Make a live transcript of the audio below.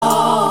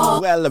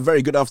Well, a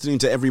very good afternoon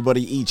to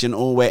everybody, each and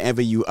all,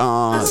 wherever you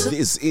are.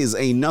 This is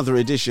another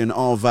edition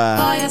of,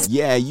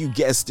 yeah, you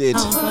guessed it,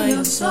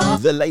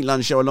 The Late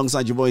Lunch Show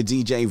alongside your boy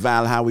DJ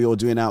Val. How are we all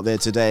doing out there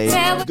today?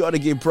 Gotta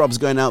give props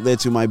going out there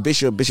to my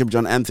Bishop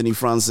John Anthony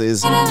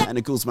Francis, and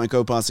of course my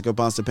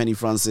co-pastor Penny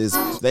Francis.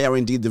 They are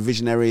indeed the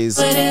visionaries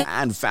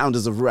and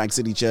founders of Ruach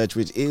City Church,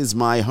 which is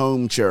my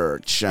home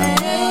church.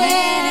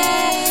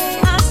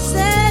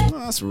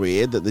 That's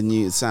weird that the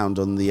new sound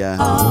on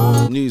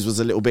the news was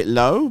a little bit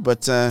low,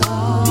 but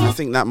I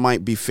think that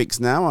might be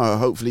fixed now.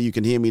 Hopefully you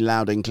can hear me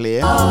loud and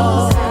clear.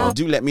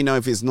 Do let me know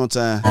if it's not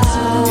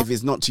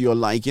to your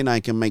liking.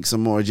 I can make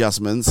some more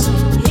adjustments.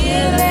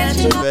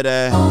 But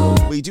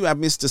we do have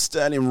Mr.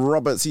 Sterling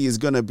Roberts. He is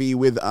going to be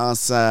with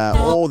us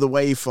all the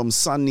way from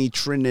sunny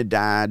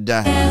Trinidad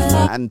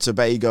and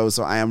Tobago,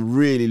 so I am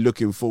really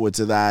looking forward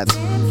to that.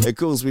 Of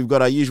course, we've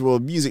got our usual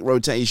music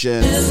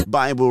rotation,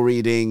 Bible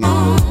reading,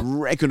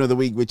 record of the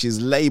week, which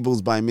is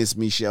Labels by Miss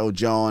Michelle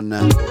John,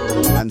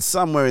 and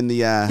somewhere in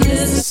the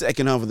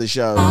second half of the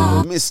show,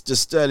 Mr.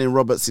 Sterling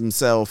Roberts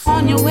himself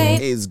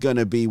is going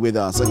to be with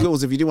us. Of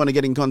course, if you do want to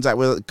get in contact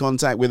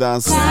with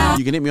us,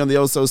 you can hit me on the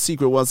also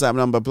secret WhatsApp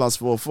number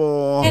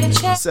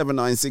 +44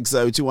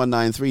 7960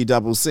 219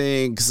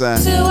 366.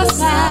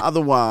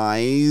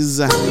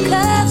 Otherwise,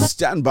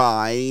 stand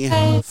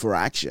by for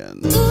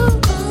action.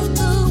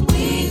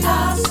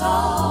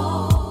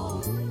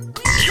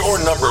 Your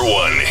number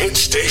one hit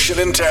station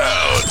in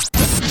town.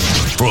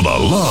 For the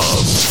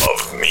love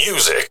of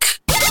music.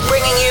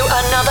 Bringing you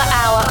another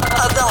hour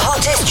of the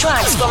hottest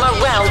tracks from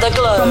around the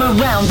globe.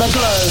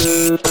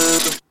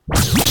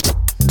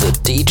 The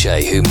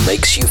DJ who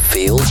makes you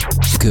feel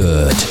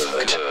good.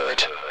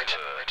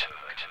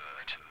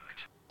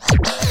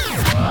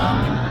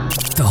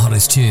 The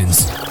hottest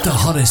tunes, the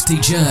hottest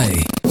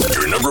DJ.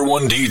 Your number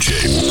one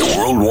DJ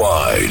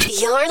worldwide.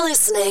 You're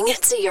listening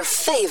to your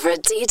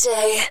favorite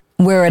DJ,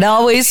 where it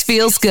always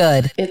feels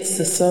good. It's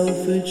the Soul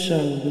Food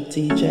Show with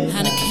DJ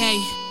Hannah K.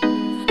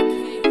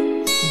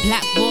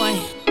 Black boy.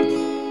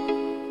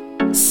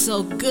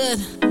 So good.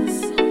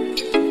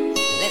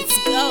 Let's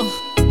go.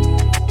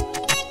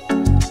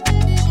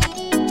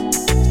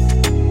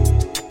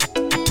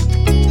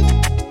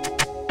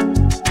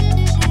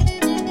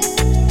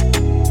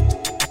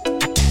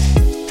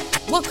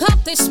 Woke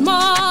up this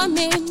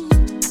morning,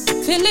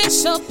 feeling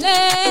so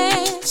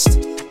blessed.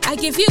 I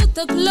give you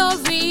the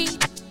glory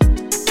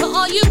for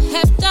all you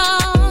have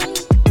done.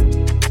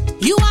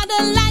 You are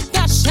the light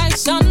that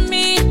shines on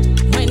me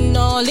when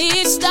all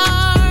is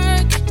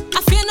dark.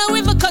 I fear no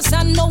evil cause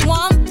I know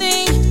one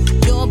thing,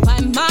 you're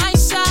by my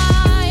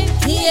side.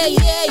 Yeah,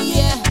 yeah,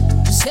 yeah.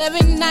 'Cause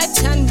every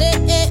night and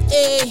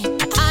day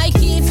I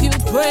give you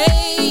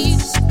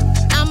praise.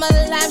 I'm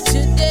alive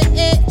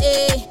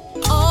today,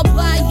 all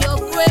by your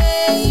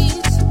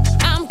grace.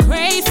 I'm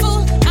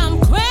grateful, I'm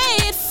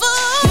grateful.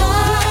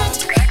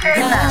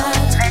 God,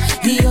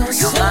 you're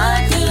so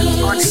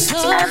good, so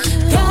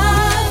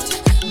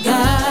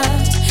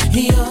God,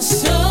 you're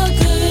so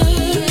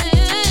good.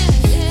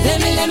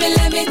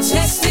 Let me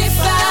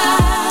testify.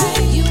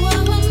 You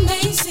are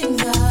amazing,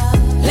 God.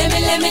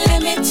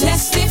 Let me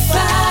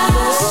testify.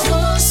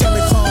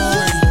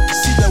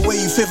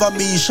 Favor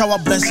me, shower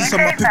blessings on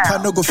my people.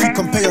 No go fit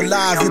compare your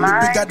life. You be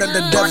bigger than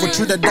the devil.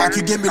 Through the dark,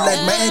 you gave me like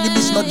my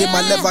enemies, not in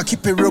my level.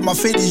 Keep it real, my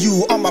faith in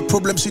you. All my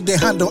problems you they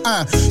handle.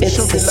 You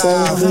show me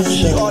love,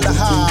 you all I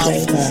have.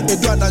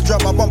 It do not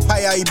drama,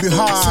 vampire, it be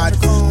hard.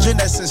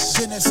 Genesis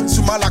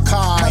to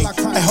Malachi.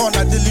 I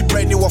honor daily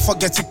brain, you will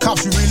forget to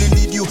caps. We really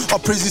need you. All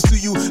praises to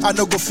you. I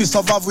no go fit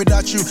survive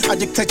without you.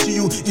 Addicted to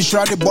you.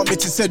 Insurance bomb me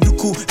to say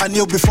duku. I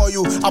kneel before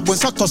you. I been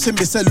sucked to say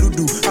me say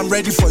ludu. I'm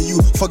ready for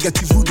you. Forget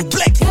the voodoo.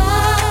 Black.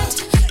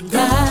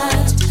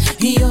 God,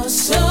 you're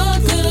so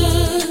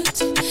good.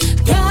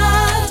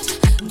 God,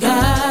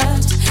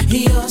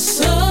 you're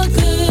so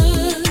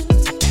good.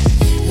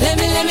 Let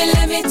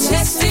me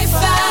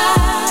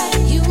testify.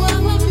 You are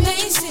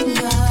amazing,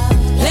 God.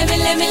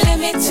 Let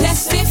me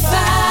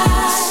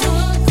testify. So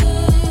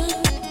good.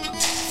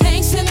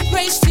 Thanks and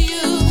praise to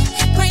you,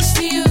 praise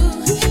to you,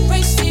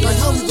 praise to you. Like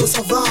how we go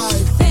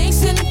survive.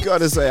 Thanks and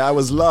Gotta say, I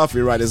was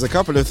laughing, right? There's a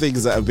couple of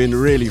things that have been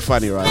really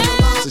funny, right?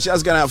 So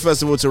shouts going out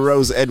first of all to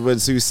Rose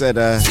Edwards, who said,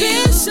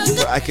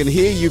 I can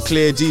hear you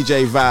clear,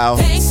 DJ Val,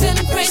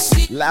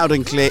 loud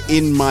and clear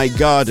in my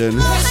garden,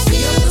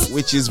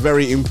 which is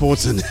very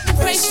important.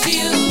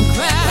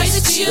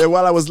 Yeah,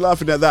 while I was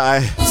laughing at that,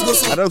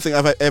 I don't think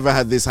I've ever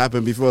had this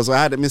happen before. So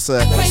I had Miss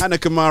Hannah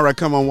Kamara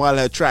come on while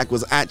her track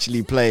was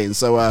actually playing.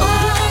 So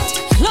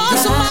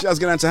shouts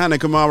going out to Hannah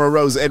Kamara,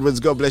 Rose Edwards.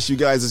 God bless you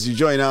guys as you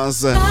join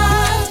us.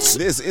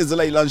 This is the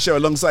Late Lunch Show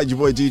alongside your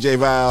boy DJ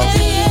Val.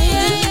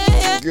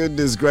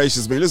 Goodness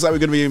gracious me. Looks like we're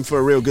going to be in for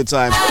a real good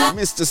time.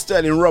 Mr.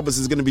 Sterling Roberts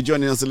is going to be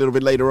joining us a little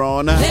bit later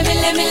on.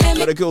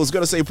 But of course, got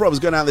to say props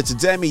going out there to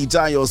Demi,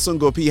 Dayo,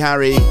 Sungo P.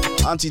 Harry,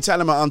 Auntie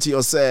Talima, Auntie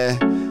Oseh,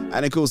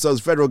 and of course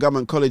those Federal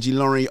Government College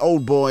Ilori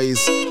old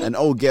boys and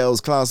old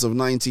girls class of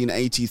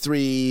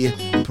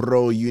 1983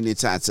 Pro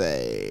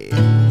Unitate.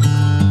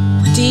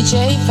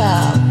 DJ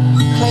Val.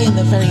 playing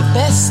the very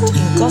best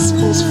in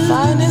gospel's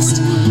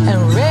finest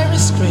and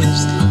rarest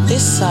grooves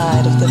this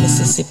side of the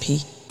Mississippi.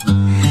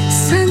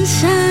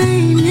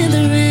 Sunshine in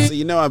the rain. So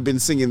you know I've been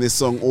singing this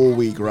song all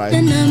week, right?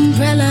 An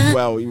umbrella.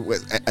 Well,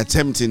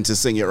 attempting to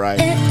sing it right.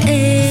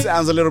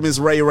 Sounds a little Miss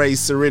Ray Ray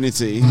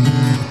Serenity.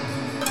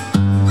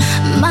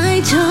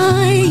 My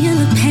joy and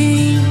the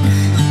pain.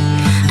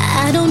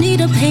 I don't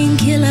need a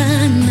painkiller.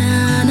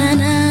 Nah, nah,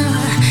 nah.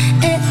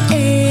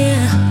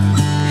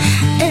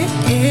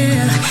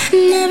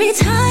 And every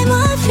time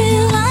I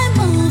feel I'm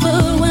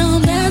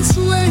overwhelmed, that's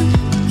when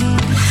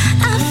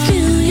I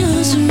feel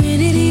your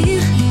serenity.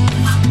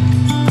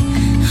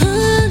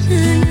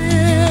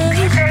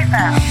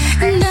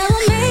 And I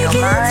will make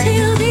it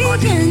till the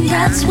end.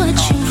 That's what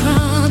you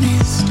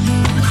promised.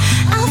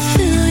 I'll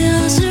feel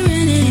your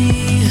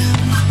serenity.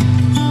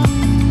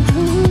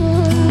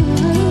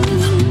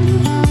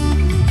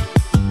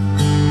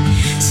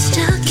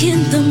 Stuck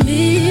in the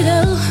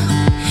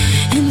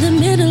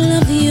middle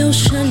of the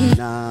ocean.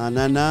 Na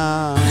na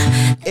na.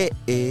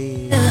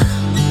 In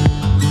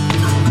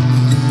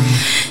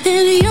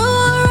your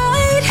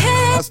right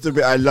hand. That's the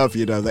bit I love,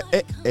 you know, the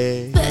But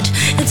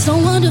it's so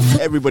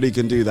wonderful. Everybody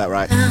can do that,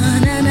 right? Na,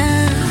 na,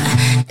 na.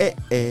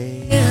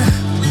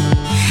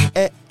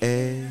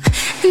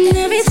 And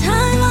every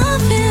time I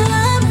feel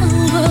I'm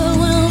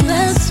overwhelmed,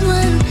 that's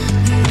when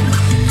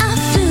I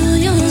feel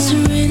your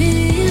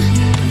serenity.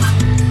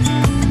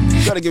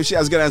 Gotta give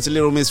shouts going out to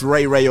Little Miss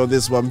Ray Ray on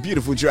this one.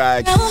 Beautiful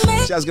track.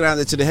 Shouts going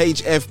out to the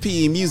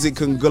HFP Music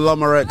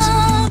Conglomerate.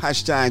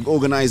 Hashtag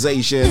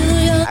organization.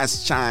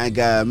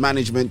 Hashtag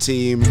management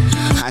team.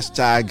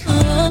 Hashtag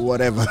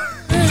whatever.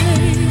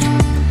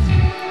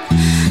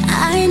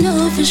 I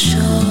know for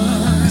sure.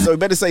 So we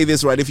better say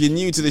this right. If you're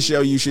new to the show,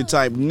 you should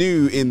type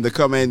new in the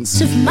comments.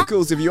 Of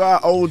course, if you are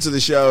old to the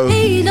show,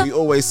 we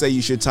always say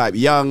you should type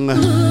young.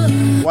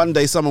 One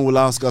day someone will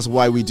ask us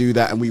why we do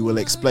that and we will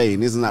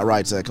explain. Isn't that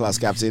right, class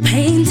captain?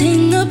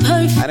 Painting a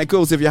perfect. And of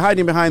course, if you're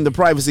hiding behind the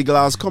privacy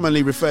glass,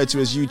 commonly referred to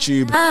as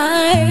YouTube,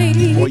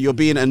 or you're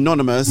being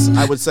anonymous,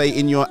 I would say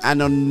in your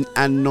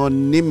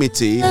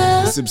anonymity,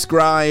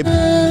 subscribe,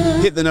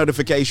 hit the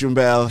notification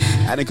bell,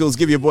 and of course,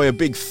 give your boy a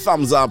big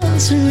thumbs up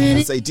and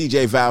say,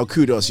 DJ Val,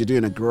 kudos, you're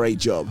doing a great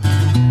job.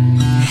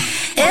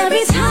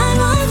 Every time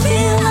I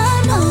feel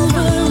I'm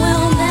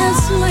overwhelmed,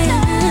 that's when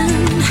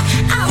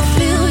I'll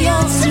feel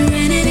your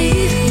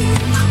serenity.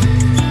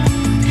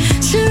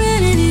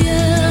 Serenity,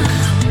 yeah.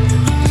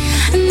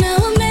 And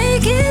I'll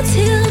make it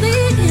till the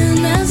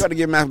end. Got to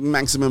give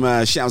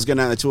maximum shouts going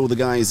out to all the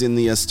guys in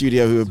the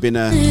studio who have been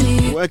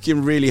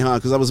working really hard,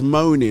 because I was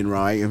moaning,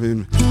 right?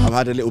 I've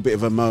had a little bit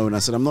of a moan. I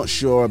said I'm not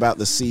sure about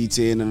the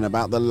seating and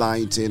about the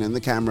lighting and the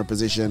camera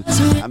position,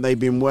 and they've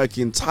been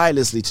working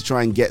tirelessly to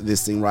try and get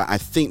this thing right. I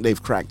think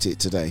they've cracked it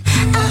today.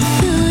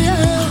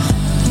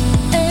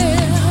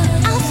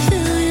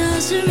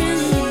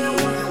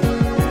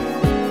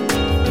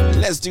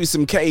 Let's do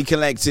some K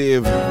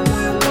Collective.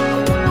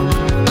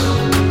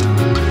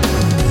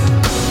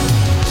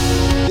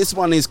 This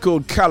one is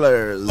called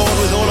Colors.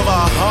 With all of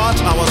our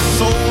heart, our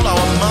soul,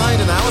 our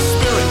mind, and our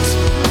spirit.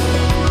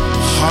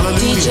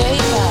 Hallelujah. DJ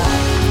Val,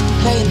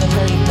 playing the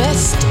very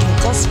best in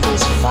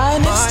gospel's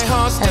finest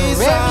and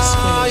rarest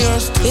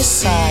grooves this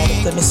side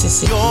of the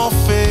Mississippi. Your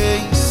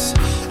face,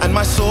 and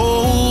my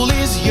soul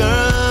is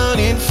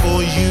yearning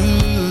for you.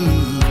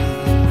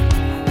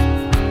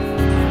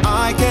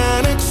 I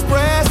can't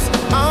express,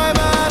 I'm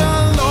at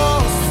a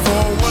loss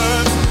for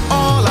words.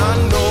 All I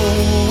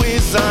know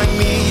is I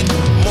need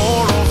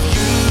more of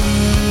you.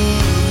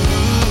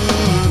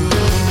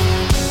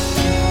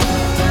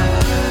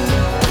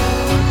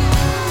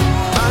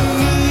 I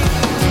need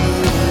you,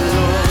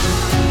 Lord.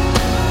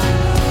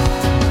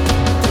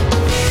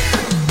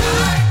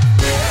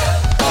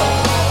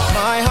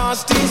 My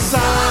heart's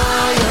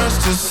desires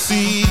to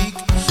seek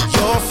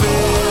your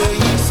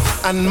face,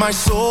 and my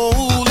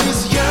soul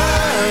is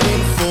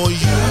yearning for you.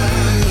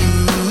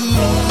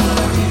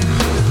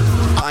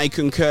 I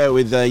concur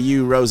with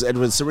you, Rose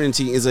Edwards.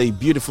 Serenity is a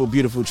beautiful,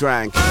 beautiful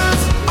track. All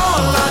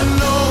I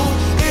know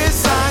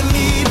is I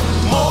need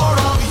more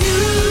of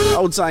you.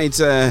 Old tight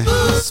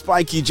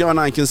Spiky John,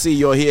 I can see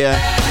you're here.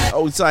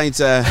 Old tight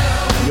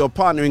your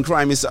partner in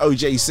crime, Mr.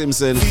 OJ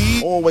Simpson,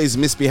 always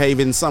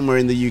misbehaving somewhere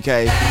in the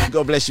UK.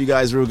 God bless you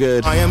guys real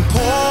good. I am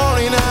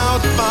pouring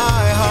out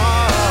my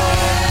heart.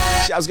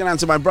 Shouts going out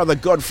to my brother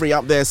Godfrey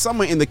up there,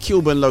 somewhere in the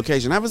Kilburn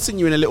location. I haven't seen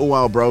you in a little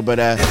while, bro, but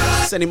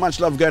sending much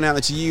love going out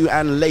there to you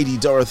and Lady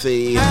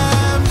Dorothy.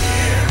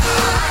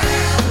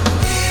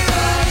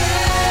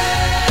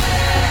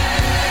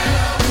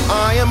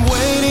 I am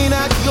waiting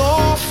at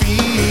your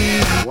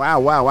feet.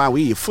 Wow,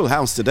 we full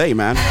house today,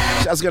 man.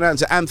 Shouts going out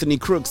to Anthony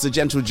Crooks, the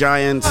Gentle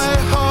Giant.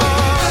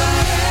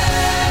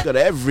 Got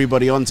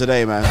everybody on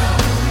today, man.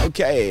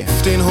 Okay.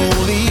 Lifting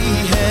holy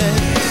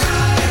hands.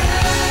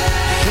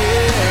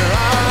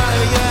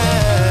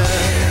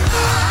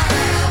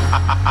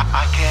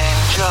 I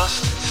can't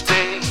just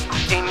stay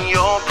in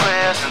your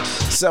presence.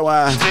 So,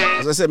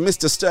 as I said,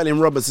 Mr. Sterling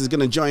Roberts is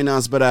going to join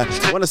us, but I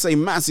want to say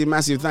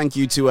massive thank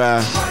you to,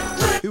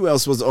 who Who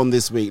else was on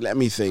this week? Let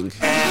me think.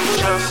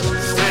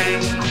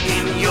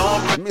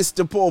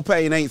 Mr. Paul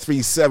Payne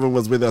 837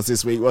 was with us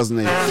this week, wasn't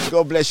he?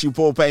 God bless you,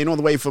 Paul Payne, all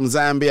the way from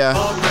Zambia.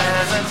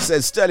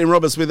 Said Sterling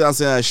Roberts with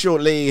us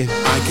shortly.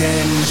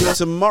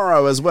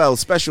 Tomorrow as well,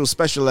 special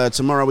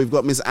tomorrow we've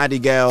got Miss Addie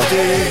Gale.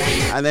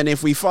 And then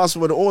if we fast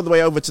forward all the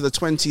way over to the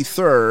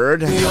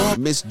 23rd,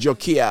 Miss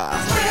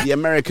Jokia, the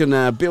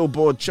American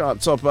Billboard chart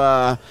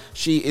topper,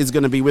 she is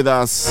going to be with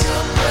us.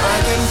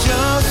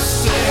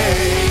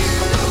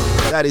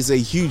 That is a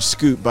huge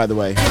scoop, by the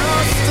way.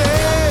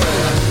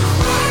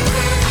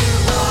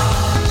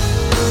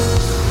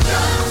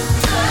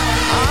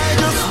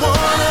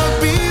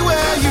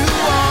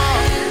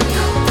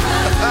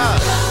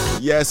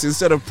 Yes,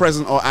 instead of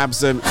present or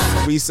absent,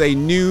 we say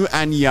new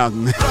and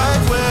young.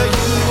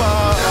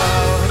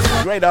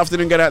 Great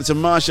afternoon, get out to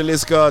Marsha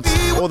Liscott,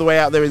 all the way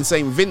out there in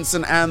St.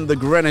 Vincent and the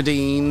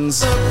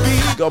Grenadines.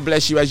 God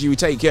bless you as you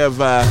take care of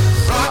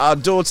our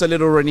daughter,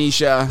 little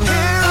Renisha.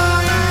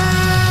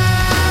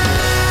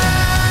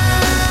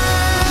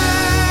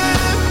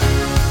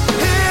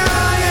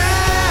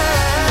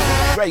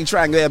 Great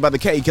track there by the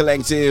K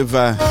Collective.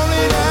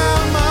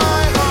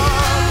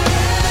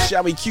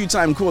 Shall we Q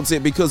time quartz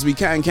it because we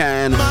can.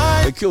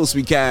 Of course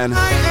we can.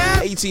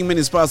 18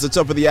 minutes past the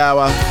top of the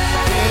hour.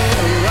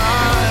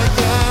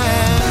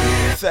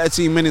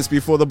 13 minutes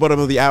before the bottom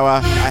of the hour.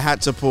 I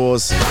had to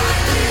pause.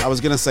 I was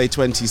going to say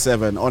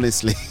 27,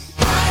 honestly.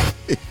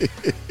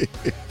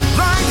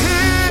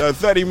 So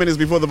 30 minutes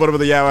before the bottom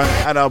of the hour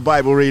and our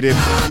Bible reading.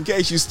 In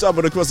case you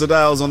stumbled across the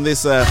dials on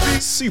this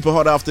super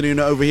hot afternoon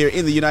over here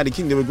in the United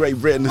Kingdom of Great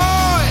Britain.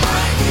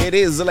 It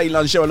is the Late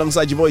Lunch Show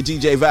alongside your boy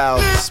DJ Val.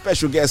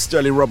 Special guest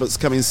Sterling Roberts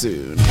coming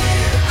soon.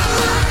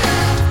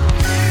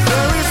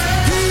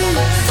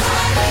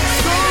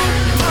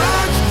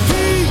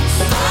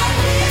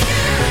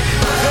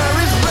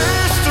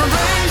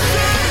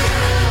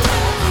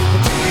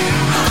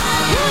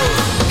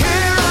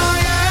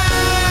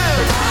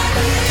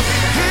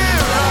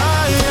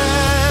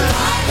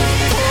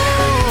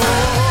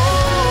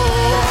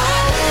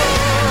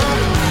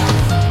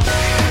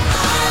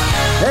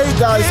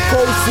 Guys,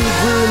 Kosi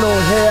Bruno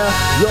here,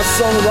 your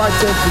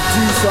songwriter and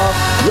producer.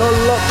 You're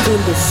locked in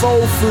the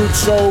Soul Food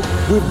Show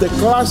with the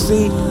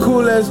classy,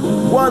 coolest,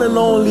 one and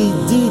only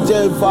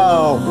DJ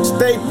Val.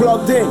 Stay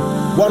plugged in,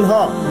 one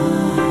heart.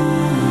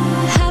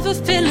 Have a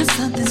feeling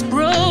something's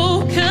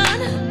broken.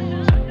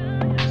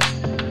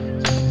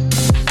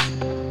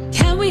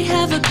 Can we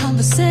have a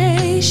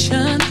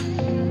conversation?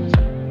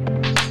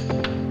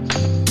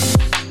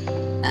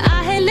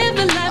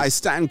 I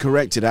stand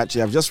corrected,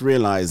 actually. I've just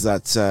realized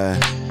that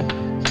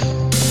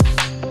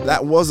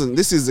that wasn't.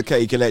 This is the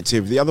K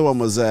Collective. The other one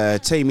was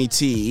Tammy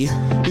T,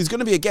 who's going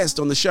to be a guest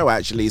on the show,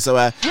 actually.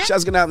 So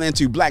shouts going out there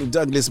to Black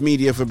Douglas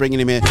Media for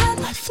bringing him here.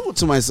 I thought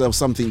to myself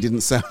something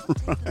didn't sound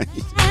right.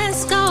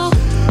 Let's go.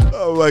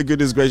 Oh my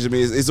goodness gracious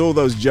me. It's all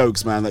those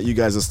jokes, man, that you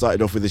guys have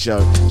started off with the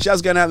show.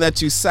 Shouts going out there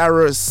to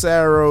Sarah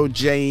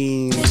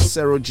Janie.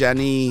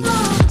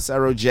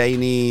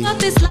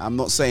 I'm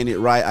not saying it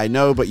right, I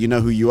know, but you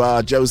know who you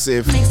are.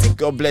 Joseph,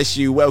 God bless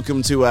you.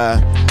 Welcome to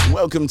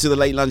the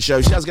Late Lunch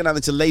Show. Shouts going out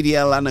there to Lady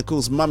L and of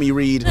course Mummy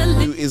Reed,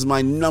 who is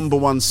my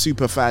 #1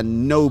 super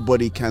fan.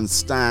 Nobody can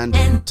stand,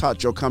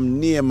 touch or come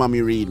near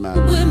Mummy Reed, man.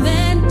 We're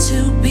meant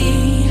to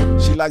be.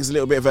 She likes a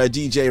little bit of her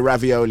DJ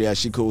Ravioli, as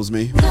she calls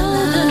me.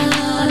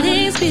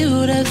 It's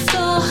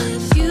beautiful.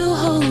 If you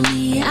hold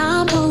me,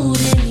 I'm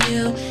holding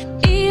you.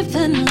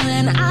 Even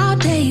when our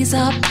days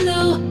are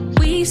blue,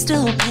 we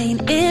still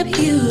paint it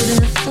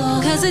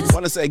beautiful. Cause it's I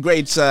want to say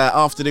great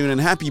afternoon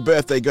and happy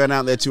birthday going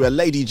out there to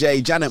Lady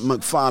J, Janet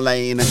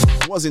McFarlane.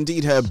 It was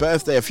indeed her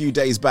birthday a few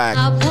days back.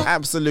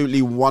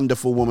 Absolutely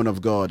wonderful woman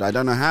of God. I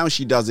don't know how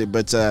she does it,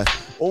 but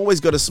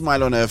always got a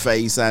smile on her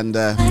face, and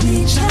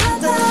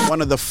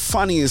one of the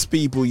funniest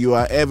people you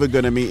are ever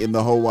going to meet in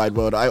the whole wide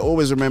world. I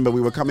always remember we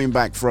were coming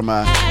back from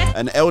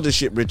an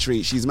eldership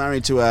retreat. She's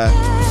married to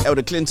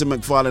Elder Clinton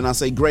McFarlane. I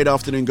say great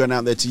afternoon going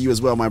out there to you as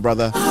well, my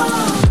brother.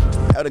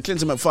 Elder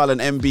Clinton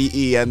McFarlane,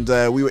 MBE, and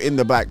we were in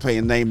the back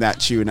playing Name That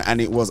Tune, and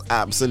it was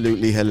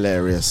absolutely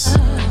hilarious.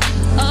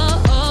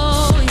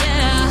 oh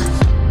yeah.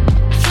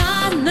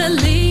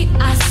 Finally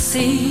I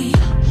see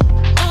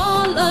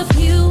all of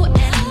you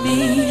and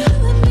me,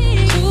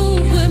 who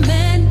we're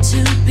meant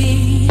to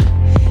be.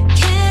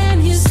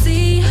 Can you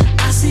see?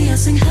 I see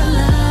us in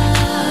color.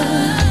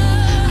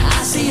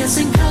 I see us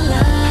in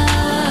color.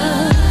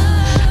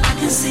 I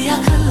can see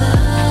our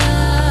color.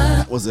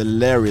 Was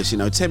hilarious, you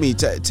know.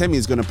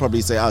 Temmie's gonna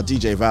probably say, "Oh,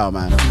 DJ Val,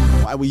 man,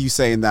 why were you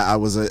saying that I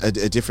was a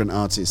different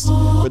artist?"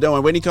 But don't worry,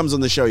 when he comes on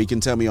the show, he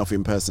can tell me off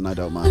in person. I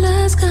don't mind.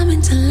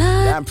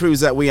 That proves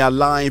that we are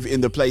live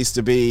in the place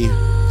to be,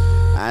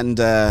 and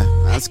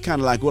that's kind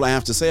of like all I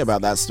have to say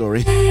about that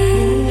story.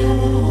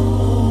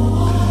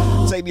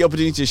 Take the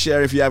opportunity to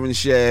share if you haven't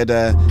shared.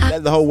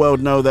 Let the whole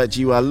world know that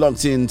you are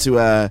locked into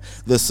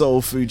the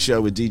Soul Food Show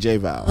with DJ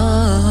Val.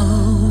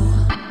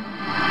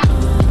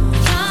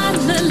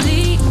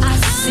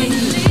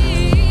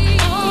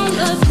 All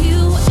of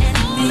you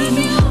and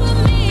me,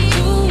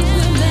 who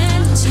we're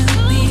meant to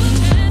be.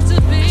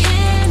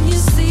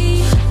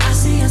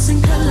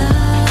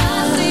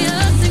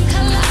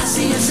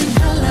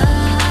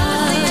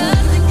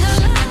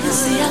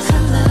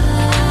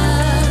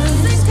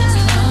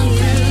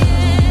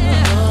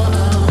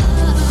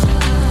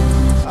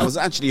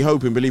 actually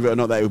hoping, believe it or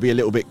not, that it would be a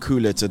little bit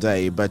cooler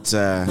today, but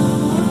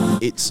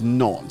it's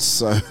not.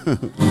 So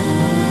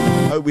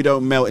hope we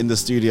don't melt in the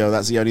studio.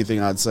 That's the only thing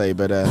I'd say.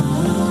 But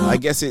I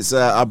guess it's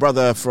our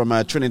brother from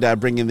Trinidad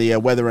bringing the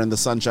weather and the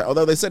sunshine.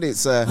 Although they said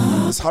it's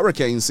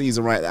hurricane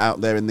season right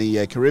out there in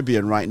the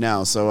Caribbean right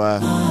now. So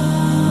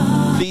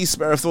please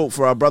spare a thought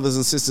for our brothers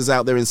and sisters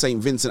out there in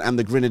St. Vincent and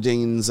the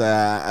Grenadines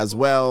as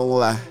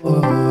well.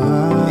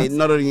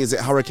 Not only is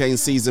it hurricane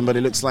season, but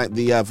it looks like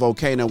the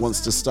volcano wants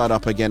to start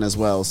up again as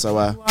well.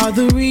 So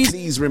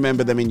please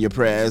remember them in your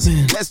prayers.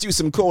 Let's do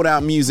some called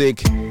out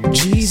music.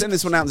 Send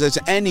this one out there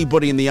to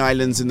anybody in the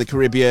islands in the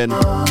Caribbean.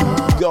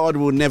 God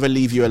will never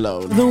leave you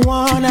alone. The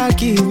one I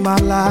give my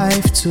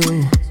life to.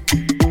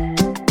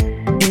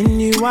 In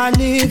you I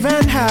live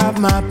and have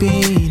my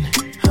being.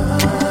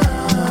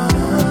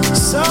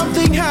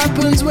 Something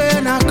happens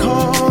when I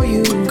call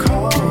you.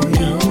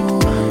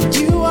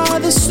 You are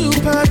the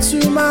super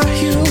to my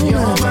human.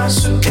 You're my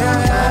super.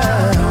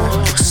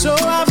 Yeah. So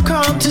I've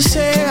come to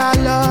say I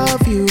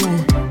love you.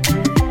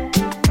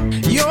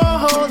 You're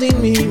holding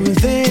me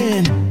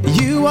within.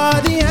 You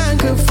are the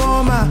anchor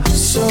for my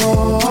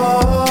soul.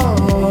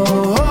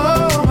 You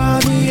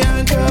are the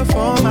anchor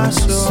for my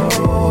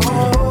soul.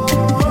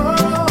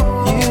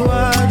 You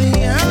are the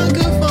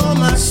anchor for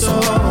my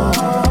soul.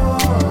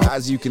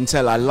 As you can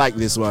tell, I like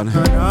this one.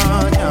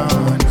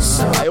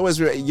 I always,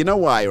 you know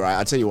why, right?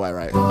 I'll tell you why,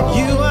 right? You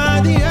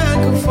are the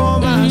anchor for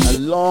my soul.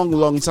 A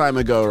long time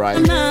ago, right?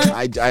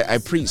 I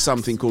preached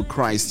something called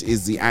Christ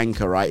is the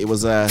anchor, right? It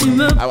was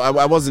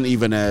I wasn't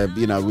even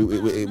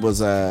it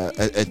was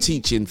a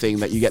teaching thing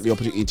that you get the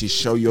opportunity to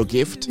show your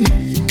gift.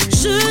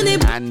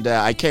 And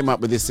I came up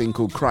with this thing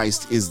called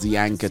Christ is the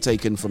anchor,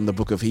 taken from the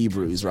book of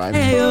Hebrews, right?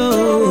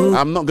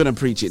 I'm not going to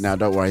preach it now,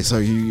 don't worry. So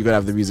you're going to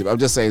have the music. I'm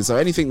just saying, so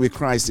anything with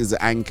Christ is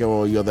the anchor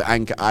or you're the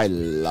anchor, I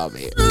love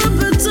it.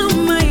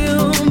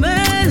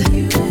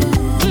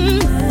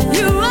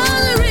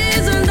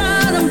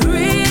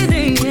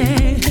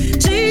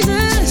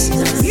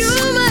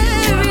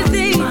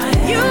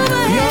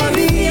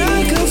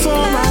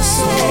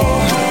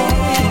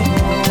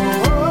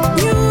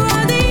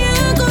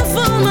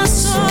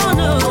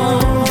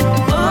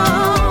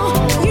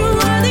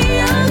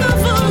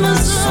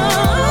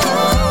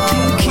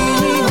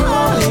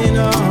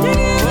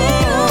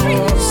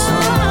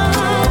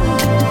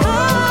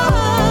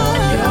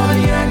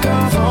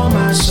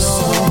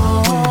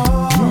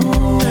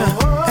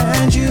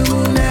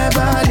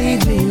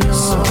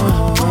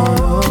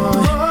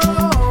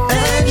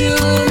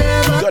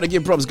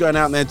 Give props going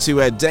out there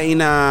to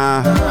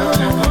Dana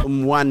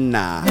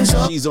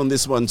Mwana. She's on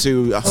this one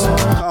too.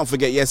 Can't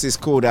forget, yes, it's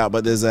called out,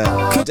 but there's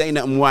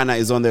Dana Mwana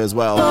is on there as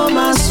well.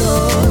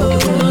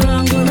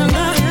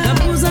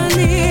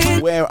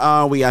 Where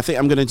are we? I think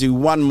I'm going to do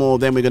one more,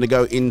 then we're going to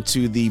go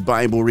into the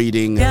Bible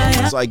reading.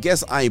 So I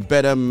guess I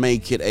better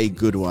make it a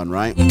good one,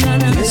 right?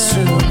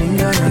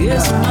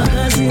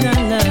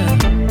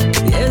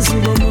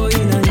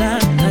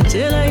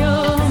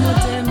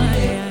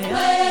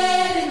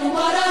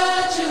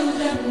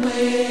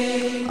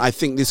 I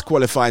think this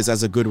qualifies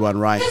as a good one,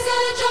 right?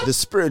 The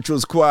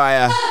Spirituals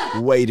Choir,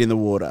 Wade in the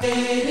Water.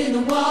 Wade in the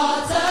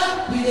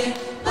water, we did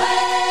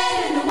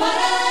wade in the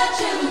water,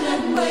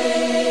 children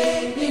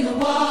wade in the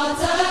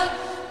water.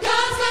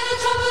 God's gonna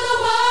trouble the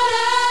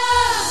water.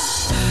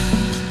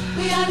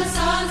 We are the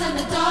sons and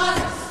the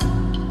daughters.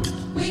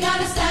 We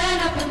gotta stand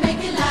up and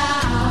make it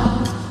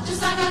loud.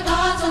 Just like our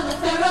God told the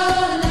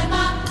Pharaoh to let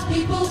my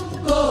people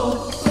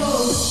go.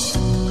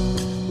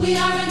 We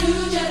are a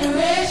new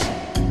generation.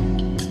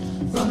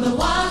 From the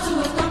ones who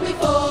have come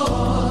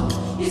before,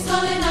 He's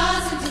calling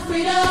us into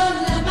freedom.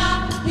 Let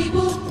my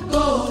people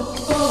go.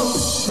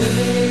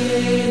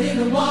 Wade in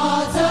the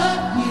water,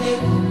 we did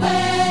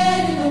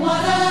wade in the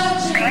water.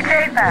 DJ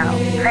Val,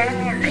 play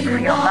music for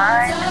your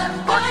mind,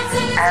 body,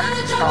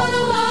 and soul.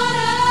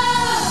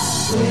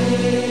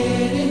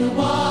 Wade in the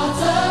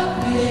water,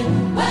 we did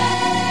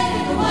wade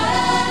in the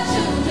water.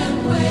 Children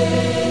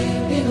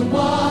wade in the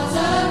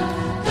water.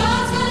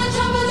 God's gonna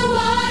trouble the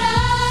water.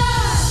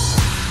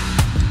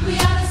 We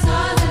are the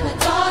sons and the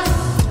daughters.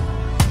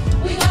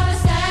 We gotta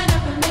stand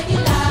up and make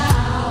it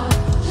loud.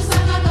 Just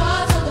like our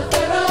God told the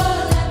Pharaoh,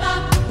 let my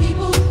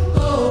people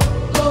go.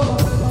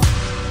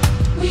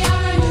 We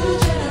are a new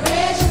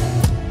generation.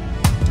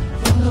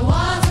 From the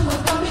ones who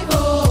have come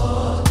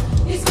before.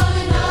 He's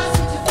calling us.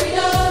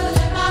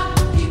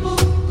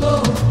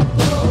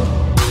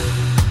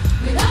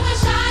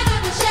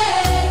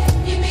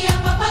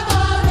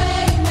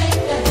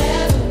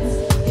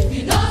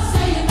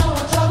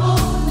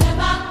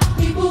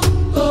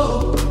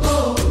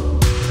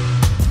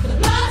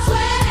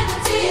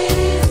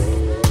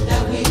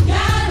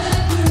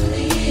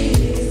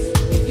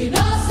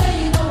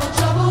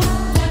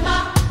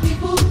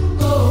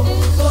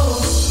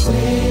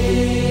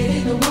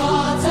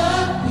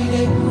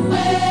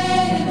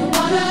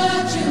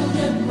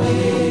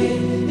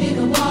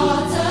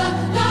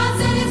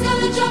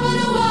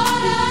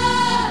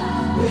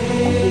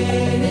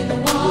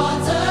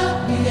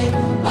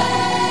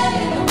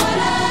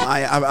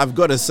 I've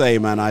got to say,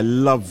 man, I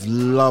love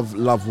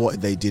what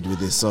they did with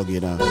this song,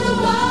 you know.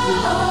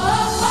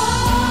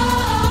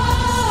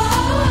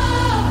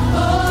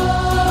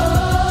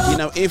 You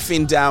know, if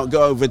in doubt,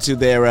 go over to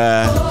their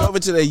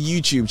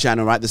YouTube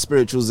channel, right? The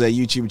Spirituals, their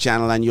YouTube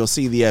channel, and you'll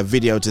see the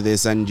video to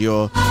this, and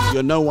you'll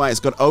know why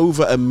it's got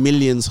over a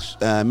million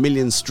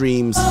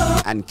streams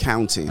and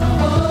counting.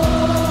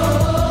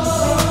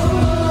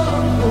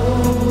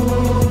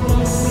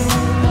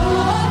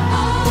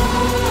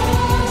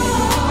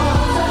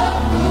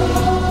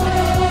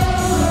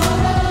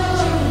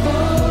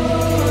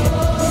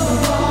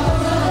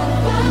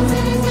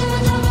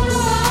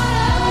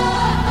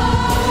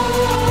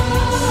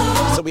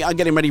 We are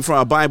getting ready for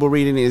our Bible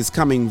reading. It is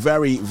coming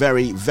very,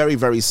 very, very,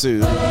 very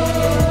soon.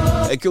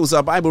 Of course,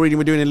 our Bible reading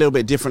we're doing a little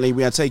bit differently.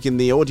 We are taking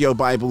the audio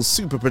Bible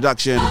super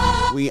production.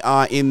 We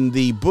are in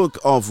the book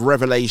of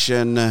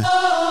Revelation.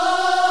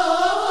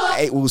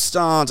 It will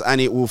start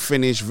and it will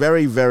finish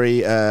very,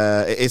 very...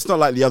 it's not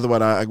like the other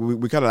one.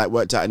 We kind of like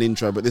worked out an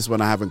intro, but this one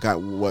I haven't quite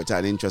worked out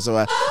an intro.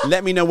 So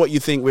let me know what you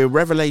think. We're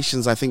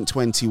Revelations, I think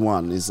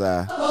 21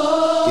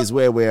 is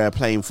where we're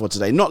playing for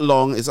today. Not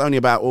long. It's only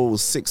about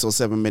 6 or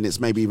 7 minutes,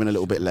 maybe even a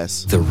little bit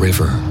less. The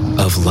river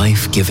of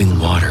life-giving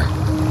water,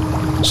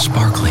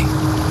 sparkling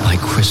like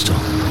crystal,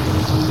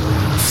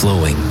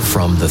 flowing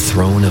from the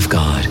throne of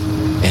God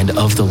and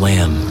of the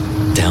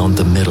Lamb down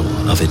the middle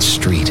of its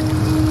street.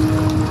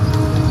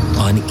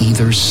 On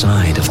either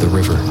side of the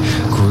river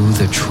grew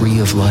the tree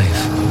of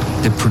life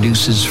that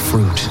produces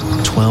fruit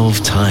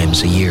 12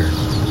 times a year,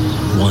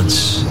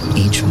 once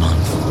each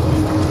month.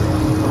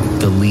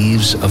 The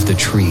leaves of the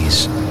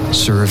trees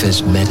serve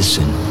as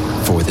medicine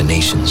for the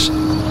nations.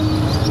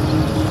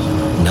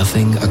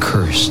 Nothing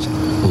accursed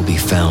will be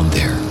found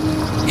there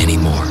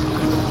anymore.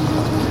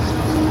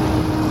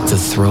 The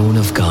throne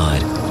of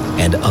God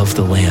and of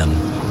the Lamb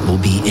will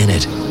be in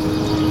it,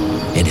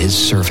 and his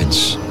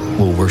servants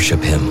will worship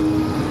him.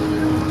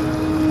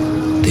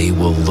 They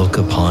will look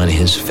upon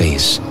his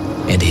face,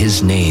 and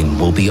his name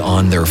will be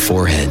on their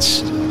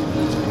foreheads.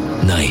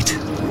 Night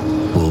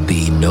will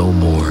be no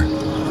more,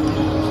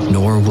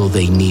 nor will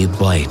they need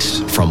light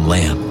from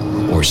lamp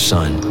or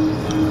sun.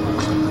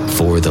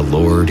 For the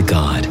Lord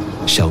God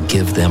shall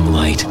give them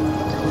light,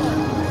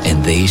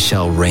 and they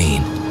shall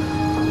reign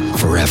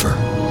forever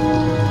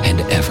and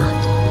ever.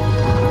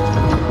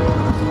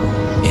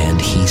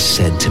 And he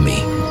said to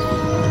me,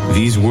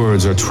 These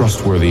words are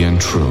trustworthy and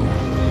true.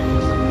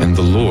 And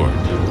the Lord,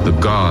 the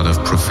God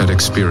of prophetic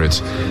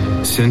spirits,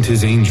 sent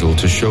his angel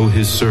to show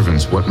his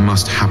servants what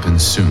must happen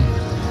soon.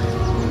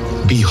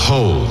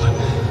 Behold,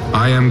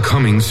 I am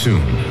coming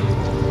soon.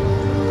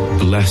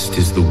 Blessed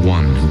is the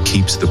one who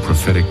keeps the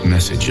prophetic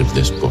message of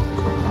this book.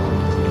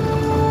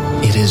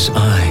 It is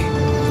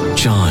I,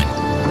 John,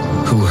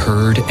 who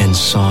heard and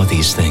saw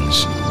these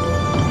things.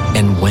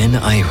 And when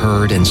I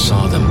heard and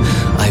saw them,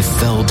 I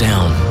fell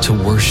down to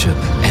worship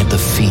at the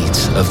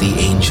feet of the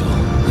angel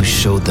who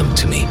showed them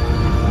to me.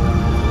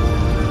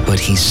 But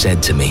he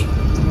said to me,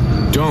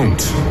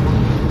 Don't.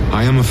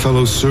 I am a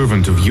fellow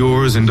servant of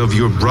yours and of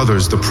your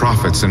brothers, the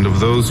prophets, and of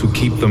those who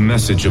keep the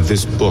message of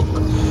this book.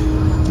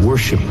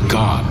 Worship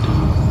God.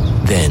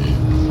 Then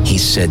he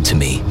said to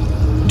me,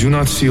 Do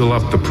not seal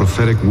up the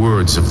prophetic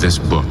words of this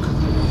book,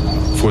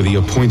 for the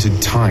appointed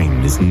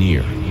time is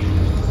near.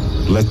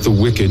 Let the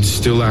wicked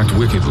still act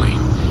wickedly,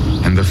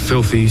 and the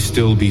filthy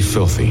still be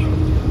filthy.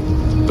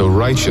 The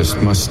righteous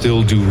must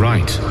still do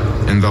right,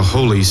 and the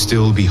holy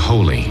still be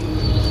holy.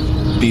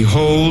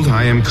 Behold,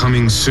 I am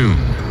coming soon.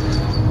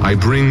 I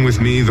bring with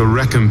me the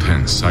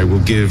recompense I will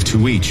give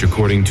to each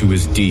according to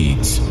his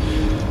deeds.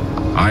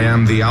 I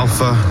am the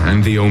Alpha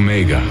and the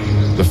Omega,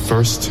 the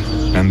first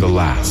and the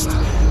last,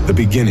 the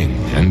beginning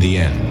and the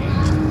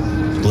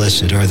end.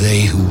 Blessed are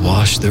they who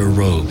wash their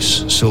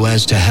robes, so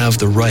as to have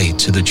the right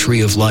to the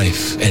tree of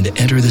life and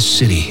enter the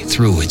city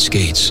through its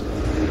gates.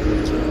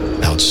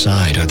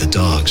 Outside are the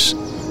dogs,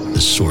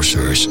 the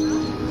sorcerers,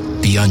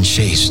 the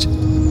unchaste,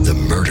 the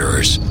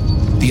murderers,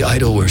 the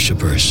idol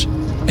worshippers,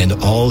 and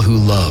all who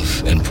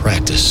love and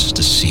practice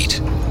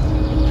deceit.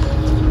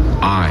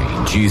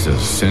 I,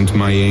 Jesus, sent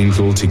my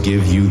angel to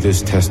give you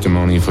this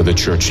testimony for the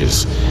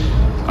churches.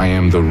 I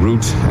am the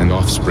root and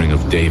offspring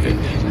of David,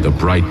 the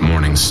bright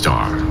morning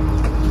star.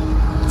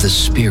 The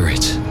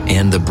Spirit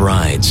and the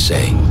bride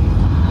say,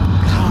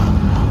 Come.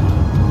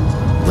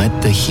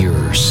 Let the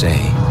hearer say,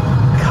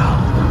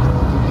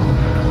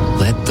 Come.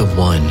 Let the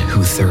one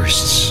who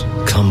thirsts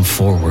come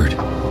forward,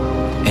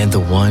 and the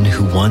one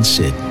who wants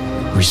it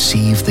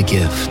receive the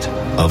gift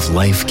of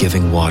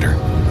life-giving water.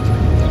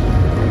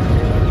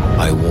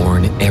 I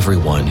warn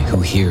everyone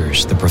who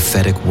hears the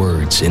prophetic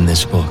words in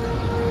this book.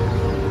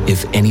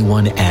 If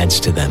anyone adds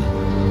to them,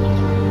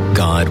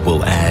 God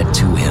will add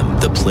to him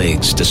the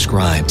plagues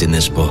described in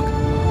this book.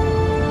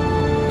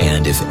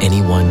 And if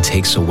anyone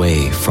takes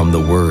away from the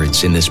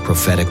words in this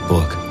prophetic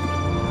book,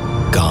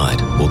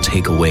 God will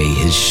take away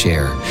his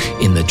share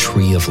in the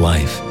tree of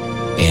life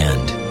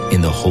and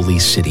in the holy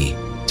city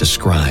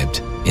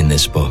described in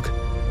this book.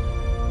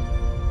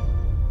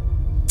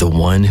 The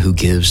one who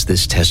gives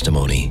this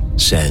testimony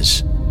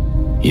says,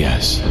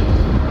 Yes,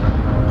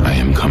 I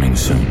am coming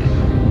soon.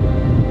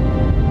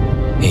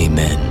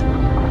 Amen.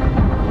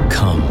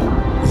 Come,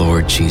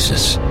 Lord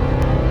Jesus.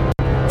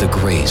 The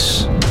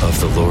grace of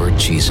the Lord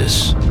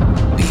Jesus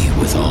be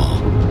with all.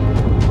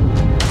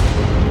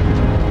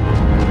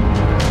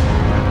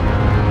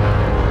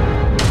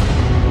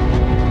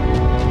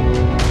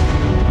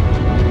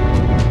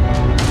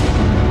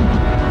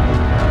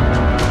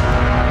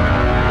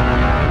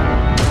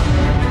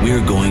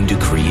 We're going to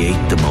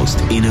create the most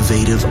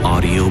innovative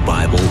audio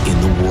Bible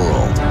in the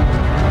world.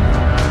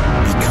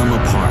 Become a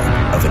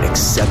part of an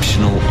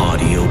exceptional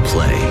audio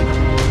play.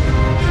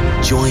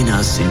 Join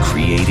us in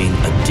creating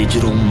a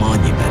digital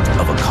monument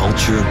of a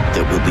culture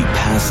that will be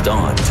passed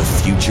on to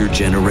future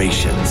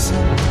generations.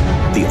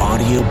 The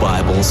Audio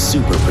Bible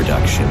Super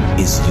Production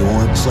is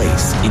your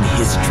place in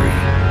history.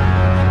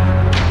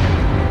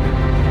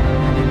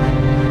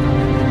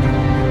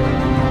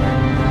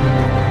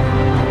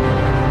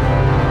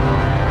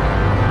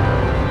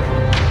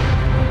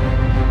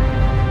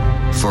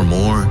 For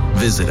more,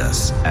 visit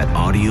us at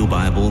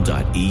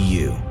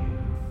audiobible.eu.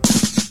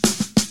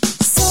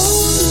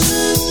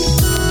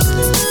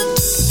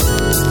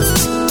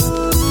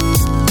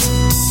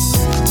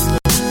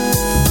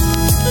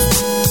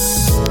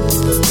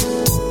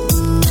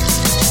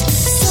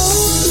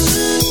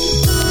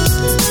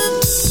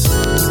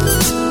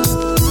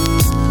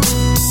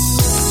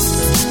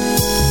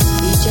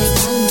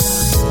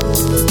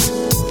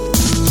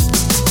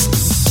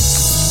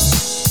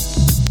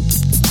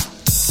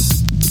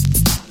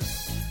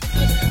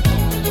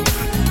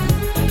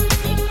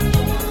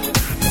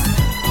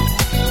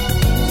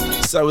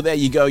 So there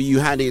you go, you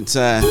had it.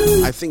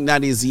 I think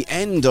that is the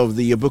end of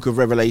the book of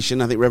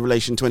Revelation. I think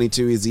Revelation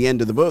 22 is the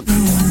end of the book.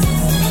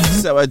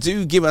 So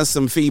do give us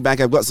some feedback.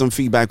 I've got some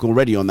feedback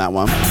already on that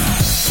one.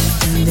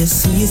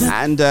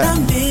 And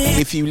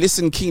if you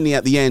listen keenly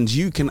at the end,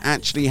 you can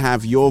actually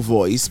have your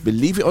voice,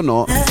 believe it or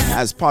not,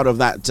 as part of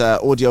that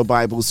Audio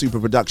Bible Super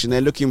Production.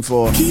 They're looking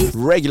for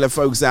regular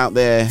folks out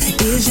there,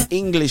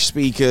 English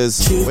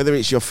speakers, whether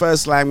it's your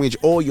first language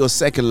or your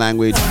second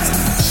language.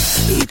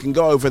 You can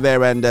go over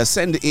there and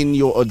send in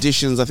your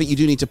auditions. I think you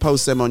do need to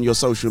post them on your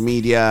social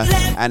media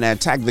and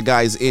tag the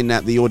guys in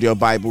at the Audio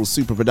Bible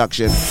Super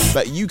Production.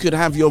 But you could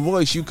have your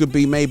voice. You could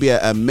be maybe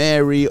a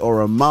Mary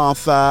or a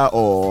Martha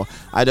or,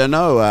 I don't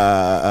know,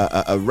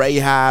 a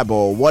Rahab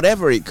or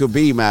whatever it could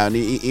be, man.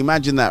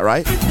 Imagine that,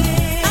 right?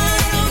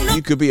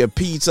 You could be a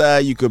Peter.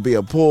 You could be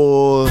a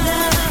Paul.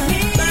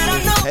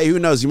 Hey, who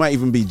knows? You might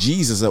even be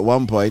Jesus at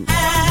one point.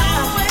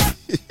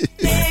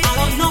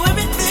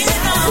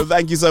 Well,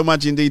 thank you so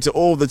much indeed to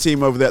all the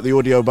team over there at the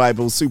Audio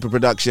Bible Super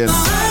Production.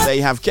 They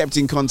have kept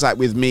in contact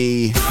with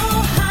me,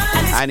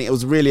 and it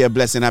was really a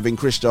blessing having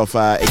Christoph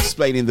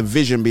explaining the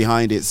vision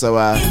behind it. So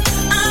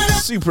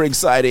super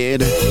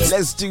excited.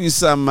 Let's do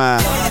some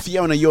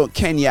Fiona York,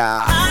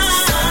 Kenya.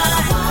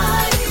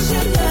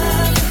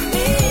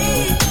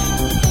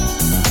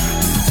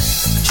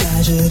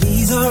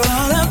 Tragedies are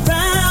all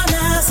around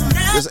us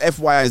now. Just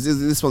FYI,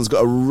 this one's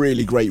got a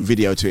really great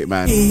video to it,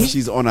 man.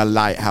 She's on a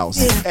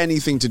lighthouse.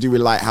 Anything to do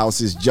with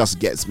lighthouses just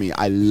gets me.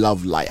 I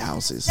love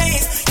lighthouses.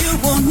 You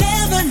will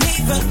never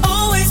leave, but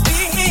always be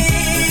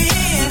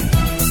here.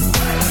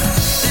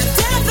 The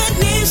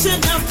definition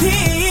of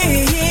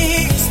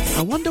peace.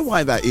 I wonder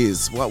why that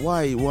is.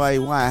 Why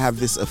I have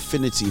this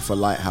affinity for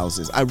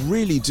lighthouses. I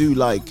really do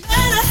like.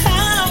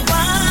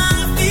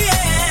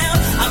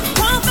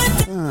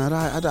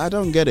 I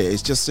don't get it.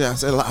 It's just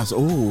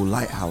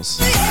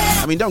lighthouse.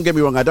 I mean, don't get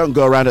me wrong. I don't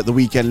go around at the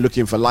weekend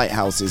looking for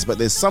lighthouses, but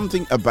there's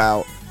something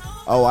about.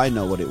 Oh, I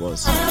know what it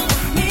was.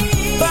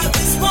 But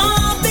this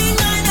one thing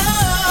I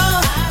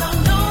know, I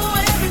don't know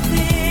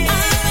everything. I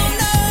don't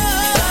know.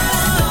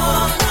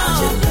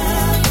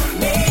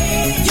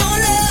 Your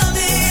love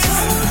is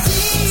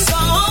so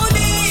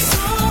deep,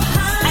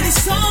 and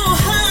it's so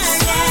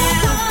high.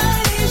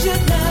 Yeah. Is your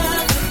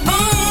love? Oh,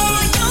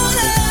 your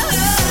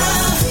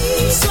love,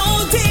 so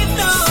deep,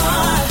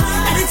 Lord,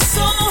 and it's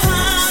so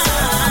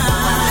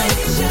high.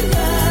 Is your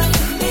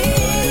love me?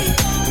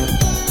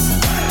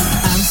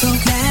 I'm so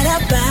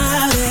glad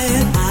about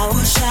it. I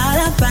will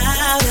shout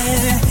about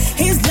it.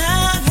 His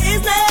love,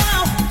 His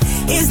love,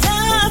 His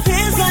love,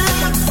 His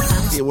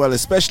love. Yeah, well,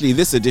 especially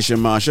this edition,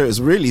 Marsha. It's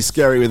really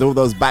scary with all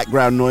those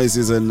background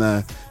noises and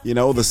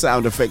all the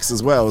sound effects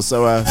as well.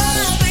 So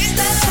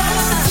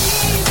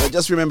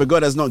just remember,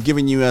 God has not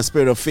given you a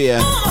spirit of fear,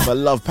 but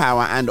love,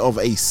 power, and of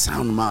a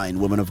sound mind,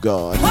 woman of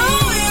God.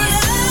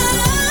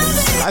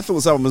 I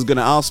thought someone was going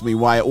to ask me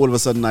why all of a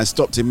sudden I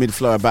stopped in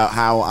mid-flow about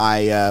how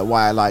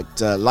why I liked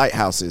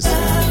lighthouses.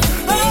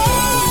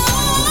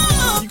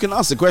 You can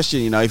ask the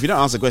question, If you don't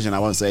ask the question, I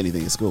won't say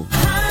anything. It's cool.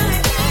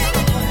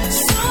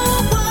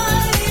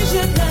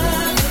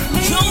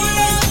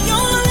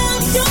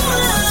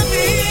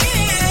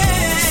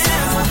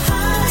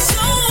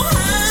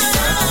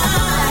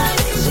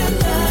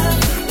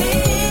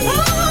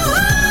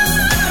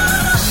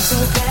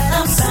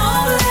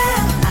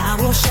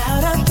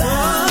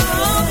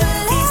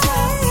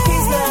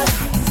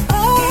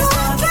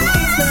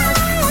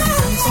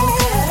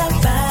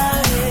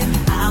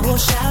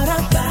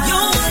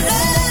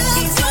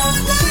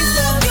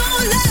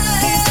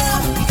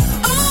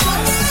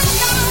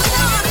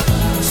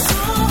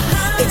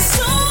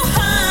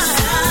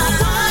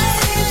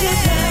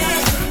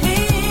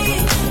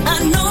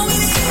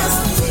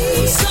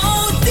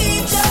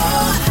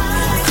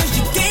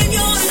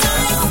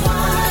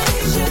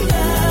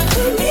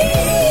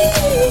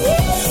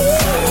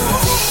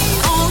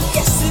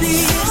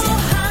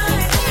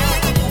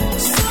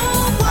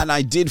 And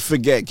I did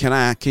forget,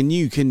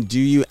 do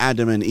you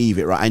Adam and Eve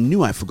it, right? I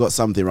knew I forgot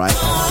something, right?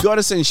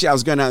 Gotta send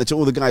shouts going out to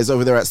all the guys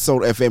over there at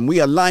Salt FM. We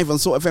are live on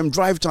Salt FM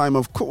Drive Time,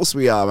 of course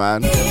we are,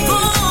 man.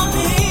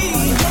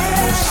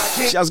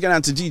 Shouts going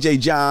out to DJ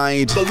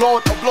Jide, the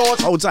Lord of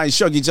Lords, Old Time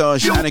Shoggy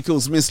Josh,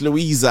 Annicles, Miss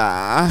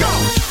Louisa.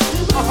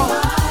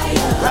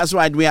 That's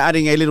right, we are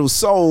adding a little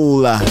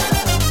soul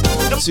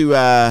to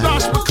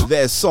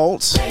their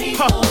Salt. You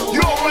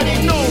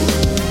already know.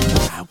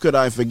 How could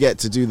I forget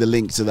to do the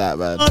link to that,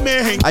 man?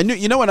 I knew,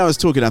 you know, when I was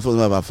talking, I thought,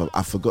 well,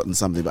 I've forgotten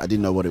something, but I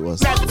didn't know what it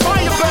was. Fire, baby.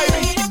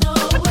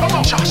 Come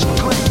on, Josh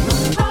McClain.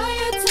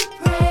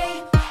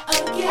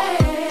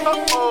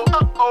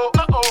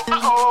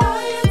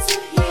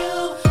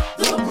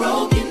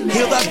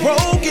 Heal that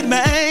broken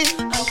man.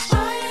 A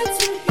fire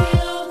to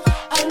heal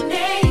a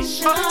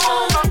nation. Back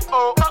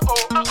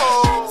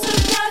to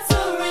God's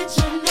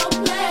original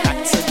plan. Back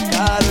to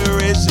God's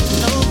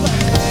original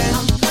plan.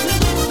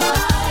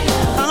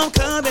 I'm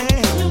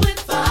coming with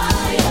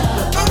fire.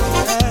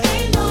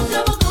 Ain't no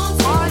devil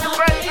gonna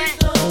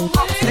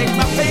take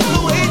my faith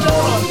away,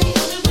 Lord.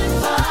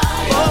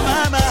 Oh, my,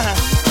 my.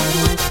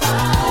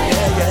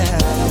 Yeah,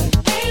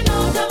 yeah. Ain't no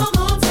devil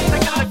gonna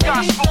take my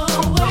faith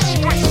away.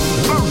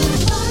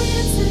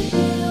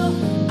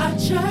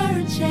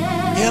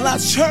 Heal our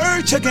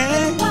church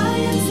again.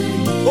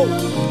 Oh.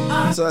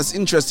 So that's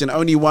interesting.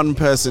 Only one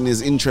person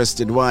is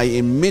interested. Why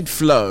in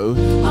mid-flow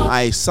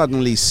I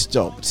suddenly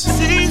stopped.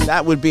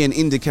 That would be an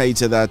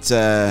indicator that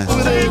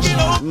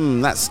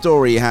that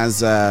story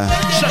has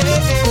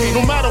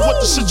no matter what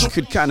the situation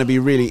could kind of be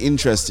really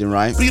interesting,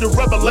 right? Be the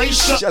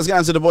revelation. Shouts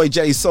going to the boy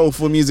Jay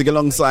Soulful Music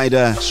alongside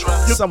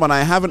someone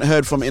I haven't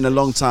heard from in a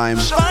long time.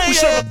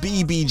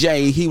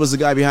 BBJ. He was the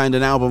guy behind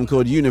an album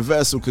called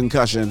Universal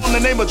Concussion. In the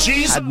name of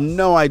Jesus. Had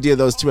no idea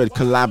those two had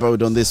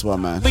collaborated on this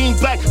one, man. Lean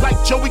back like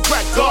Joey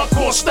Crack,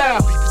 hardcore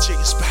style.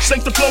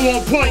 Sync the flow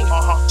on point.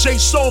 Jay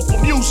Soulful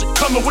Music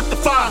coming with the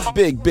fire.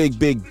 Big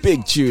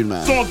tune,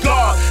 man. On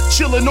guard,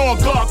 chilling on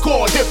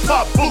hardcore hip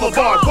hop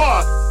boulevard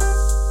bar.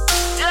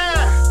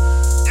 Yeah,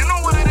 you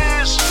know what it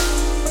is.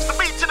 It's the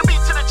beat to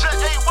the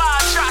J.A.Y.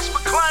 Josh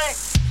McClain.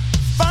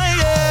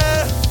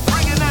 Fire,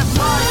 bringing that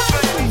fire,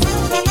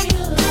 baby.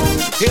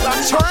 Heal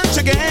our church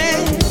again,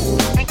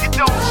 and you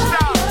don't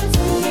stop,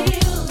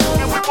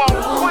 and we won't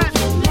quit,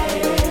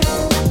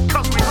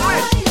 'cause we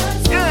lit.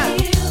 Yeah,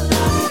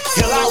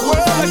 heal our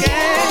world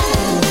again.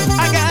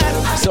 I got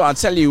it. So I'll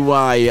tell you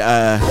why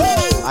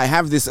I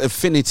have this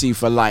affinity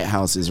for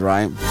lighthouses,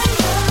 right?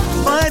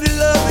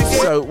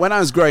 So when I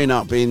was growing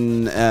up I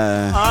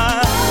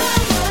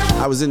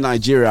was in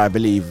Nigeria, I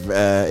believe,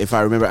 if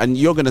I remember. And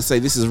you're going to say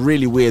this is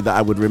really weird that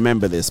I would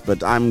remember this,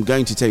 but I'm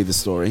going to tell you the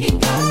story.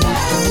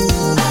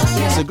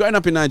 So growing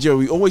up in Nigeria,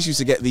 we always used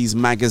to get these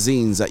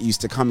magazines that used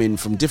to come in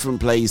from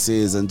different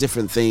places and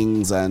different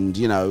things. And,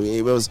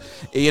 it was,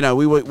 we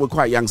were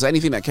quite young. So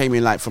anything that came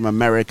in like from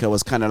America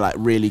was kind of like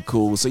really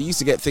cool. So you used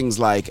to get things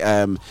like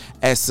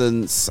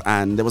Essence,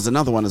 and there was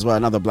another one as well,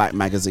 another black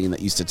magazine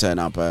that used to turn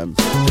up.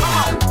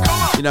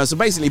 So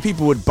basically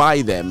people would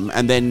buy them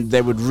and then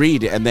they would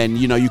read it, and then,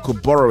 you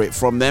could borrow it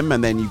from them,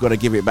 and then you got to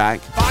give it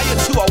back.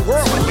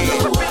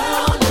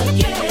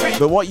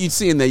 But what you'd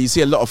see in there, you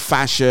see a lot of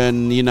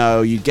fashion, you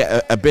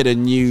get a bit of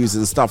news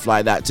and stuff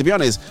like that. To be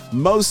honest,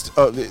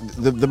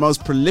 the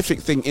most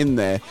prolific thing in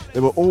there, they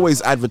were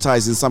always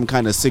advertising some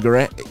kind of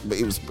cigarette.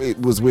 It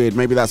was weird.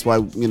 Maybe that's why,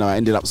 I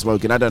ended up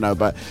smoking. I don't know.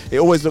 But it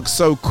always looked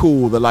so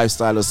cool, the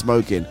lifestyle of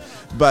smoking.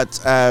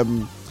 But I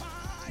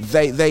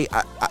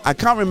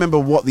can't remember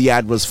what the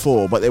ad was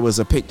for, but there was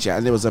a picture.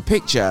 And there was a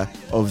picture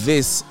of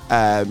this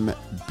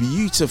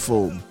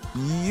beautiful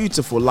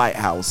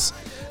lighthouse.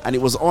 And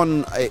it was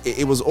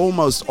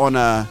almost on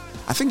I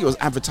think it was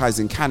advertised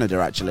in Canada,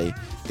 actually.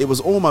 It was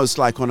almost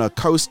like on a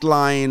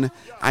coastline,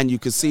 and you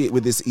could see it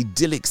with this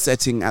idyllic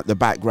setting at the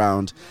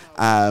background.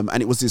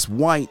 And it was this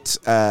white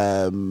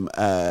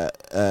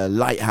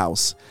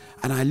lighthouse.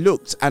 And I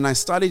looked and I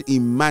started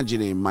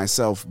imagining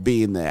myself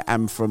being there.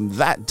 And from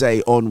that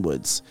day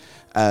onwards,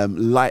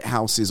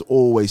 lighthouses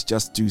always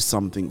just do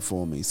something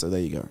for me. So there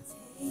you go.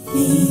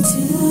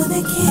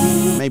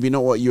 Maybe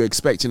not what you're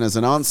expecting as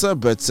an answer,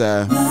 but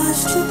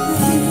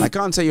I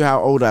can't tell you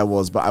how old I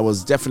was, but I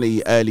was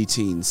definitely early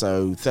teen,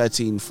 so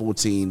 13,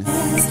 14.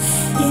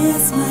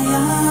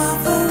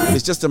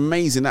 It's just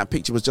amazing. That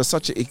picture was just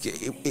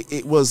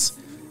it was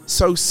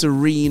so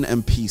serene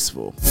and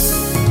peaceful.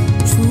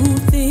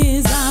 Truth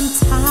is, I'm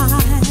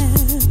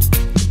tired.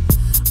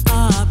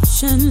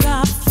 Options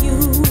are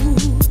few.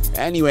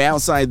 Anyway,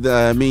 outside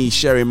me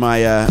sharing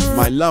my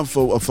my love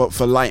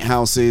for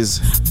lighthouses,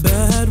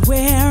 but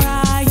where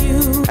are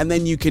you? And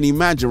then you can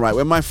imagine, right,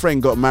 when my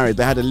friend got married,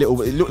 they had it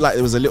looked like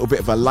there was a little bit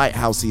of a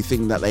lighthousey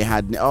thing that they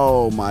had.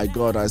 Oh my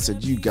God, I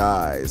said, you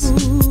guys.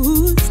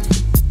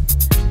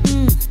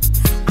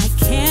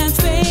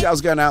 Shouts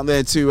going out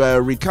there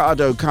to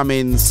Ricardo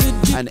Cummins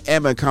and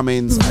Emma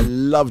Cummins. I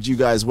loved you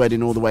guys'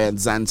 wedding all the way at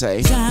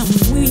Zante.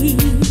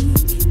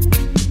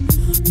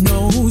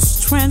 No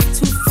strength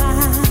to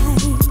fight.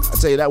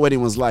 Say that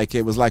wedding was like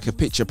a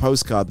picture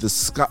postcard. The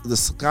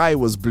sky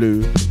was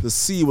blue, the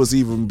sea was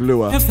even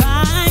bluer,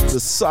 the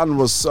sun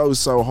was so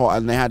hot,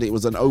 and it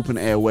was an open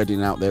air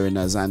wedding out there in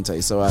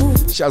Zante. So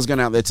shouts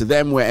going out there to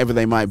them wherever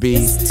they might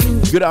be.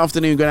 Good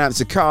afternoon going out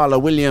to Carla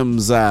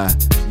Williams,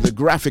 the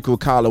graphical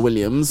Carla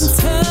Williams.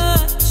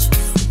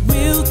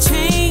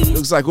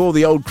 Looks like all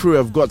the old crew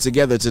have got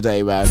together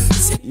today, man.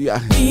 Yeah.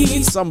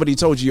 Somebody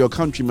told you your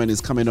countryman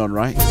is coming on,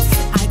 right?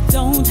 I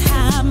don't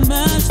have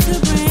much to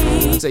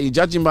bring. So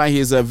judging by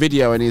his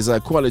video and his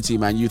quality,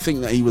 man, you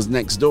think that he was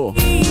next door.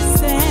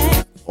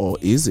 Or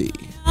is he?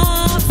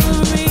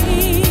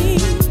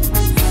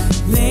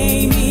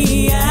 Lay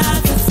me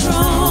at the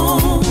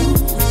throne.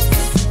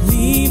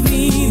 Leave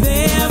me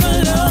there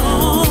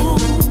alone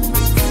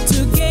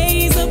to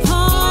gaze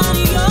upon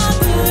your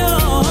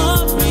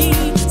glory.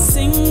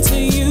 Sing to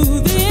you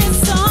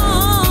this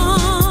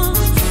song.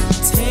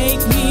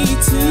 Take me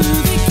to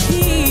the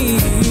King.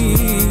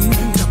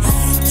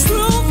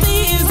 Truth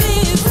is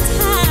it's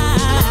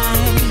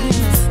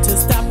time to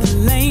stop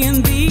playing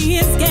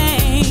these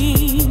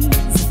games.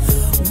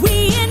 We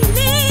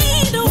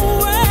need a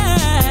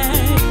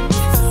word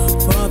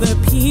for the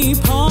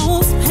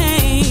people's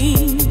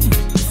pain.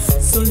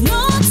 So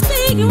Lord,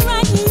 speak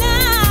right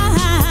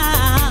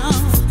now.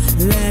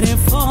 Let it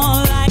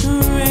fall like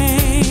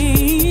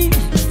rain.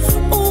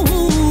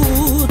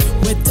 Ooh,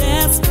 we're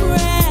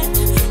desperate.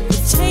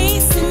 We're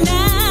chasing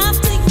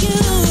after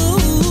you.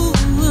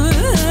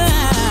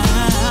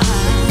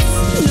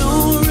 No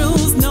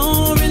rules, no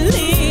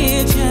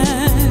religion.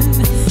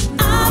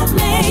 I've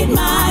made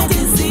my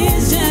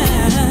decision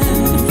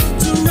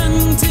to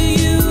run to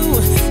you.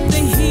 The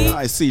heat.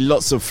 I see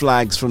lots of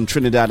flags from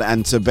Trinidad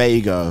and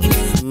Tobago.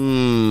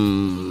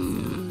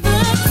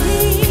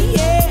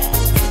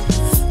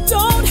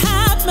 Don't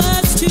have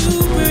much to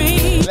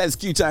bring. Let's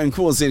Q-Town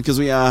calls in because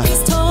we are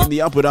in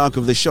the upward arc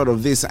of the shot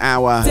of this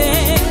hour.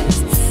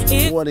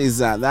 What is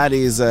that? That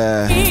is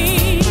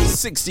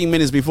 16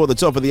 minutes before the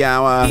top of the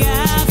hour.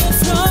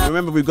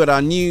 Remember, we've got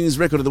our news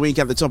record of the week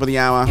at the top of the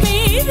hour.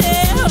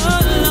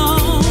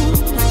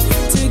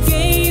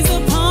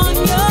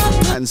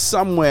 And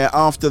somewhere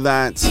after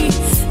that,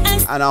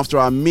 and after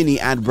our mini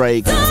ad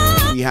break,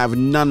 we have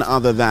none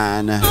other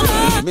than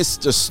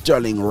Mr.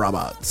 Sterling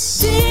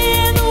Roberts.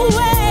 In a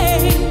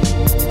way,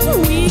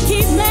 we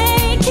keep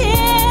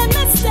making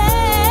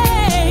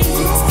mistakes.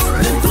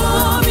 The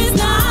glory's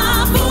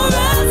not for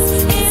us,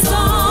 it's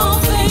all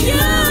for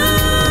you.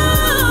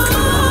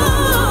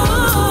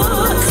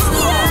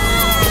 Yeah,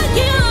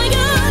 you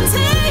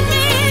take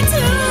me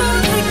to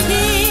the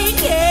King.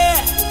 Yeah,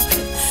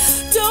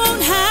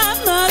 don't have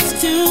much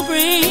to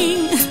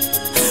bring.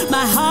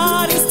 My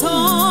heart is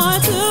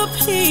torn to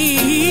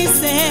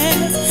pieces.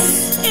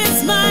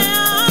 It's my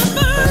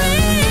offering.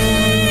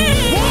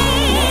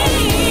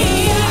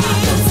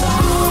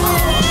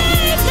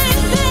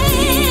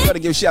 Gotta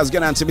give shouts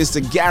going out to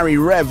Mr. Gary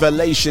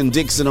Revelation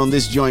Dixon on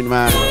this joint,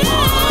 man.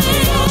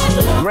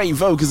 Great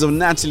vocals of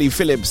Natalie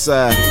Phillips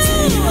on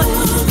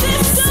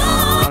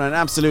an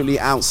absolutely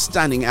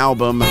outstanding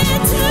album.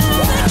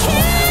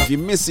 If you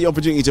miss the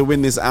opportunity to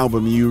win this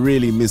album, you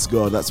really miss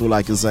God. That's all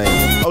I can say.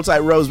 Hold tight,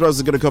 Rose. Rose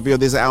has got a copy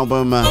of this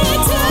album.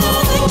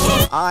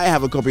 I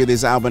have a copy of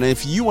this album. And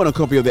if you want a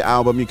copy of the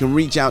album, you can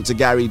reach out to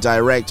Gary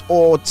direct.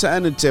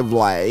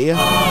 Alternatively,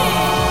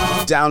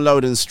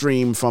 download and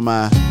stream from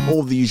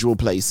all the usual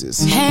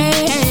places.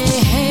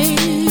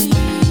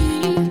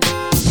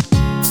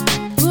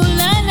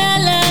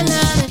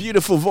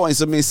 Beautiful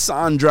voice of Miss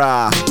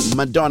Sandra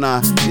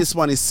Madonna. This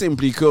one is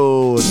simply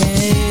called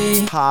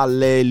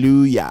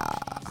Hallelujah.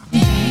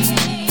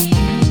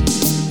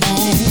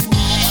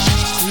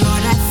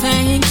 Lord, I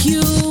thank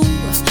you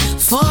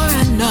for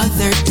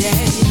another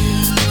day.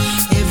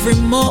 Every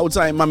moment. Hold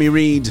tight, Mummy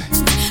Reed.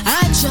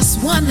 I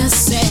just wanna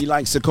say She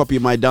likes to copy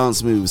my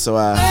dance moves, so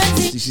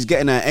she's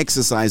getting her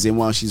exercise in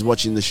while she's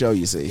watching the show,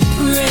 you see.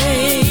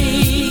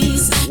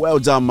 praise. Well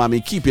done,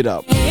 Mummy. Keep it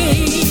up.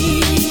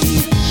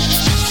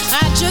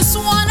 I just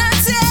wanna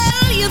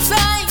tell you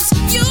thanks.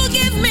 You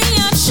give me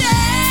a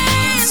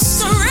chance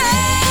to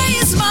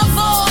raise my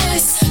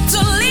voice, to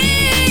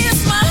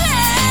lift my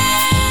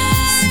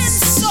hands.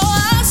 So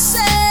I say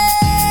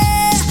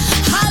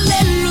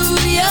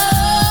hallelujah.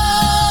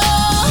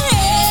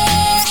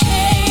 Hey,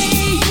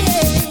 hey,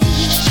 yeah.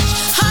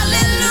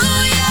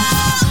 Hallelujah.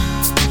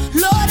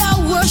 Lord, I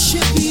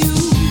worship you.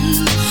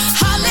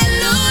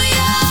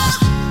 Hallelujah.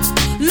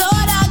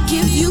 Lord, I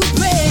give you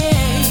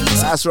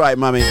praise. That's right,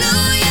 Mummy.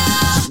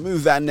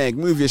 Move that neck,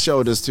 move your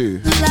shoulders too.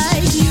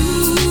 Like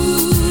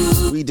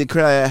you. We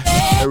declare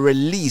a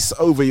release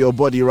over your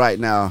body right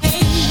now.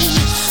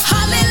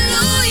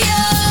 Hallelujah.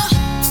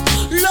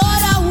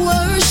 Lord, I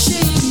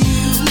worship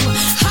you.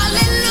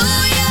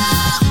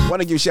 Hallelujah.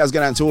 Want to give shouts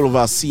going out to all of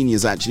our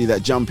seniors actually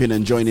that jump in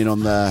and join in on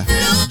the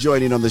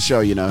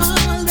show, you know.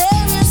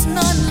 There is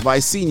none. By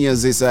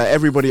seniors, it's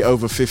everybody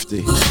over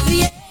 50.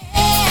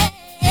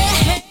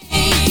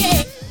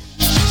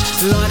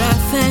 Lord, I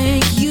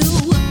thank you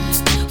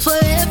for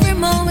every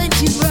moment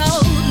you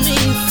brought me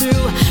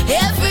through,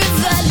 every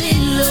valley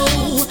low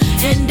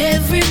and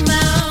every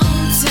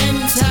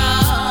mountain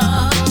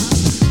top.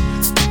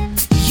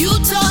 You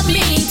taught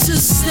me to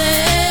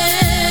stand.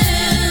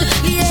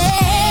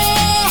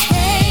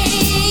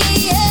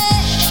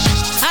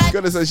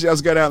 Gotta say, she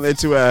has gone out there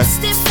to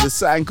the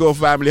Sankor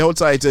family. Hold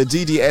tight to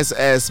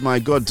DDSS, my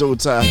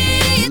goddaughter.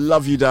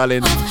 Love you,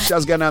 darling. She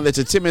has gone out there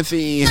to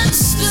Timothy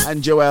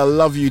and Joel.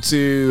 Love you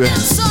too.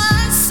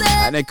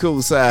 And they're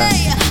cool, sir.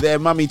 Their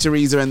mummy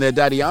Teresa and their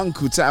daddy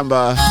Uncle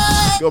Tamba.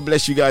 God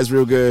bless you guys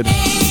real good.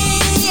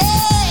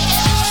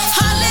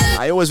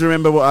 I always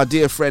remember what our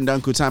dear friend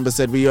Uncle Tamba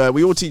said. We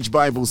all teach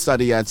Bible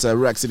study at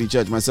Ruach City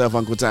Church. Myself,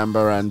 Uncle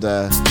Tamba, and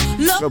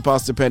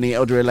Pastor Penny,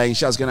 Elder Elaine.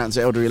 Shouts going out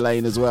to Elder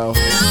Elaine as well.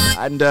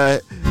 And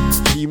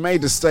he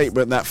made a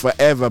statement that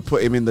forever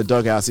put him in the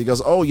doghouse. He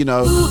goes, oh, you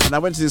know, and I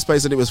went to this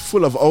place and it was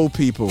full of old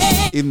people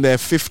in their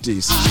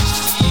 50s.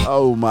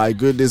 Oh my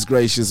goodness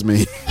gracious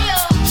me.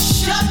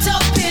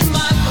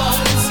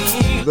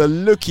 The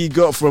look he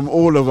got from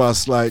all of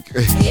us, like...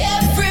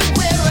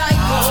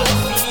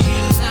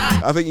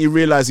 I think he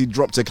realised he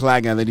dropped a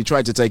clanger and then he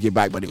tried to take it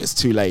back, but it was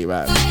too late,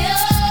 man.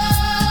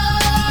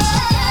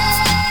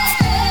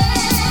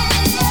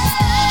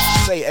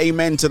 Say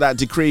amen to that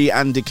decree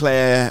and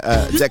declare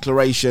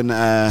declaration.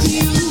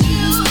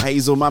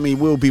 Hazel Mummy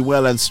will be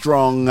well and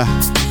strong. Lord,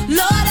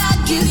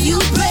 I give you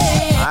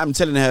praise. I'm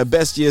telling her,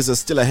 best years are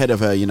still ahead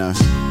of her, you know.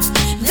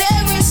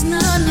 There is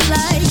none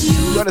like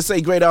you. Gotta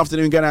say great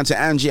afternoon going out to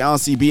Angie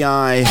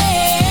RCBI.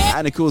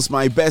 And of course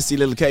my bestie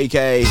little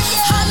KK.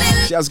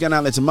 Shouts going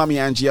out there to Mummy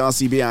Angie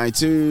RCBI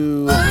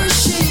too.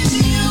 Worship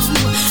you.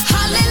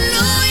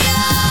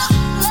 Hallelujah.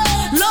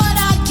 Lord,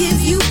 I give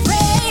you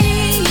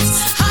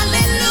praise.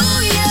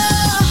 Hallelujah.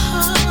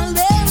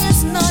 There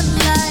is none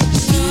like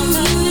you.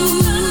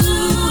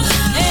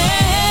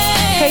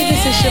 Hey,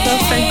 this is Shabelle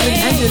Franklin,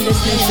 and you're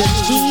listening to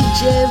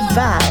DJ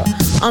Val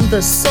on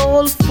the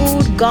Soul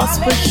Food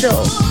Gospel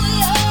Show.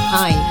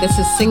 Hi, this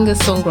is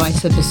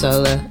singer-songwriter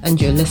Bisola, and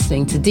you're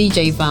listening to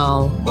DJ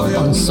Val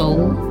on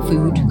Soul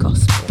Food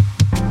Gospel.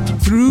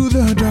 Through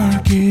the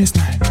darkest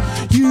night,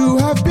 you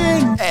have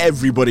been.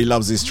 Everybody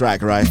loves this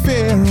track, right?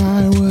 Fair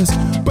I was,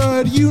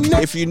 but you know.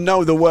 If you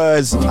know the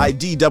words, I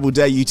double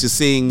dare you to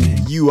sing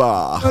You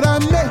Are. But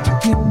I'm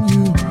making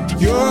you,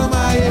 you're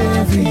my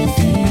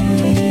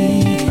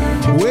everything.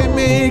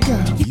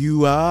 Waymaker,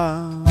 you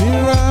are.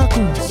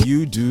 Miracles,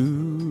 you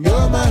do.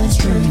 You're my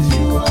strength,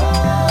 you are.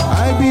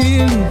 I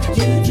believe,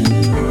 you do.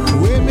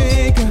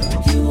 Waymaker,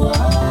 you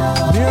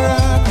are.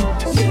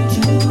 Miracles, you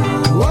do.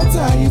 What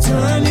are you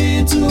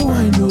turning to?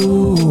 I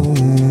know.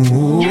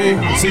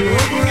 Say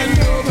over and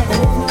over,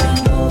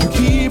 you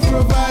keep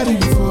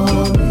providing for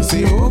me.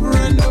 Say over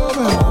and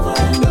over,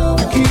 you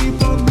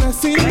keep on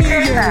blessing me.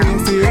 Yeah.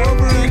 Say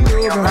over and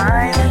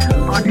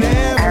over,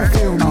 never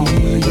fail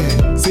me.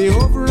 Yeah. Say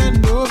over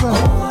and over,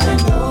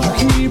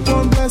 you keep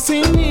on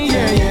blessing me.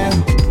 Yeah, yeah.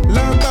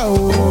 Lamba,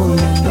 oh,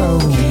 Lamba, oh,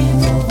 keep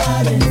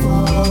providing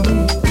for me.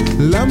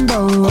 Lamba,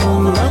 oh,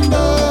 Lamba,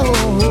 oh.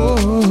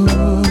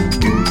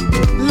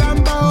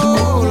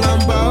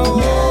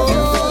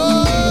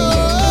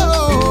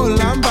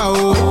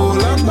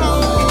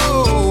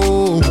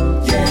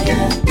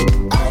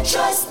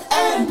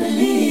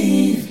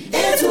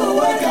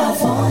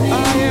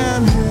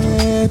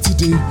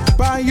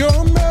 By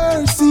your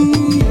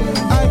mercy,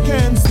 I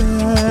can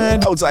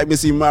stand. Outside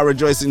Missy Mara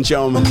Joyce and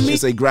Chum. She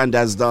say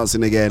Granddad's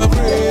dancing again.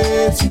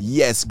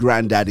 Yes,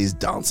 Granddad is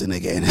dancing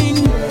again.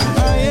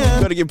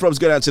 Gotta give props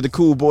going out to the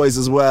Cool Boys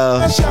as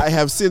well. I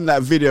have seen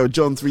that video,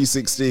 John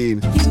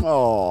 3:16.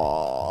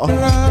 Aww.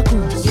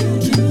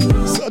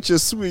 Such a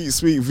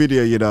sweet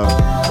video, you know.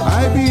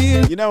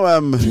 You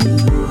know,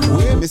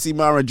 Missy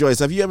Mara Joyce,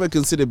 have you ever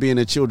considered being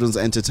a children's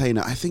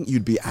entertainer? I think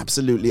you'd be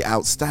absolutely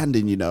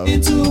outstanding, you know.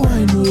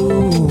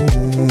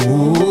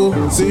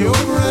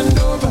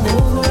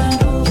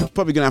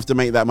 Probably gonna have to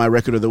make that my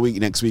record of the week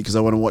next week because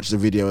I want to watch the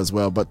video as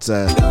well. But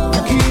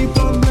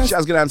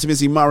shouts going out to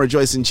Missy Mara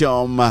Joyce and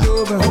Chom,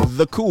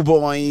 the Cool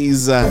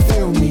Boys,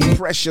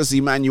 Precious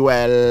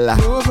Emmanuel.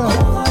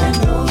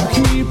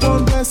 Keep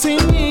on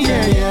blessing me,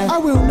 yeah, yeah. I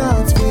will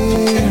not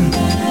fear.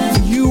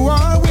 You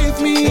are with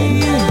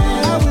me.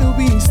 I will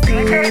be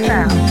still.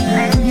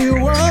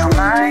 You are with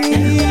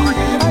me.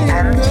 I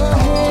am the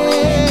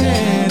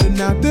head,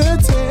 not the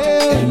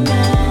tail.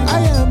 I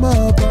am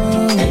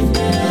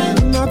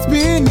above, not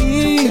beneath.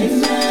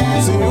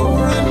 Say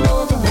over and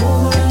over,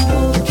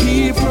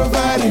 keep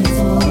providing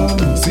for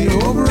me. Say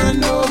over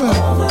and over,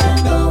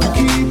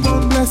 keep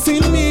on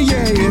blessing me,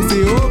 yeah, yeah.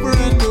 Say over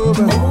and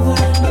over,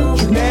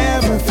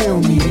 never fail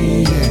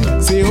me, yeah.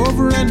 Say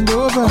over and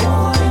over,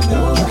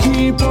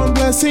 keep on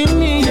blessing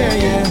me, yeah,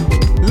 yeah.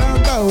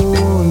 Lamba,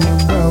 oh,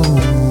 lamba,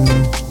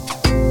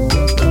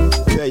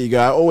 oh. There you go.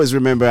 I always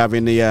remember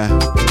having the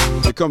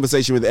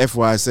conversation with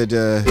FY. I said,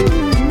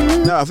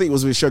 no, I think it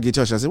was with Shoggy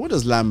Tosh. I said, what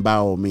does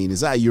lambao mean? Is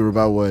that a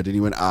Yoruba word? And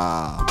he went,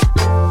 ah.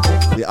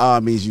 The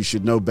R means you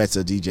should know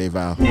better, DJ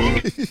Val.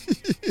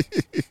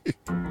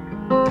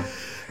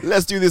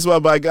 Let's do this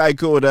one by a guy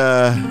called,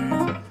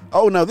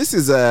 oh no, this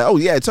is, oh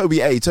yeah, Toby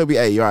A,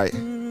 you're right.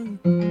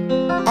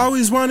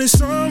 Always wanted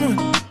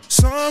someone.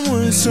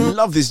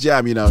 Love this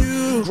jam, you know.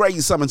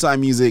 Great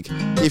summertime music.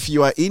 If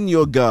you are in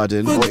your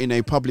garden or in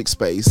a public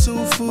space,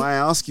 may I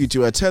ask you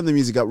to turn the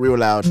music up real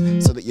loud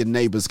so that your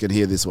neighbors can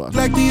hear this one.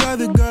 Like the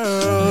other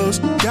girls,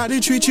 gotta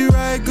treat you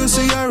right, go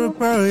say you're a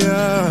pearl,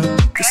 yeah.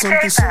 There's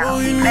something so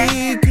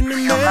unique and it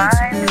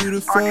makes you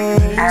beautiful.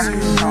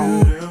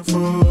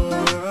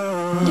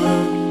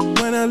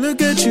 When I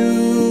look at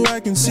you, I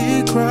can see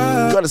you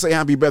cry. Gotta say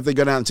happy birthday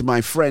going out to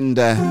my friend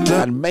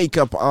and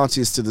makeup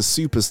artist to the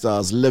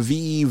superstars,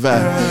 Lviv,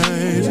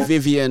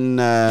 Vivian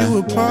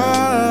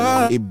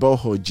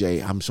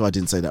Ibohoje. I'm sure I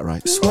didn't say that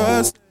right.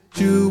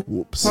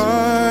 Whoops.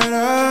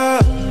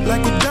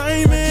 Like a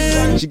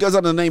diamond. She goes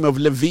under the name of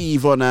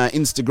Lviv on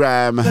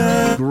Instagram.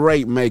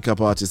 Great makeup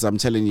artist, I'm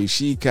telling you.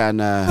 She can...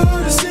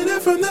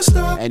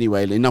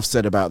 Anyway, enough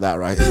said about that,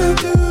 right?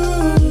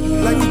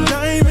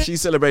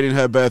 She's celebrating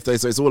her birthday,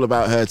 so it's all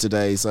about her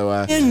today. So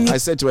I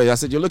said to her,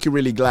 you're looking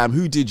really glam.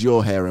 Who did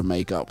your hair and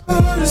makeup?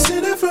 That's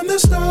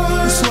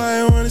why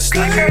I wanna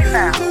stay with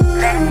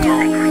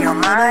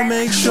you. I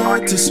make sure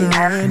to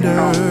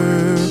surrender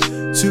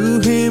to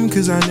him,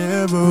 cause I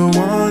never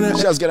wanna.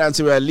 Let's get down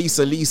to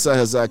Lisa. Lisa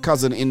has a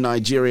cousin in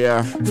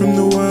Nigeria. From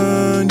the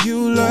one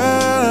you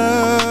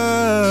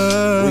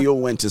love. We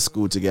all went to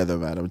school together,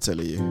 man, I'm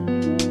telling you.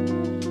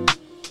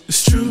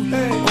 It's true.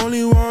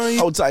 Only one.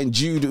 Hold tight,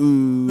 Jude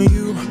Onoha.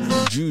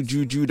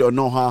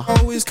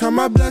 Always count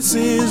my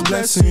blessings.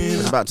 I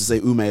was about to say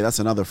Ume, that's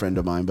another friend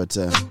of mine, but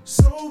so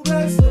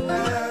blessed to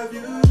have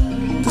you.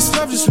 This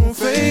love just won't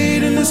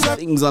fade in this life.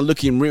 Things are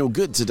looking real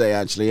good today,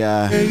 actually.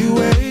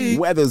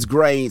 Weather's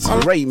great,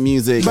 great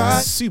music,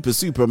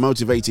 super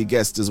motivated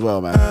guest as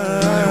well, man.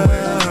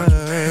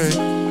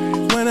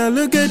 When I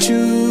look at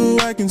you,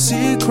 I can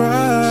see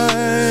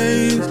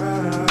Christ.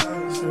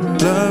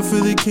 Love for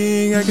the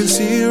King, I can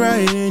see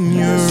right in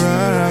your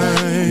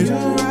eyes.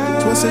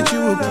 It's what set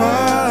you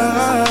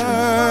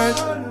apart.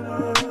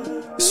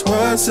 It's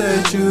what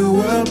set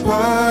you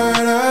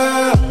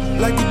apart.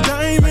 Like a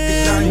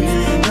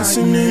diamond,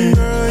 listening,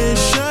 girl, it's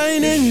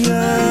shining,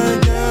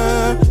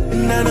 yeah.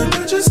 And I know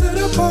that you set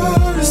apart.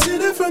 I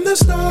seen it from the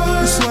start.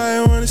 That's why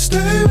I wanna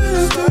stay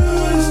with you.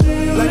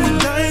 Like a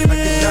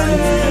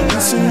diamond,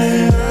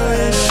 listening, girl,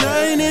 it's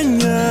shining,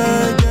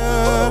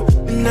 yeah.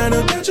 And I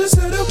know that you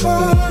set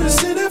apart. I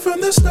seen it from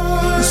the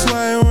start. That's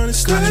why I wanna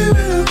stay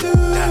with you.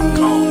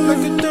 Like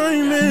a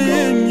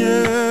diamond, yeah.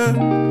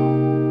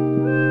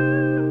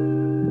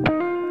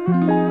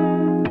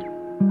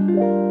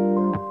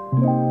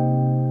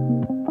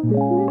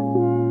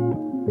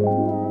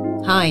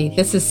 Hi,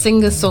 this is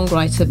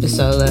singer-songwriter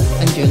Bisola,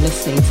 and you're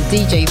listening to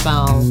DJ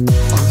Val on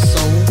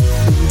Soul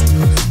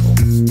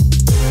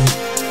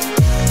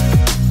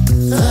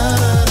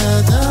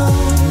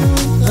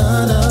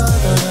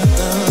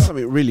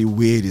Something really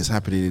weird is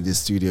happening in this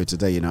studio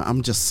today, you know.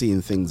 I'm just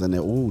seeing things and they're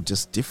all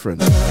just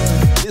different.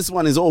 This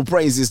one is all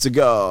praises to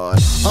God.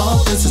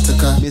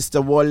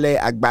 Mr. Wole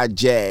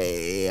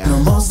Agbaje, the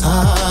Most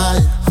High,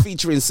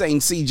 featuring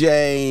Saint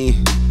CJ.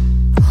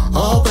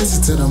 All praises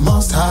to the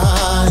Most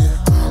High.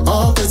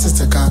 All praises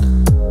to God.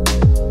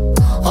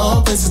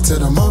 All praises to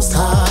the Most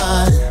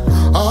High.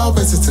 All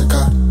praises to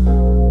God.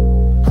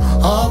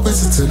 All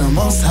praises to the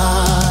Most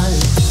High.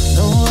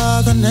 No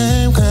other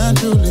name can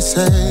truly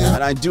say.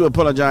 And I do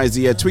apologize,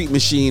 the tweet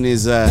machine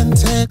is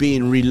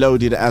being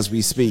reloaded as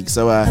we speak.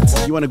 So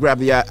you want to grab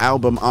the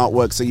album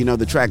artwork so you know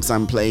the tracks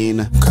I'm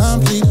playing.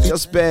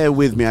 Just bear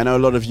with me. I know a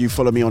lot of you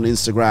follow me on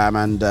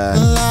Instagram and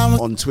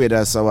on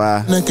Twitter. So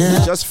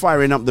just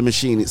firing up the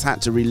machine. It's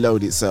had to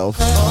reload itself.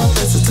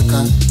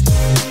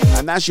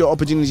 And that's your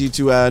opportunity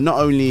to not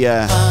only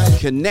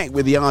connect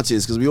with the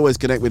artists, because we always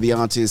connect with the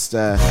artists,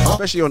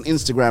 especially on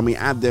Instagram. We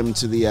add them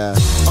to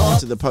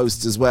the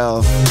posts as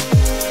well.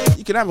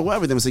 You can have a word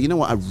with them and say, you know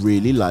what, I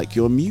really like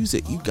your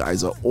music. You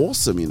guys are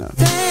awesome, you know.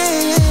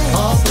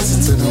 All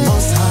praises to the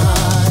Most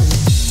High.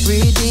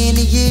 Reading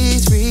the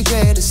years,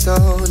 regret is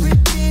stolen.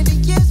 And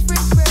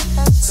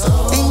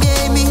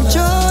gave me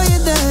joy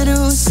in the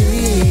new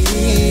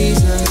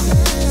season.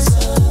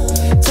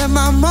 Turn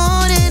my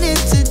morning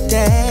into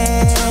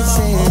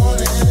dancing.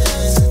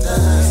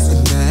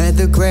 And at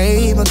the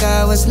grave, my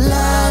God was la la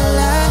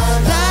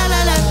la la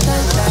la la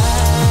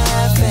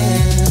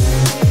laughing.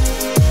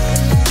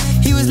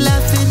 He was laughing.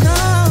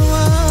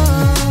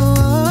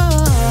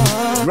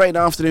 Great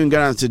afternoon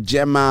going out to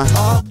Gemma,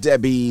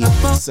 Debbie,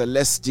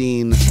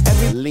 Celestine,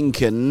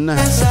 Lincoln.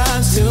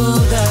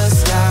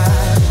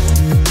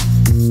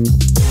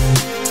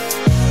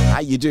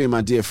 How you doing,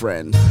 my dear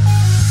friend?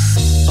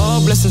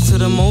 All blessings to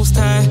the Most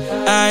High.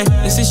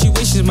 In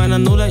situations, man, I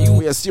know that you.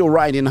 We are still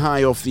riding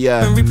high off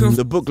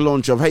the book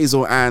launch of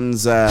Hazel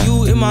Ann's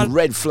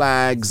Red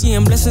Flags.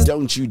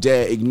 Don't you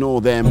dare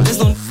ignore them.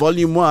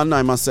 Volume 1,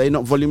 I must say,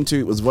 not Volume 2.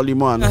 It was Volume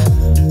 1.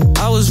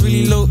 I was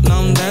really low, now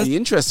I'm dancing. The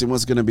interesting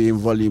what's going to be in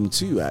Volume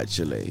 2,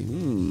 actually.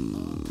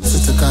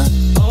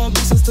 All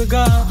praises to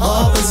God.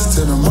 All praises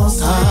to the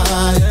Most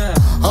High.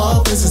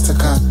 All praises to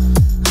God.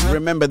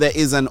 Remember, there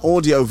is an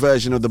audio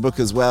version of the book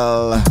as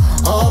well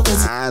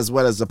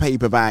as the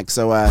paperback.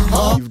 So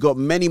you've got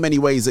many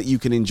ways that you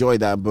can enjoy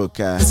that book.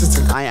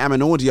 I am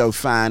an audio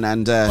fan,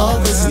 and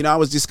I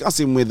was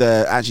discussing with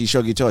actually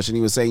Shoggy Tosh, and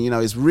he was saying,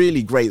 it's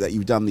really great that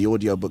you've done the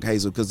audio book,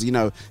 Hazel, because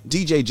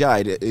DJ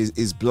Jide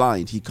is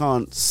blind. He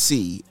can't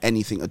see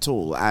anything at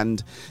all,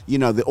 and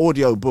the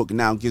audio book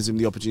now gives him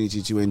the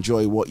opportunity to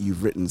enjoy what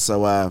you've written.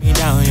 So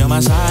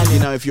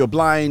if you're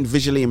blind,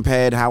 visually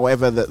impaired,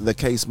 however the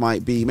case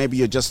might be, maybe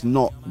you're just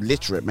not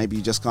literate, maybe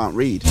you just can't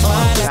read,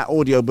 that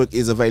audio book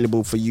is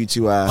available for you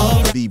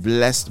to be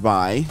blessed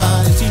by.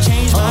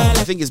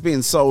 I think it's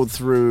being sold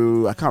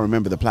through, I can't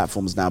remember the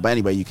platforms now, but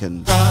anyway, you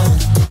can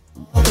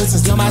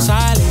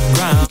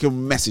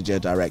message her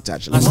direct,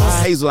 actually.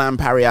 Hazel Ann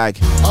Pariag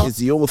is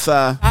the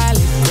author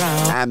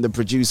and the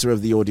producer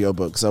of the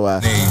audiobook. So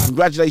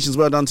congratulations,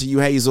 well done to you,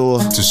 Hazel.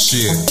 To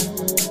share.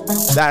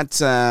 That,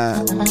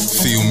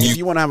 if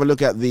you want to have a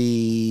look at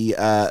the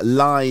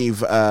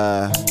live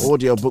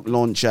audiobook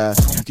launch,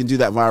 you can do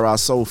that via our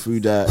Soul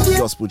Food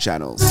Gospel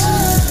channels.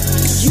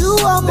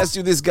 Let's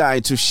do this guy,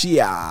 to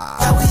Shia.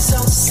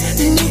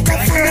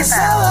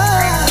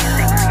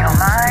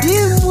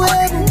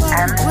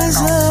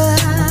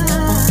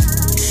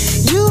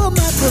 You are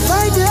my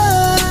provider.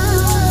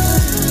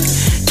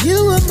 You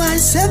are my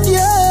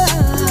savior.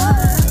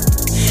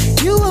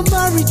 You are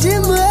my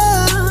redeemer.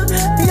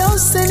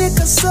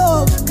 Yosenika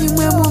so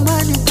nimwe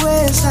mumani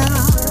kweza.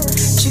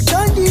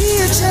 Chikondi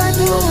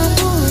chanu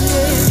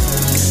ambuye.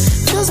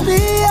 Just be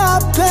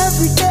up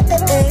every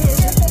day.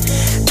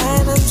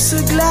 And I'm so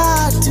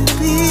glad to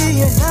be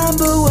your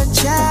 #1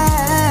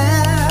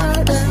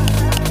 child.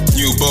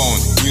 New bone,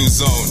 new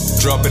zone.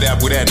 Drop it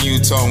out with that new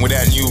tone, with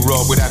that new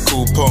robe, with that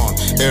coupon.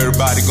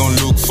 Everybody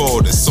gonna look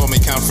forward. They saw me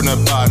count from the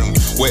bottom,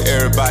 where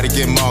everybody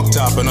get marked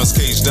up and us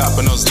caged up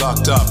and us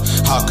locked up.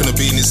 How can it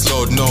be in this?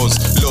 Lord knows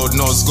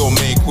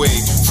gonna make way.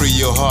 Free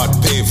your heart,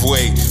 pave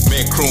way,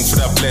 make room for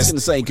that blessing. I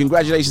say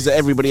congratulations to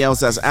everybody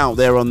else that's out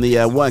there on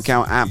the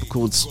workout app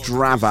called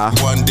Strava.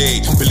 One day,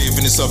 believe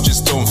in yourself,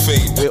 just don't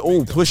fade. We're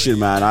all pushing,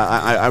 man.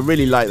 I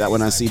really like that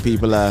when I see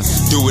people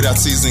do without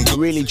season,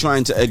 really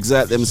trying to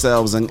exert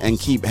themselves and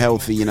keep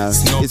healthy.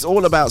 It's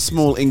all about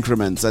small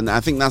increments, and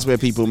I think that's where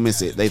people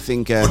miss it. They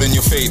think you got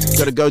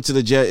to go to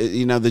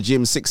the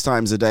gym 6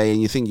 times a day,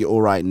 and you think you're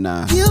all right.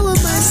 Nah.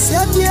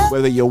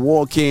 Whether you're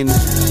walking,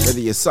 whether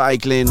you're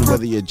cycling,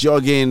 whether you're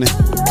jogging,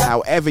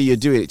 however you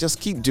do it, just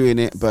keep doing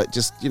it, but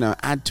just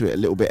add to it a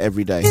little bit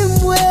every day.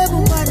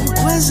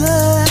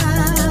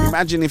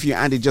 Imagine if you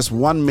added just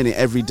 1 minute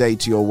every day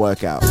to your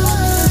workout.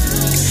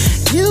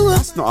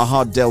 That's not a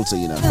hard delta,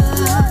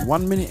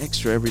 1 minute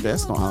extra every day,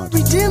 that's not hard.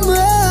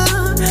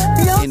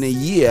 In a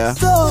year,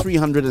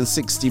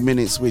 360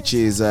 minutes, which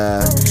is,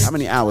 how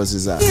many hours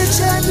is that?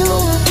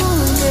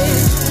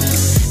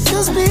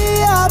 Just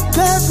be up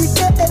every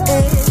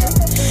day.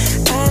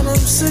 And I'm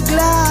so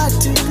glad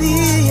to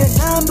be your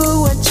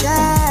 #1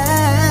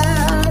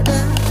 child.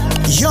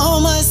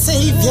 You're my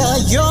savior,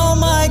 you're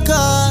my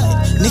God.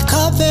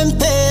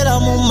 Nikapempera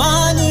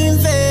mumani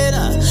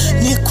mvera.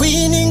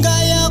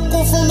 Nikwininga ya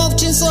kufuma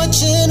kuchinso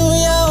chenu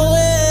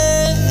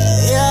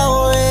Yahweh,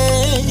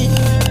 Yahweh.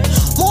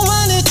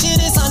 Mumani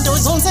chirisa ndo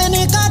zonse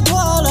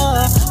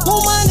nikatwala.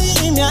 Mumani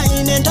imya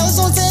ine ndo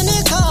zonse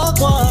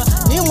nikakwa.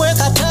 Nimwe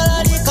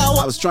katararika.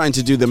 I was trying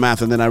to do the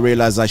math and then I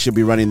realized I should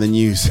be running the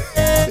news.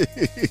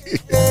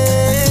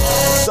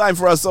 Time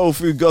for our Soul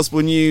Food Gospel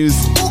News.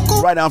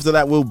 Right after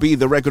that will be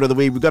the record of the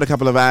week. We've got a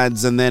couple of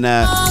ads, and then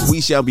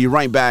we shall be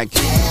right back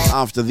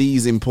after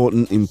these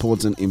important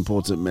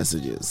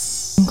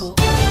messages.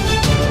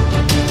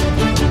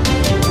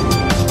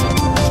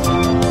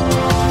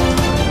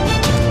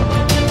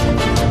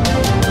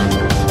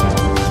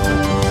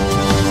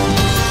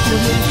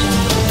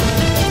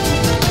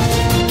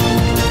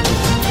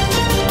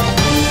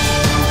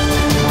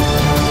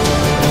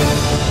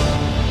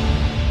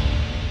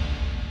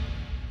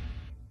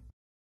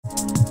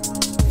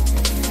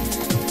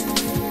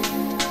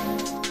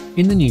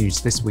 In the news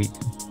this week,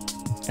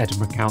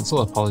 Edinburgh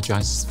Council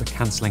apologises for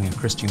cancelling a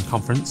Christian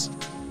conference,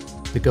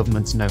 the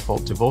government's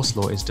no-fault divorce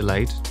law is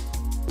delayed,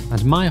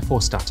 and Maya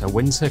Forstater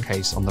wins her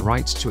case on the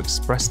right to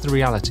express the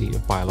reality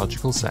of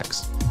biological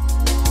sex.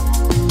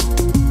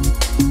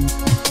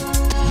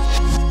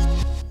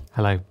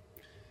 Hello.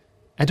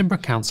 Edinburgh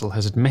Council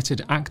has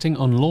admitted acting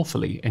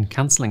unlawfully in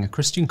cancelling a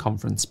Christian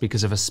conference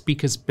because of a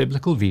speaker's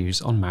biblical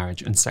views on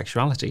marriage and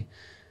sexuality.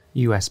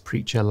 US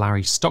preacher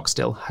Larry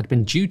Stockstill had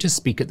been due to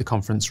speak at the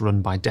conference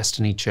run by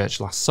Destiny Church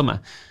last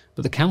summer,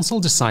 but the council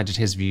decided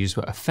his views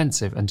were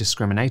offensive and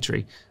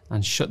discriminatory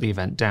and shut the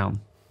event down.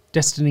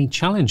 Destiny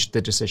challenged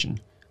the decision,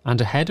 and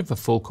ahead of a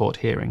full court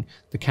hearing,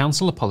 the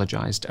council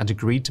apologised and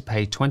agreed to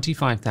pay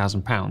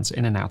 £25,000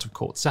 in an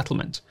out-of-court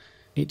settlement.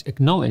 It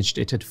acknowledged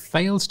it had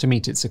failed to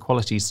meet its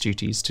equalities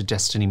duties to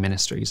Destiny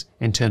Ministries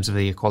in terms of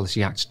the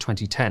Equality Act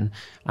 2010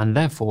 and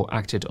therefore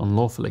acted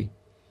unlawfully.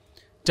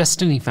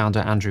 Destiny founder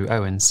Andrew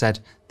Owen said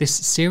this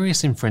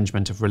serious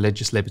infringement of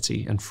religious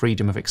liberty and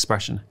freedom of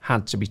expression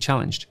had to be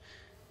challenged.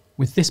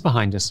 With this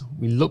behind us,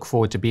 we look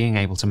forward to being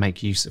able to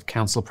make use of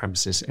council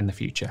premises in the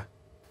future.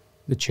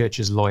 The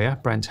church's lawyer,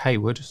 Brent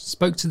Hayward,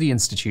 spoke to the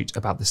Institute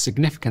about the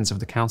significance of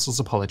the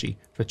council's apology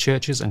for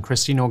churches and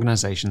Christian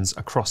organisations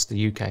across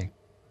the UK.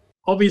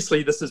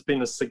 Obviously, this has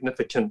been a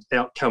significant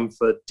outcome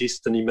for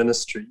Destiny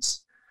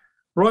Ministries.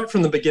 Right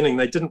from the beginning,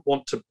 they didn't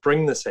want to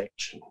bring this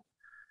action.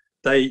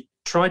 They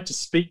tried to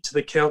speak to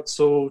the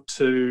council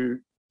to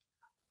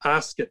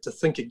ask it to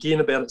think again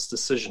about its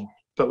decision.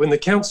 But when the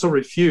council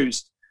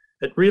refused,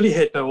 it really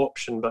had no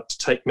option but to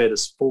take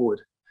matters forward.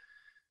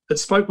 It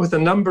spoke with a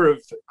number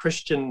of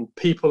Christian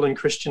people and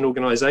Christian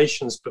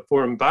organisations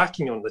before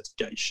embarking on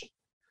litigation.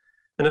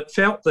 And it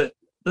felt that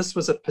this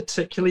was a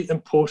particularly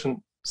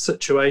important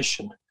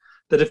situation,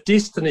 that if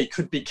Destiny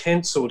could be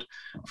cancelled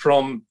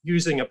from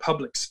using a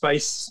public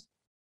space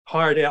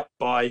hired out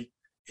by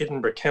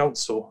Edinburgh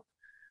Council,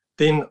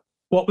 then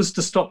what was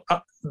to stop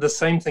the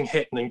same thing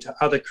happening to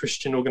other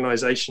Christian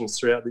organisations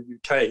throughout the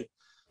UK?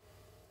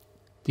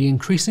 The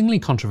increasingly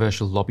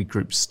controversial lobby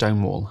group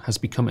Stonewall has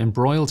become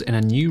embroiled in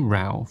a new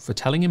row for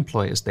telling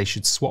employers they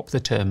should swap the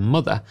term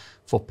mother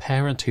for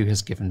parent who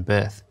has given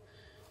birth.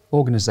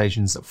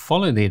 Organisations that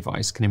follow the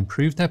advice can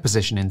improve their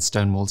position in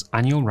Stonewall's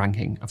annual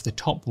ranking of the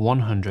top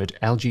 100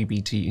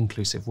 LGBT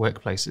inclusive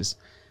workplaces.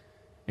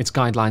 Its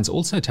guidelines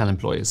also tell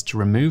employers to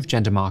remove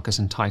gender markers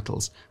and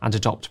titles and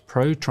adopt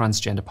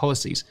pro-transgender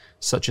policies,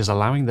 such as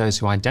allowing those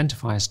who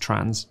identify as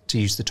trans to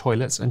use the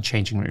toilets and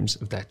changing rooms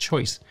of their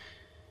choice.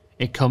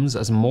 It comes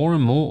as more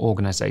and more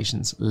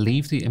organisations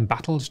leave the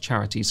embattled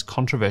charity's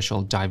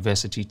controversial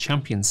Diversity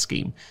Champions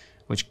scheme,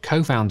 which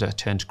co-founder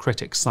turned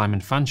critic Simon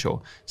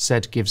Fanshawe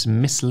said gives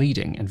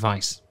misleading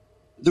advice.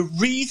 The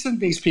reason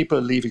these people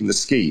are leaving the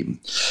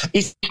scheme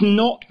is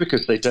not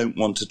because they don't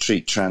want to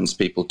treat trans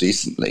people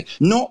decently,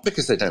 not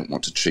because they don't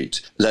want to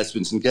treat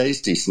lesbians and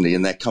gays decently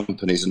in their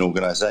companies and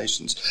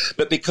organisations,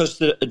 but because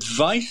the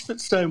advice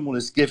that Stonewall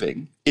is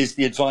giving is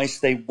the advice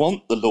they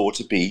want the law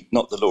to be,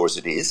 not the law as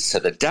it is, so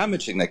they're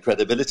damaging their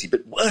credibility,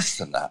 but worse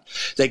than that,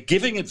 they're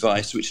giving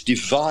advice which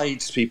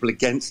divides people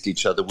against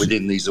each other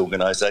within these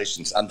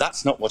organisations, and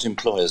that's not what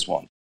employers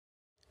want.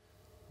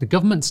 The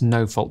government's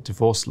no-fault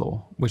divorce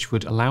law, which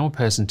would allow a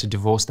person to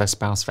divorce their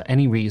spouse for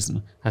any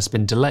reason, has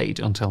been delayed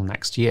until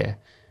next year.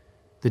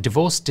 The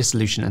Divorce,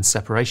 Dissolution and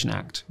Separation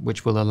Act,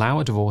 which will allow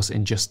a divorce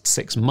in just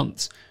 6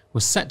 months,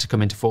 was set to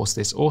come into force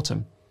this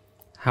autumn.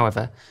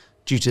 However,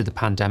 due to the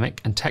pandemic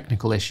and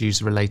technical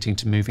issues relating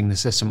to moving the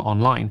system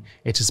online,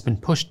 it has been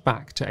pushed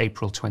back to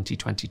April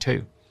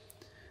 2022.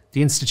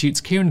 The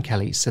Institute's Kieran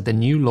Kelly said the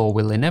new law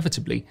will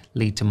inevitably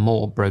lead to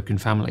more broken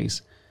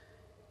families.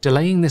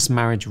 Delaying this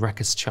marriage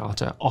records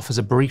charter offers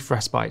a brief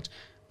respite,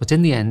 but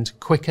in the end,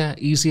 quicker,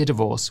 easier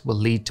divorce will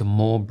lead to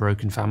more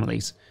broken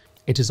families.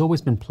 It has always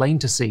been plain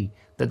to see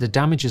that the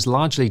damage is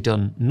largely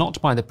done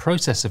not by the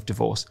process of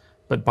divorce,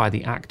 but by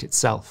the act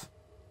itself.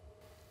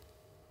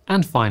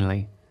 And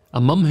finally,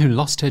 a mum who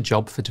lost her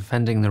job for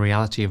defending the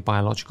reality of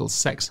biological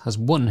sex has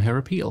won her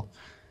appeal.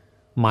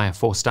 Maya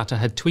Forstater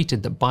had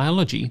tweeted that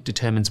biology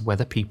determines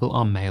whether people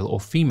are male or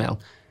female,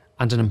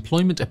 and an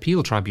employment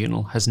appeal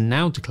tribunal has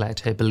now declared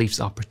her beliefs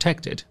are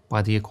protected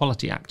by the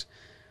Equality Act.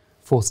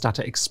 Forstater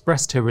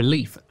expressed her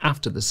relief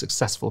after the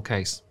successful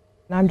case.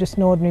 I'm just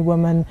an ordinary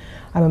woman,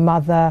 I'm a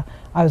mother,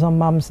 I was on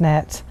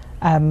Mumsnet,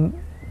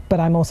 but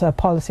I'm also a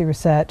policy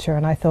researcher,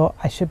 and I thought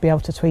I should be able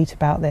to tweet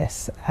about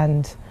this,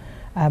 and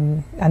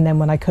then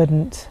when I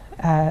couldn't,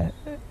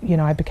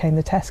 I became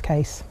the test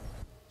case.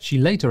 She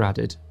later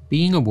added,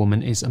 being a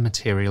woman is a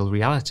material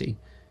reality.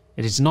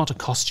 It is not a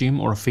costume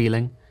or a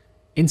feeling.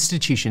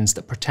 Institutions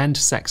that pretend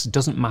sex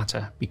doesn't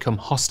matter become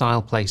hostile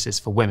places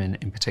for women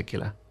in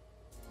particular.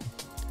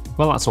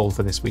 Well, that's all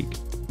for this week.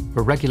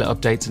 For regular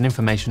updates and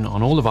information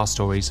on all of our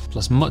stories,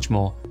 plus much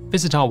more,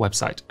 visit our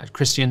website at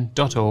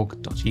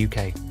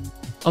christian.org.uk.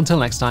 Until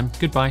next time,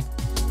 goodbye.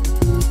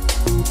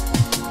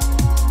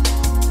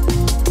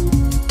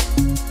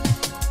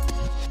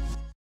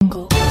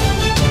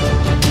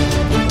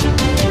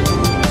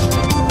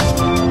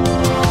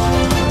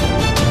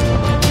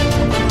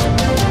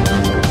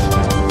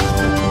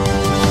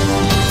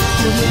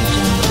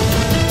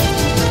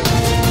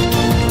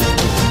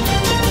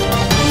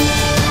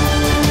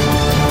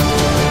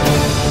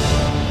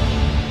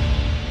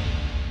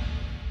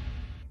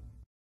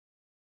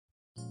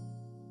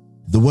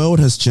 The world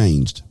has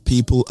changed.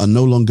 People are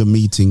no longer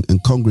meeting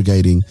and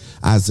congregating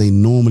as they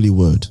normally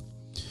would.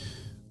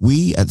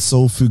 We at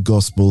Soul Food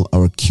Gospel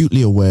are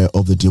acutely aware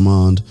of the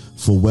demand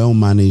for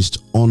well-managed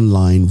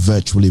online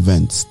virtual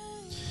events.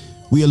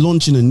 We are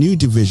launching a new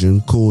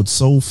division called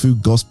Soul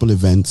Food Gospel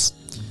Events.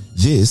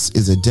 This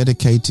is a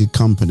dedicated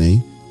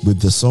company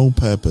with the sole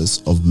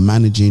purpose of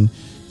managing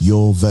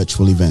your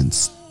virtual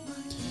events.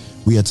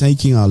 We are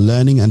taking our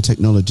learning and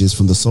technologies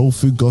from the Soul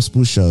Food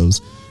Gospel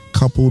shows,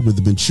 coupled with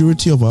the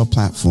maturity of our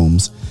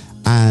platforms,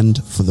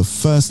 and for the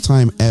first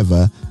time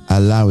ever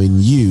allowing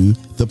you,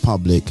 the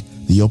public,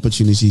 the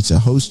opportunity to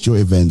host your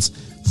events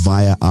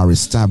via our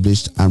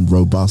established and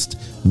robust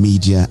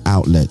media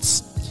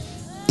outlets.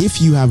 If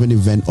you have an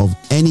event of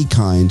any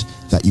kind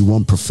that you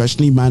want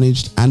professionally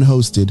managed and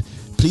hosted,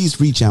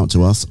 please reach out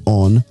to us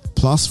on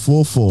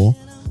 +44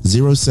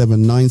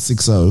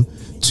 07960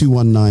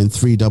 219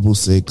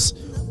 366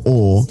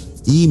 or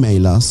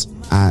email us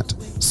at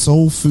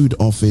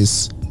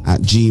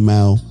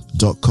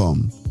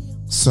soulfoodoffice@gmail.com.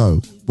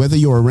 So, whether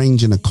you're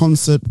arranging a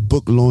concert,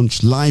 book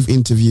launch, live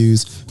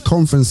interviews,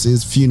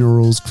 conferences,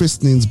 funerals,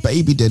 christenings,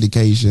 baby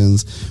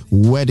dedications,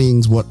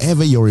 weddings,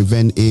 whatever your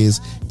event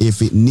is,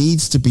 if it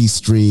needs to be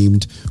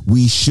streamed,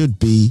 we should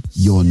be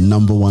your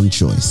number one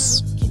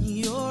choice.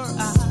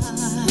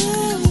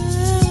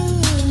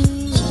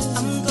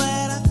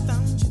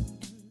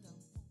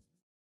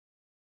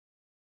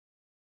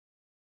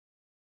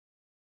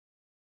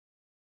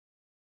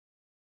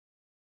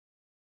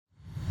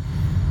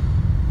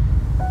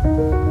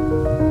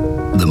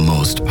 The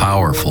most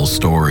powerful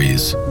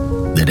stories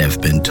that have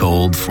been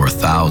told for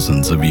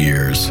thousands of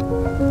years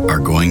are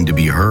going to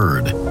be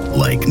heard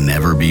like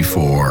never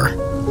before.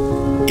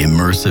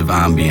 Immersive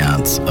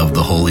ambiance of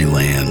the Holy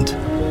Land.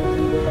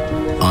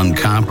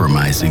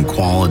 Uncompromising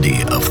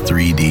quality of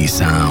 3D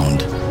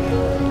sound.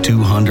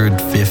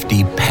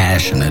 250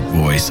 passionate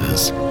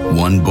voices.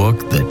 One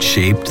book that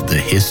shaped the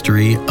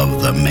history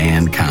of the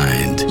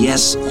mankind.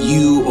 Yes,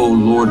 you, O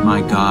Lord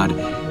my God,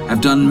 have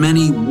done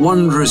many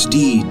wondrous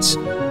deeds,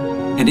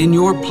 and in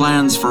your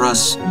plans for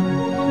us,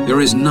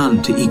 there is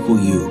none to equal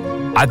you.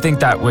 I think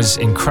that was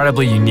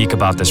incredibly unique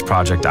about this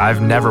project.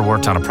 I've never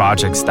worked on a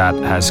project that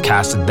has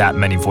casted that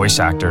many voice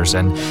actors,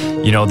 and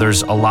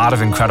there's a lot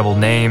of incredible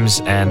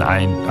names, and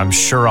I'm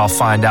sure I'll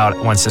find out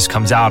once this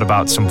comes out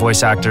about some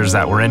voice actors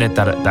that were in it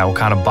that will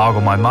kind of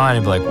boggle my mind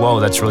and be like, whoa,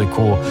 that's really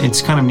cool.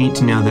 It's kind of neat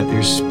to know that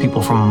there's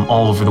people from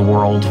all over the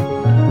world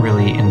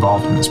really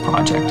involved in this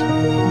project.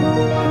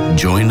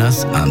 Join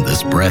us on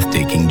this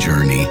breathtaking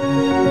journey.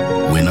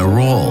 Win a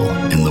role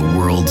in the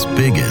world's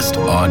biggest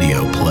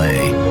audio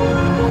play.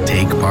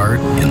 Take part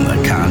in the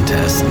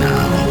contest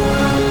now.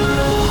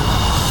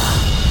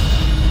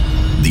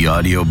 The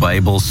Audio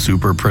Bible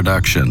Super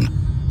Production.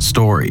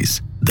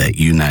 Stories that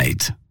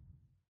unite.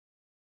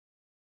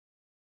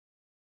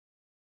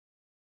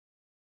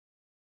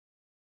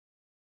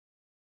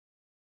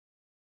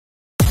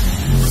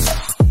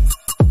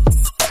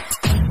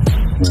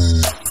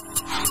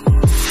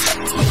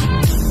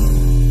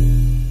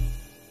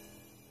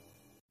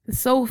 The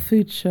Soul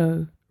Food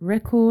Show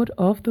Record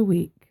of the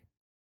Week.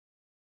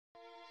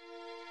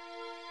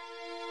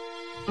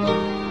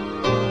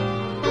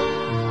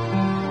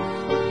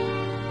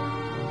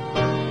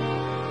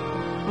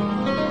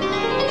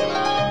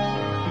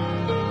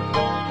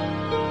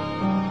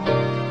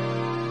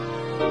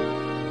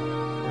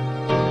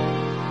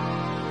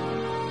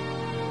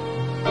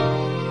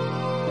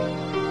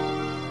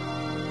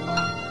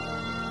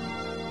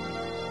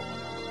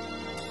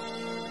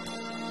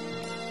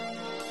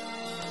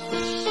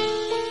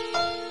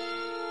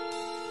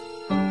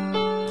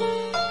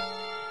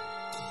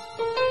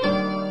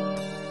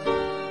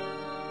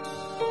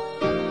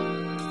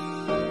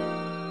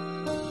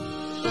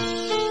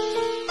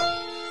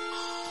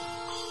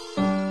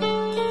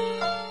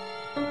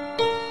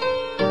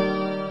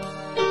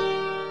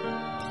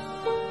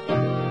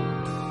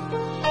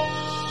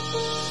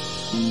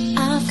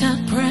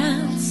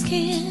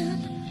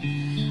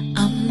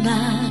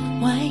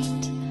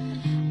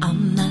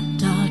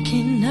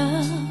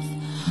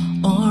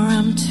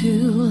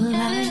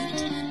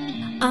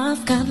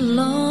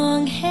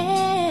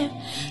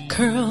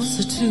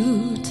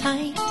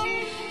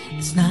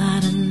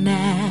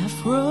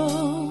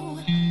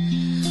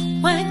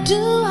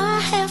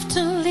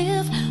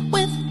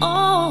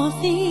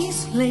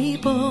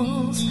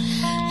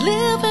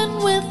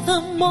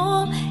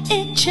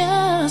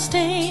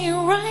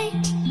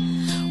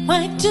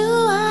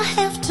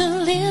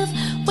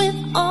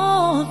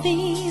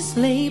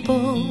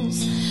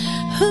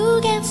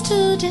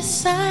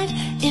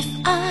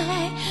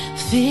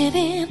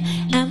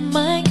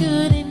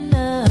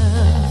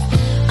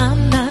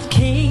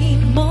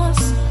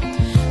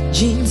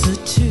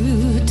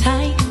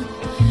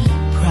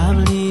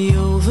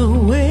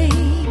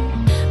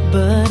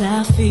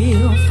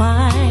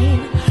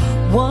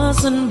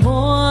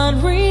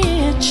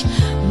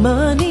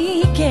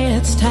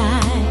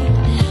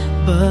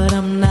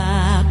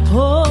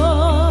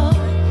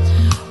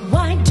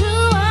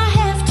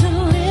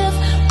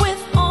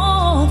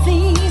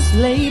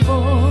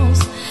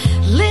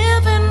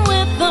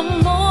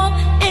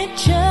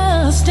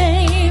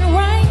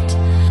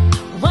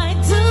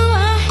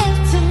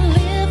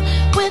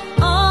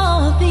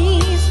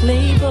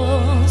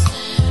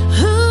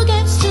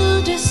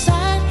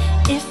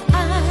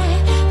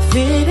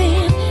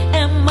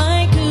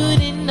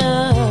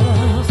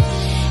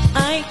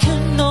 I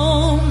can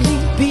only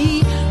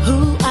be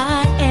who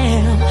I am.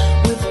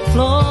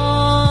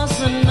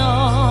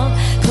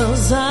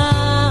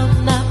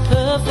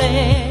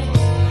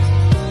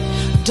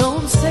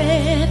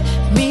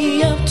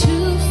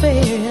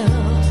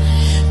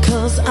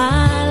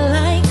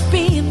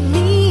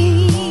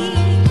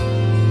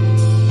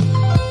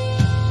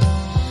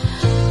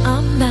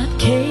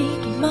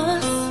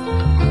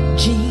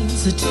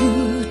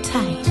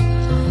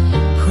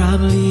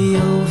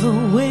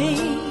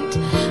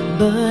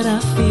 but I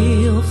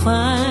feel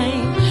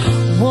fine.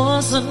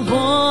 Wasn't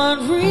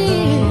born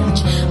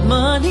rich,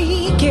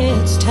 money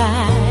gets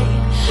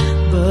tight,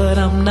 but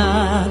I'm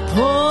not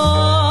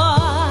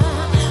poor.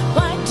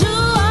 Why do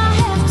I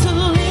have to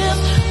live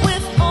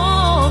with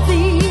all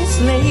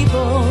these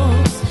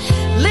labels?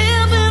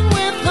 Living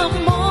with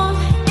them all,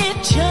 it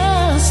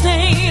just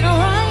ain't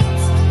right.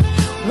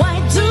 Why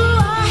do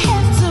I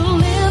have to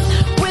live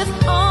with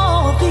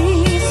all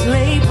these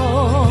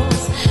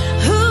labels?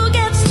 Who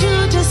gets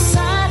to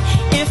decide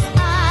if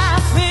I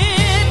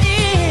fit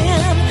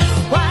in?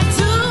 Why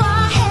do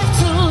I have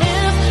to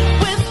live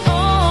with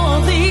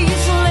all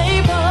these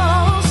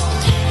labels?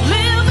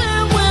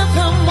 Living with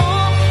them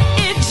all,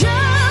 it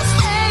just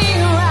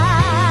ain't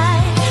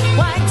right.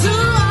 Why do I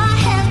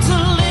have to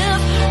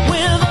live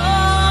with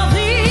all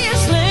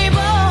these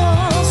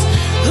labels?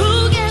 Who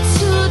gets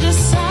to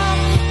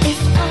decide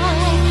if I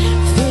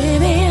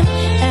fit in?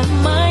 Am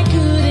I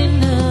good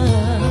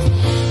enough?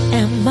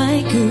 Am I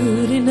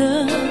good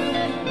enough?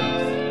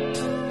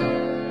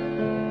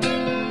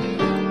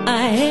 I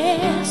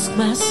ask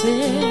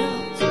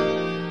myself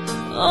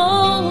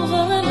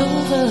over and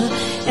over,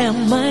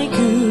 am I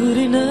good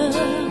enough?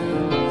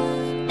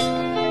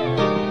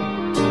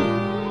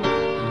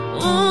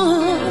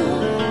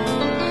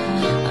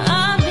 I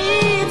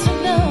need to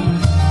know,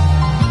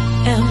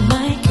 am I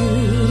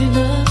good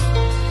enough?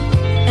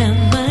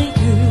 Am I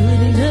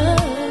good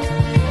enough?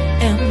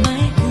 Am I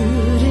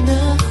good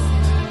enough?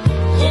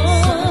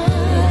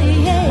 Oh,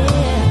 yeah.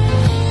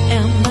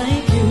 Am I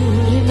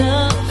good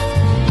enough?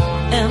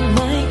 Am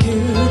I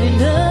good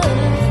enough?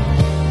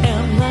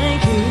 Am I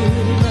good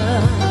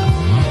enough?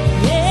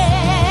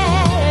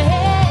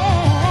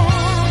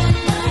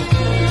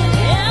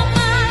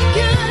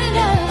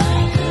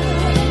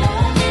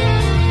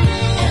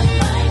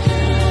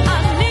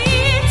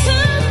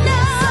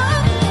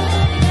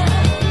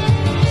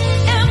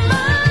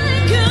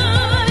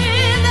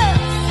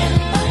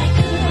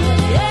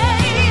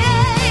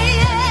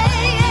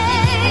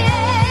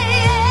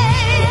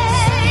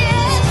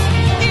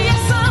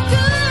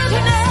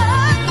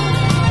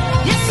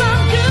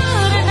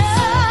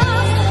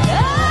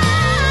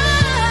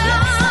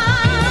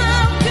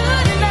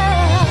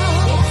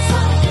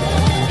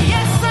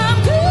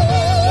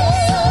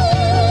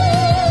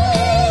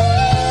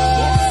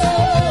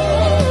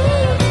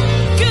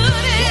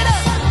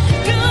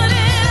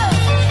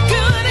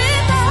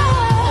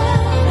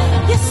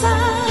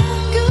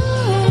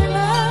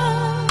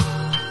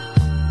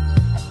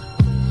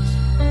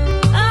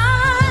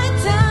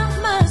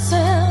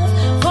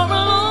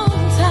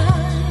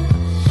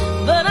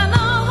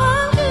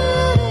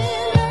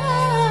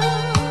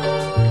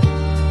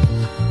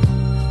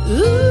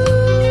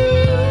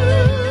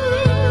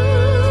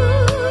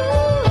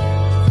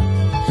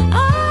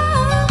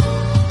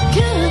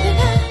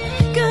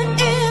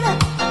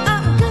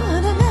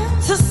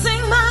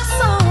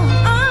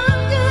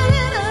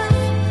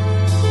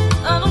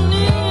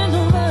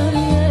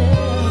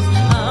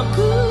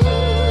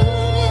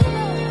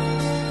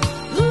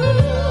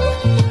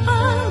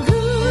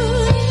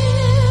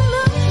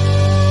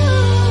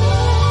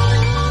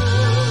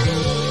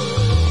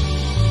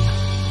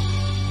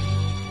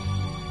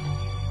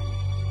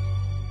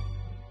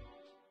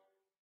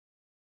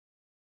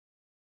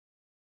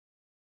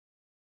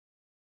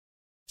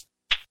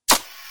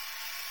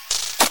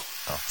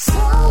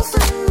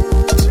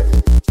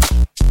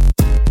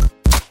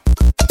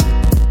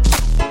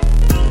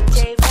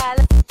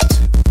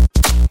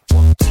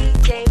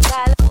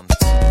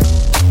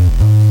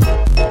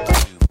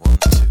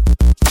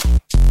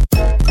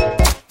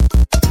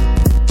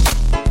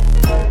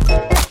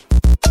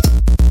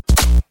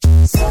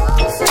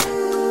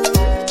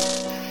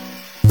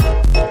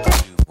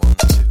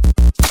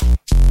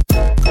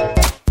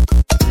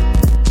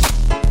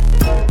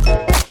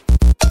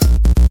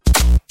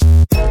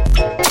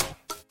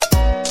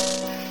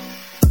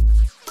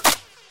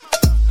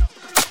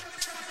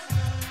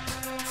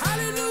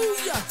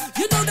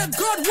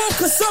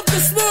 woke us up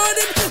this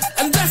morning,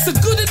 and that's a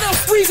good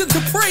enough reason to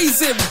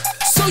praise him.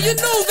 So you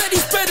know that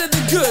he's better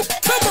than good.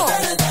 Come on.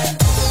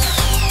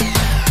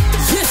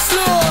 Yes,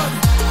 Lord.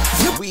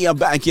 We are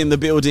back in the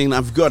building.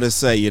 I've got to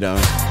say,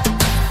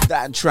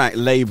 that track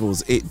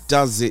Labels, it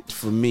does it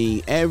for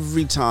me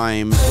every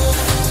time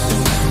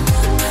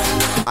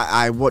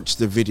I watch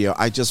the video.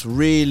 I just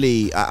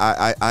really,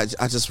 I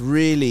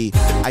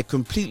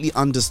completely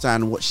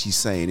understand what she's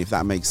saying, if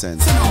that makes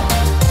sense.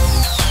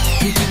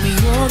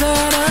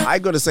 I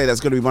got to say, that's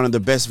going to be one of the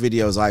best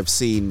videos I've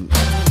seen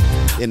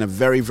in a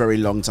very, very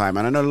long time.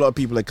 And I know a lot of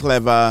people are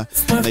clever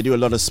and they do a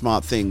lot of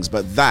smart things,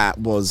 but that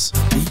was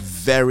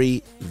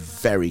very,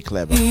 very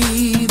clever.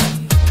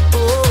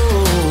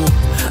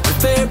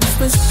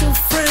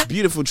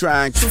 Beautiful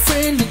track,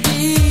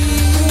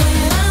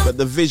 but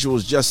the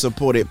visuals just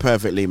support it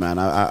perfectly, man.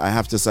 I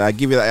have to say, I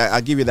give you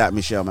that,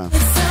 Michelle, man.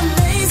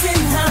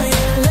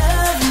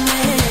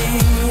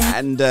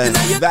 And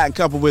that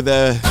coupled with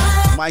a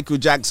Michael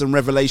Jackson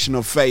Revelation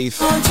of Faith,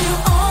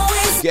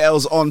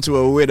 Girls onto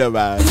a winner,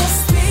 man.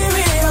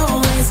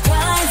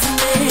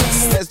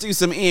 Let's do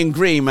some Ian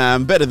Green,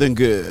 man. Better than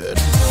good.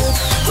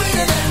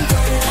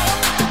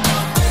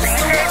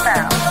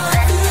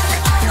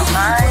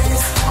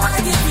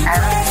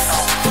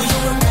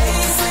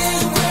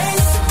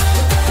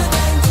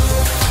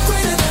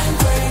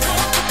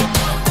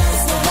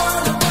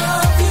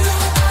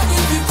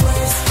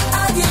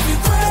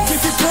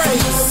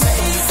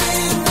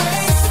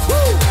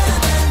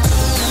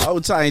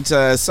 Hold tight,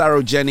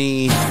 Sarah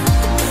Jenny.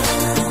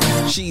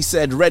 She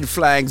said, red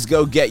flags,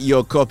 go get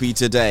your copy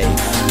today.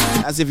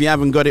 As if you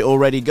haven't got it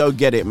already, go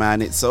get it,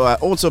 man. It's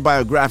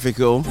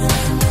autobiographical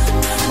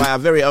by our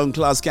very own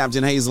class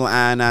captain Hazel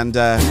Ann, and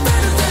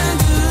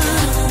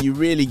you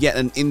really get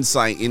an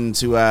insight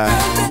into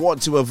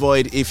what to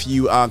avoid if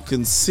you are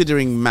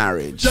considering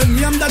marriage. The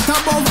name that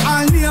above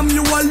all name,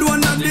 you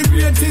alone are the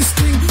greatest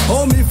thing.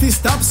 Oh, me fi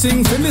stop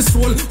sing for me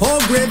soul. Oh,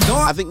 great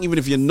God. I think even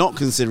if you're not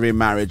considering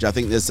marriage, I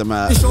think there's some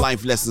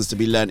life lessons to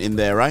be learned in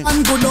there, right?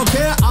 And good,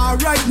 okay,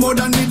 alright, more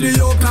than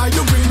mediocre.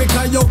 You bring me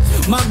kayo,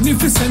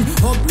 magnificent,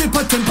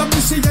 omnipotent,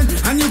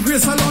 omniscient, and your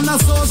grace alone are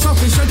so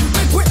sufficient.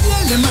 Make we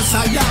hear the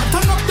Messiah,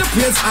 turn up the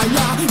praise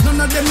higher. None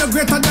of them are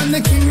greater than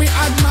the King we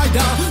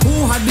admire.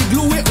 Who had the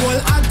glue, we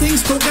all things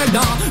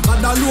together.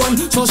 God alone,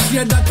 so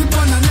share that with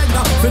one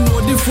another. We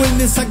know the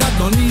fullness of God,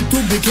 don't need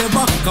to be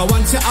clever. Cause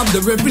once you have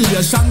the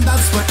revelation,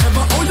 that's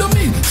forever. Oh, you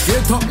mean?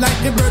 Straight up like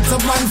the birds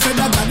of one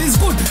feather. That is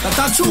good, that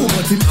are true,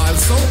 but it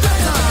also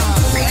better.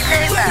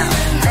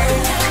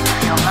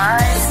 Your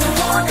mind,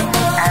 body,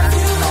 and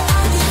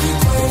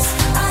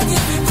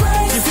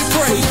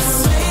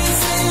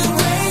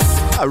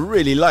I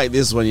really like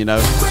this one, you know.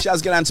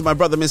 Shouts going out to my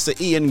brother, Mr.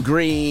 Ian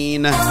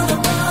Green.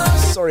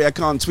 Sorry, I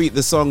can't tweet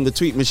the song. The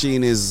tweet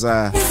machine is,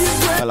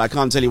 well, I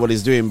can't tell you what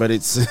he's doing, but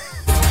it's...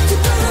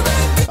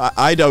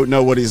 I don't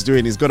know what he's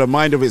doing. He's got a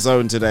mind of its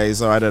own today,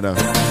 so I don't know.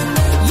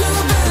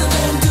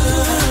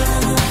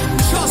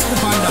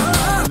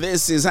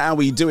 This is how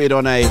we do it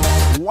on a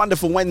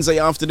wonderful Wednesday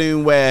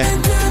afternoon where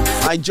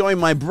I join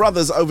my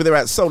brothers over there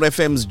at Soul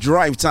FM's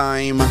Drive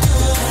Time.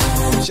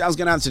 Shouts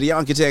going out to the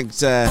architect,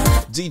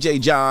 DJ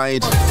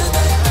Jide,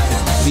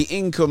 the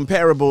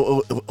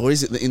incomparable, or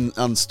is it the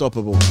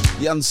unstoppable?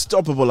 The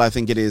unstoppable, I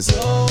think it is.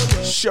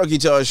 Shoggy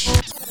Tosh,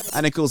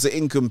 and of course the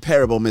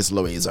incomparable Miss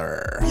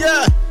Louisa.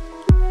 Yeah!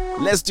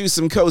 Let's do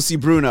some Kosi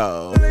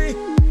Bruno.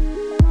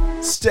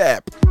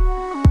 Step.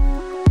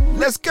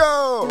 Let's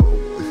go!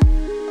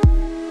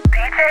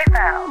 DJ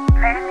Val,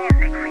 play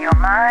music for your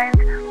mind,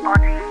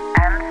 body,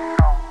 and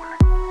soul.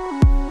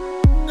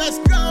 Let's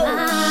go!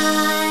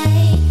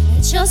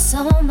 That you're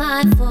so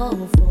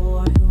mindful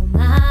for who am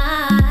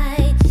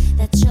I?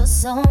 That you're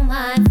so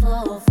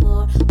mindful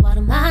for what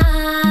am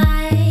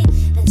I?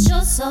 That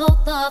you're so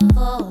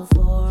thoughtful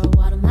for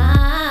what am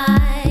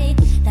I?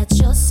 That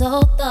you're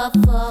so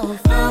thoughtful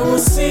for. I will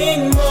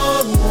sing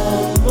more,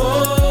 more,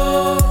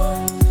 more,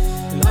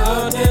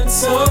 loud and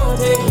so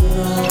day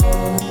long.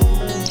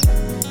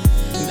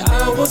 And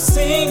I will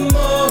sing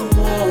more,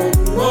 more,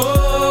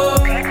 more,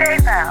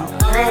 DJ Val,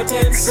 play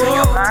music for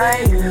your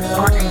mind,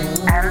 body,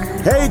 and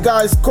soul. Hey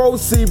guys,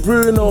 Kosi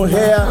Bruno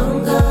here.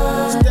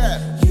 Step.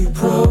 You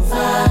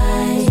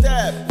provide.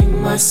 Step.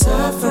 In my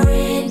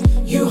suffering,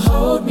 you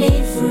hold me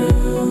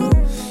through.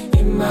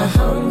 In my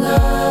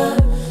hunger,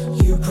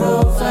 you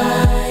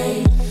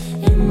provide.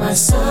 In my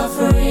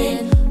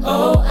suffering,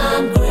 oh,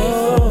 I'm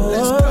grateful.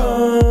 Let's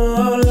go.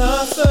 I'll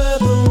offer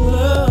the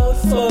world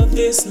for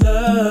this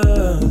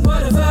love.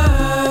 What have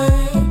I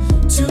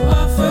to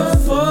offer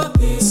for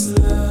this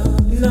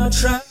love? Now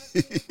try.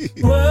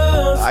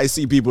 I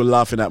see people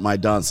laughing at my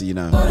dancer, you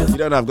know. You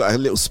don't know, I've got a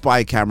little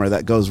spy camera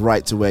that goes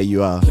right to where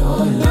you are.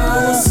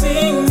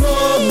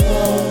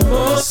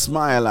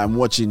 Smile, I'm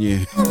watching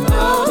you.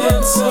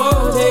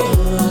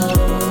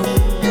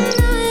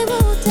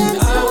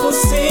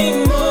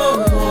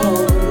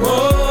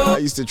 I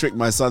used to trick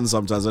my son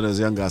sometimes when I was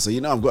younger. I said,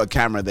 you know, I've got a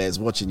camera there, it's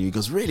watching you. He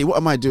goes, really? What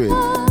am I doing?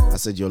 I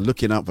said, you're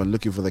looking up and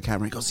looking for the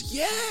camera. He goes,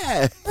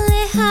 yeah.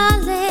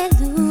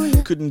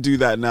 Couldn't do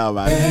that now,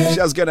 man.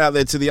 Shouts going out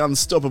there to the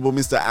unstoppable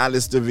Mr.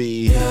 Alistair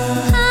V.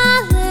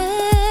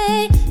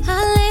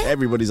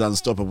 Everybody's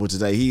unstoppable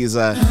today. He's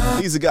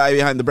the guy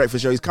behind the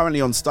breakfast show. He's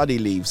currently on study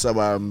leave, so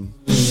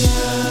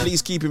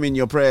please keep him in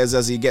your prayers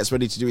as he gets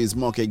ready to do his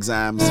mock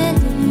exams.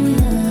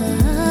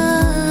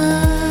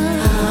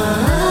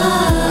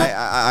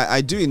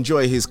 I do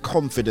enjoy his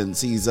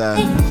confidence. He's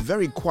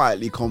very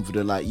quietly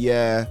confident, like,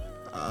 yeah,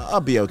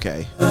 I'll be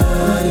okay.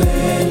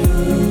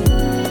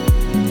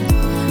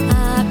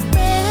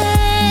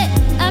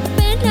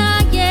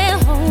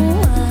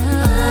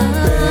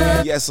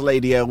 Yes,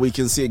 lady, we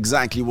can see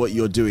exactly what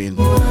you're doing.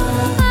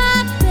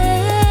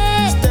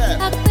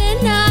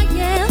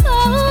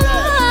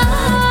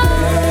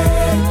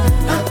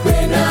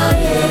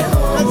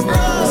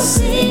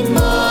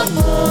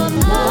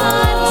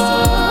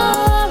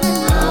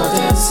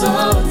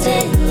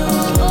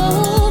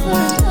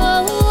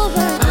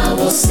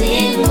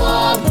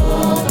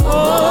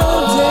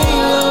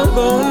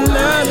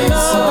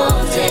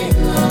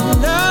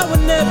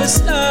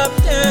 Stop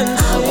dancing.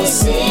 I will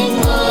sing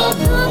more,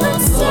 more,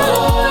 more.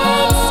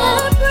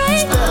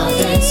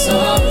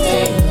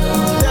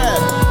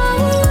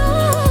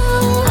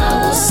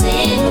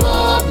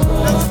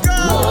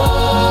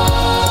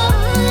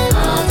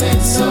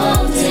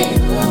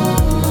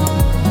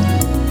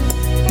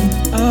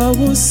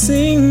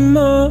 sing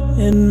more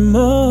and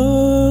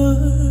more.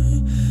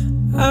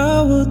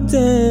 I will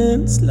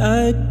dance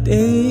like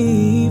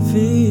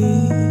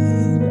David.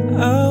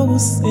 I will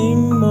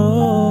sing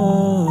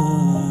more.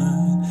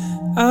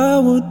 I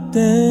will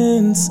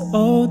dance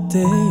all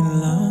day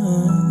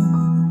long.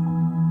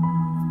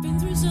 Been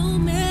through so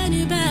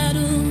many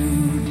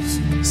battles.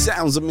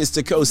 Sounds of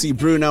Mr. Kosi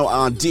Bruno,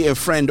 our dear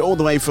friend, all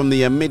the way from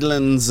the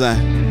Midlands.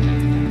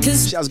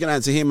 Shouts going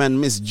out to him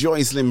and Miss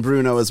Joycelyn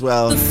Bruno as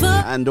well,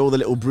 and all the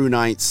little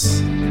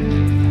Brunites.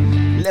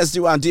 Let's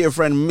do our dear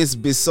friend Miss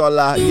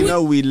Bisola. You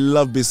know we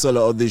love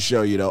Bisola on this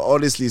show, you know.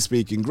 Honestly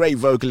speaking, great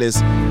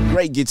vocalist,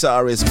 great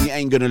guitarist. We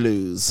ain't gonna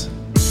lose.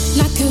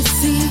 Like a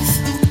thief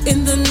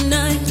in the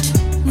night,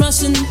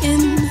 rushing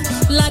in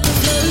like a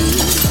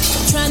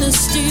flood, trying to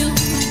steal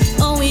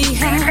all we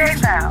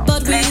have,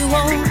 but we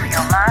won't.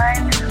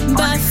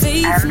 By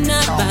faith,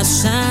 not by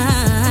sight.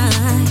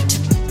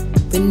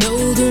 We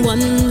know the one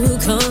who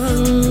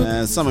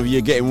comes. Some of you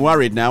are getting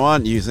worried now,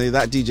 aren't you? See,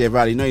 that DJ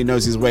Valley, he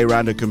knows his way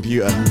around a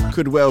computer.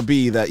 Could well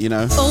be that, you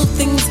know, old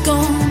things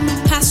gone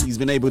past. He's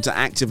been able to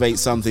activate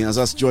something as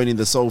us joining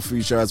the Soul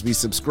Food Show as we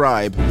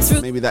subscribe.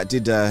 Maybe that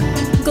did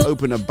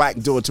open a back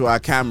door to our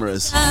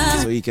cameras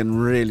so he can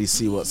really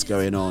see what's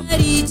going on.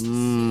 His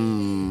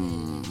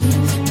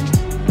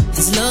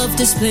love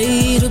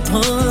displayed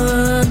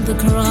upon the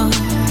cross.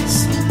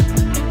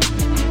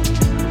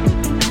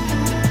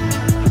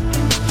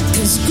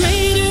 'Cause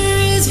greater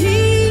is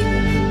he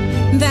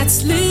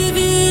that's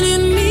living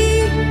in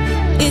me.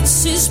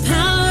 It's his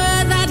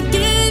power that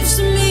gives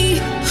me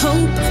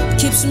hope,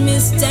 keeps me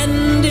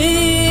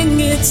standing.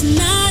 It's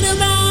not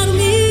about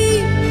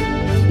me,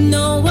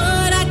 no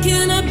what I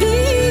cannot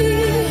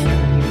be,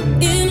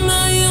 in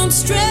my own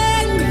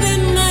strength,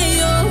 in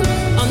my own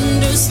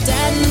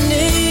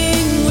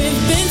understanding.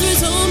 We've been through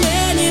so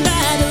many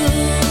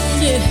battles,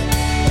 yeah,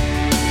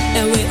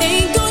 and we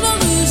ain't gonna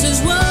lose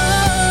this war.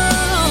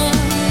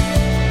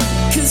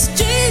 'Cause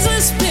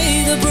Jesus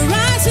paid the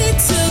price, he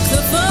took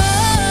the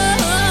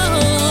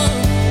fall,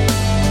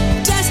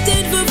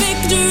 destined for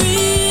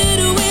victory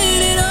to win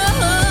it all.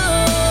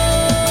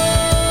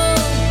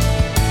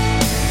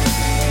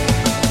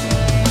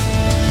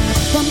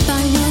 One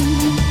by one,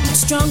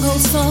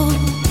 strongholds fall,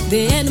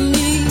 the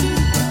enemy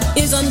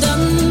is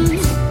undone.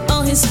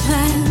 All his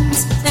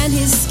plans and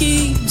his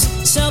schemes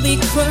shall be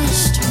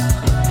crushed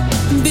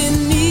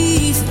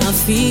beneath our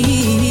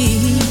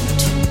feet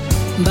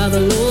by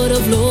the Lord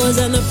of Lords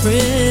and the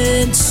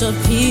Prince of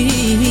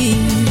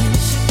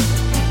Peace.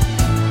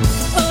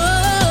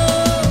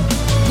 Oh,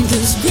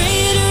 'cause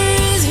greater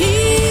is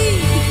he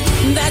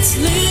that's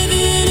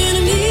living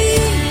in me.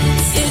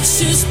 It's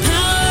his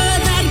power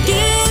that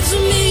gives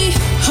me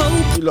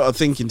hope. A lot of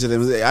thinking to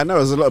them. I know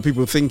there's a lot of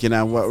people thinking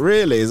now, what,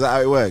 really? Is that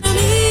how it works?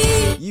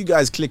 You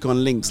guys click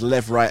on links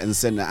left, right, and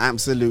center.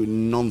 Absolute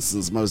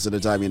nonsense most of the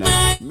time, you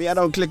know. Me, I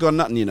don't click on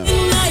nothing, you know.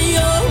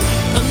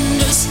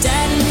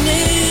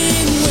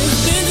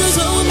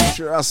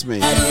 Trust me,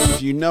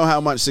 if you know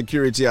how much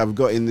security I've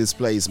got in this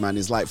place, man,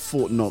 it's like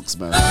Fort Knox,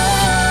 man.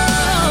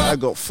 I've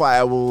got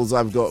firewalls,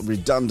 I've got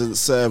redundant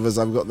servers,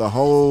 I've got the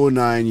whole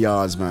 9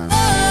 yards, man.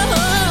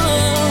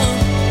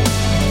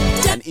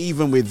 And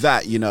even with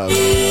that, you know,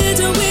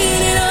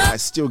 I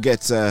still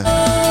get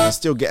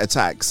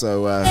attacked.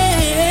 So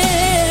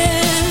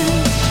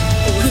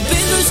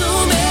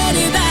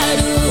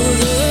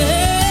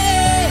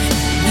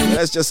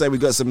let's just say we've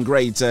got some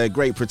great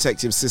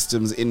protective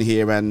systems in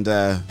here, and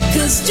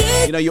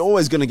you know, you're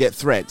always going to get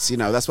threats. You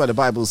know, that's why the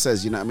Bible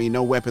says, you know what I mean,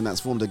 no weapon that's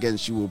formed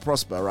against you will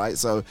prosper, right?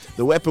 So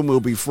the weapon will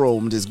be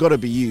formed, it's got to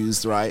be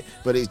used, right?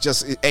 But it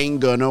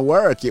ain't gonna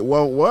work. It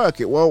won't work,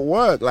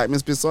 like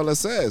Miss Bisola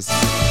says.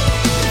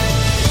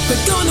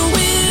 We're gonna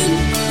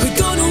win, we're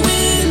gonna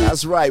win.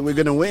 That's right, we're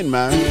gonna win,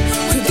 man.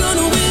 We're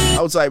gonna win.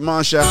 Outside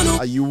Marsha,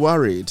 are you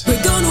worried?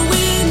 We're gonna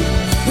win,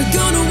 we're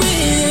gonna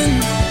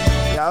win.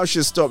 I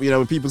should stop, you know,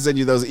 when people send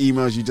you those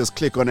emails, you just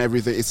click on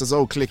everything. It says,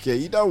 oh, click here.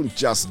 You don't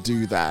just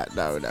do that.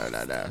 No.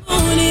 The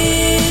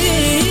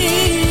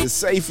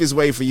safest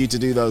way for you to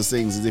do those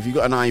things is if you've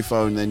got an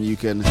iPhone, then you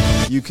can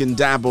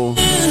dabble.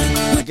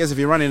 I guess if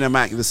you're running a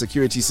Mac, the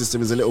security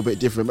system is a little bit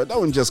different, but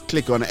don't just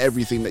click on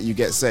everything that you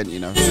get sent, you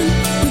know.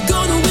 We're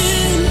gonna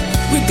win,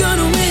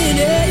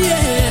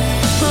 yeah.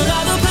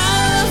 By the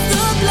power of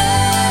the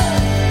blood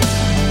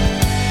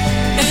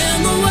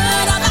and the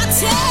word of our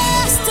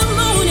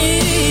testimony.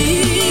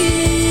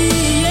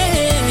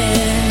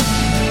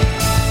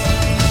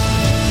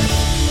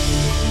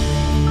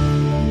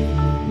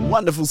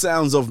 Wonderful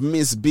sounds of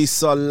Miss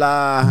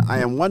Bisola. I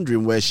am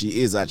wondering where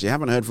she is, actually. I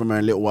haven't heard from her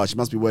in a little while. She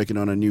must be working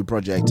on a new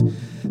project.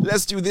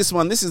 Let's do this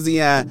one. This is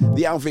the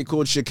outfit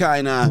called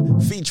Shekinah,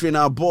 featuring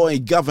our boy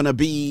Governor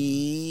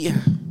B.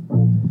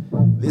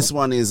 This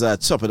one is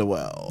Top of the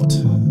World.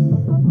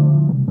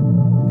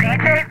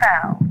 DJ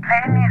Val,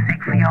 play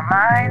music for your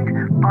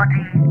mind,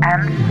 body,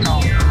 and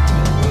soul.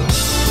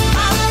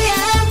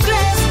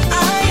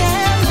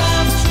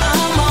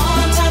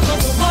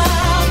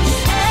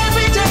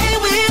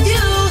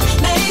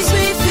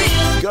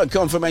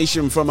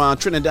 confirmation from our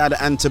Trinidad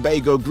and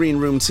Tobago Green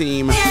Room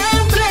team.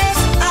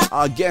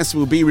 Our guest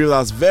will be with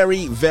us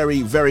very,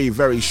 very, very,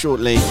 very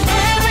shortly.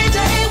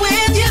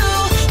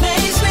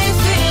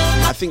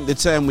 I think the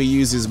term we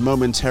use is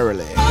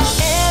momentarily.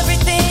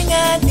 Everything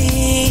I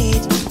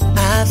need,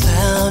 I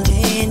found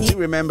in you. Do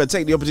remember,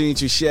 take the opportunity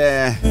to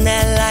share.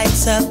 That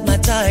lights up my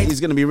dark. He's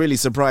going to be really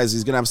surprised.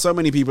 He's going to have so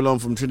many people on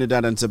from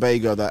Trinidad and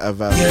Tobago that have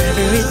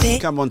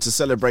come on to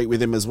celebrate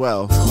with him as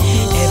well.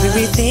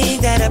 Everything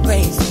that I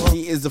pray for.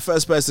 He is the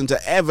first person to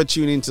ever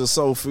tune into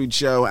Soul Food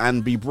Show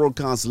and be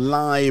broadcast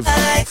live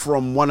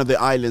from one of the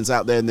islands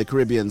out there in the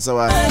Caribbean. So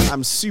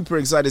I'm super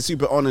excited,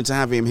 super honored to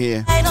have him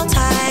here. I don't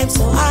time,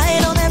 so I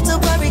don't have to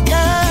worry.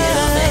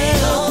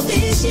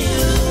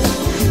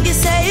 You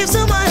save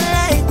someone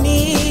like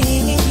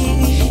me.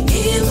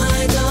 In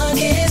my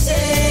darkest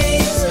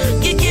days,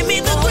 you give me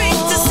the grace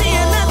to see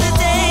another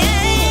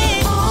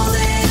day. All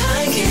that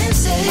I can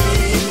say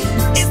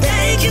is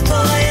thank you for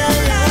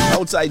your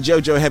love. Outside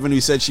Jojo Heaven, who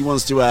said she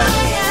wants to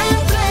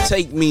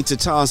take me to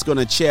task on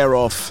a chair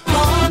off.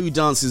 Who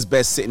dances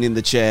best sitting in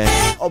the chair?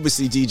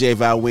 Obviously, DJ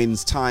Val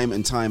wins time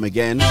and time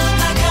again.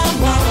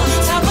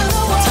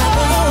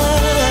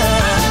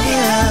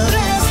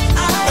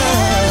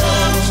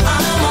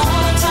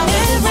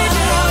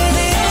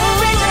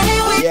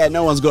 Yeah,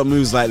 no one's got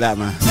moves like that,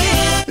 man.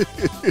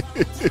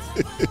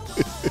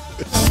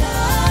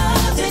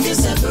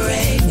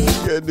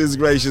 Goodness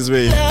gracious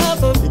me.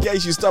 In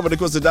case you stumbled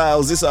across the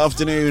dials this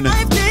afternoon,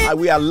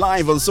 we are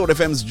live on Salt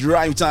FM's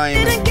Drive Time,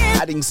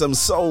 adding some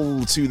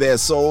soul to their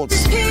salt.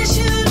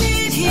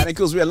 And of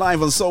course, we are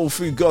live on Soul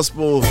Food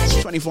Gospel,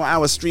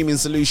 24-hour streaming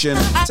solution,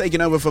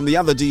 taking over from the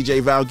other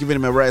DJ Val, giving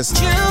him a rest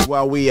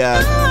while we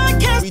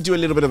do a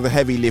little bit of the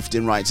heavy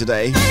lifting right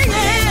today.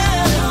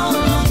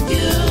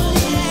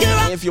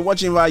 If you're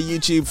watching via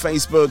YouTube,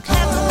 Facebook,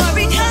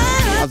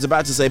 I was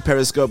about to say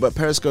Periscope, but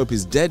Periscope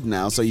is dead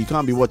now, so you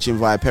can't be watching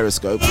via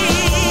Periscope.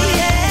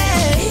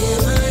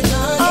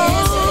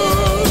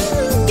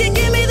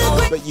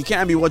 But you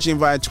can be watching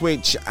via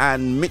Twitch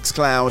and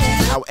Mixcloud.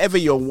 However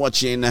you're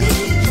watching,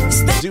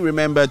 do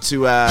remember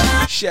to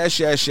share,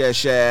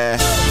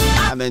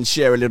 and then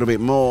share a little bit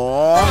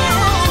more.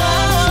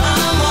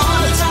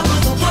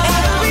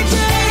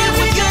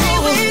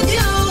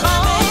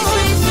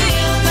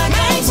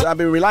 I've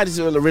been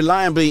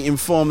reliably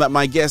informed that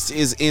my guest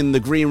is in the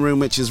green room,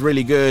 which is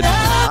really good.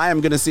 I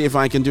am going to see if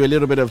I can do a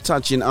little bit of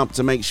touching up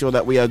to make sure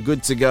that we are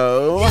good to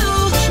go. I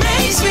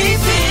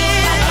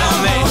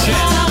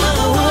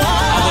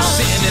was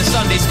sitting in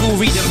Sunday school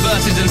reading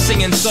verses and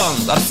singing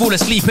songs. I'd fall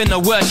asleep in the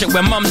worship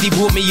when Mumsy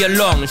brought me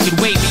along. She'd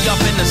wake me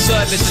up in the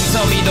service and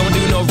tell me don't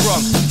do no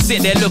wrong.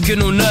 Sit there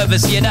looking all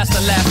nervous, yeah, that's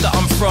the life that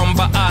I'm from.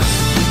 But I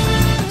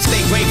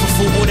stay grateful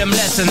for all them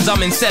lessons.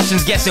 I'm in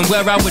sessions guessing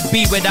where I would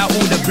be without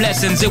all the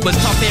blessings. It was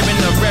tough hearing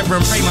the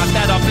reverend pray my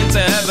dad up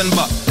into heaven,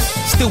 but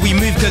still we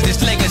move cause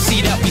this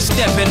legacy that we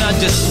step in. I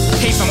just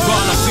came from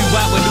Ghana, flew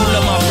out with all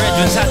of my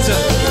brethren. Had to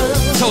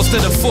toast to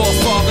the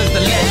forefathers,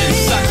 the legends.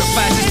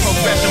 Sacrifices,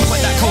 progression,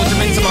 put that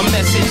culture into my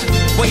message.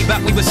 Way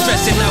back we were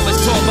stressing, now it's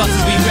 12 us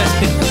as we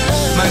rested.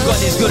 My God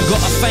is good,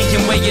 gotta thank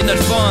him way in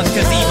advance.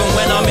 Cause even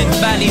when I'm in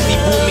valleys, he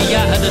brought me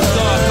out of the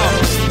dark.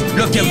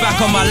 Looking back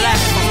on my life,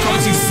 I've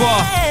come too far,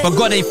 but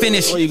God ain't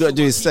finished. All you gotta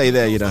do is stay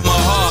there, you know. It's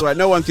alright,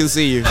 no one can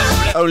see you.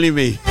 Only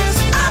me.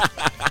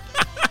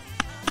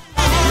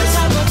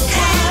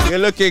 You're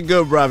looking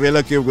good, bruv. You're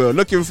looking good.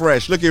 Looking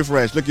fresh. I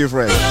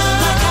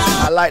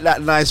like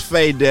that nice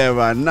fade there,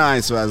 man.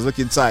 Nice, man.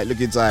 Looking tight.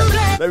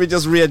 Let me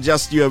just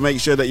readjust you and make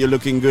sure that you're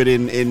looking good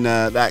in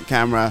that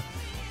camera.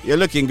 You're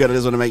looking good. I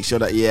just want to make sure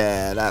that,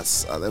 I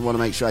want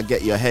to make sure I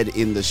get your head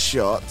in the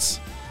shot.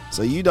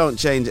 So you don't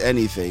change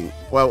anything.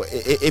 Well,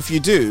 if you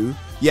do,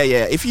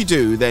 if you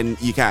do, then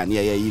you can.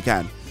 You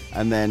can.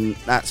 And then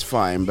that's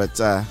fine.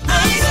 But I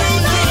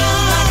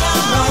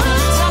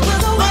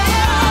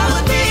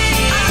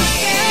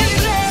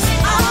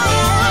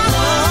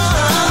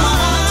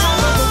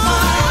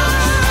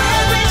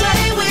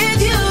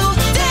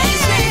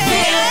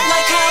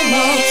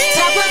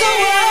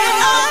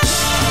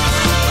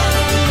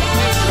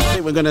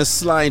think we're going to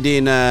slide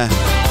in...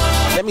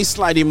 let me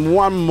slide in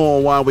one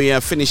more while we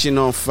are finishing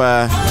off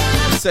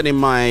setting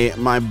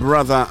my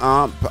brother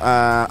up.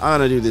 I'm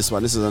going to do this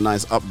one. This is a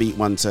nice upbeat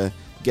one to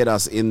get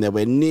us in there.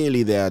 We're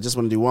nearly there. I just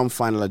want to do one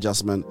final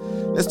adjustment.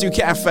 Let's do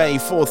Cafe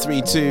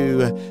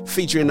 432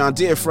 featuring our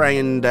dear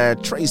friend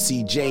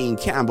Tracy Jane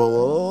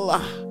Campbell,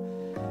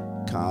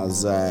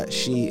 because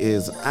she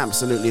is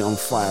absolutely on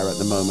fire at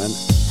the moment.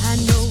 I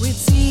know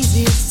it's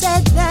easier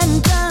said than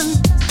done.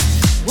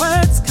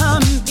 Words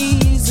come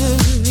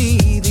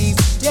easily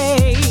these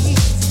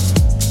days.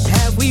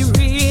 Have we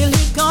really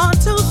gone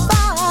too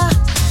far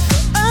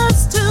for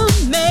us to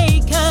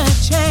make a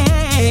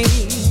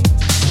change?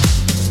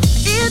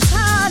 It's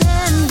hard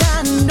and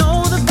I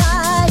know the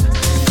vibe.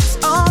 It's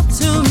all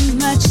too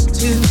much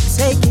to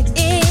take it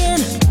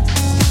in.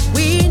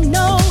 We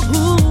know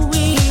who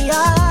we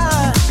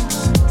are.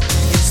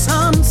 In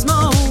some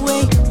small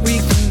way we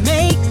can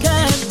make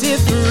a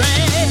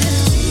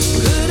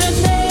difference. Good a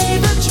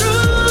neighbor,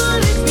 true.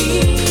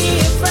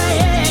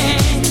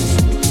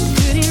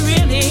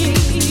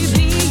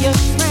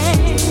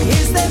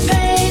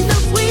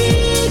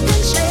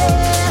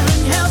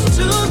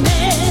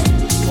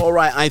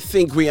 right, I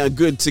think we are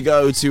good to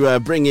go to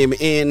bring him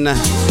in.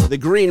 The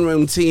Green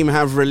Room team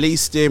have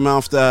released him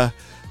after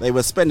they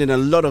were spending a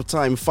lot of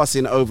time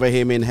fussing over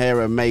him in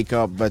hair and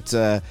makeup, but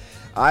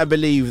I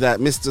believe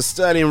that Mr.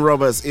 Sterling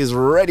Roberts is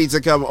ready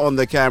to come on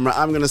the camera.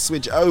 I'm going to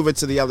switch over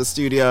to the other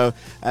studio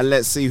and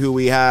let's see who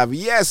we have.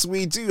 Yes,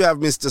 we do have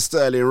Mr.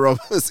 Sterling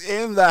Roberts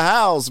in the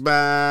house,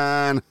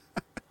 man.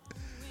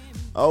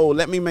 Oh,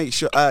 let me make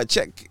sure.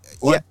 Check.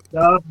 What's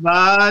up,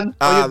 man?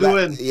 How you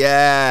doing?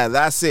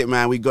 That's it,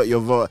 man. We got your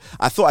voice.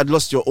 I thought I'd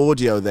lost your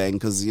audio then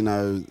because, you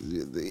know,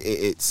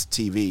 it's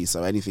TV,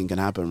 so anything can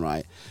happen,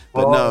 right?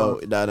 But no.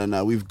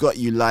 We've got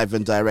you live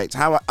and direct.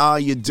 How are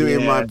you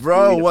doing, my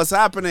bro? What's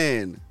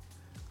happening?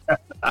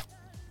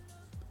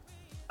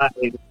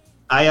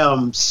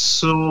 I'm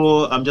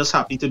just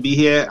happy to be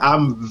here.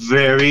 I'm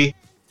very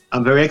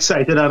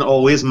excited and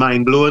always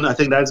mind blown. I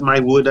think that's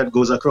my word that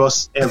goes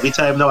across every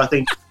time now. I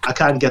think I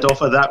can't get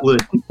off of that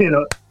word, you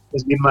know.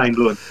 It's been mind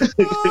blowing.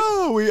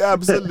 Oh, we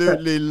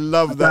absolutely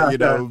love that, you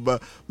know.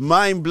 But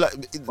mind blow.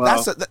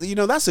 Wow.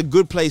 That's a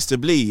good place to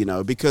be, you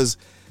know, because,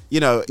 you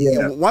know,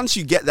 once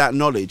you get that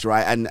knowledge,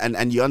 right,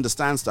 and you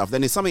understand stuff,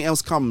 then if something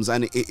else comes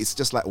and it's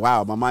just like,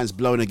 wow, my mind's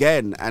blown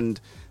again,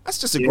 and that's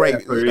just a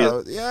great, you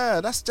know,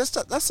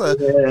 that's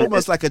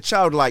almost like a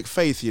childlike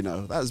faith, you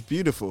know. That's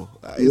beautiful.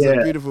 That is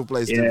a beautiful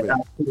place to be.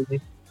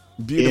 Absolutely.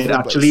 Beautiful. It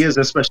actually is,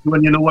 especially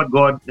when you know what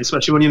God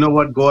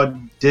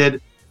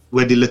did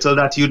with the little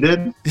that you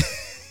did.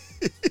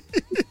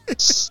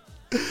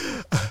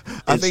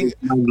 I think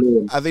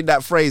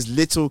that phrase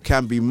 "little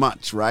can be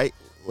much," right?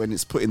 When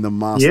it's put in the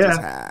master's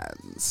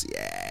hands.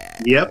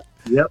 Yep.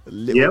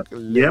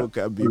 Little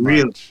can be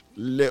much.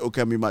 Little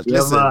can be much.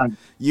 Listen, man.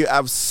 You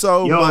have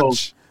so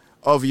much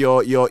of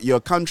your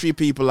country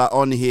people are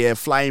on here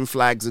flying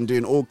flags and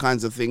doing all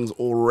kinds of things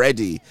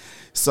already.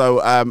 So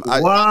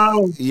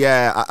wow.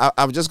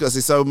 I've just got to say,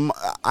 so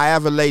I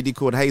have a lady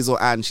called Hazel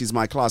Ann. She's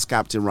my class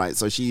captain, right?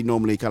 So she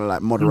normally kind of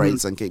like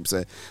moderates and keeps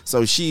it.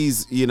 So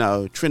she's, you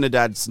know,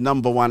 Trinidad's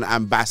 #1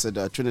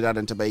 ambassador, Trinidad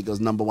and Tobago's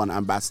 #1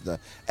 ambassador.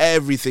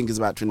 Everything is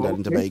about Trinidad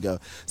and Tobago.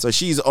 So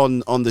she's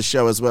on the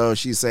show as well.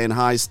 She's saying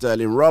hi,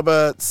 Sterling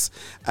Roberts.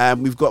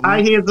 We've got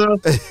hi, Hazel.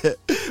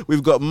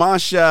 We've got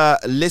Marsha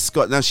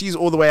Liscott. Now she's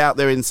all the way out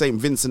there in St.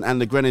 Vincent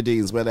and the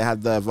Grenadines where they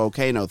had the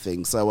volcano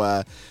thing.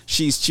 So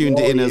she's tuned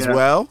in as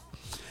well.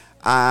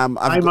 Hi,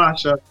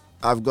 Marsha.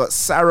 I've got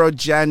Sarah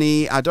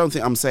Jani. I don't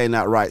think I'm saying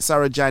that right.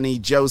 Sarah Jani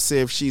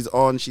Joseph. She's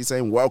on. She's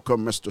saying,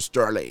 welcome, Mr.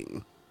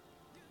 Sterling.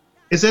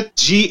 Is it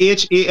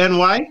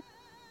Ghany?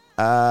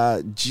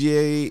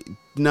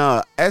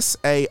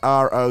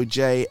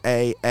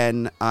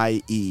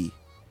 Sarojanie.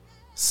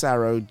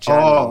 Sarah Jani.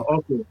 Oh,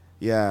 okay.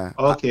 Yeah.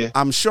 Okay.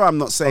 I'm sure I'm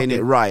not saying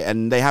it right,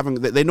 and they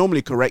haven't. They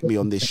normally correct me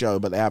on this show,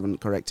 but they haven't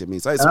corrected me.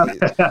 So it's,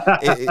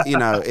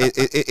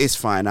 it's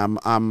fine. I'm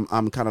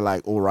kind of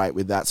like all right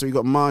with that. So we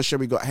got Marsha,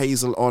 we got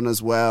Hazel on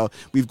as well.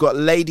 We've got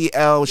Lady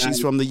L.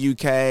 She's from the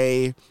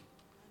UK.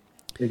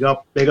 Big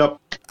up.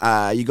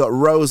 You got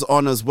Rose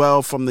on as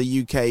well from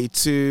the UK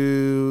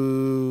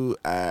too.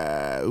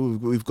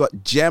 We've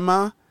got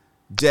Gemma,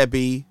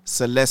 Debbie,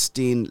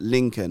 Celestine,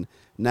 Lincoln.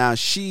 Now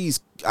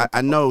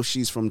I know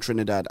she's from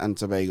Trinidad and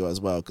Tobago as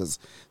well, because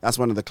that's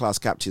one of the class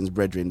captains'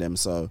 brethren them.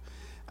 So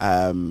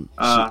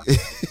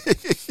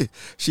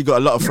she got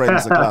a lot of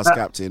friends, the class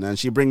captain, and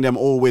she bring them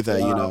all with her,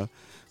 you know.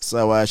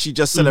 So she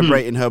just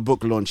celebrating her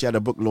book launch. She had a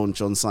book launch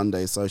on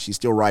Sunday, so she's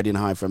still riding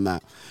high from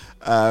that.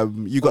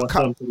 You got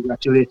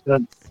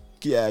congratulations.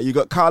 Yeah, you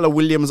got Carla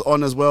Williams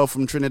on as well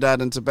from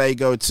Trinidad and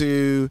Tobago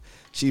too.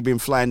 She's been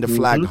flying the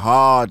flag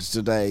hard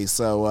today.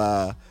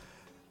 So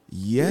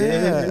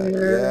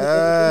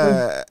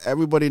yeah.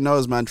 Everybody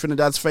knows, man.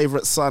 Trinidad's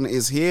favorite son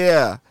is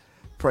here.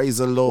 Praise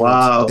the Lord.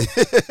 Wow.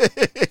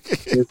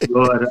 Praise the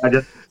Lord.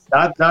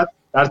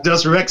 That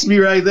just wrecks me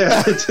right there.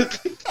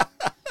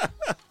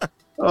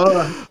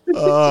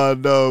 Oh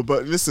no,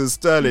 but listen,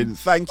 Sterling,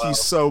 thank you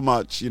so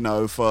much, you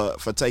know, for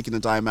taking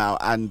the time out.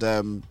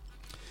 And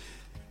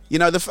you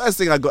know, the first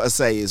thing I got to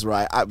say is,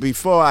 right,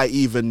 before I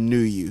even knew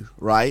you,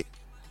 right,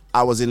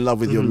 I was in love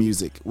with your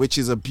music, which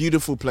is a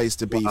beautiful place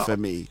to be for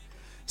me.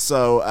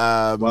 So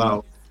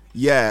so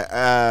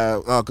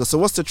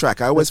what's the track?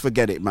 I always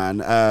forget it, man.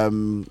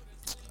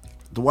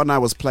 The one I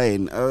was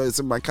playing, it's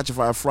in my Catch a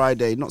Fire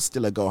Friday, not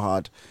Still a Go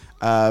Hard.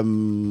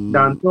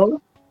 Dancehall?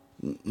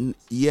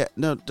 Yeah,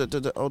 no,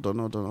 hold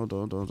on. I'm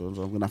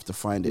gonna have to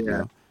find it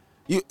now.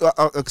 You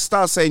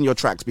start saying your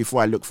tracks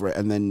before I look for it,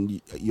 and then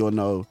you'll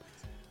know.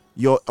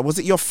 Was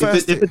it your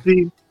first? It's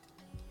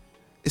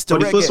the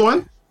first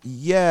one.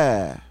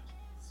 Yeah.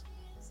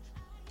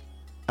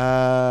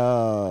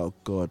 Oh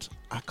God,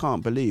 I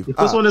can't believe. The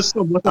first one is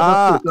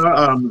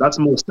that's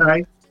Most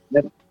High.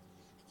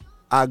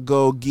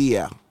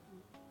 Agogia.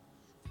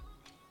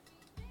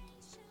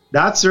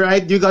 That's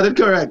right. You got it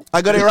correct.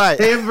 I got it right.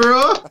 Hey,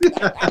 bro. You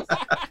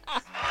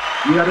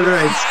got it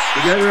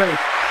right.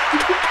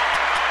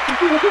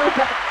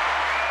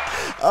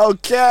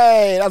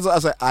 Okay, that's what I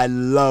say. I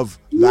love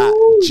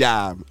that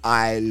jam.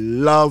 I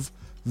love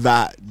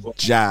that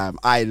jam.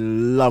 I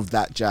love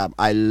that jam.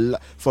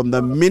 From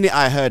the minute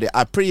I heard it,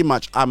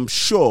 I'm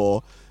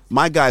sure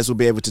my guys will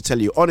be able to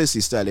tell you,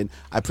 honestly, Sterling,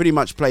 I pretty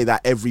much play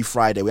that every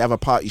Friday. We have a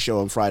party show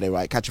on Friday,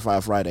 right? Catch a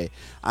Fire Friday.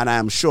 And I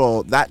am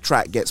sure that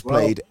track gets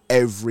played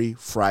every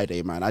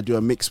Friday, man. I do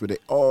a mix with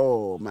it.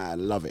 Oh,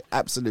 man, love it.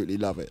 Absolutely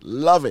love it.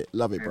 Love it,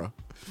 bro.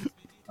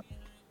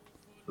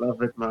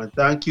 Love it, man.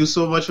 Thank you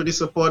so much for the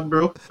support,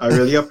 bro. I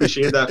really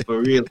appreciate that, for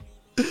real.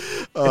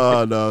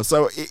 Oh no!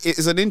 So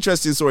it's an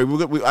interesting story. I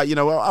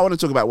want to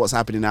talk about what's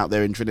happening out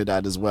there in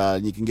Trinidad as well.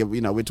 And you can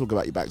we'll talk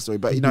about your backstory.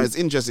 But it's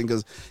interesting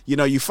because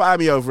you fire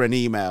me over an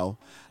email.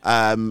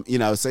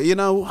 Say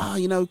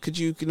could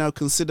you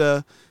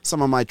consider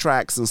some of my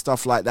tracks and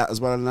stuff like that as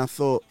well. And I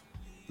thought,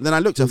 I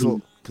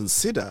thought,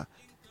 consider,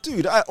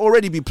 dude. I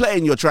already be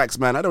playing your tracks,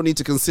 man. I don't need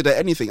to consider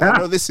anything. I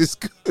know this is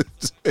good.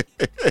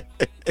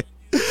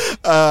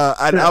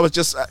 And I was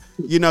just,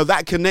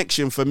 that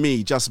connection for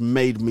me just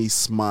made me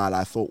smile.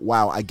 I thought,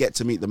 wow, I get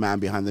to meet the man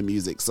behind the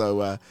music.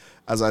 So,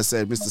 as I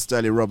said, Mr.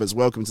 Sterling Roberts,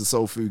 welcome to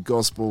Soul Food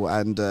Gospel.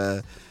 And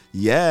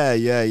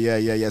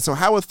yeah. So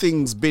how have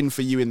things been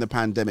for you in the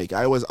pandemic?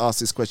 I always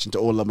ask this question to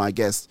all of my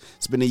guests.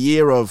 It's been a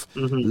year of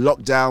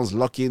lockdowns,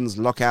 lock-ins,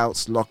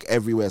 lockouts, lock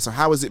everywhere. So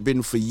how has it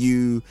been for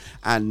you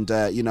and,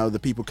 the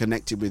people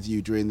connected with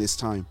you during this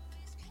time?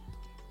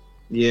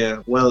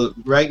 Yeah, well,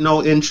 right now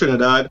in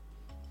Trinidad,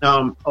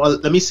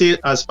 let me say,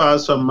 as far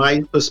as from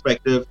my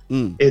perspective,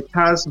 it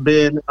has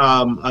been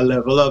a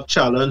level of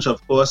challenge,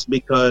 of course,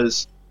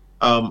 because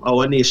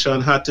our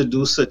nation had to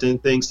do certain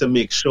things to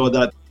make sure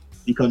that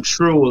the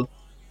control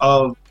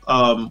of,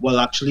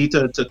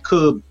 to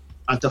curb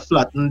and to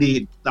flatten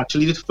the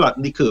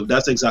curve.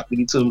 That's exactly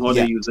the term how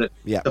they use it,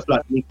 to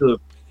flatten the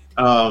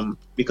curve.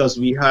 Because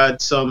we had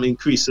some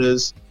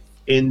increases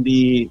in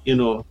the,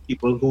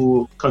 people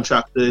who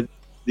contracted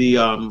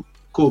the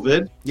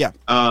COVID. Yeah.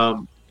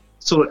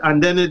 So,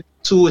 and then it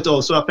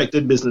also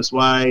affected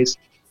business-wise,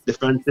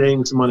 different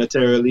things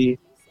monetarily.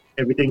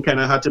 Everything kind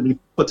of had to be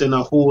put in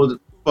a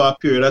hold for a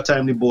period of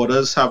time. The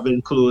borders have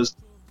been closed.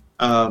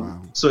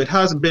 So it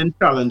has been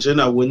challenging.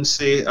 I wouldn't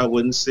say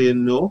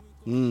no.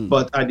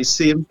 But at the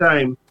same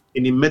time,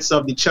 in the midst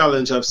of the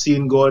challenge, I've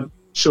seen God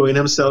showing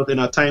himself in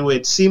a time where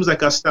it seems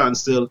like a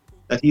standstill,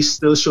 that he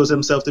still shows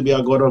himself to be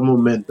a God of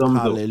momentum.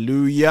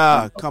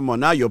 Hallelujah. Come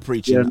on, now you're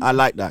preaching. Yeah. I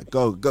like that.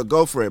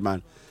 Go for it,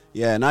 man.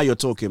 Yeah, now you're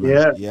talking,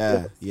 man.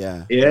 Yeah.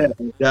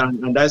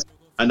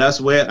 And that's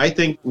where I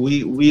think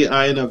we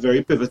are in a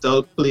very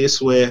pivotal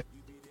place where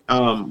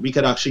we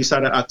can actually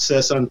start to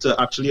access and to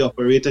actually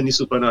operate in the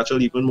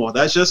supernatural even more.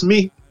 That's just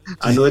me.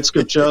 I know it's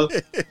scriptural.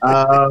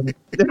 But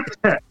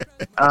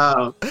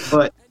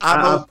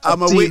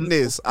I'm a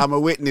witness. I'm a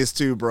witness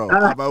too, bro.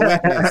 I'm a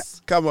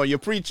witness. Come on, you're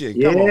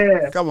preaching.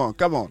 Come on.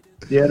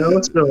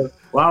 So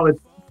wow,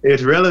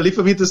 it's really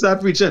for me to start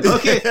preaching.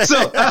 Okay,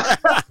 so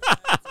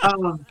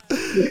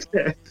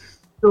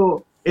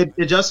so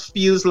it just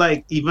feels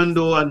like, even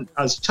though and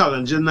as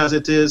challenging as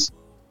it is,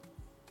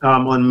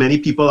 on many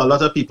people, a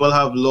lot of people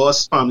have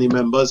lost family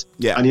members.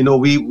 Yeah. And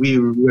we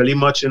really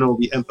much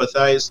we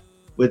empathize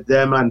with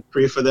them and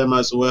pray for them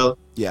as well.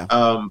 Yeah.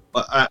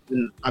 But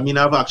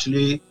I've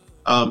actually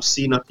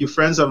seen a few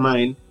friends of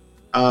mine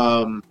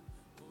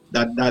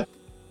that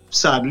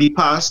sadly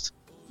passed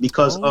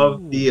because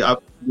of the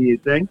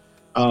thing.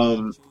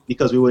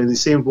 Because we were in the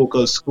same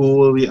vocal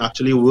school, we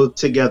actually worked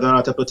together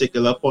at a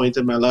particular point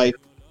in my life,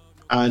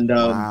 and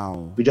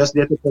we just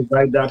need to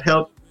provide that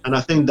help. And I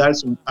think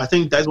that's one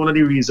of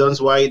the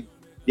reasons why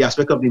the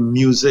aspect of the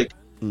music,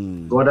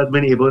 God has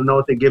been able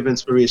now to give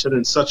inspiration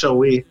in such a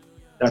way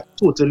that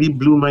totally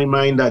blew my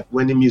mind. That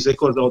when the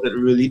music was out, it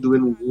really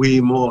doing way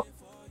more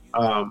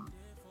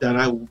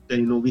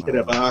than we could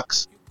ever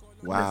ask.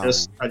 Wow!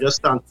 I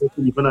just thankful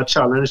for even a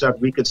challenge that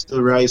we could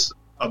still rise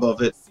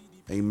above it.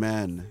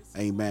 Amen.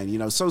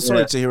 So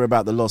sorry to hear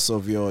about the loss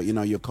of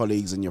your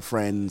colleagues and your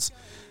friends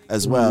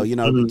as well.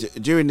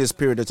 During this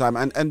period of time,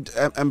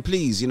 and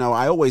please,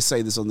 I always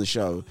say this on the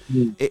show.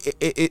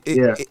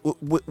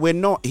 We're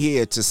not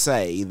here to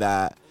say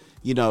that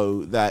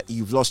that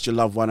you've lost your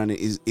loved one and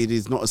it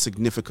is not a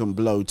significant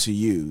blow to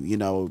you.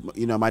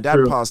 My dad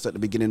passed at the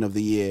beginning of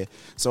the year,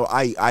 so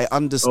I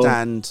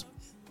understand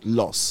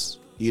loss.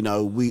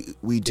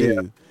 We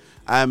do,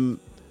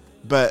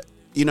 but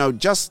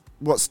just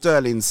what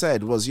Sterling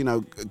said was,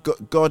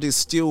 God is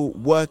still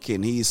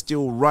working. He is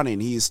still running.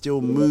 He is still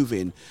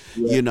moving.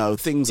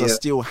 Things are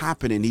still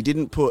happening. He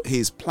didn't put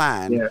his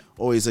plan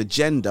or his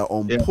agenda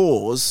on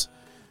pause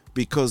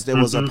because there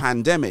was a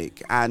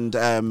pandemic. And,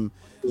 virtually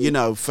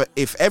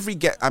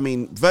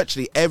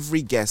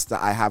every guest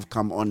that I have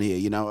come on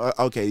here,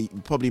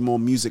 probably more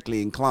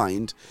musically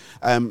inclined,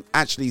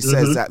 actually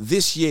says that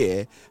this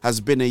year has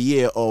been a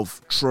year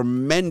of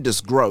tremendous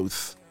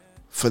growth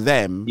for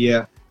them.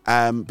 Yeah.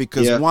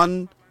 Because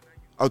the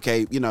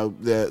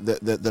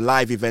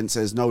live event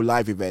says no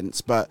live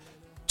events, but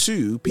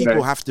two,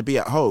 people have to be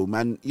at home,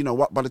 and you know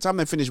what? By the time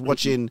they finish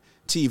watching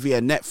TV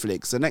and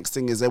Netflix, the next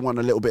thing is they want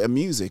a little bit of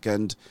music,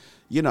 and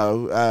you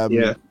know,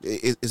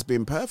 it's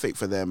been perfect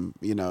for them,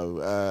 you know,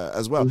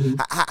 as well.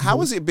 How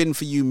has it been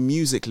for you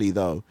musically,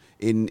 though?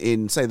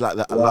 In say like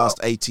the last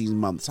 18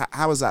 months,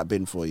 how has that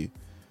been for you?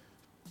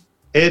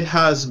 It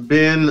has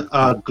been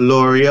a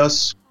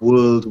glorious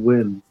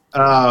whirlwind.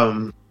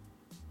 I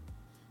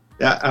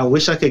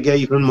wish I could get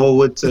even more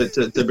wood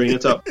to bring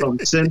it up.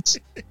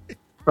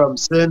 From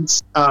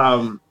since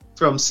God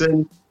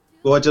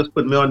just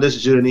put me on this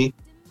journey,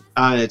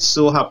 and it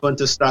so happened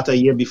to start a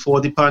year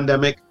before the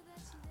pandemic.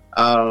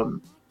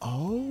 It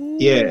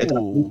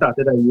actually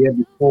started a year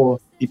before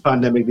the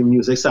pandemic. The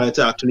music started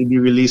to actually be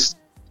released,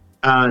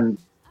 and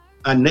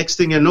next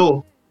thing you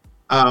know,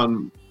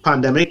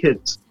 pandemic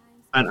hit,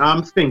 and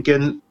I'm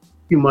thinking,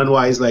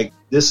 human-wise, like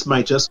this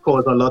might just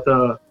cause a lot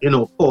of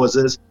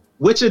pauses,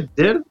 which it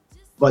did.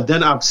 But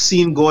then I've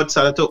seen God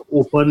started to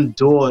open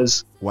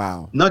doors.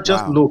 Wow! Not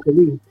just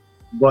locally,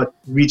 but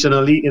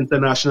regionally,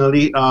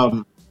 internationally.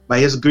 By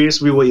His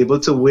grace, we were able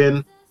to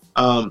win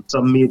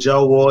some major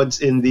awards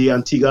in the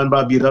Antigua and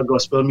Barbuda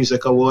Gospel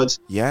Music Awards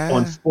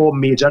on 4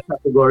 major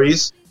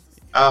categories.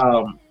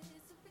 That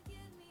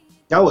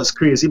was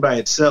crazy by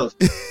itself.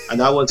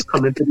 And that was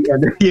coming to the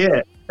end.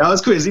 That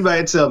was crazy by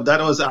itself. That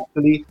was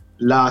actually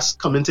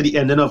coming to the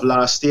ending of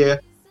last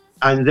year.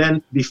 And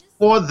then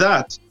before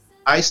that,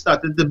 I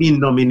started to be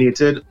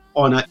nominated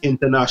on an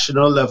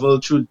international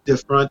level through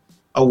different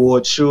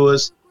award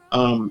shows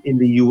in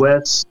the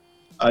US,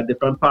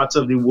 different parts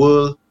of the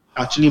world,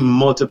 actually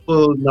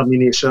multiple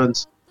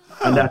nominations.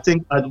 And I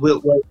think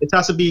it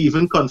has to be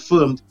even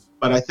confirmed,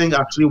 but I think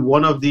actually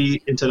one of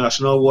the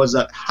international awards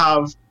that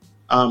have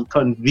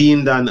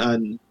convened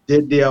and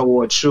did the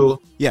award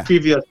show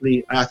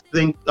previously, I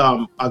think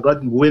I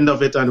got wind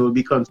of it and it will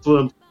be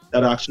confirmed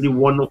that I actually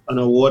won an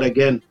award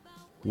again.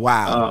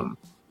 Wow.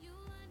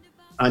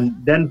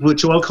 And then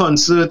virtual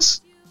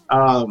concerts,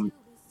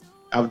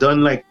 I've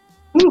done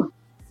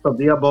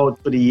probably about,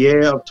 for the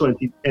year of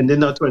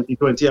ending of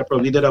 2020, I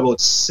probably did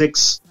about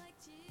 6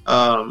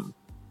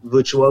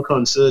 virtual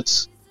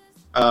concerts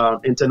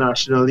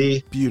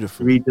internationally,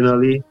 beautiful,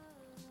 regionally.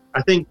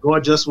 I think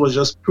God was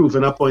just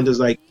proving a point, is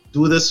like,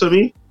 do this for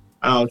me,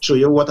 and I'll show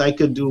you what I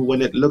could do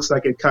when it looks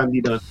like it can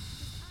be done.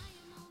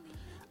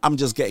 I'm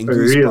just getting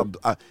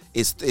goosebumps.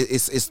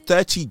 It's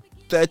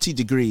 30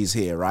 degrees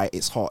here, right?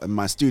 It's hot, and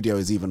my studio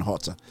is even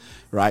hotter,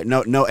 right?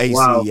 No AC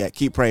yet.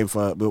 Keep praying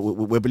for.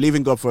 We're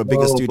believing God for a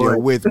bigger studio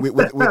with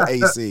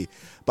AC.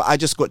 But I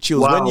just got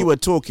chills when you were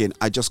talking.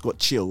 I just got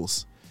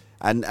chills,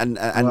 and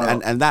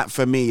that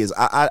for me is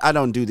I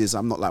don't do this.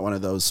 I'm not like one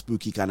of those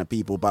spooky kind of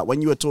people. But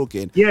when you were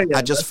talking,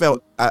 I just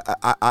felt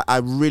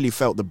I really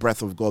felt the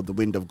breath of God, the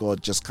wind of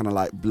God, just kind of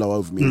like blow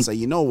over me and say,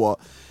 you know what?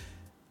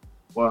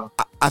 Wow.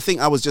 I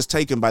think I was just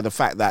taken by the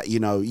fact that,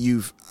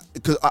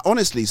 because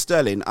honestly,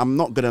 Sterling, I'm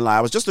not going to lie.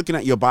 I was just looking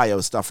at your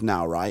bio stuff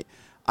now, right?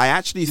 I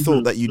actually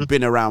thought that you'd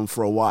been around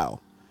for a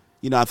while.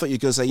 I thought you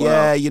could say,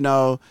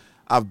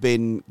 I've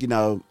been,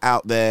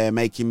 out there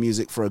making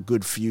music for a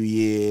good few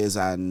years,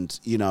 and,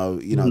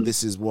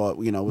 this is what,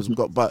 was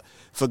got. But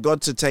for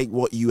God to take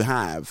what you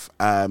have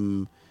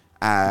and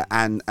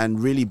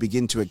really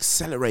begin to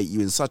accelerate you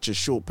in such a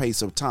short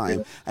pace of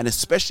time, and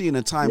especially in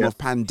a time of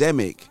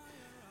pandemic,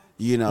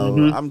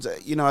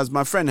 as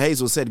my friend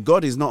Hazel said,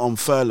 God is not on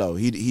furlough.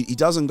 He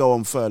doesn't go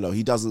on furlough.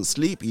 He doesn't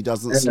sleep. He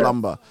doesn't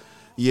slumber.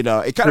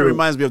 It kind of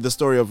reminds me of the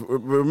story of,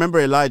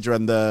 remember Elijah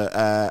and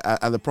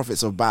the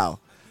prophets of Baal.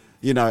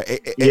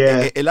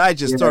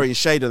 Elijah's throwing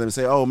shade on them and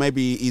say, oh,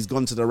 maybe he's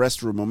gone to the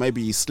restroom, or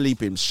maybe he's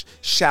sleeping.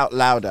 Shout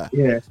louder.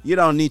 You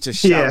don't need to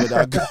shout with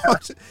our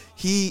God.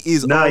 He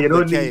is on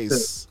the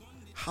case.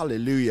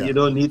 Hallelujah. You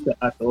don't need to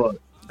at all.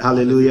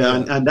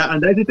 Hallelujah. And that's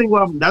the thing.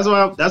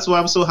 That's why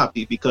I'm so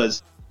happy,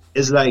 because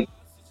it's like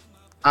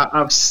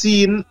I've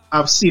seen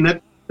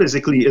it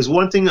physically. It's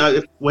one thing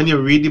when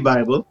you read the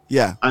Bible,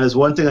 and it's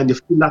one thing and you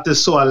feel that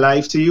is so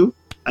alive to you,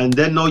 and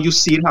then now you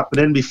see it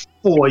happening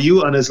before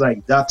you, and it's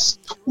like that's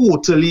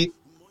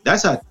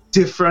a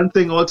different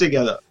thing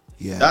altogether.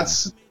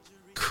 That's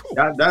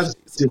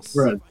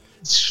different.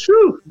 It's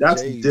true.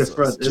 That's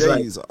different. It's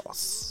like,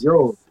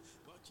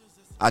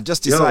 I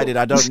just decided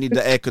I don't need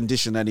the air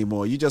condition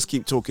anymore. You just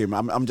keep talking.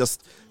 I'm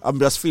just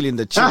feeling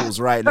the chills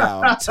right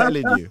now. I'm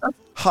telling you.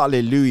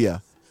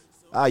 Hallelujah.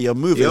 You're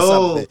moving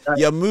something.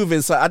 You're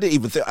moving something. I didn't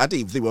even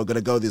think we were going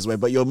to go this way,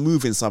 but you're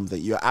moving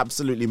something. You're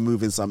absolutely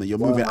moving something. You're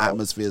moving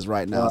atmospheres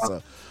right now.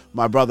 So,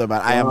 my brother,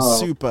 man, I am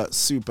super,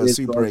 super,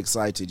 super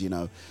excited.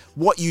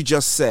 What you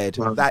just said,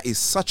 that is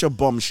such a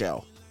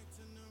bombshell.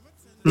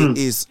 It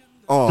is,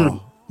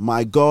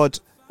 my God.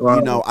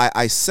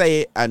 I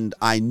say it, and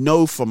I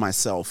know for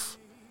myself,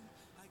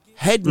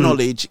 head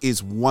knowledge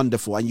is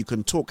wonderful, and you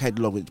can talk head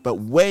knowledge, but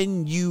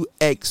when you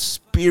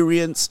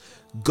experience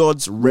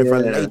God's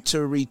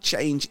revelatory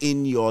change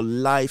in your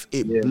life,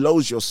 it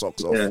blows your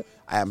socks off.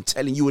 I am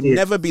telling you, will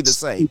never be the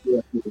same.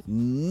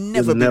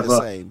 Never be the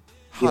same.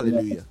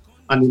 Hallelujah.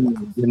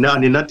 And you're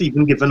not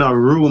even given a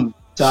room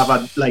to have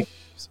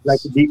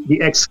Like the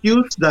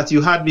excuse that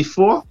you had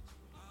before,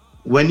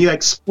 when you're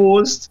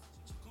exposed,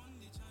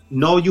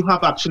 now you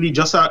have actually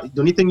just the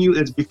only thing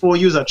is before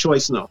you is a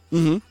choice now.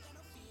 Mm-hmm.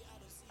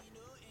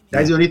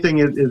 That's the only thing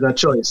is a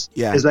choice.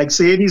 Yeah. It's like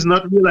saying he's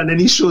not real and then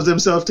he shows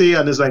himself to you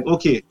and it's like,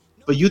 okay,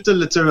 for you to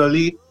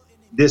literally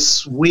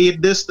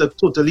dissuade this, to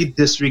totally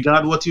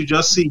disregard what you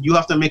just see, you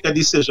have to make a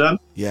decision,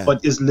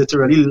 but it's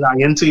literally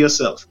lying to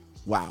yourself.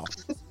 Wow.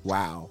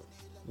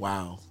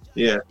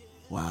 Yeah.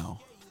 Wow.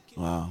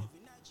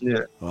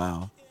 Yeah.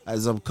 Wow.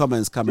 As some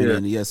comments coming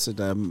in, yes,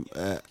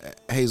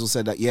 Hazel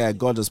said that,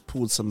 God has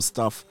pulled some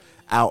stuff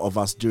out of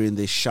us during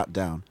this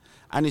shutdown.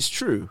 And it's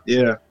true.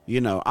 Yeah.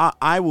 You know,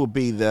 I will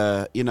be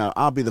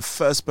I'll be the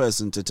first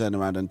person to turn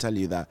around and tell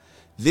you that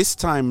this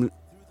time,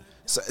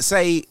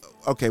 say,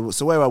 okay,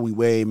 so where are we?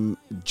 We're in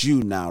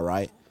June now,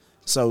 right?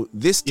 So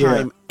this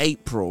time,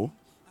 April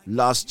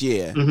last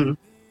year,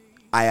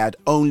 I had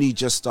only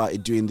just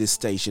started doing this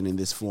station in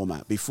this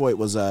format. Before it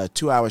was a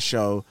 2-hour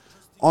show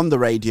on the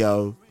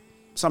radio.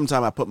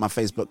 Sometime I put my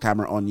Facebook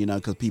camera on,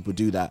 because people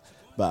do that.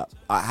 But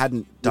I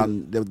hadn't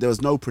done, there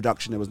was no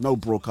production, there was no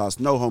broadcast,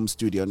 no home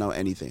studio, no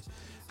anything.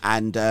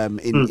 And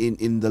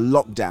in the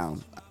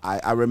lockdown,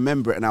 I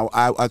remember it, and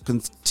I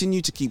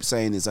continue to keep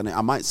saying this, and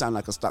I might sound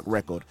like a stuck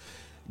record.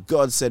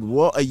 God said,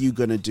 what are you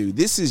going to do?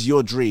 This is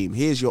your dream.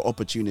 Here's your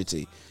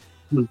opportunity.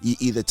 You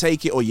either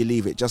take it or you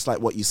leave it, just like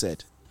what you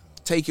said.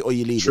 Take it or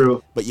you leave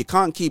it. But you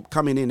can't keep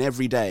coming in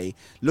every day,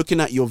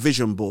 looking at your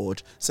vision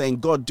board, saying,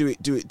 God, do it,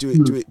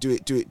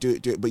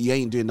 but you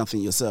ain't doing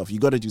nothing yourself. You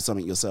got to do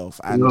something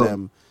yourself.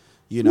 And,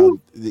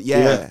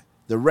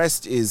 the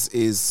rest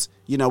is,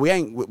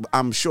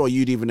 I'm sure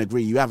you'd even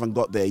agree, you haven't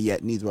got there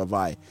yet, neither have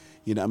I.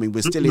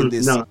 We're still in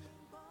this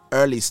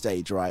early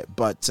stage, right?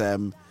 But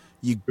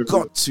you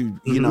got to,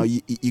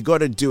 you got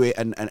to do it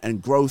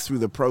and grow through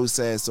the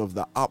process of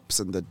the ups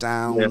and the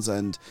downs.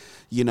 And,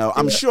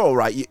 I'm sure,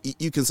 right,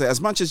 you can say,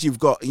 as much as you've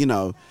got,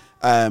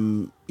 I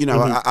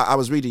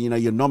was reading,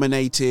 you're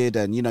nominated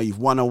and, you've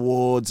won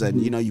awards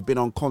and, you've been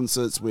on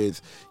concerts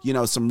with,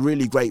 some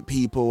really great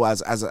people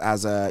as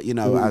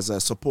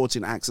a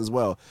supporting acts as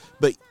well.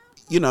 But,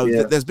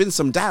 there's been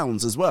some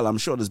downs as well. I'm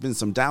sure there's been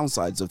some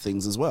downsides of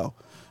things as well,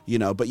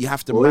 but you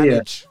have to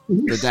manage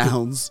the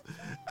downs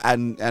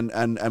and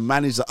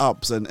manage the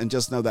ups and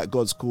just know that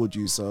God's called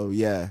you. So,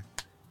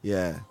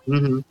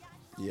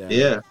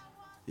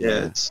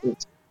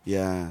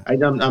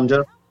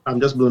 I'm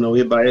just blown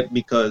away by it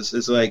because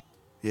it's like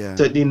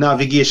the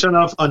navigation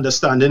of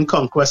understanding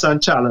conquest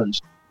and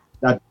challenge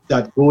that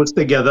goes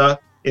together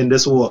in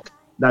this work.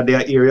 That there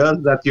are areas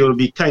that you'll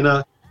be kind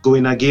of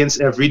going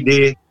against every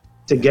day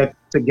to get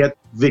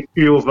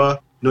victory over,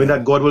 knowing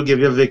that God will give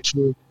you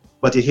victory.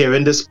 But you're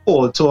hearing this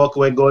Paul talk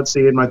where God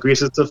saying, "My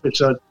grace is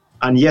sufficient,"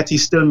 and yet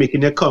He's still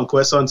making a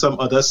conquest on some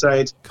other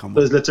side. So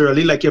it's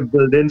literally like you're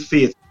building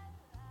faith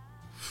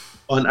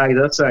on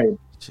either side.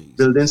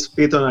 Building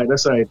faith on either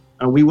side,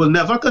 and we will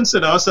never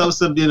consider ourselves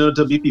to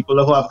be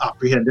people who have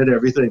apprehended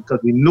everything, because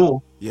we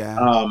know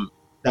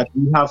that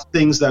we have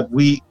things that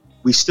we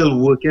still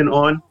working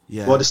on.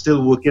 God is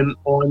still working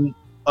on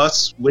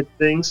us with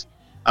things,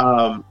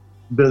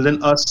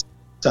 building us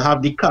to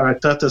have the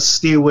character to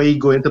stay where He's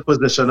going to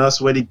position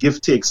us where the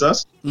gift takes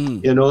us.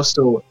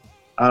 So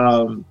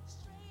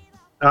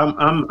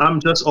I'm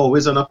just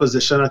always in a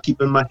position of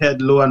keeping my head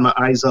low and my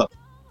eyes up.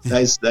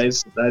 That's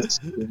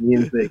the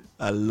main thing.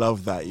 I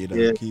love that,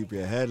 keep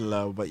your head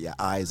low but your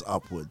eyes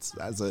upwards.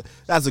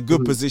 That's a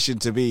good position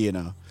to be,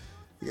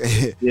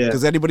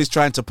 because anybody's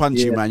trying to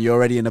punch you, man, you're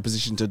already in a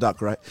position to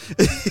duck, right?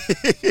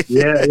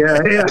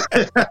 yeah.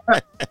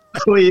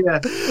 Oh yeah.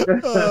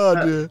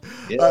 Oh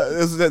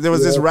dear. There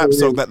was this rap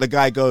song that the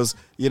guy goes,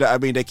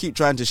 they keep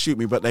trying to shoot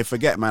me but they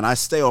forget, man, I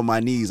stay on my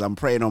knees, I'm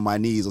praying on my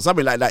knees, or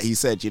something like that. He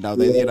said,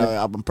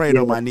 I'm praying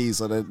on my knees,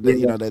 so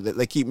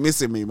they keep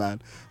missing me,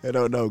 man. They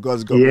don't know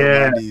God's got me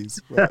on my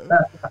knees.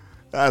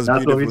 That's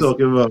what we're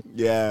talking about.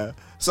 Yeah.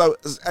 So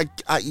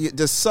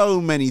there's so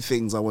many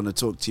things I want to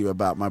talk to you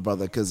about, my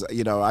brother, because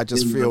I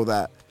just feel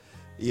that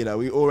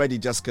we already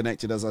just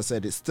connected. As I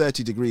said, it's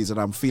 30 degrees and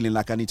I'm feeling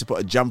like I need to put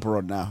a jumper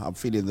on now. I'm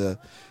feeling the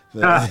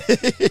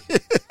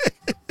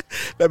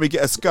let me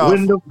get a scarf.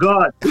 Wind of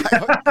God.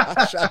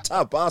 Shut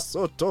up,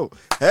 Asoto.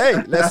 Hey,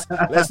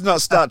 let's not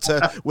start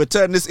we'll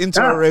turn this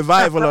into a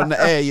revival on the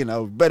air.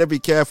 Better be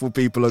careful,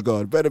 people of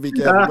God. Better be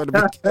careful.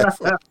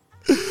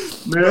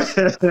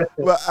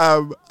 But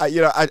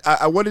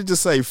I wanted to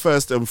say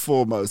first and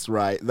foremost,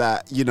 right,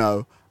 that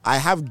I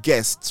have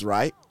guests,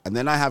 right, and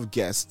then I have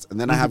guests, and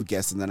then I have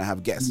guests, and then I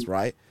have guests,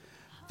 right.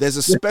 There's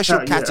a special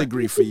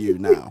category for you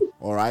now,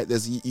 all right.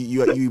 There's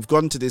you've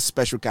gone to this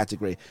special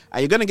category,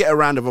 and you're going to get a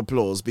round of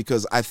applause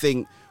because I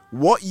think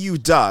what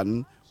you've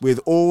done with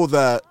all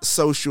the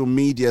social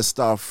media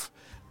stuff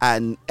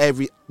and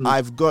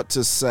I've got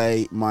to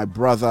say, my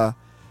brother,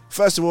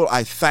 first of all,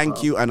 I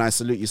thank you and I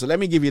salute you. So let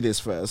me give you this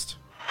first.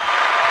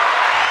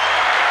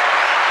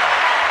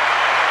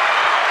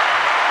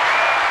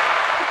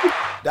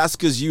 That's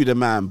because you the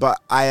man,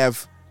 but I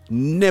have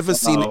never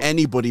seen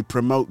anybody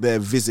promote their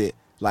visit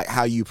like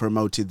how you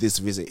promoted this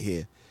visit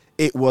here.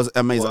 It was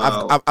amazing.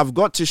 Wow. I've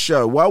got to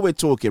show while we're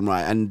talking,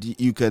 right? And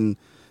you can,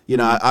 you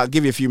know, I'll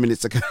give you a few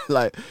minutes to kind of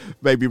like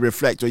maybe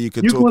reflect, or you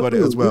can talk on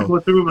it as well. You go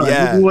through, man.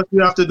 Yeah, You do what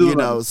you have to do, you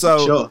know. man.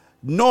 So Sure.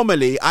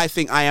 normally, I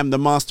think I am the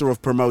master of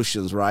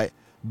promotions, right?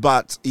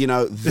 But you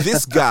know,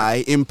 this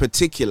guy in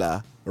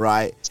particular,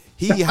 right?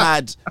 He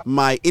had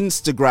my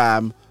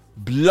Instagram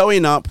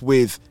blowing up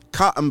with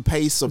cut and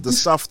paste of the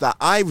stuff that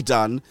I've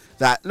done.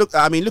 That look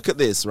at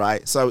this,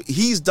 right? So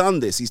he's done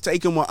this. He's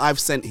taken what I've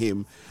sent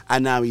him,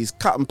 and now he's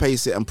cut and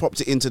pasted and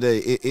popped it into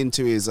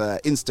his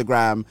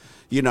Instagram.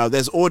 You know,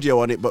 there's audio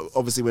on it, but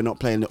obviously we're not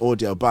playing the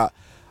audio. But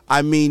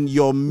I mean,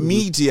 your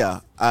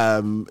media,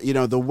 you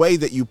know, the way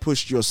that you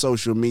pushed your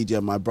social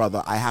media, my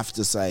brother, I have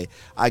to say,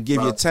 I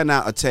give you 10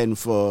 out of 10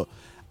 for.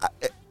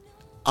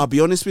 I'll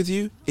be honest with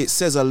you, it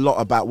says a lot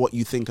about what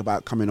you think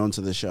about coming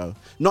onto the show.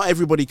 Not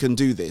everybody can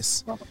do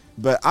this,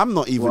 but I'm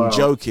not even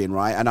joking,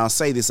 right? And I'll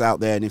say this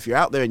out there, and if you're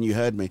out there and you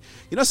heard me,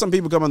 you know, some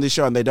people come on this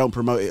show and they don't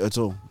promote it at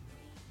all.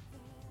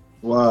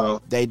 Wow.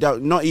 They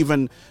don't, not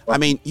even, I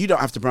mean, you don't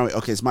have to promote it.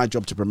 Okay, it's my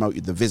job to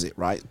promote the visit,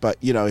 right? But,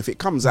 you know, if it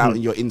comes out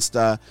in your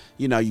Insta,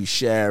 you know, you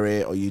share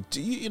it, or you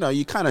know,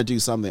 you kind of do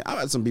something. I've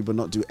had some people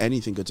not do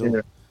anything at all.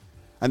 Yeah.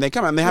 And they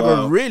come out and they have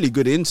a really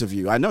good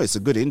interview. I know it's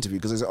a good interview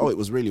because they say, oh, it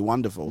was really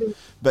wonderful.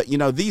 But, you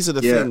know, these are the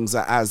things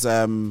that as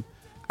the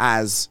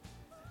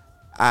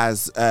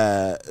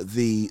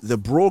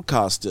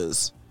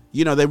broadcasters,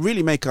 you know, they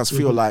really make us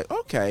feel like,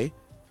 okay,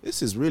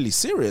 this is really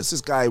serious. This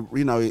guy,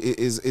 you know,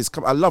 is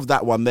I love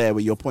that one there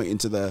where you're pointing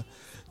to the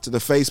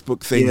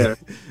Facebook thing. Yeah.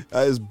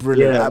 That is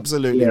brilliant,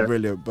 absolutely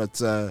brilliant. But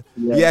tell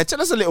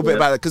us a little bit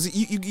about it, because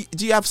you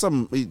do you have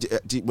some?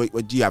 Do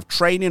you have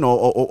training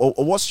or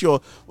what's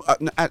your?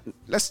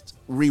 Let's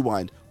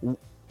rewind.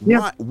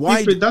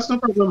 Why? That's no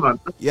problem, man.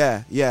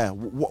 Yeah.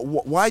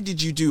 Why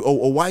did you do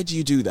or why do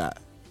you do that?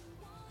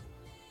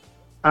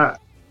 I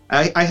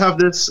have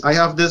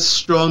this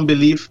strong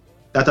belief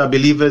that I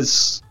believe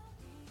it's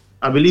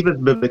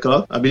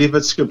biblical. I believe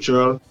it's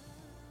scriptural.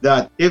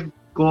 That if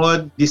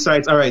God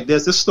decides, all right,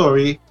 there's a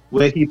story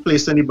where he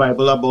placed in the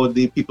Bible about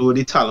the people with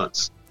the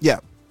talents. Yeah.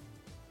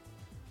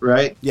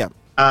 Right? Yeah.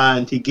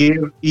 And he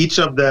gave each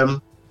of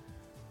them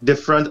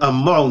different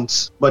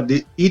amounts, but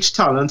each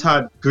talent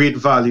had great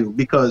value,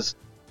 because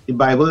the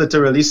Bible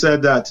literally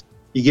said that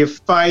he gave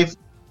 5,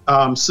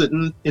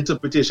 certain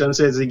interpretation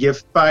says he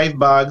gave 5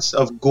 bags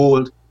of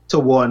gold to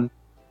one,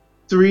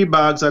 3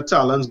 bags of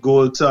talents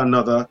gold to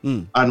another,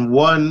 and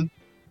 1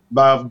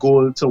 bag of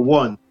gold to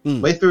one.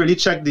 But if you really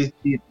check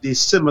the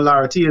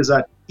similarity is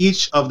that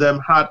each of them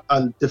had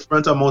a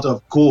different amount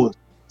of gold.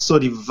 So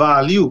the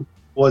value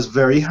was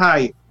very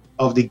high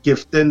of the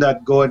gifting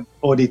that God,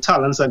 or the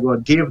talents that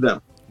God gave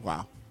them.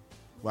 Wow.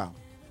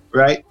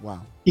 Right?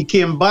 Wow. He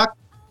came back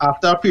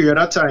after a period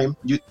of time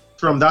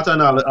from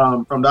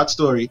that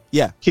story.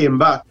 Yeah. Came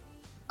back,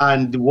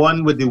 and the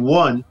one with the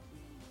one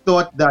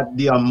thought that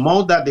the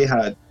amount that they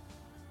had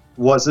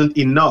wasn't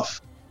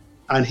enough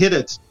and hid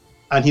it.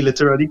 And he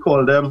literally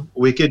called them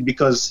wicked,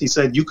 because he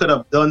said, you could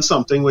have done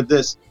something with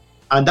this.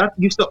 And that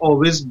used to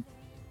always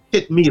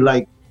hit me,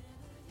 like,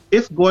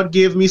 if God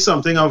gave me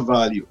something of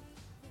value,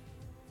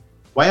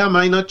 why am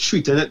I not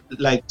treating it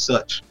like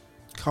such?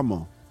 Come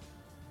on.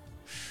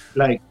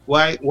 Like,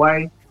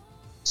 why?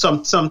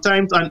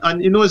 Sometimes,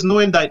 and you know, it's no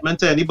indictment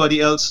to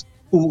anybody else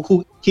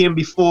who came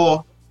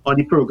before on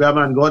the program,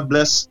 and God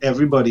bless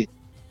everybody.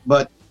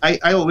 But I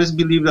always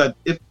believe that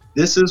if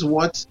this is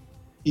what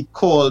he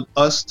called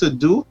us to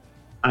do,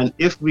 and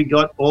if we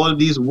got all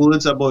these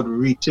words about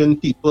reaching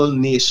people,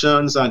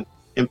 nations, and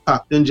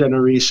impacting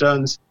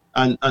generations,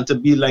 and to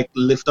be like,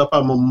 lift up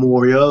a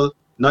memorial,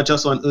 not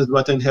just on earth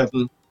but in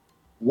heaven,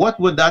 what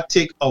would that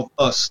take of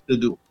us to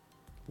do?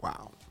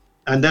 Wow.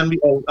 And then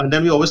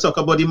we always talk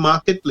about the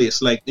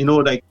marketplace, like, you know,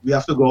 like we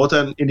have to go out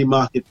and in the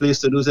marketplace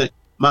to do that.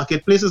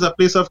 Marketplace is a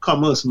place of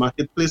commerce.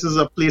 Marketplace is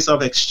a place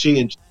of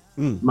exchange.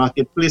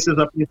 Marketplace is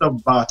a place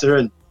of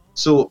bartering.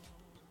 So,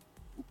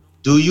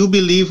 do you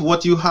believe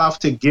what you have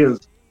to give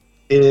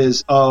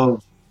is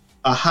of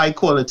a high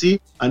quality?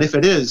 And if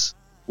it is,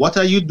 what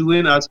are you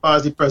doing as far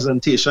as the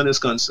presentation is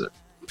concerned?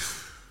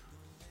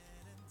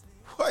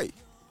 Why?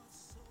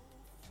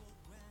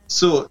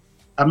 So,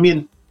 I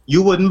mean,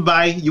 you wouldn't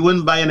buy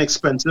an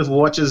expensive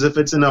watch as if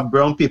it's in a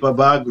brown paper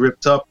bag,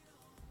 ripped up,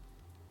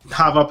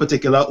 have a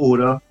particular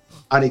odor,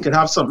 and it could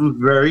have something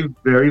very,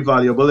 very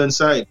valuable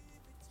inside.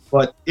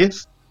 But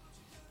if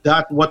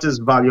that what is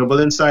valuable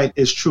inside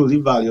is truly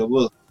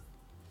valuable,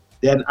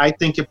 then I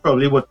think you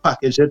probably would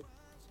package it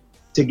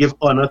to give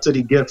honor to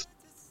the gift.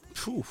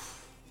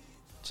 Oof.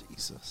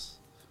 Jesus.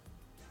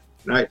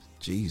 Right?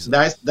 Jesus.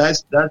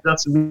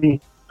 That's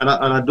me. And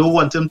I don't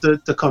want him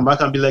to come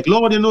back and be like,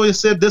 Lord, you know, you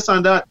said this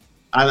and that.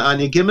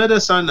 And you give me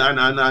this and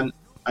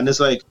it's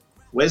like,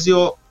 where's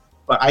your...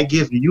 But I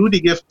give you the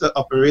gift to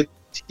operate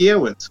here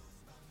with.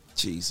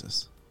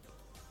 Jesus.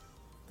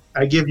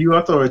 I give you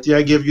authority.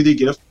 I give you the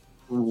gift.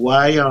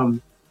 Why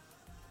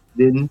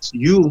didn't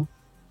you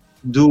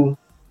do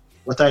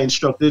what I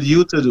instructed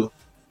you to do?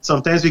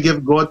 Sometimes we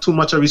give God too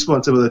much of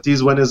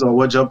responsibilities when it's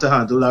our job to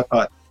handle that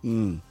part.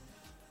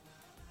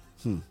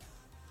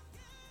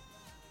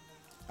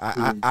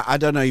 I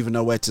don't even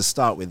know where to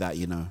start with that,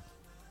 you know.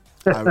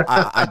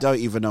 I don't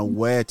even know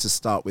where to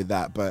start with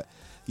that, but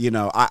you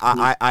know,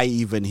 I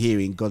even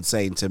hearing God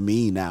saying to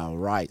me now,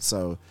 right?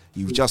 So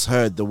you've just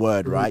heard the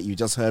word, right? You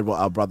just heard what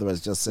our brother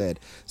has just said.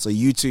 So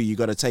you too, you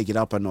got to take it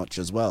up a notch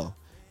as well.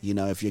 You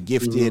know, if you're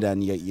gifted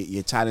and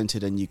you're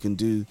talented and you can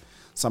do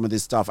some of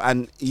this stuff,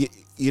 and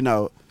you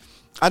know,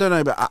 I don't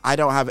know, but I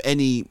don't have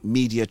any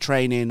media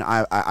training.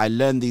 I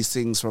learn these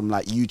things from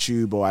like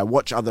YouTube, or I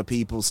watch other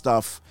people's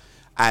stuff,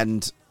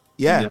 and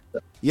yeah,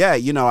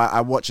 you know,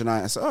 I watch and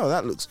I say, oh,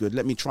 that looks good.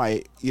 Let me try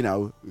it. You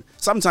know,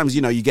 sometimes,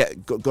 you know, you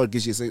get, God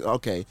gives you, say,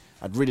 okay,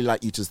 I'd really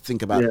like you to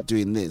think about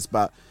doing this.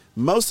 But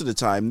most of the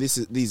time,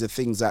 these are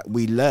things that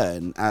we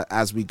learn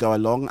as we go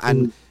along.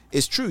 And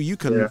it's true, you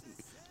can,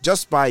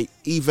 just by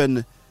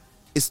even,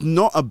 it's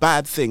not a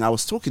bad thing. I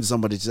was talking to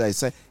somebody today,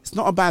 say, it's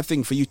not a bad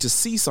thing for you to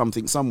see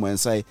something somewhere and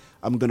say,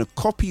 I'm going to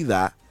copy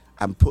that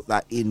and put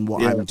that in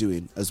what I'm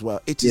doing as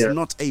well. It is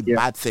not a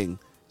bad thing.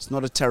 It's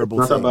not a terrible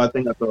thing. It's not a bad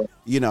thing at all.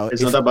 You know,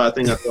 it's not a bad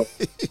thing at all.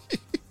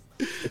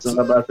 It's not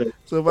a bad thing.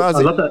 So a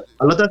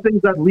lot of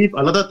things that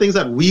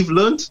we've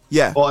learned,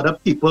 or other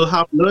people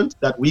have learned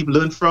that we've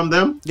learned from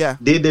them. Yeah,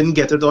 they didn't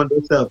get it on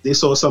themselves. They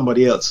saw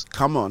somebody else.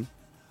 Come on.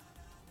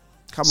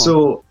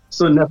 So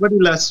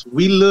nevertheless,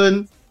 we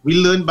learn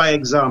by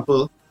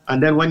example,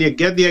 and then when you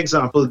get the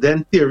example,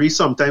 then theory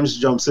sometimes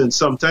jumps in.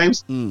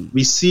 Sometimes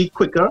we see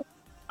quicker,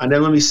 and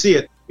then when we see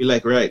it, we're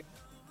like, right.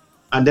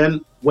 And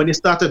then when you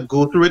start to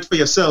go through it for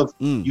yourself,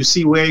 you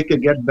see where you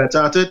could get better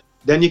at it.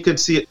 Then you could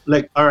see it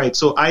like, all right,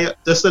 so I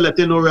just to let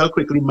you know real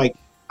quickly, Mike,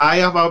 I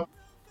have a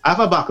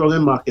background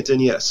in marketing,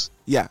 yes.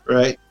 Yeah.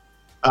 Right.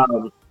 I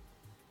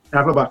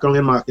have a background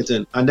in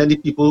marketing. And then the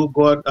people who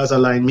God has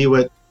aligned me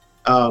with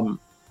are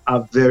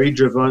very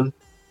driven.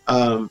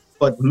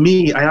 But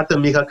me, I had to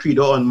make a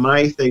credo on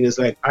my thing. Is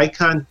like, I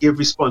can't give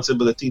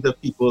responsibility to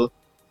people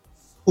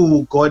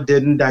who God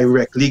didn't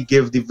directly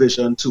give the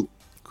vision to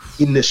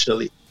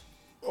initially.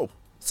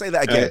 Say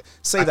that again.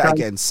 Say that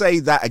again. Say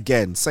that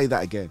again. Say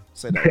that again.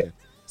 Say that again.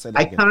 Say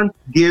that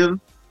again.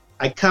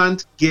 I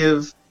can't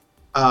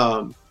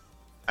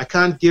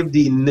give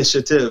the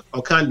initiative,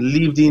 or can't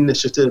leave the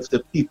initiative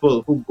to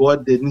people who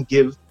God didn't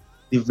give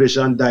the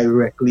vision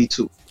directly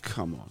to.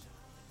 Come on.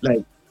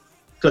 Like,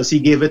 because he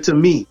gave it to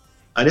me.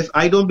 And if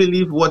I don't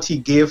believe what he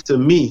gave to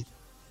me,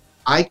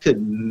 I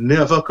could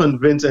never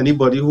convince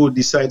anybody who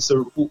decides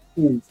to,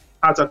 who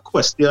has a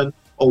question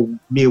or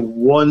may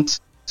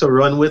want to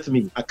run with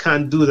me. I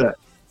can't do that.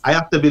 I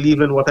have to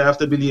believe in what I have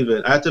to believe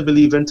in. I have to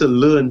believe in to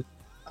learn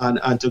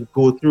and to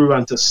go through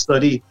and to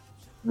study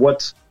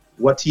what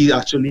he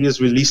actually is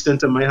released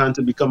into my hand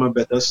to become a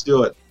better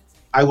steward.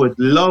 I would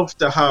love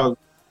to have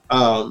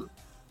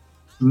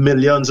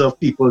millions of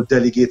people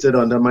delegated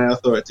under my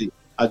authority.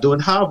 I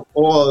don't have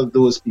all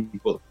those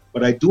people,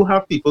 but I do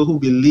have people who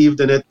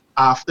believed in it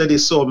after they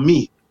saw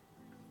me.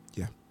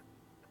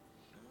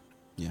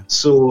 Yeah.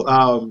 So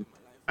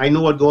I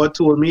know what God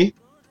told me.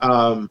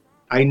 I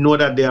know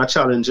that there are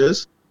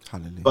challenges,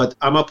 but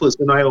I'm a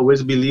person, I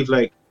always believe,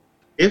 like,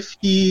 if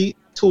he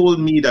told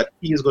me that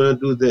he is going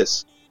to do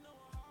this,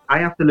 I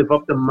have to live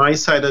up to my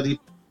side of the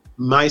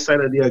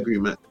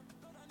agreement.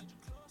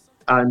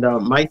 And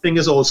my thing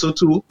is also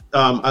to,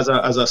 as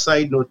a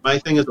side note, my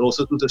thing is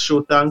also to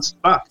show thanks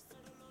back,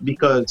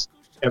 because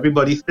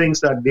everybody thinks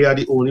that they are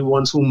the only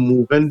ones who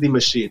move in the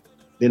machine.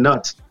 They're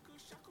not.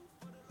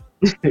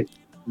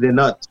 They're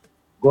not.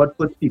 God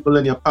puts people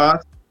in your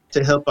path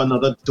to help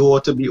another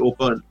door to be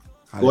open.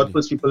 God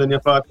puts people in your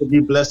path to be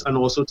blessed and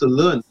also to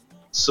learn.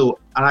 So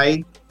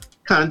I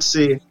can't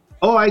say,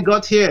 oh, I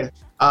got here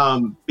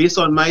based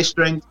on my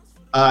strength,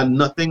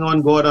 nothing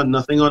on God and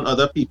nothing on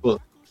other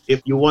people.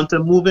 If you want to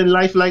move in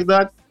life like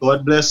that,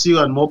 God bless you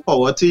and more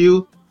power to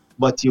you,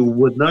 but you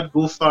would not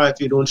go far if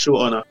you don't show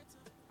honor.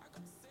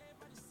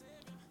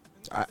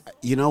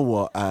 You know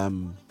what?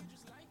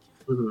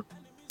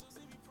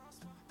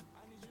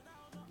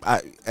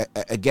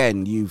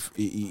 Again,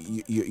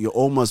 you're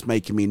almost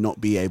making me not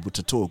be able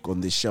to talk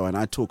on this show, and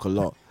I talk a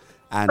lot.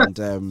 And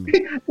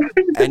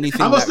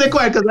anything. I must stay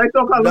quiet because I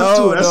talk a lot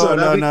too.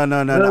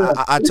 No.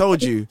 I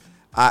told you.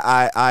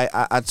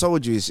 I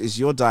told you it's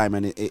your time,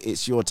 and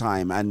it's your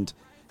time, and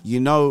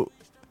you know,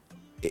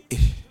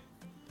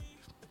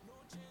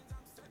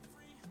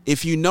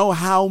 if you know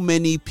how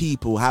many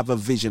people have a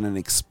vision and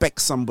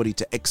expect somebody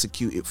to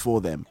execute it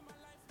for them,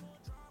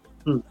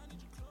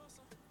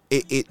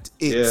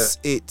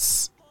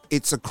 it's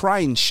a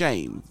crying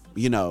shame,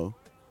 you know.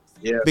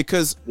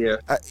 Because you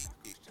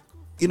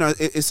know,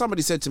 if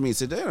somebody said to me,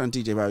 said, "Hey,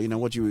 DJ Barry,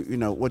 what do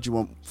you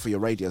want for your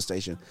radio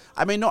station?"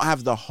 I may not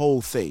have the whole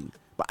thing,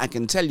 but I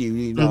can tell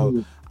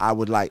you, I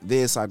would like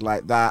this, I'd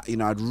like that,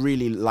 I'd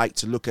really like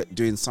to look at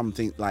doing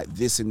something like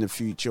this in the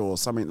future or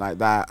something like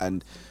that,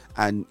 and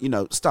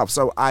stuff.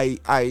 So I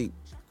have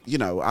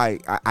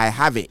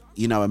it,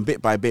 and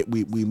bit by bit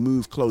we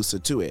move closer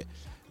to it.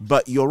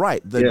 But you're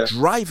right, the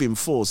driving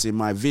force in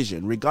my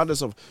vision,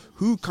 regardless of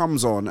who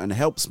comes on and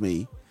helps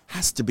me,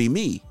 has to be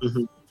me.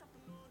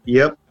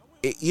 Yep.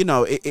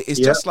 It's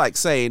just like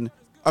saying,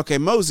 okay,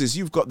 Moses,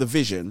 you've got the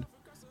vision,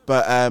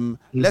 but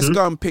let's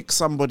go and pick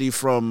somebody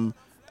from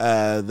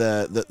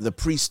the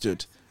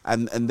priesthood.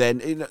 And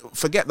then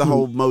forget the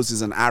whole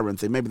Moses and Aaron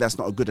thing. Maybe that's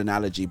not a good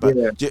analogy, but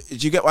do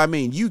you get what I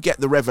mean? You get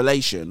the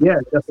revelation. Yeah,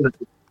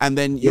 definitely. And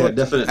then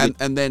definitely.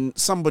 And then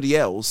somebody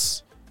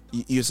else,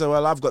 you say,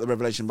 well, I've got the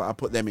revelation, but I'll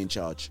put them in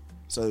charge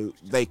so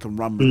they can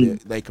run with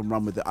it. They can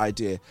run with the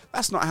idea.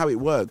 That's not how it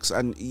works.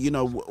 And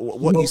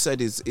what you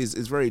said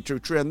is very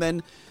true. And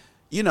then,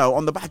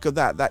 on the back of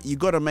that you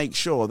got to make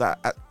sure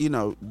that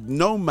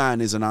no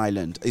man is an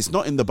island. It's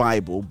not in the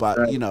Bible, but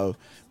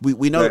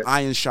we know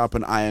iron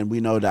sharpen iron. We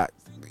know that.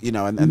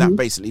 And that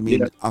basically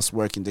means us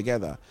working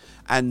together.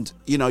 And,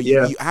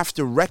 you have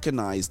to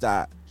recognize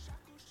that,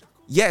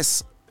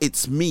 yes,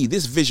 it's me.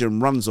 This vision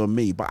runs on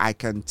me, but I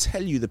can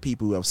tell you the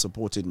people who have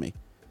supported me,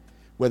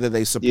 whether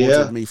they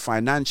supported me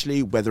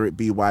financially, whether it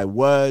be by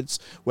words,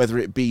 whether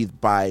it be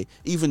by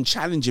even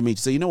challenging me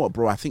to say, you know what,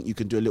 bro, I think you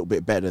can do a little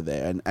bit better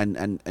there.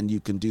 And you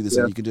can do this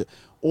and you can do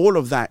all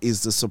of that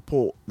is the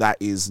support that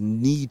is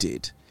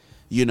needed,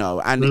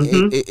 and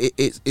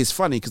it's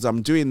funny because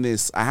I'm doing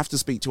this. I have to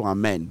speak to our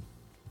men.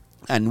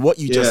 And what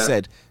you just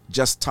said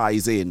just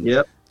ties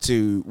in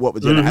to what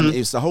we're doing. And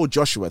it's the whole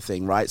Joshua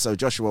thing, right? So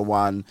Joshua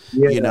 1,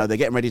 they're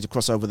getting ready to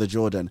cross over the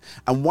Jordan.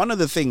 And one of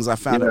the things I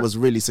found that was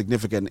really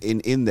significant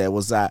in there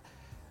was that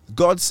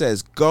God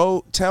says,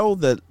 go tell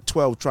the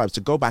 12 tribes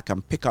to go back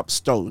and pick up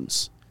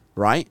stones,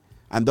 right?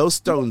 And those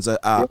stones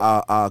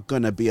are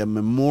going to be a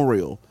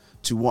memorial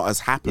to what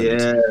has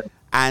happened. Yeah.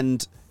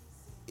 And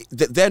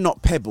they're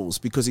not pebbles,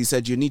 because he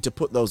said you need to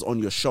put those on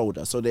your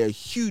shoulder. So they're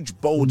huge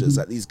boulders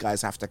that these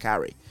guys have to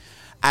carry.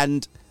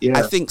 And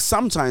I think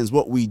sometimes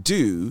what we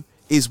do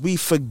is we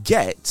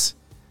forget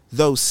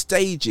those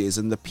stages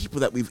and the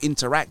people that we've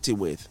interacted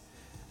with.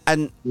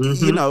 And,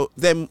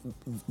 then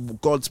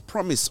God's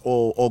promise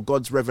or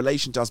God's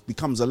revelation to us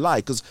becomes a lie,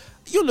 because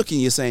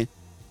you're saying,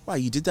 wow,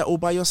 you did that all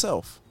by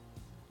yourself.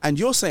 And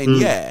you're saying,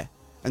 yeah.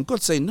 And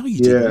God's saying, no, you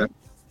didn't.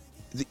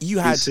 You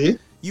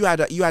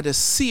had a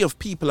sea of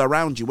people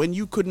around you. When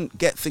you couldn't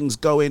get things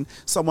going,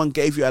 someone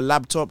gave you a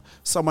laptop,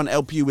 someone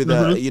helped you with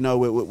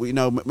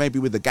maybe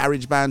with a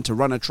garage band to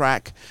run a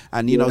track,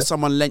 and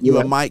someone lent you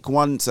a mic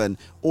once and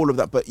all of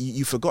that. But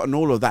you've forgotten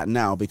all of that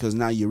now, because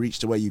now you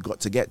reached to where you got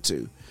to get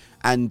to.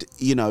 And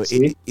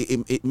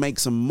it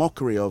makes a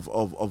mockery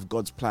of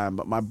God's plan.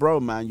 But my bro,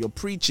 man, you're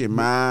preaching,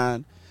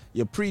 man.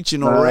 You're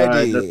preaching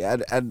already,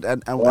 and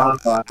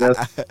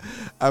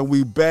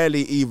we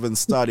barely even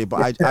started.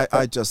 But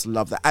I just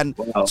love that. And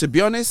to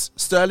be honest,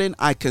 Sterling,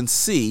 I can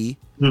see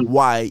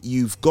why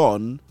you've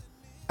gone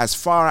as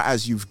far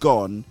as you've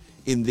gone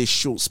in this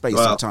short space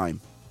of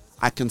time.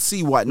 I can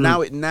see why.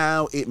 Now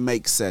it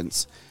makes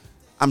sense.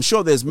 I'm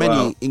sure there's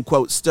many, in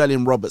quotes,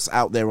 Sterling Roberts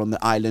out there on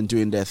the island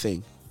doing their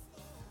thing.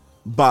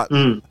 But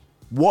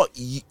what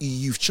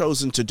you've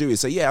chosen to do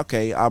is say, yeah,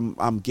 okay,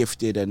 I'm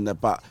gifted,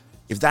 but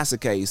if that's the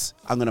case,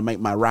 I'm going to make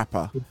my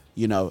rapper,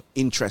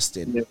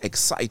 interesting,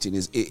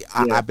 exciting.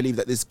 I believe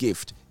that this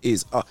gift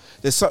is.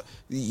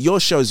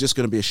 Your show is just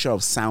going to be a show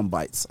of sound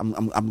bites. I'm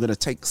going to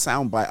take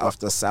soundbite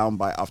after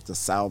soundbite after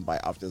soundbite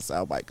after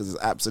soundbite, because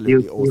it's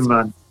absolutely awesome.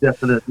 Man,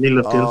 definitely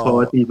looking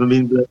forward to even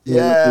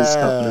this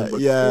happening.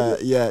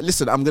 Yeah.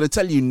 Listen, I'm going to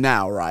tell you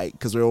now, right?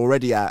 Because we're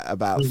already at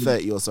about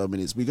 30 or so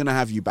minutes. We're going to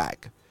have you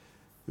back.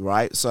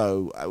 Right,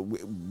 so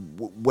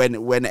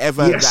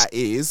whenever that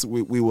is,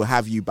 we will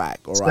have you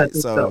back. All right,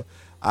 so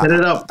set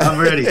it up. I'm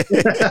ready.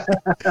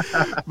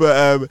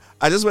 But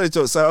I just wanted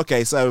to talk.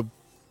 So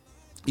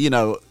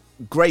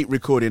great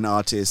recording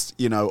artist.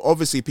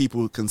 Obviously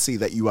people can see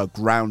that you are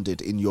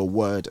grounded in your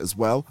word as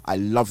well. I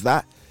love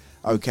that.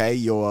 Okay,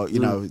 you're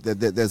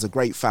there's a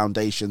great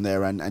foundation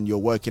there, and you're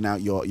working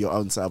out your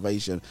own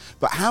salvation.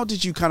 But how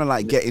did you kind of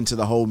like get into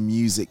the whole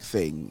music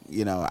thing?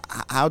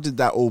 How did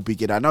that all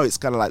begin? I know it's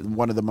kind of like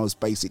one of the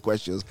most basic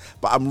questions,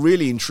 but I'm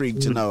really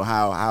intrigued to know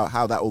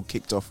how that all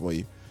kicked off for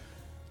you.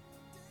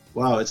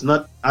 Wow, it's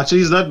not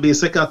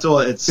basic at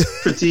all.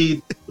 It's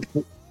pretty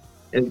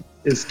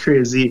it's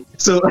crazy.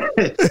 So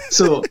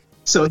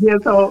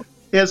here's how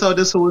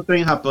this whole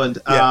thing happened.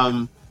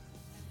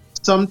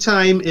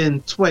 Sometime in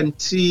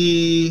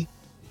 2001.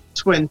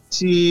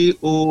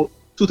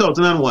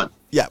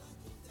 Yeah.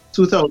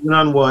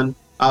 2001.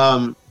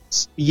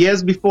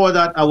 Years before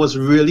that, I was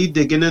really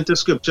digging into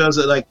scriptures.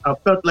 Like, I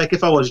felt like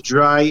if I was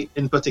dry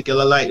in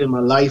particular, like in my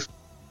life,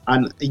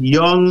 and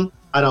young,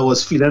 and I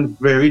was feeling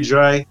very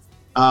dry,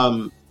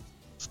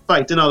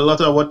 fighting a lot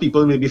of what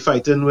people may be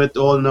fighting with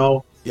all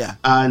now. Yeah.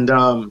 And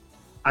I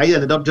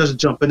ended up just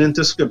jumping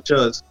into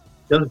scriptures.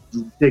 Just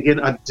digging.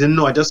 I didn't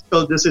know. I just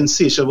felt this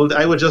insatiable.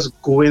 I would just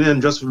go in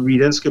and just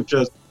reading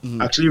scriptures.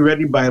 Actually read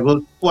the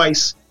Bible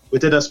twice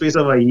within a space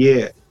of a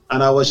year,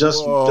 and I was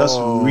just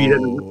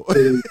reading,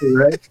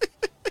 right?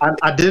 And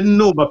I didn't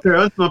know. My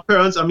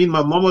parents. I mean,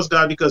 my mom was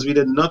glad, because we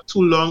did not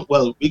too long.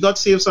 Well, we got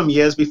saved some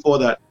years before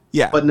that.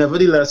 Yeah. But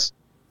nevertheless,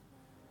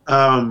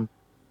 I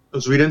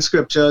was reading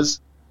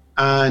scriptures,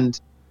 and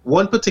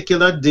one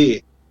particular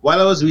day, while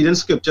I was reading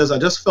scriptures, I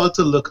just felt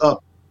to look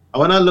up. And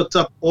when I looked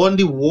up, on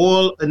the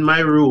wall in my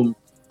room,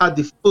 had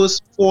the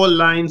first 4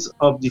 lines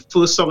of the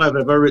first song I've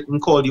ever written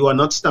called You Are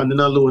Not Standing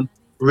Alone,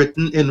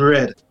 written in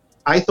red.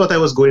 I thought I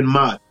was going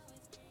mad.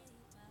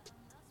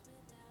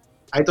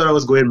 And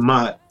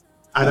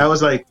I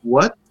was like,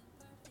 what?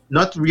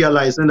 Not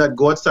realizing that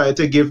God started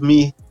to give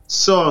me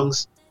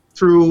songs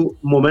through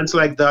moments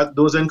like that,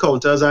 those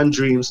encounters and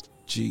dreams.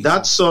 Jesus.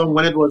 That song,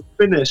 when it was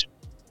finished,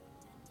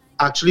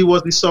 actually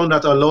was the song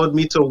that allowed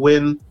me to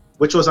win,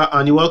 which was an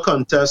annual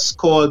contest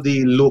called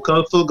the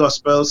Local Full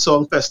Gospel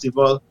Song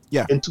Festival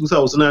in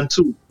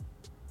 2002.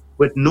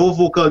 With no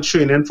vocal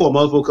training,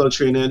 formal vocal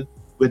training,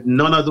 with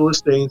none of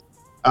those things.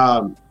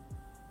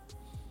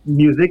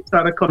 Music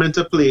started coming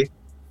into play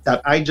that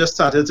I just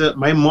started to,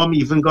 my mom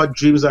even got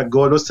dreams that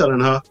God was telling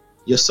her,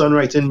 your son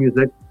writing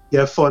music,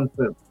 have fun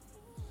with him.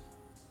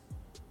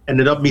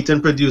 Ended up meeting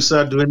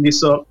producer, doing this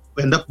song,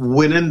 ended up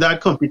winning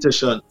that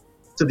competition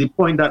to the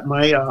point that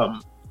my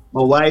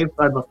wife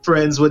and my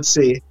friends would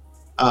say,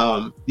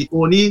 the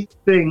only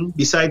thing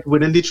besides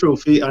winning the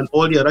trophy and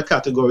all the other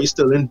categories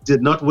still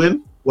did not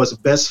win was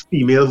best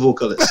female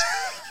vocalist.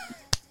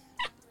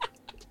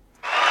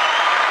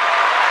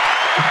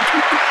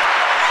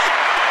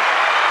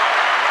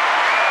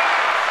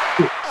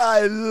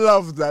 I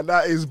love that.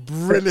 That is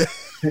brilliant.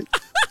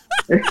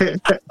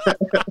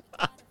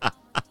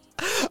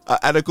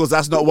 And of course,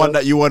 that's not one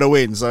that you want to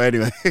win. So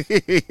anyway,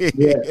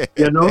 yeah,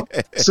 you know.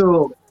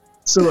 So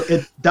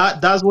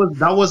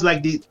that was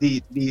like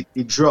the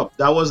drop.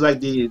 That was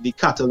like the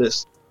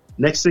catalyst.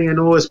 Next thing you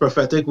know is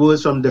prophetic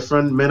words from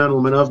different men and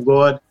women of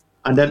God,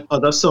 and then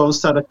other songs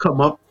started to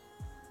come up.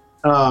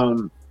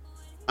 And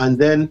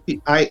then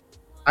I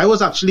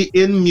was actually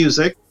in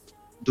music,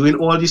 doing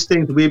all these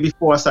things way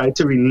before I started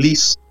to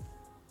release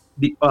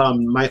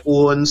my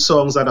own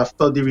songs that I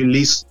felt the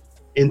release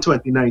in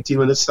 2019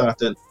 when it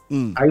started.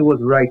 I was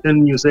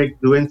writing music,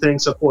 doing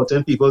things,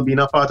 supporting people, being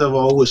a part of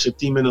our worship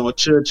team in our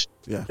church,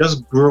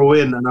 just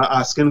growing and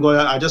asking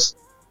God.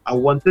 I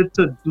wanted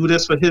to do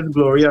this for His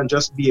glory and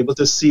just be able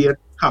to see it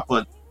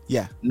happen.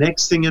 Yeah.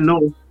 Next thing you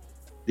know,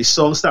 the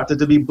song started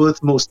to be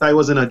birthed. Most High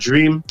was in a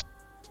dream.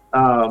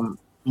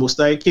 Most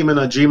High came in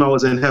a dream. I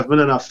was in heaven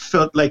and I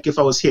felt like if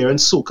I was hearing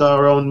soca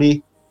around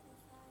me.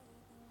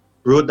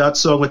 Wrote that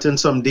song within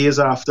some days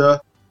after.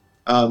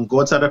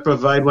 God started to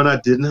provide when I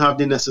didn't have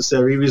the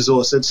necessary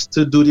resources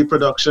to do the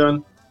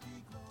production.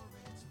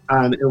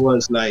 And it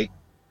was like,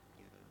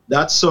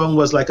 that song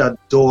was like a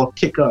door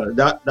kicker.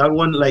 That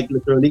one like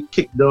literally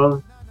kicked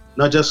down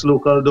not just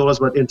local doors,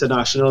 but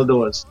international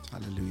doors.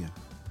 Hallelujah.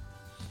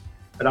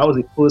 And that was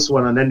the first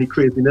one, and then the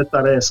craziness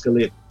started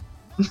escalating.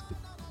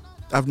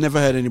 I've never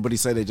heard anybody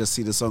say they just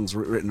see the songs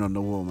written on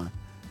the wall, man.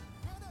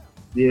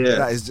 Yeah.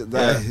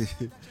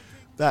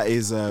 That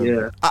is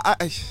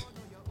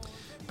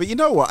but you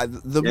know what?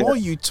 The more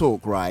you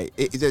talk, right,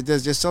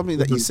 there's just something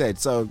that you said.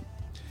 So,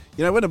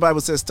 you know, when the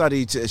Bible says,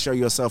 study to show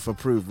yourself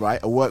approved, right?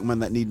 A workman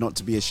that need not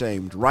to be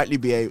ashamed, rightly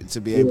be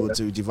able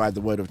to divide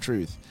the word of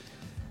truth.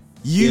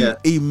 You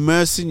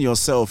immersing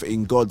yourself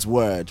in God's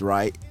word,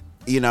 right?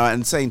 You know,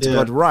 and saying to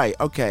God, right,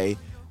 okay,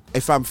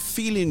 if I'm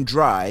feeling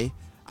dry,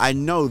 I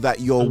know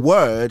that your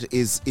word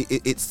it's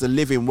the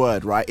living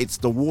word, right? It's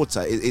the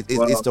water.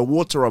 It's the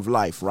water of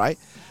life, right?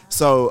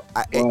 So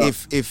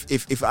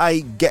if I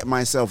get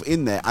myself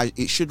in there,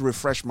 it should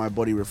refresh my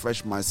body,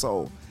 refresh my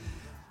soul.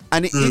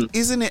 And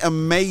isn't it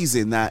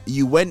amazing that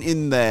you went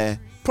in there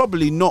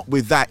probably not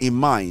with that in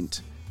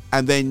mind,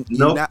 and then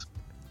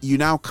you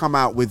now come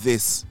out with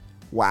this,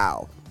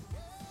 wow.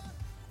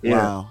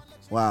 That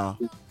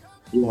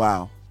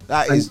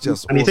is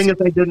just and awesome. the thing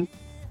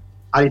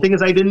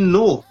is I didn't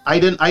know. I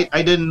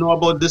didn't know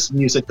about this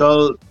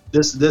musical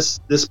this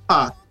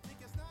path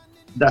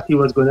that He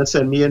was going to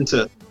send me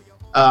into.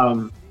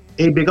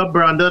 Hey, big up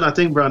Brandon. I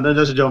think Brandon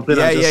just jumped in.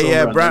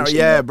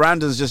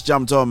 Brandon's just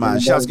jumped on, man.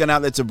 Shouts going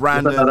out there to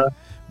Brandon.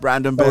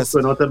 Brandon Best.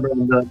 You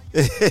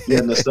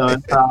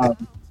understand?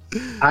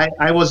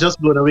 I was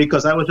just blown away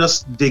because I was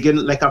just digging.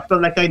 Like, I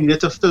felt like I needed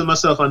to fill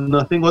myself and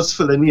nothing was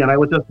filling me, and I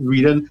was just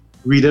reading.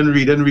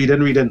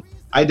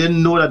 I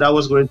didn't know that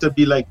was going to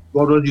be like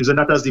God was using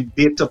that as the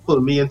bait to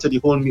pull me into the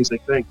whole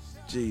music thing.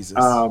 Jesus.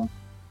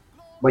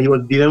 But He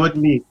was dealing with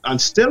me and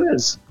still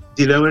is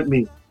dealing with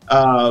me.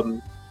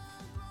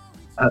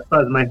 As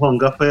far as my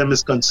hunger for Him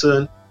is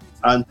concerned,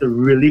 and to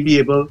really be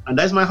able, and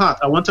that's my heart.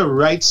 I want to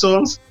write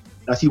songs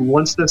that He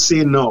wants to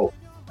say no.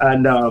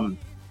 And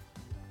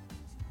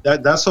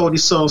that's how the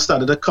song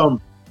started to come.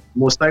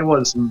 Most High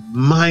was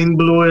mind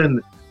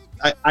blowing.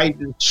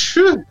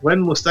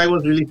 When Most High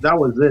was released, that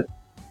was it.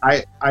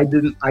 I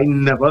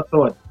never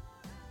thought.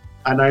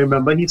 And I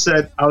remember He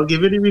said, I'll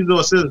give you the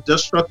resources,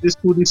 just struck these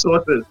 2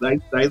 resources.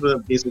 That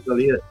was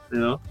basically it, you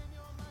know.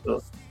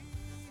 So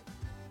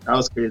that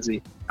was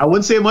crazy. I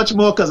wouldn't say much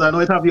more because I know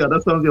it have the other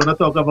songs you want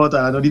to talk about,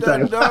 and I know the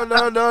time.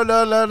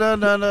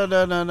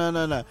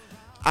 No.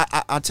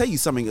 I'll tell you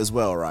something as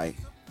well, right?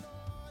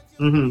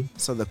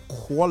 So the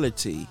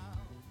quality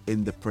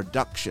in the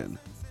production,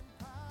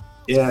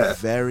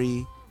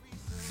 very,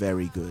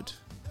 very good.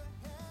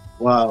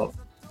 Wow.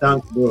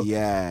 Thanks, bro.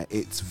 Yeah,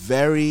 it's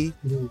very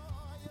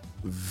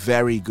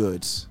very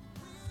good.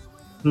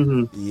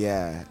 Mm-hmm.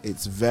 Yeah,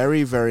 it's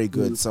very, very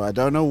good. So I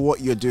don't know what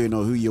you're doing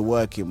or who you're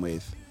working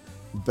with,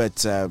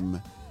 but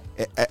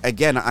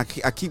again, I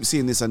keep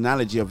seeing this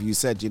analogy of, you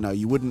said,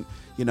 you wouldn't,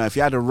 if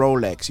you had a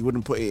Rolex, you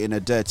wouldn't put it in a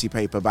dirty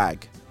paper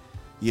bag.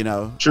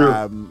 True.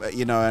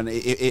 And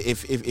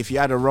if you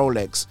had a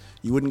Rolex,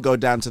 you wouldn't go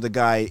down to the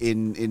guy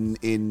in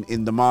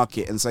the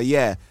market and say,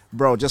 yeah,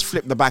 bro, just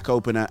flip the back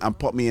open and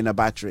put me in a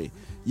battery.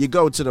 You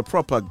go to the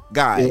proper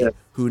guy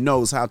who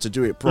knows how to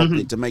do it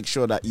properly to make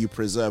sure that you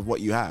preserve what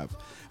you have.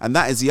 And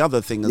that is the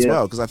other thing as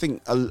well, because I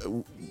think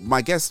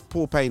my guest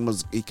Paul Payne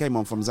he came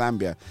on from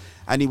Zambia,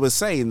 and he was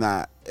saying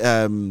that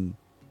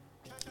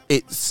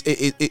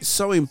it's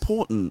so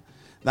important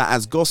that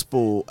as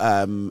gospel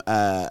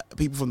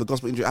people from the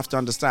gospel industry have to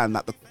understand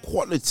that the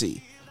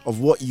quality of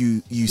what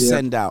you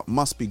send out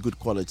must be good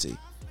quality.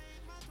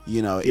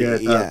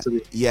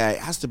 It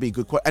has to be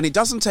good quality, and it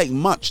doesn't take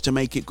much to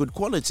make it good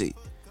quality.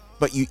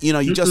 But you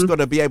just got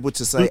to be able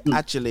to say,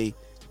 actually,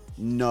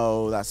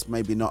 no, that's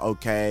maybe not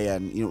okay,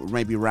 and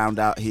maybe round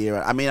out here.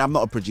 I mean, I'm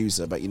not a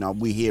producer, but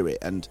we hear it,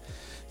 and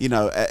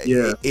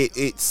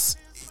it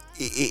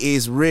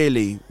is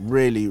really,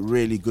 really,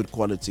 really good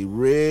quality,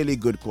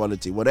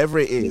 whatever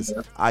it is.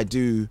 I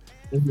do,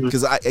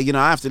 because I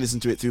have to listen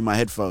to it through my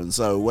headphones.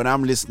 So when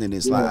I'm listening,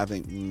 it's like I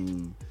think,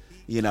 and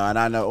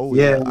I know,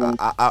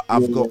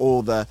 I've got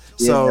all the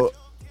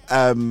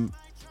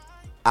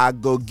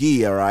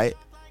Agogia, right?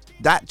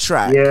 That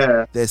track,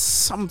 there's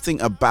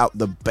something about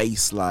the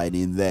bass line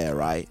in there,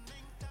 right?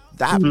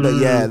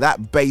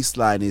 That bass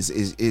line is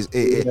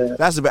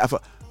that's a bit.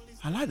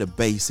 I like the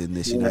bass in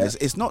this,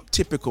 it's not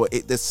typical.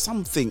 There's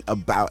something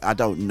about, I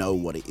don't know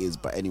what it is,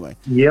 but anyway.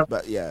 Yeah.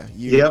 But yeah,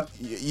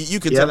 you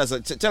can tell us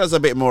a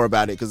bit more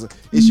about it, because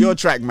it's your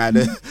track, man.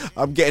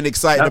 I'm getting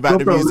excited about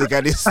the music,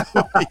 and it's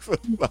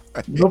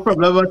no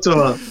problem at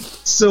all.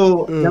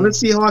 So let me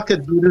see how I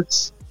can do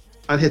this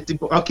and hit the.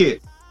 Okay.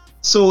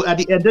 So at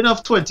the ending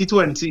of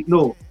 2020,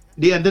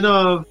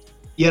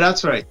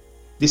 that's right.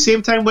 The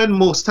same time when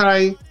Most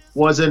High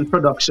was in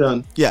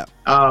production,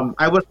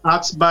 I was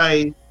asked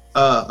by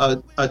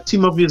a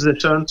team of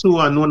musicians who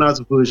are known as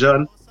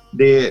Version.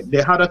 They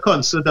had a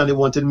concert and they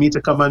wanted me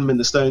to come and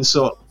minister in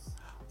song.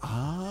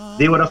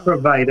 They would have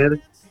provided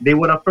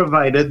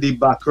the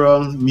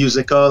background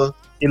musical,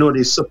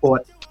 the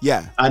support.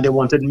 Yeah. And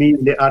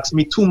they asked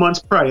me 2 months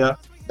prior.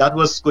 That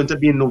was going to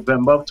be in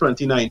November of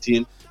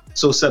 2019.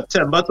 So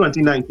September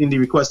 2019, the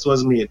request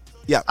was made.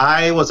 Yeah,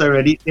 I was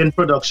already in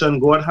production.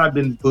 God had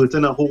been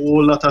birthing a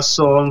whole lot of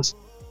songs,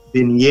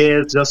 been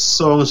years,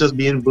 songs just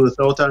being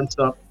birthed out and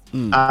stuff.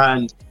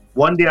 And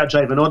one day I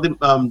driving out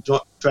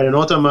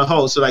of my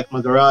house, like my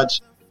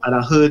garage, and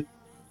I heard,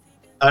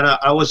 and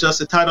I was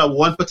just tired of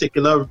one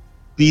particular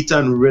beat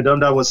and rhythm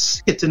that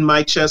was hitting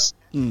my chest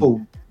for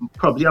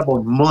probably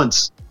about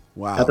months.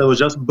 Wow, that I was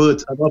just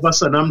birthed. And all of a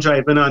sudden I'm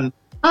driving and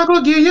I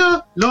go give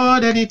you,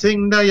 Lord,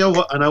 anything that you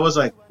want. And I was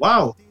like,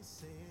 wow.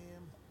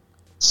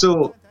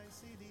 So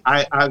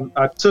I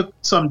took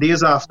some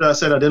days after. I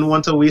said I didn't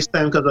want to waste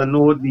time because I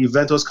know the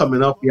event was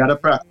coming up. We had a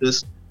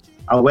practice.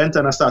 I went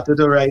and I started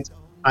to write.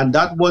 And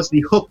that was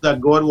the hook that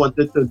God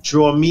wanted to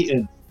draw me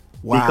in.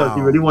 Wow. Because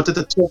he really wanted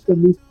to talk to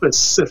me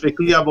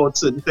specifically about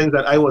certain things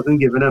that I wasn't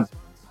giving him.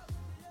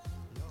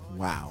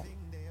 Wow.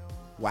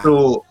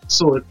 So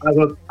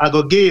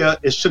Agogia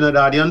is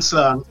Trinidadian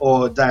slang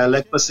or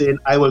dialect for saying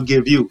I will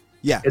give you.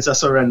 Yeah. It's a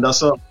surrender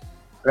song,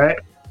 right?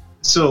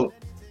 So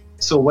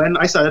when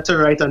I started to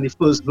write, and the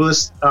first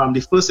verse,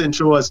 the first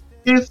intro was,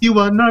 if you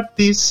are not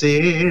the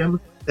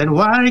same, then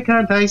why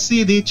can't I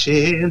see the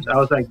change? I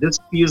was like, this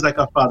feels like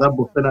a father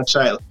buffing a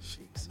child.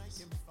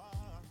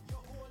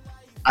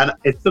 And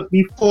it took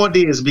me 4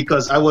 days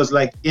because I was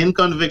like in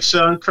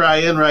conviction,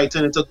 crying,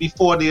 writing. It took me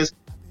 4 days.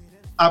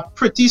 A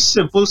pretty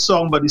simple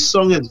song, but the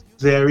song is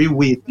very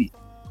weighty.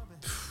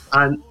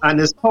 And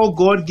it's how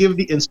God gave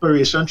the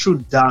inspiration through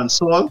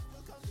dancehall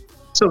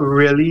to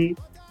really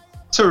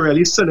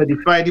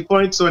solidify the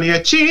point. So when you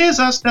hear,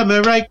 Jesus, let me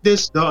write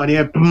this down, and you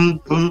hear,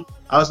 boom, boom,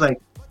 I was like,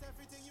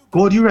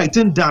 God, you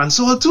writing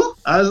dancehall too?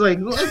 I was like,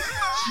 what?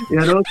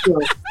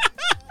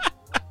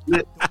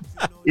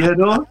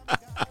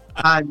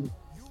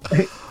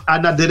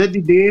 And I did it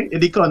the day in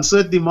the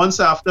concert, the months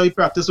after we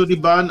practiced with the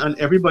band, and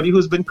everybody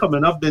who's been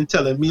coming up been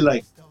telling me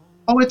like,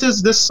 oh, it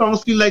is, this song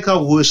feel like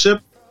a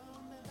worship,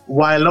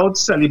 while out,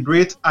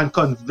 celebrate, and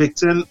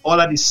convicting all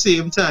at the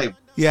same time.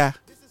 Yeah.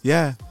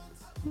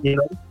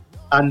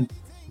 And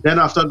then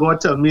after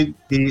God told me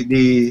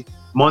the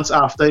months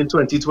after in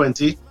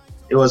 2020,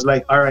 it was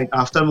like, all right,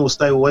 after Most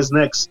High, what's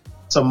next?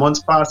 Some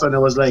months passed and it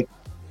was like,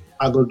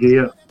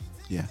 Agogia.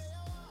 Yeah.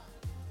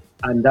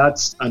 And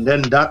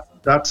then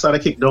that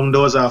started kick down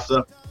doors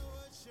after.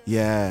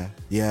 Yeah.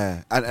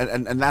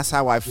 And that's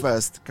how I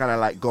first kind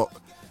of like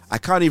I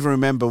can't even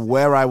remember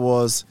where I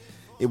was.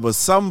 It was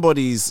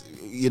somebody's,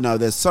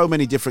 there's so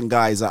many different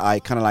guys that I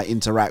kind of like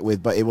interact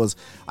with, but it was,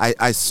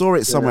 I saw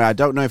it somewhere. I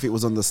don't know if it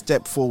was on the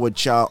Step Forward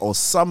chart or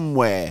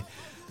somewhere,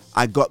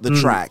 I got the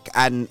track.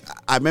 And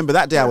I remember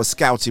that day I was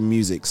scouting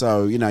music.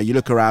 So, you know, you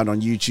look around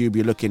on YouTube,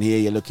 you're looking here,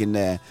 you're looking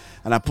there.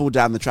 And I pulled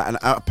down the track and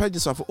I played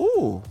this off.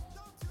 Oh,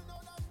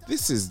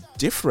 this is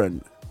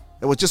different.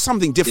 It was just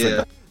something different.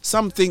 Yeah.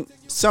 Something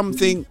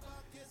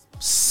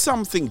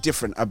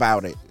different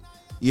about it,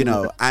 you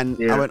know. And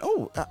I went,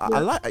 I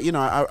like, you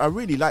know, I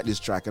really like this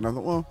track. And I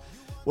thought, well,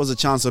 what's the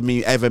chance of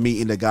me ever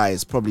meeting the guy?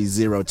 It's probably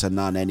 0 to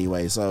none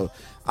anyway. So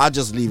I'll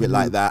just leave it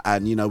like that.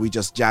 And, you know, we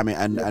just jam it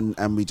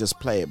and we just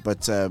play it.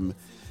 But I'm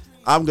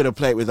going to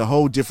play it with a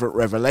whole different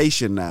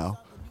revelation now.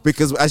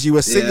 Because as you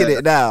were singing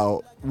it now,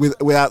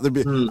 without the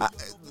beat,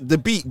 the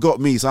beat got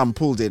me, so I'm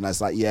pulled in. I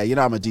was like, yeah, you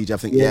know, I'm a DJ. I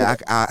think,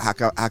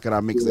 how can I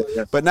mix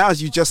it? But now,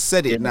 as you just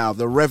said it now,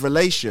 the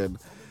revelation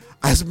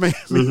has made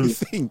me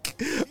think,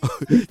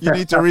 you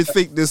need to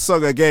rethink this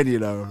song again, you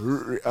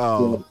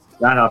know.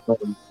 That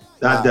happens.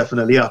 That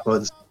definitely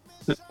happens.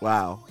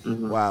 Wow.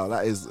 Wow,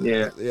 that is,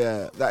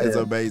 that is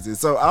amazing.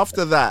 So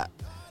after that,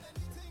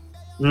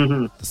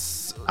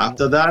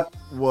 after that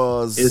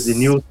is the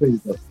new thing.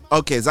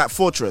 Okay, is that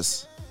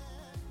Fortress?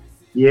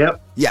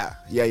 Yep. Yeah.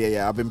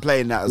 I've been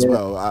playing that as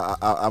well.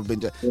 I've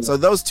been so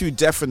those two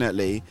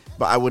definitely,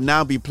 but I would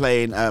now be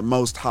playing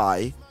Most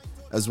High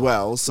as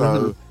well.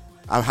 So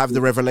I have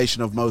the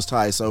revelation of Most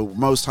High. So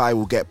Most High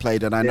will get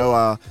played, and I know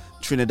our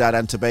Trinidad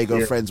and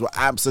Tobago friends will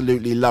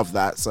absolutely love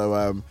that.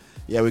 So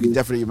we can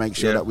definitely make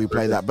sure that we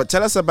play that. But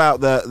tell us about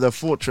the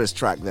Fortress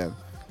track then.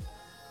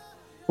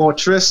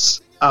 Fortress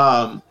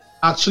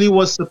actually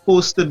was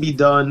supposed to be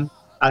done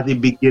at the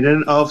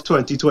beginning of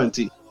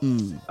 2020.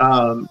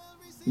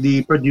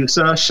 The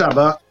producer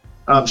Shabak,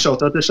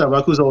 shout out to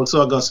Shabak, who's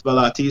also a gospel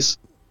artist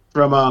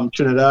from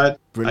Trinidad.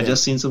 Brilliant. I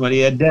just seen somebody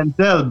here,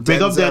 Denzel.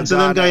 Big up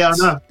Denzel in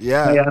Guyana.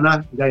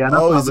 Yeah, Guyana.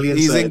 Oh,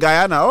 he's in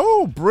Guyana.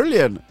 Oh,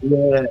 brilliant.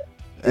 Yeah.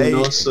 Hey. You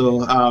know,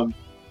 so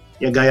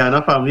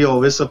Guyana family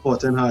always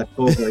supporting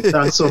hardcore.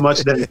 Thanks so much,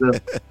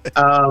 Denzel.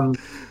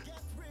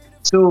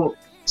 So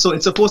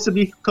it's supposed to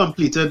be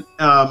completed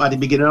at the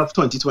beginning of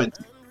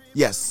 2020.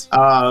 Yes.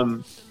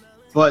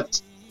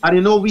 But I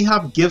didn't know we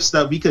have gifts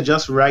that we could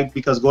just write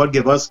because God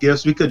gave us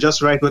gifts. We could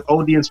just write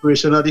without the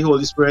inspiration of the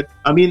Holy Spirit.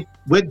 I mean,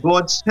 with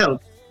God's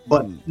help,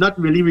 but not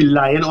really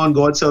relying on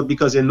God's help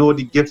because you know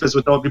the gift is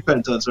without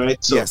repentance,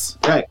 right? So, yes.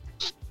 Right.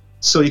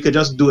 So you could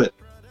just do it.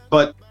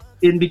 But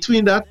in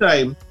between that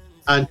time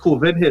and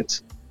COVID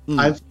hit,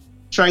 I've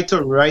tried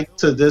to write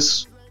to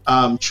this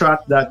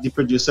track that the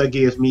producer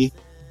gave me,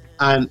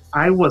 and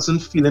I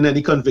wasn't feeling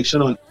any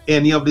conviction on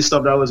any of the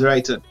stuff that I was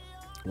writing.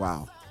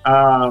 Wow.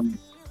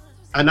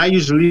 And I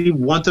usually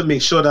want to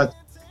make sure that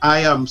I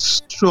am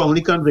strongly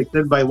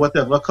convicted by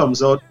whatever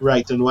comes out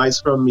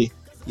writing-wise from me.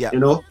 Yeah. You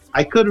know,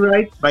 I could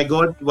write by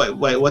God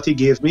what He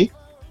gave me,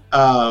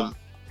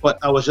 but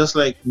I was just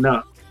like,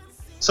 nah.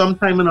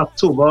 Sometime in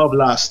October of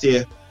last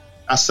year,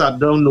 I sat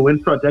down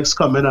knowing projects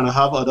coming and I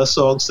have other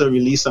songs to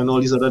release and all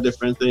these other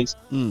different things.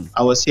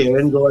 I was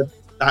hearing God.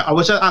 I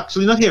was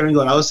actually not hearing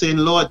God. I was saying,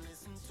 Lord,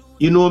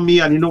 you know me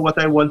and you know what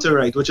I want to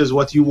write, which is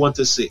what you want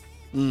to say.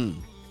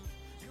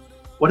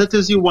 What it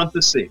is you want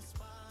to say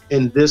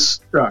in this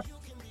track.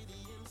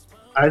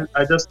 I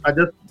just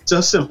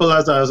simple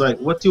as I was like,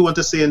 what do you want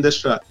to say in this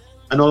track?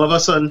 And all of a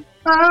sudden,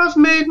 I've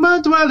made my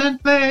dwelling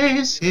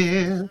place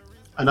here.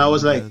 And I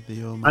was like,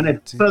 and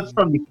it felt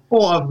from the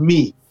core of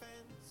me.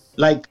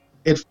 Like,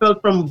 it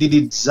felt from the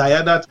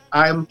desire that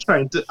I am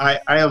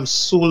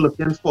so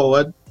looking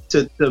forward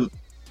to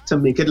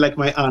make it like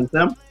my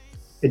anthem.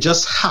 It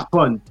just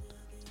happened.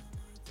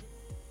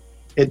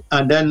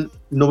 And then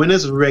knowing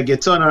it's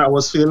reggaeton, I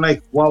was feeling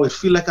like, wow, it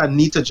feel like I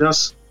need to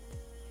just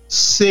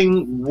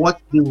sing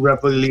what the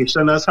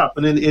revelation is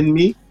happening in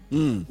me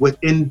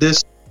within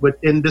this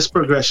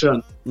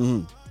progression.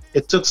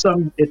 It took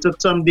some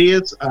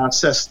days. I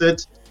assessed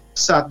it,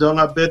 sat down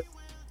a bit,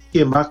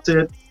 came back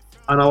to it,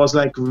 and I was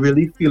like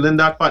really feeling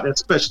that part,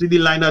 especially the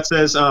line that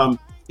says,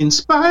 in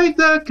spite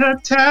the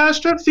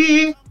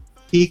catastrophe,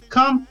 He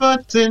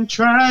comforts in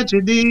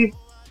tragedy.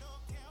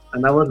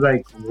 And I was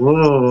like,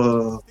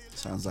 whoa.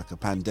 Sounds like a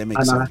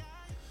pandemic song.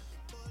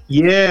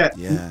 Yeah,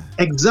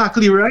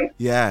 exactly right.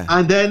 Yeah.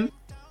 And then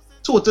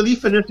totally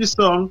finished the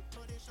song,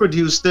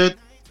 produced it.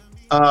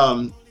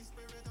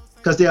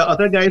 Because there are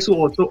other guys who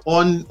also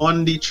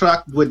on the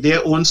track with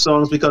their own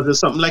songs, because there's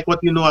something like what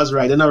you know as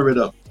riding a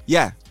rhythm.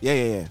 Yeah.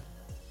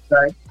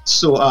 Right.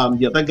 So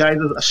the other guys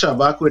is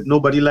Shabak with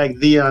Nobody Like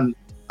Thee, and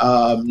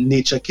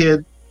Nature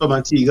Kid from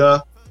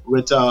Antigua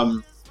with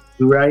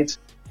Right.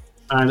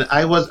 And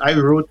I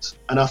wrote,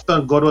 and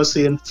after God was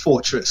saying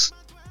Fortress.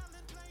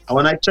 And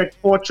when I checked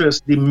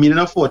Fortress, the meaning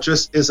of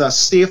Fortress is a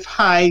safe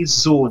high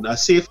zone, a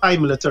safe high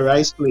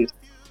militarized place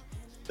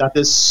that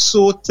is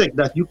so thick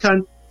that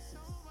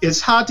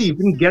it's hard to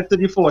even get to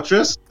the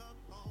fortress,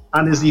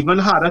 and it's even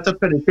harder to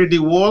penetrate the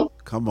wall.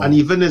 Come on. And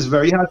even it's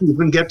very hard to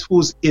even get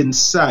who's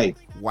inside.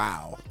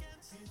 Wow.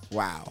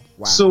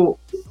 So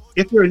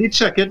if you really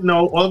check it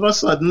now, all of a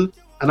sudden,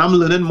 and I'm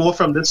learning more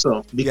from this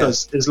song,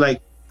 because it's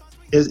like,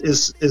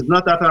 it's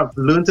not that I've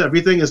learned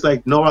everything. It's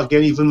like now I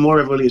get even more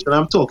revelation.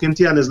 I'm talking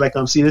to you and it's like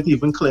I'm seeing it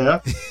even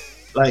clearer.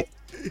 Like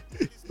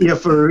Yeah,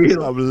 for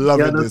real. I'm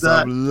loving this.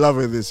 I'm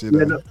loving this, you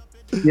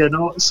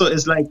know. So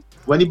it's like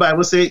when the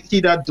Bible says he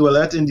that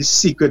dwelleth in the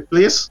secret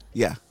place.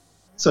 Yeah.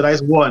 So that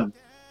is one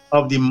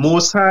of the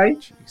Most High.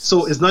 Jesus.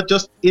 So it's not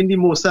just in the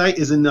Most High,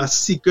 it's in a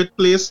secret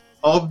place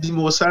of the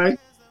Most High.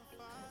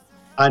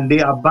 And they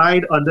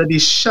abide under the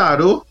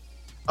shadow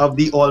of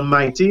the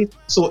Almighty.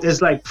 So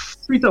it's like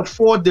 3 to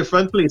 4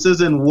 different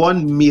places in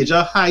one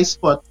major high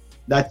spot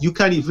that you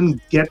can't even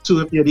get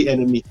to if you're the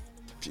enemy.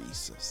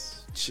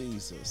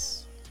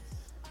 Jesus.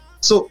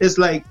 So it's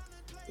like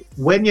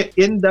when you're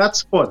in that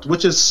spot,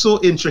 which is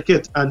so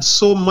intricate and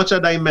so much a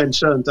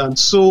dimensions and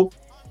so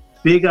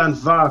big and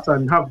vast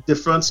and have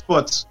different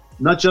spots,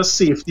 not just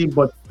safety,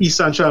 but peace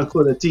and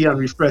tranquility and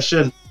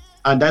refreshing.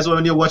 And that's why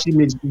when you're watching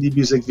the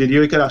music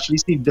video, you can actually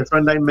see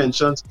different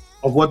dimensions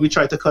of what we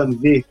try to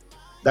convey.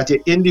 That you're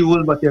in the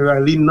world, but you're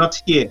really not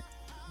here,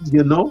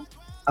 you know?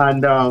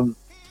 And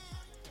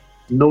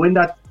knowing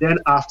that then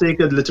after you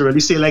could literally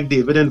say like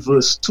David in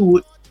verse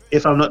 2,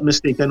 if I'm not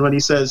mistaken, when he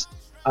says,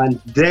 and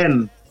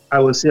then I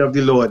will say of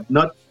the Lord,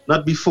 not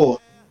before.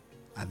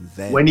 And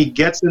then. When he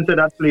gets into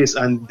that place,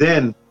 and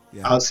then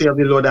I'll say of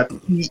the Lord that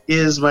he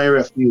is my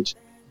refuge.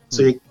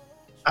 So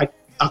I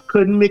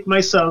couldn't make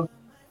myself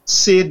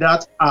say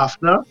that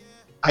after.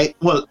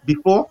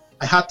 Before,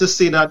 I had to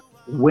say that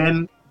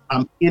when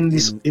I'm in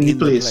the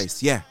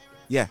place. Yeah.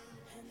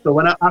 So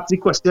when I ask the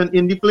question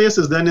in the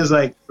places, then it's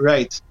like,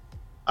 right,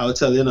 I'll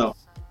tell you now.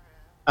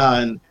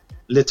 And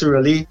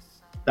literally,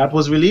 that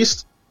was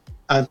released,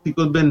 and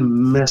people been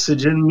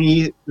messaging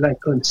me like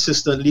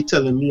consistently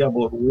telling me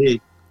about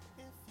wait.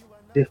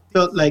 They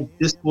felt like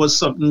this was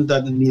something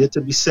that needed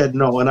to be said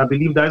now, and I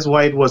believe that's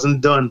why it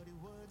wasn't done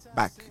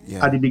back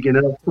at the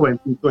beginning of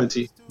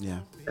 2020. Yeah,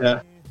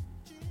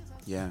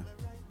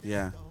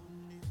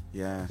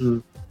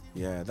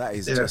 that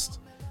is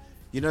just,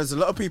 you know, there's a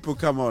lot of people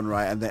come on,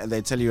 right, and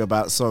they tell you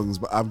about songs,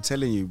 but I'm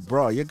telling you,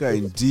 bro, you're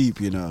going deep,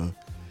 you know.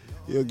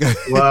 You're going.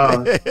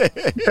 Wow.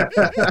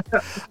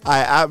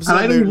 I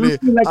absolutely. And I don't even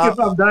feel like if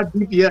I'm that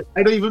deep yet.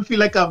 I don't even feel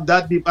like I'm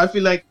that deep. I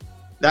feel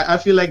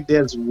like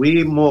there's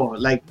way more.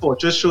 Like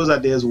Portrait shows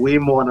that there's way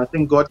more, and I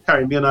think God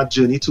carried me on that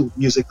journey too,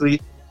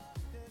 musically.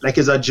 Like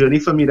it's a journey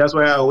for me. That's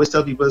why I always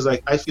tell people, it's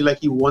like I feel like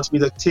He wants me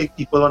to take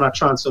people on a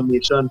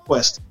transformation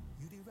quest.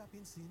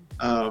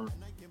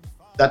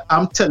 That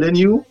I'm telling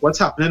you what's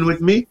happening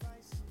with me.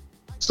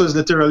 So it's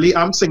literally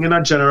I'm singing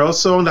a general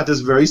song that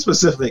is very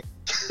specific.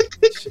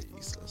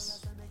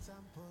 Jesus.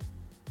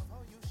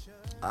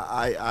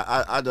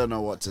 I don't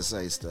know what to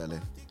say,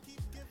 Sterling.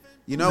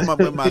 You know,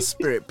 when my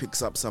spirit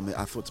picks up something,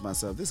 I thought to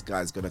myself, this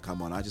guy's gonna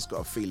come on. I just got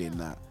a feeling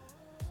that,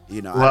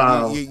 you know,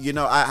 wow. you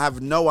know, I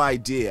have no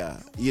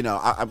idea. You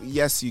know,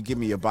 yes, you give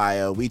me your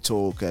bio, we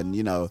talk, and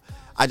you know,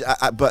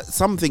 but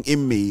something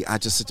in me, I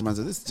just said to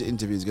myself, this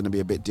interview is going to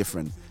be a bit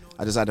different.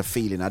 I just had a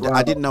feeling.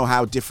 I didn't know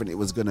how different it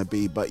was going to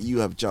be, but you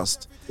have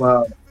just.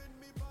 Wow.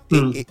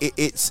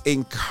 It's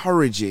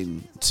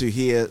encouraging to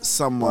hear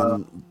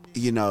someone,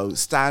 you know,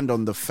 stand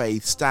on the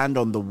faith, stand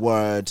on the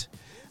word,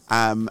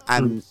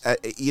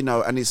 you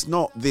know, and it's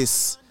not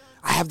this.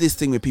 I have this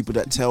thing with people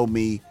that tell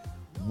me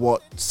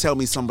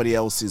somebody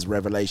else's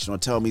revelation or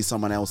tell me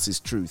someone else's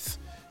truth.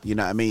 You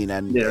know what I mean?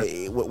 And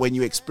when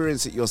you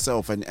experience it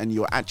yourself and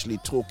you're actually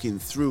talking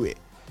through it,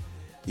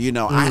 you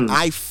know,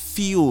 I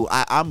feel,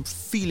 I'm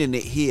feeling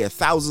it here,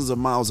 thousands of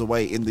miles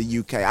away in the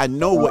UK. I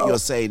know what you're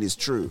saying is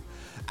true.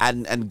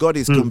 And God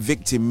is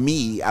convicting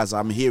me as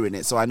I'm hearing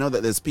it. So I know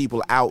that there's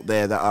people out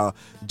there that are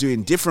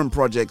doing different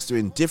projects,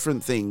 doing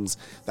different things,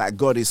 that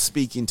God is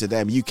speaking to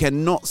them. You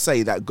cannot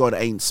say that God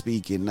ain't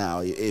speaking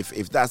now,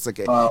 if that's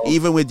okay.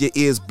 Even with your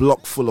ears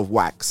blocked full of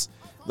wax,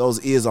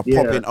 those ears are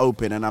popping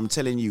open. And I'm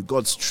telling you,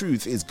 God's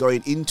truth is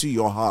going into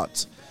your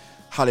heart.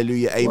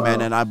 Hallelujah, amen.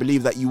 And I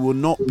believe that you will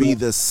not be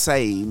the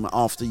same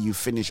after you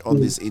finish on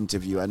this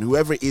interview. And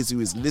whoever it is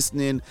who is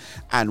listening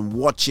and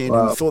watching,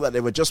 who thought that they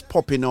were just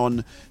popping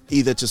on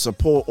either to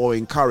support or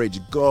encourage,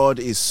 God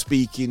is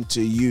speaking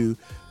to you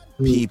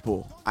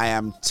people. I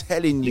am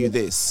telling you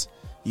this.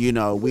 You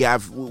know,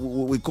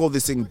 we call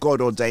this in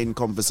God-ordained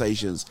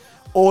conversations.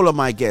 All of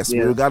my guests,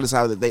 regardless of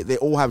how they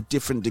all have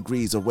different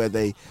degrees of where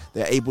they're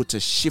able to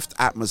shift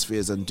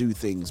atmospheres and do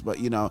things. But,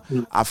 you know,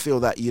 I feel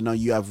that, you know,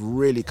 you have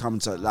really come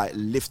to like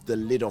lift the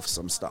lid off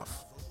some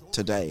stuff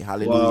today.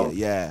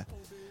 Hallelujah.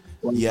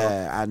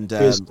 Yeah. And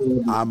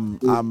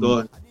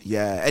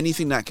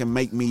anything that can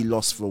make me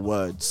lost for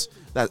words,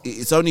 that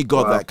it's only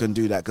God that can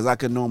do that, because I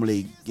can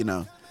normally, you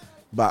know,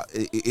 but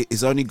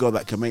it's only God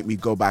that can make me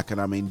go back, and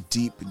I'm in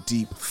deep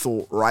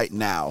thought right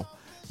now.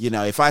 You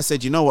know, if I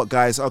said, you know what,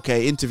 guys,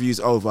 okay, interview's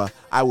over,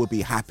 I would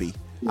be happy.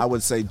 I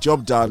would say,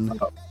 job done.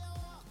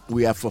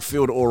 We have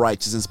fulfilled all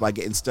righteousness by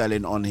getting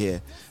Sterling on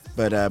here.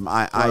 But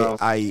man,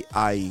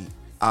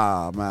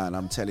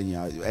 I'm telling you.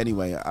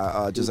 Anyway,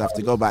 I just have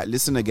to go back,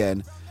 listen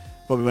again.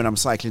 Probably when I'm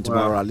cycling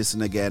tomorrow, I'll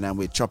listen again and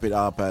we chop it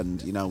up,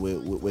 and you know,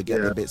 we'll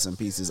get the bits and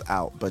pieces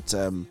out. But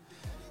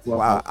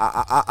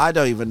I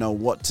don't even know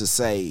what to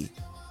say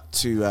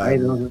to I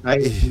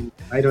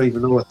don't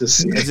even know what to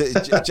say.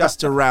 just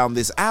to round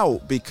this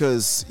out,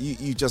 because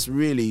you just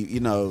really,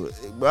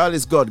 well,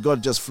 it's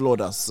God just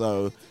floored us.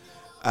 So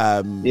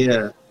and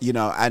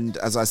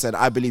as I said,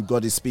 I believe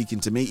God is speaking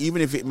to me,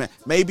 even if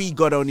maybe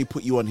God only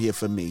put you on here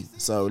for me.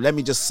 So let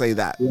me just say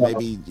that.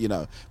 Maybe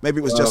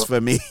it was just for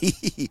me.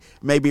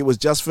 Maybe it was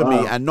just for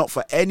me and not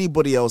for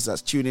anybody else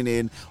that's tuning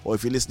in, or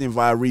if you're listening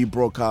via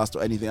rebroadcast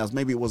or anything else,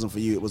 maybe it wasn't for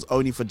you. It was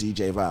only for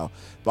DJ Val.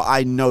 But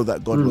I know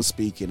that God was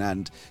speaking,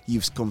 and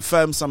you've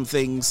confirmed some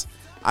things.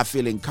 I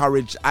feel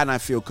encouraged and I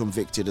feel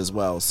convicted as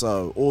well.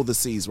 So all the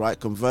C's, right?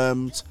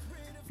 Confirmed.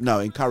 No,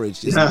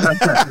 encouraged.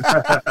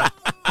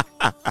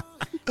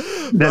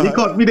 Then he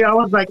caught me there. I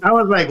was like,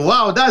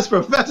 wow, that's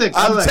prophetic.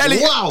 I'm telling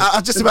you, wow. I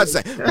was just about to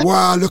say,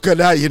 wow, look at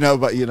that,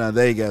 but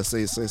there you go.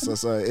 See, so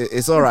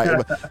it's all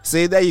right.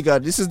 See, there you go.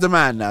 This is the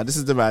man now. This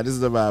is the man.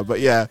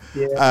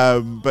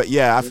 But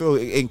I feel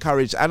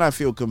encouraged and I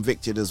feel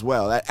convicted as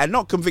well. And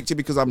not convicted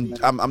because I'm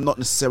not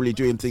necessarily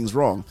doing things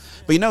wrong,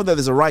 but that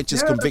there's a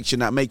righteous conviction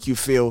that make you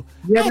feel,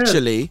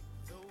 actually,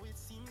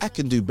 I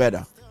can do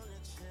better.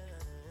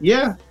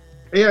 Yeah.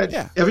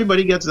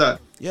 Everybody gets that.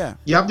 Yeah.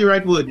 You have the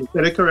right word. You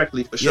said it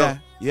correctly, for sure.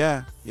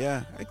 Yeah.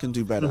 I can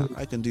do better.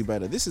 I can do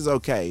better. This is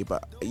okay,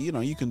 but you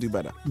can do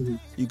better.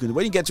 You can.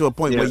 When you get to a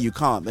point where you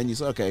can't, then you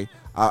say, okay,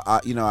 I've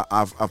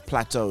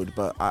plateaued,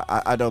 but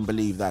I don't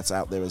believe that's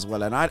out there as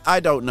well. And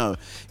I don't know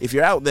if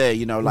you're out there,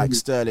 like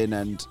Sterling,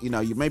 and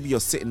maybe you're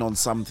sitting on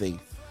something.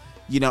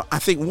 I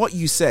think what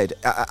you said.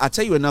 I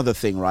tell you another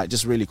thing, right?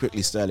 Just really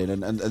quickly, Sterling,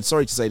 and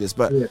sorry to say this,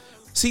 but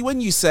see, when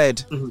you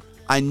said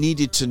I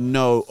needed to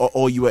know,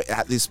 or you were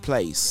at this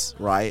place,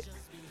 right?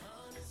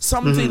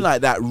 Something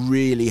like that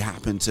really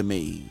happened to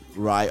me,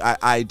 right?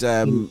 I'd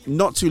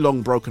not too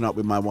long broken up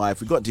with my wife.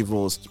 We got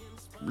divorced.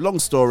 Long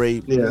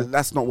story. Yeah.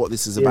 That's not what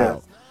this is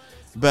about.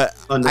 But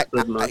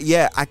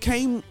I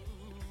came,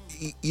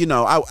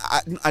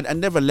 I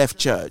never left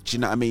church,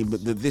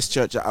 But this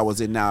church that I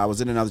was in now, I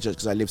was in another church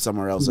because I lived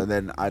somewhere else, and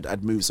then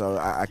I'd moved. So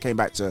I came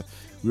back to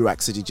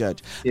Ruach City Church.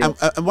 Yeah.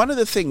 And one of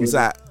the things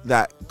that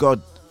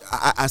God,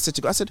 I said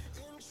to God,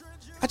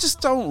 I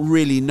just don't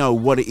really know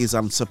what it is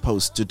I'm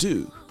supposed to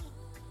do.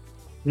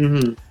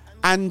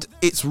 And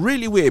it's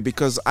really weird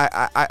because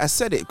I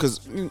said it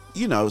because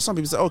some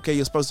people say, okay,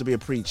 you're supposed to be a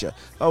preacher.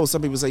 Oh,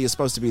 some people say you're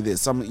supposed to be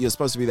this, you're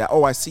supposed to be that.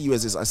 Oh, I see you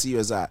as this, I see you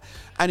as that.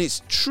 And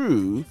it's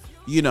true,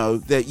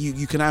 that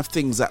you can have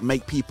things that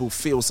make people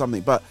feel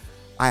something, but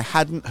I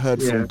hadn't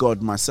heard from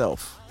God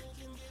myself,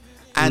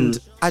 and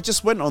I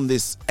just went on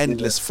this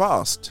endless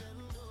fast.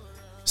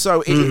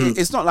 So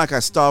it's not like I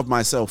starved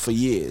myself for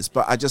years,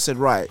 but I just said,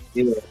 right,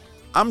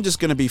 I'm just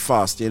going to be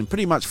fasting,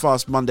 pretty much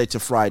fast Monday to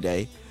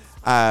Friday.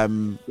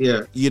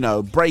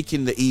 Break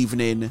in the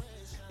evening,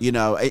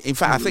 in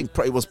fact, I think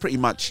it was pretty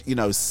much,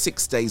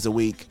 6 days a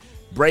week,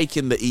 break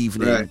in the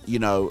evening,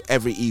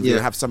 every evening,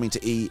 have something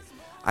to eat.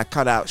 I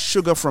cut out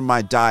sugar from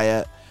my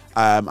diet.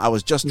 I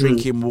was just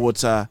drinking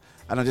water,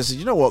 and I just said,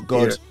 you know what,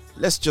 God,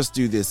 let's just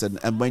do this.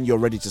 And when you're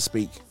ready to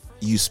speak,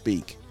 you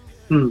speak.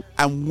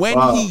 And when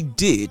he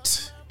did,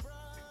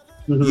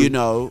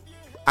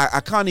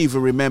 I can't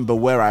even remember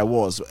where I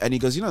was. And he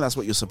goes, that's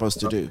what you're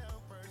supposed to do.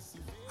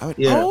 I went,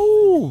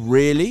 oh,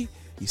 really?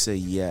 He said,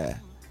 yeah.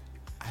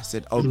 I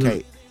said,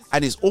 okay.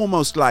 And it's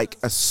almost like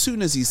as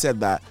soon as he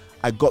said that,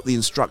 I got the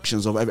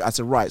instructions of everything. I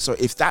said, right, so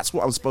if that's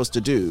what I'm supposed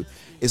to do,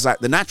 it's like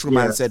the natural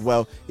man said,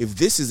 well, if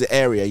this is the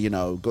area,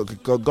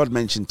 God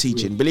mentioned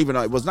teaching. Believe it or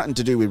not, it was nothing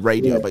to do with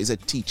radio, but he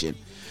said teaching.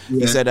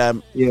 He said,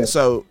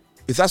 so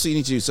if that's what you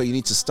need to do, so you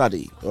need to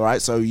study, all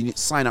right? So you need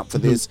to sign up for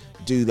this,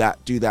 do that.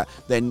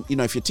 Then,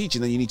 if you're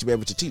teaching, then you need to be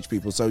able to teach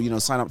people. So,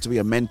 sign up to be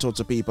a mentor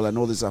to people and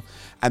all this stuff.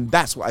 And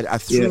that's what I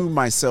threw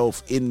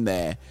myself in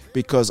there,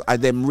 because I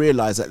then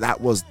realized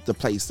that was the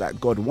place that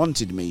God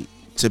wanted me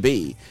to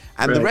be.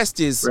 And the rest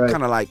is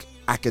kind of like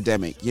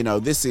academic.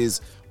 This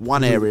is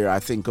one area, I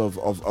think,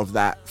 of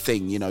that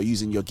thing,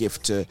 using your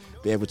gift to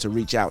be able to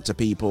reach out to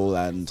people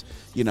and,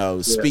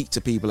 speak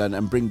to people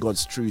and bring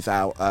God's truth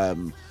out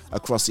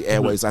across the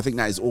airways. I think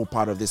that is all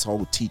part of this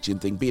whole teaching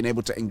thing, being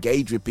able to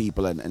engage with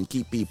people and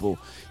keep people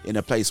in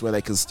a place where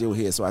they can still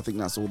hear. So I think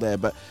that's all there.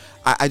 But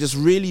I just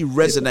really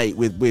resonate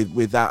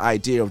with that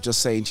idea of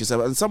just saying to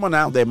yourself, and someone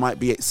out there might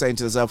be saying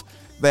to themselves,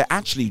 they're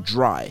actually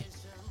dry.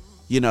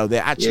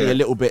 They're actually a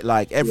little bit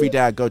like, every day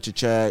I go to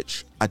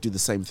church, I do the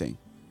same thing.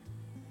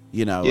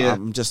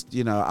 I'm just,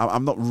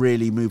 I'm not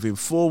really moving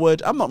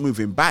forward. I'm not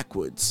moving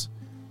backwards,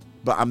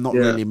 but I'm not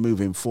really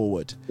moving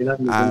forward. You're not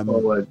moving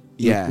forward.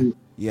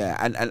 Yeah.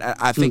 And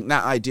I think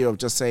that idea of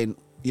just saying,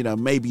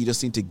 maybe you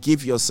just need to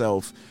give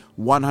yourself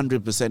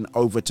 100%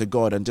 over to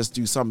God and just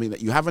do something that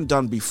you haven't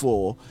done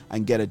before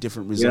and get a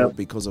different result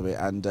because of it.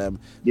 And,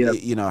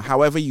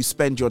 however you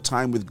spend your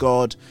time with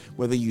God,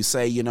 whether you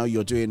say,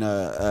 you're doing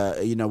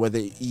whether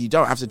you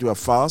don't have to do a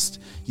fast,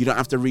 you don't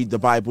have to read the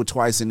Bible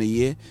twice in a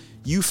year.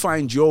 You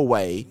find your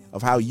way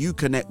of how you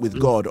connect with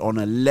God on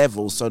a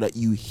level so that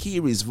you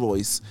hear his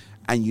voice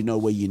and you know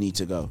where you need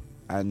to go.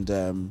 And,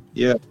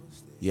 I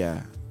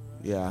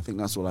think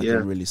that's all I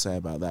can really say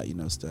about that,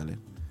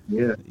 Sterling.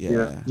 Yeah.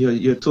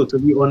 You're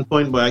totally on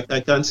point, but I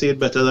can't say it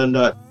better than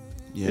that.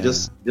 Yeah.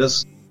 Just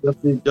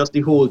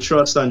the whole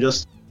trust, and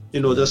just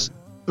just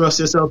trust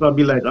yourself and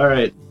be like, all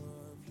right,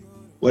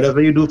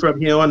 whatever you do from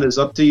here on is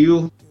up to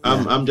you.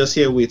 I'm just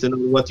here waiting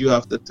on what you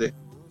have to say.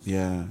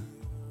 Yeah.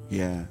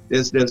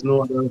 There's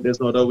no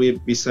other way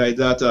besides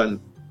that, and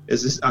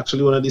it's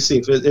actually one of the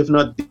safest, if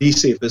not the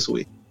safest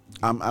way.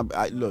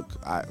 Look,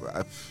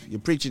 you're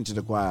preaching to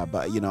the choir,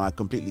 but I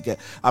completely get.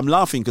 I'm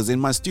laughing because in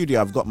my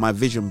studio I've got my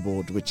vision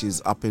board, which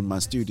is up in my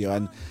studio,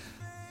 and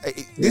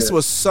this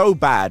was so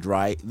bad,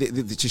 right?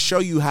 To show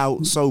you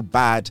how so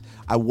bad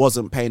I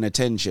wasn't paying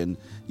attention.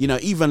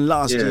 Even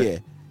last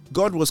year,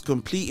 God was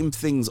completing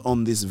things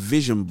on this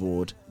vision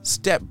board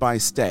step by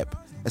step,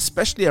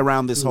 especially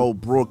around this whole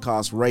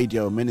broadcast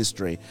radio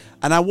ministry,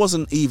 and I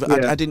wasn't even.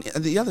 I didn't.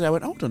 And the other day I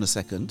went, hold on a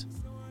second,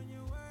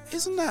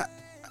 isn't that?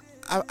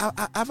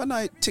 Haven't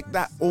I ticked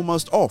that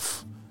almost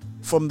off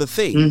from the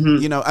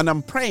thing? And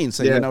I'm praying,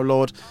 saying,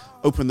 Lord,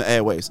 open the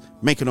airwaves,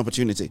 make an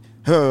opportunity.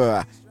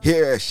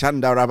 Here,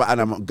 Shanda Rabba,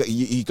 and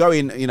you go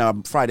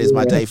in. Friday's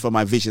my day for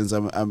my visions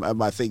and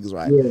my things,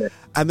 right? Yeah.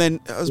 And then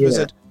husband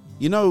said,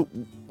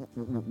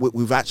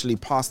 we've actually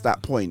passed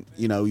that point.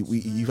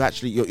 You're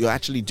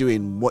actually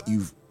doing what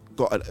you've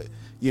got.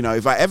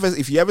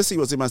 If you ever see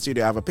what's in my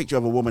studio, I have a picture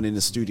of a woman in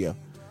the studio.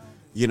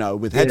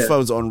 With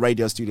headphones on,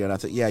 radio studio, and I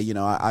thought,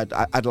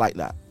 I'd like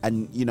that,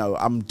 and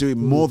I'm doing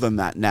more than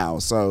that now.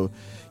 So,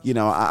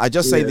 I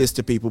just say this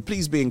to people: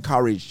 please be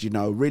encouraged.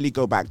 Really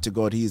go back to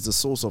God. He is the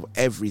source of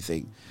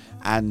everything,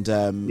 and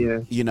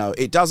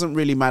it doesn't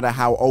really matter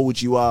how old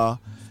you are,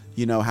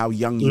 how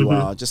young you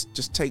are.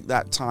 Just take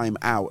that time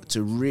out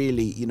to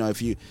really,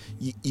 if you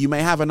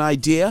may have an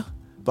idea,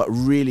 but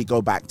really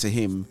go back to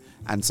Him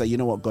and say,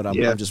 what, God,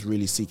 I'm just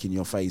really seeking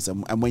Your face,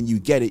 and when you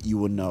get it, you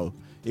will know.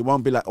 It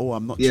won't be like, oh,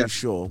 I'm not too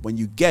sure. When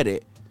you get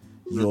it,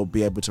 you'll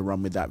be able to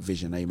run with that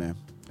vision. Amen.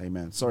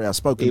 Sorry, I've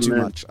spoken too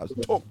much. I've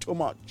talked too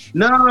much.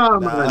 No,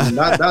 man.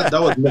 That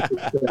was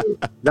necessary.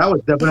 That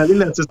was definitely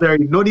necessary.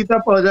 No need to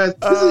apologize.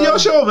 This is your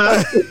show,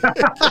 man.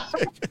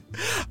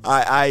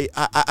 I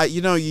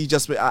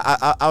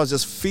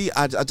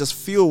just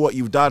feel what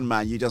you've done,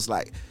 man. You just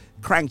like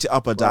cranked it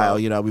up a dial.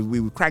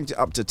 We cranked it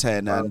up to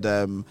 10,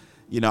 and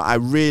I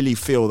really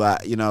feel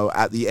that,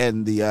 at the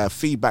end, the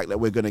feedback that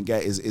we're going to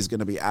get is going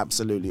to be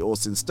absolutely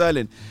awesome.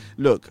 Sterling,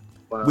 look,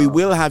 we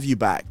will have you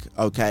back,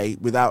 okay,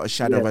 without a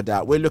shadow of a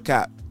doubt. We'll look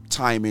at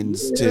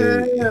timings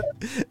to...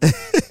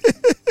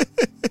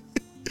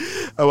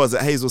 Oh, was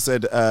it? Hazel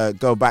said,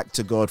 go back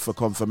to God for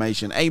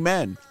confirmation.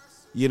 Amen.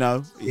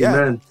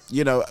 Amen.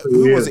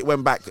 Who was it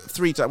went back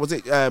 3 times? Was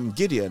it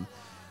Gideon?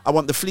 I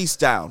want the fleece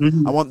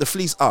down. I want the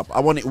fleece up.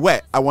 I want it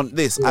wet. I want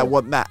this. I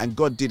want that. And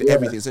God did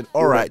everything. He said,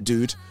 all right,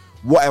 dude.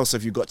 What else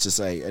have you got to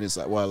say? And it's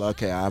like, well,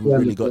 okay, I haven't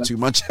really got too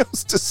much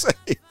else to say.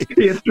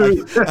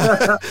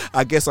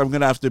 I guess I'm going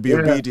to have to be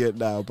obedient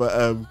now.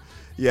 But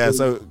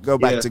so go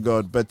back to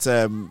God. But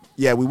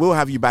we will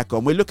have you back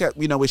on. We'll look at,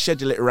 we'll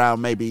schedule it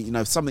around maybe,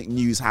 if something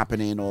new's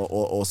happening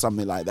or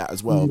something like that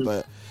as well.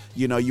 But,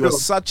 you are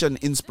such an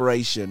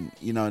inspiration,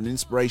 an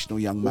inspirational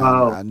young man.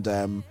 Wow.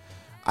 And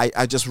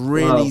I just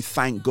really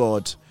thank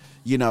God,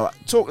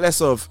 talk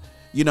less of,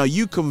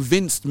 you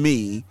convinced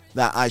me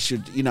that I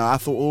should, I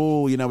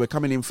thought, we're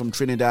coming in from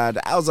Trinidad.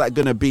 How's that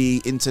going to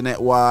be internet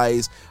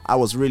wise? I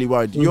was really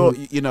worried. Your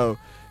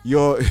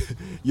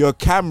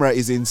camera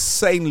is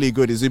insanely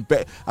good.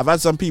 I've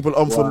had some people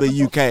on from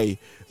the UK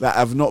that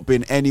have not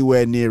been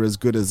anywhere near as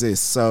good as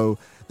this. So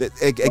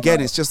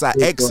again, it's just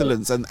that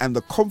excellence and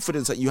the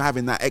confidence that you have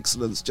in that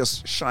excellence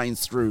just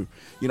shines through.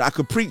 I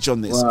could preach on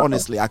this,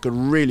 honestly. I could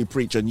really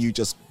preach on you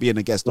just being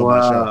a guest on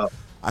my show.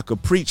 I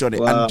could preach on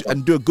it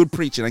and do a good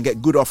preaching and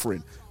get good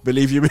offering.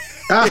 Believe you me.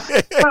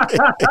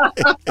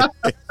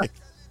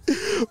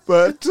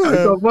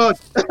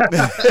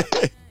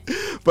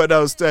 But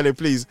no, Sterling,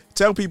 please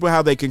tell people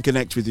how they can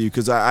connect with you,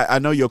 because I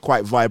know you're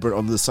quite vibrant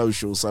on the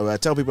social. So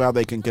tell people how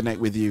they can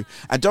connect with you.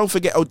 And don't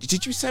forget,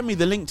 did you send me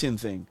the LinkedIn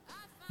thing?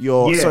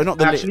 Sorry, not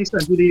the actually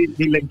sent you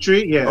the link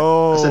tree. Yeah.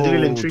 Oh, I sent you the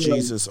link tree.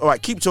 Jesus. All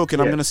right, keep talking.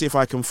 I'm going to see if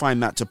I can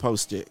find that to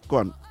post it. Go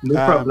on.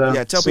 No problem.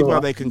 Yeah, tell people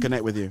how they can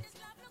connect with you.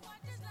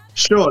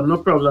 Sure, no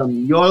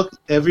problem.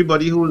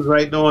 Everybody who's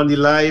right now on the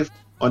live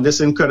on this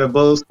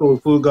incredible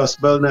Soulful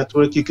Gospel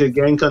Network, you can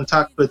get in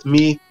contact with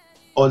me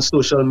on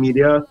social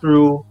media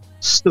through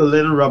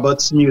Sterling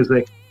Roberts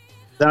Music.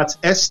 That's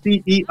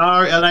STERLING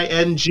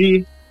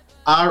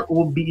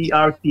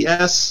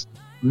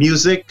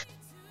Music.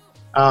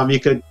 You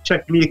could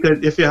check me.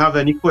 If you have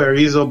any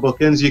queries or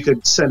bookings, you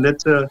could send it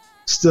to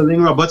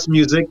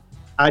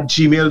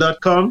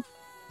sterlingrobertsmusic@gmail.com.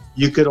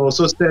 You could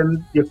also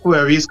send your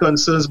queries,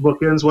 concerns,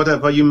 bookings,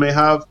 whatever you may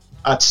have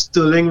at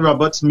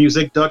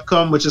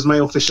sterlingrobertsmusic.com, which is my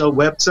official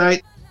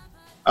website.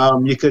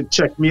 You could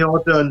check me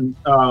out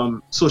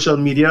on social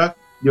media.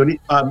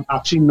 I'm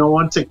actually no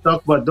on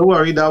TikTok, but don't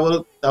worry, that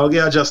will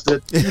get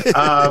adjusted.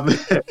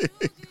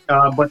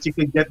 But you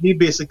can get me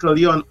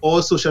basically on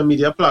all social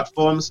media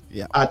platforms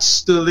at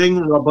Sterling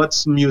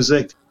Roberts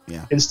Music.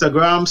 Yeah.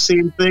 Instagram,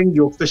 same thing.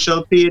 The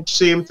official page,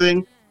 same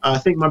thing. I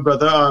think my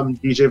brother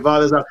DJ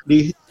Val is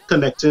actually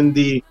connecting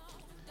the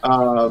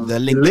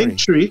link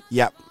tree.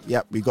 Yep,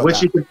 we got which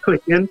that. you can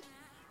click in.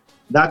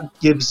 That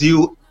gives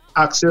you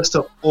access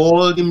to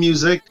all the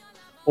music,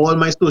 all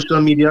my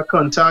social media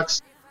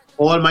contacts,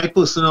 all my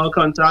personal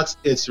contacts.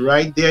 It's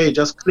right there. You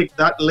just click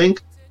that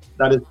link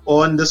that is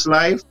on this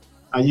live,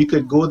 and you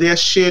could go there,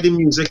 share the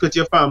music with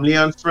your family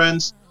and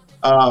friends.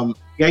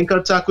 Get in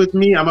contact with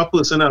me. I'm a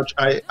person,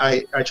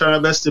 I try my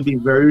best to be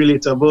very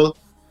relatable,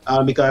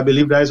 because I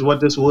believe that is what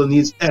this world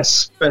needs,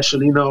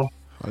 especially now.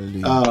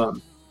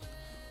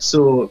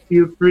 So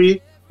feel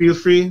free.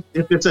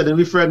 If you send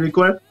me friend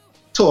request,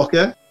 talk.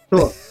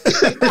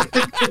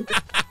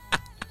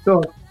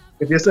 Talk.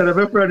 If you send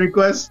a friend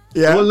request,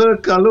 don't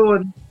look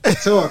alone.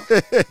 Talk.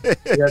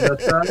 You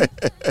understand?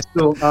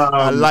 So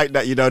I like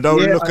that. Don't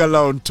look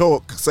alone.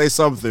 Talk. Say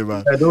something,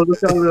 man. Don't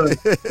look alone,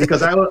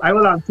 because I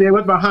will answer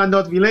with my hand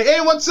out, be like, "Hey,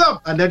 what's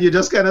up?" And then you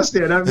just kind of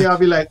stare at me. I'll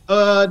be like,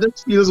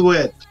 "This feels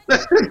weird."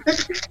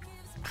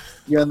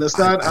 You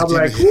understand? I'm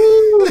like,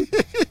 "Woo."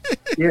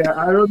 Yeah,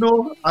 I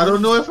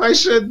don't know if I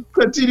should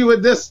continue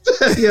with this.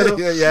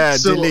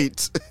 So,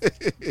 delete.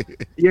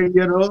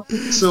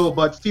 So,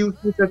 but feel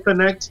free to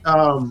connect.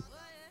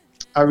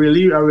 I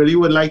really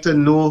would like to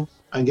know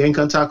and get in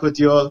contact with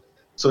you all.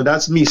 So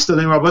that's me,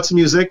 Sterling Roberts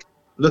Music.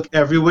 Look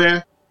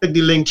everywhere. Click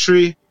the link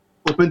tree.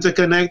 Open to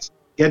connect.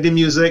 Get the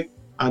music,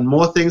 and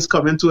more things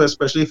coming too,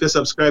 especially if you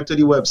subscribe to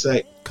the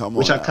website.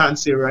 Which I can't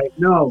say right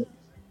now.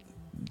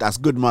 That's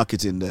good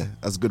marketing there.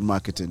 That's good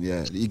marketing,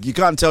 yeah. You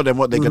can't tell them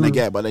what they're going to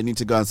get, but they need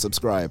to go and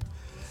subscribe.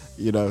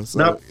 So.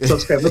 No,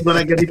 subscribers going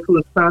to get the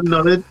first-hand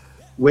knowledge,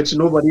 which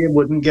nobody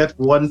wouldn't get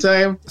one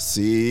time.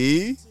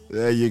 See?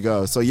 There you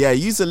go. So, yeah,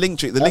 use the link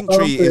tree. The link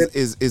tree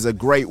is a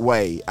great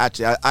way.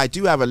 Actually, I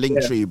do have a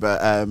link tree,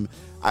 but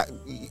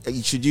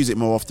you should use it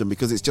more often,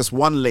 because it's just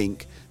one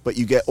link, but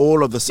you get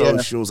all of the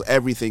socials,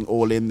 everything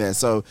all in there.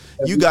 So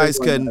you guys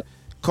can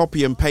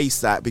copy and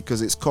paste that,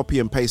 because it's copy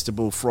and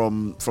pasteable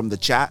from the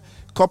chat.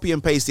 Copy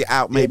and paste it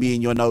out maybe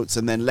in your notes,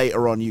 and then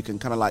later on you can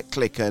kind of like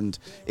click, and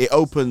it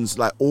opens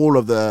like all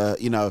of the,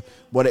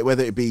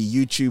 whether it be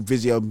YouTube,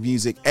 video,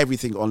 music,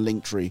 everything on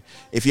Linktree.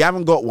 If you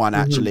haven't got one,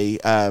 actually,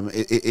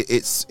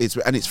 it's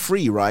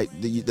free, right?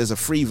 There's a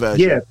free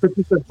version. Yeah,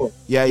 pretty simple.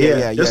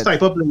 Yeah. Just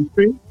type up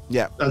Linktree.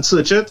 Yeah. And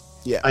search it.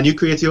 Yeah. And you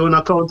create your own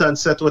account and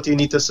set what you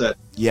need to set.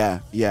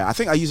 Yeah. I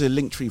think I use a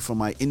Linktree for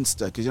my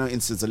Insta, because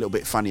Insta's a little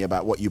bit funny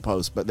about what you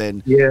post, but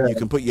then you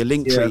can put your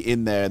Linktree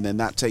in there, and then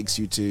that takes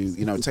you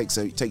to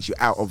takes you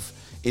out of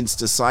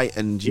Insta site,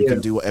 and you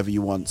can do whatever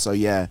you want. So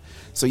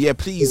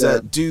please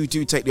do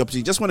take the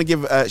opportunity. Just want to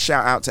give a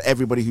shout out to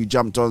everybody who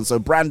jumped on. So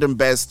Brandon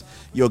Best,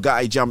 your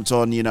guy, jumped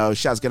on.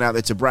 Shouts going out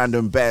there to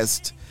Brandon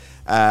Best.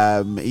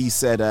 He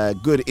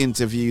said, good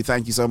interview,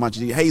 thank you so much.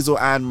 Hazel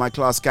Ann, my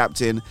class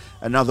captain,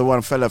 another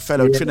one, fellow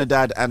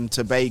Trinidad and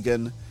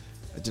Tobagan.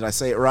 Did I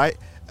say it right?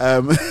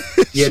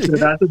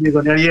 Trinidad,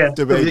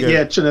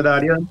 Tobagan.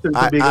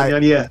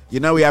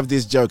 Trinidad. We have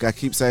this joke. I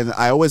keep saying that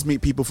I always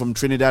meet people from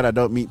Trinidad. I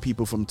don't meet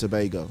people from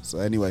Tobago. So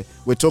anyway,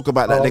 we'll talk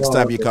about that next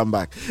time you come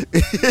back.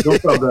 No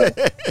problem.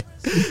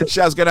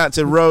 Shouts going out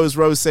to Rose.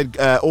 Rose said,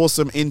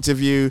 awesome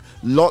interview.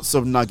 Lots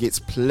of nuggets,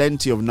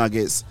 plenty of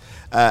nuggets.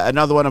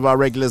 Another one of our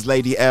regulars,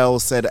 Lady L,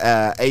 said,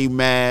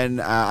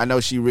 amen. I know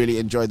she really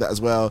enjoyed that as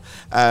well.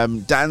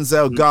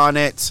 Danzel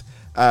Garnett,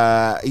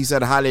 he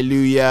said,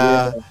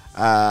 hallelujah.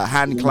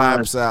 Hand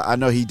claps. I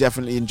know he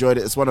definitely enjoyed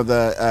it. It's one of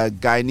the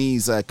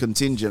Guyanese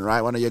contingent,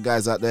 right? One of your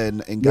guys out there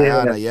in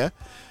Guyana, yeah?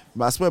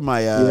 That's where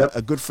my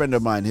a good friend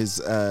of mine,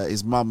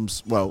 his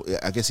mum's, well,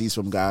 I guess he's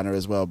from Guyana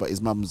as well, but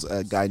his mum's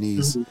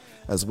Guyanese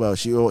as well.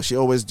 She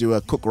always do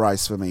a cook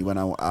rice for me when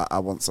I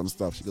want some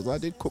stuff. She goes, I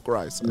did cook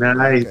rice.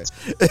 Nice.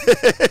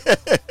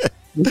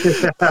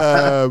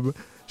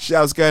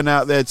 Shouts going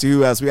out there to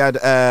who else? We had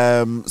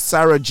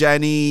Sarah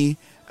Jenny,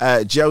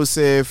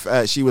 Joseph,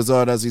 she was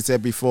on, as we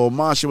said before.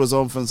 Marsha was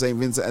on from St.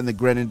 Vincent and the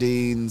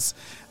Grenadines.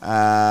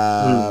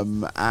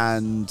 And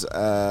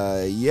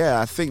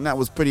I think that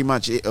was pretty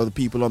much it of the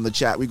people on the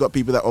chat. We got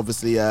people that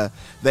obviously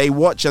they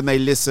watch and they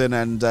listen,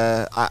 and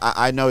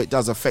I know it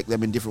does affect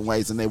them in different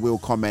ways, and they will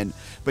comment.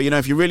 But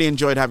if you really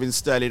enjoyed having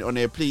Sterling on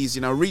here, please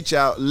reach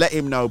out, let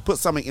him know, put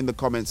something in the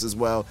comments as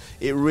well.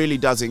 It really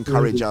does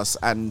encourage us,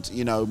 and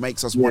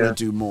makes us want to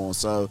do more.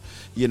 So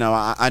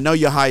I know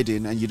you're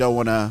hiding and you don't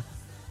want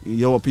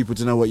people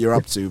to know what you're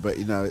up to, but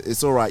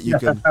it's all right. You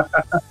can.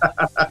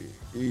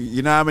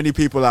 You know how many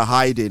people are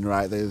hiding,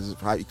 right? There's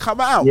come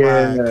out,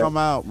 man. Come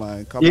out,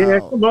 man. Come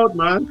out. Come out,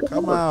 man.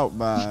 Come out,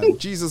 man.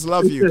 Jesus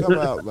love you. Come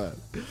out, man.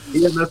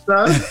 You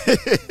understand?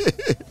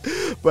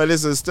 But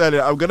listen,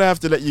 Sterling, I'm gonna have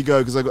to let you go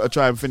because I've got to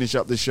try and finish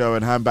up the show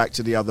and hand back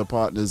to the other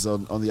partners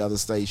on the other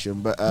station.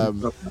 But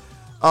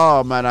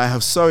oh man, I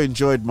have so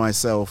enjoyed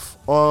myself.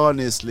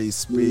 Honestly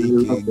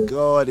speaking,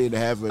 God in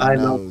heaven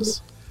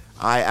knows.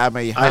 I am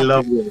a happy, I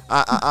love you.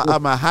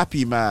 I'm a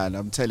happy man.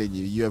 I'm telling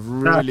you, you have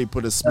really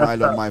put a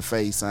smile on my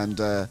face, and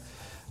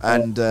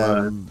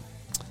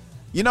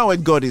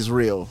when God is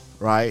real,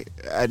 right?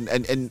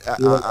 And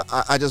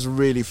I just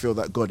really feel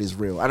that God is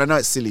real. And I know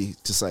it's silly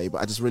to say, but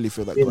I just really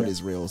feel that God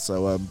is real.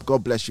 So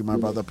God bless you, my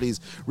brother.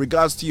 Please,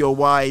 regards to your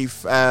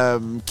wife,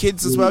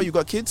 kids as well. You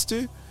got kids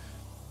too?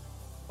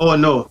 Oh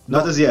no,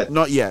 not as yet.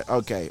 Not yet.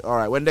 Okay, all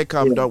right. When they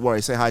come, don't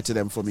worry. Say hi to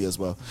them for me as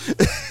well.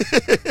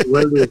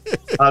 Well,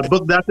 I'll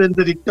book that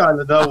into the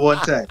calendar one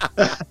time.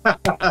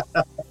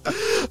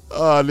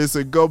 Oh,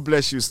 listen, God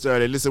bless you,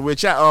 Sterling. Listen, we'll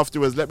chat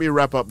afterwards. Let me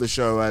wrap up the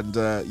show. And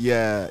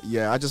yeah,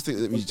 I just think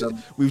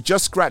that we've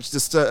just scratched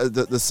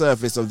the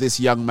surface of this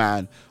young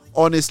man.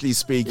 Honestly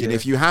speaking,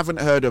 if you haven't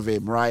heard of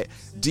him, right,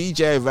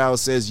 DJ Val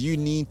says you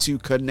need to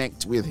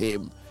connect with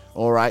him.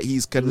 All right,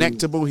 he's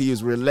connectable, he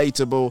is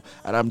relatable,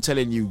 and I'm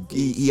telling you,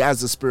 he has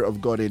the Spirit of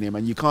God in him,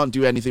 and you can't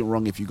do anything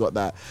wrong if you got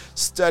that.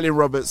 Sterling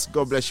Roberts,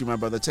 God bless you, my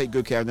brother. Take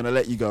good care. I'm going to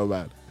let you go,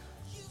 man.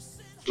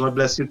 God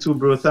bless you too,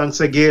 bro.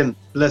 Thanks again.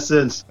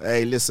 Blessings.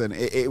 Hey, listen,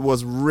 it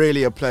was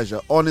really a pleasure.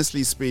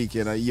 Honestly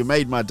speaking, you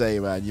made my day,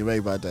 man. You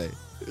made my day.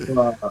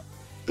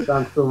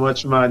 Thanks so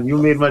much, man. You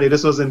made my day.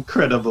 This was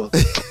incredible.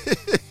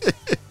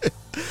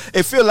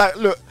 It feel like,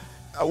 look,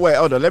 wait,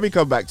 hold on. Let me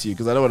come back to you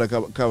because I don't want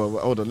to come.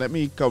 Hold on. Let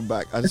me come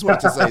back. I just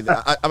want to say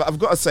that I've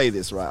got to say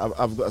this, right?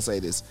 I've got to say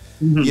this.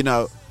 Mm-hmm. You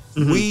know,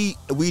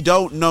 we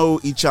don't know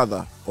each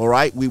other. All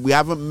right, we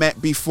haven't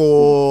met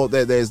before.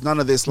 There's none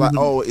of this like,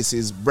 oh, it's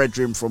his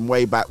brethren from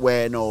way back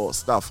when or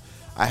stuff.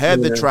 I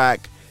heard the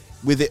track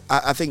with it.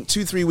 I think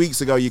 2-3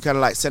 weeks ago, you kind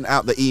of like sent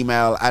out the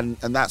email, and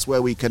that's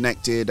where we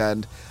connected.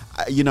 And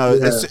you know,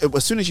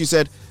 as soon as you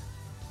said,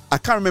 I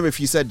can't remember if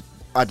you said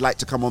I'd like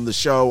to come on the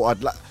show.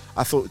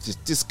 I thought,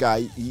 this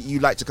guy, you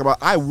like to come on.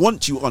 I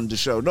want you on the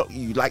show, not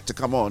you like to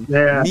come on.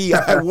 Yeah. Me,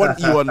 I want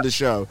you on the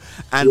show.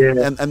 And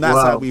that's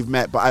how we've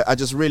met. But I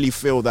just really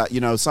feel that,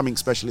 you know, something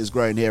special is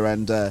growing here.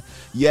 And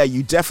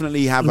you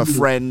definitely have a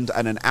friend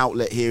and an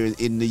outlet here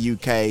in the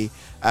UK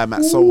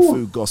at Soul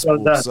Food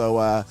Gospel.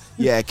 So,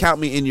 count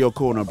me in your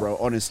corner, bro.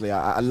 Honestly,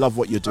 I love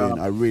what you're doing.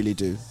 I really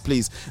do.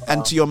 Please.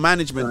 And to your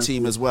management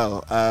team as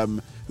well.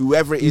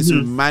 Whoever it is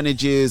who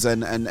manages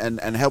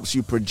and helps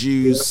you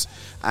produce,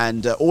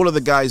 and all of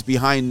the guys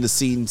behind the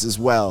scenes as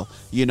well,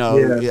 you know,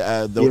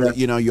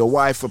 you know, your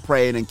wife for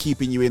praying and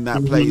keeping you in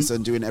that place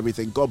and doing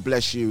everything. God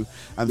bless you,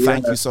 and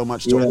thank you so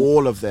much to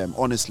all of them.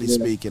 Honestly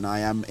speaking,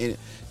 I'm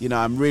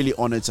really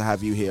honored to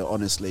have you here.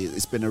 Honestly,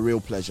 it's been a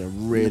real pleasure.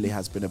 Really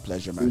has been a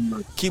pleasure,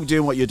 man. Keep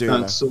doing what you're doing.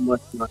 Thanks so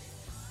much, man.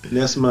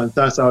 Yes, man.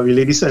 Thanks. I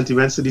relay the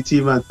sentiments to the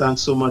team, man. Thanks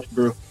so much,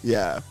 bro.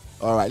 Yeah.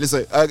 All right,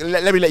 listen,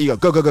 let me let you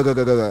go. Go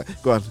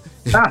on.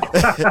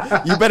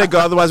 You better go,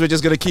 otherwise we're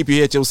just going to keep you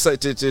here till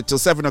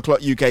 7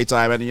 o'clock UK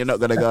time, and you're not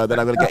going to go, then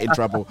I'm going to get in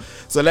trouble.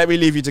 So let me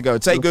leave you to go.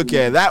 Take good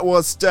care. That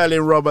was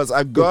Sterling Roberts.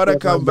 I've got to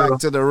come back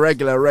to the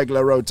regular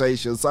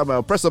rotation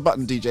somehow. Press a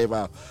button, DJ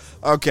Val.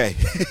 Okay.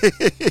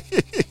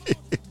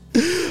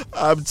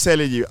 I'm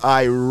telling you,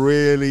 I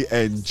really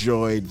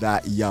enjoyed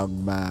that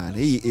young man.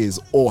 He is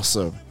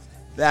awesome.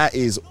 That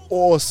is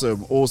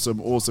awesome.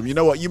 You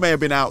know what? You may have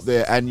been out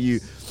there and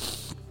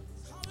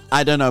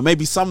I don't know,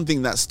 maybe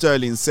something that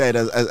Sterling said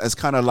as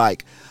kind of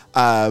like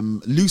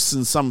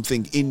loosen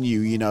something in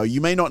you. You know, you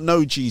may not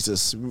know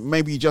Jesus.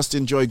 Maybe you just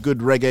enjoy good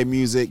reggae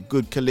music,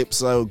 good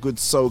calypso, good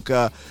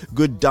soca,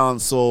 good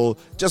dancehall,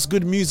 just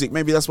good music.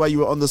 Maybe that's why you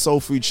were on the Soul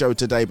Food Show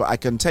today. But I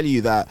can tell you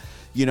that,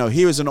 you know,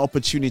 here is an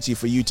opportunity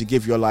for you to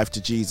give your life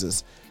to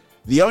Jesus.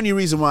 The only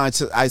reason why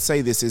I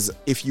say this is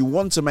if you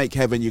want to make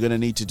heaven, you're going to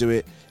need to do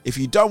it. If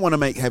you don't want to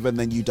make heaven,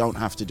 then you don't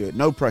have to do it.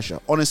 No pressure,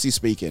 honestly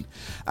speaking.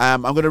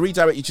 I'm going to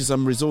redirect you to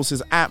some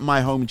resources at my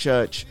home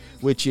church,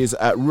 which is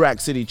Ruach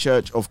City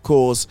Church, of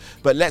course.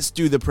 But let's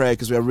do the prayer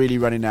because we're really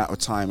running out of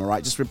time, all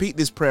right? Just repeat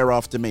this prayer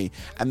after me,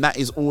 and that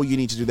is all you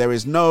need to do. There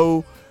is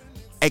no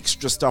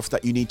extra stuff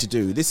that you need to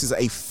do. This is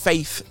a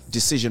faith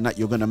decision that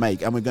you're going to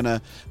make, and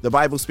the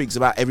Bible speaks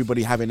about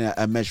everybody having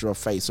a measure of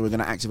faith, so we're going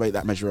to activate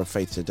that measure of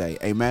faith today.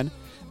 Amen.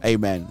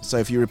 So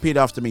if you repeat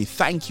after me: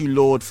 thank you,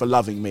 Lord, for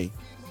loving me.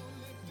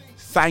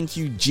 Thank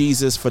you,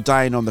 Jesus, for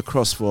dying on the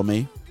cross for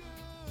me.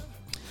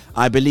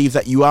 I believe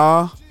that you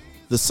are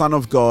the Son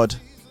of God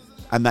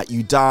and that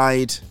you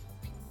died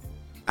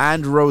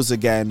and rose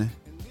again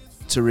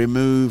to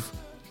remove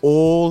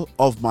all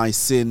of my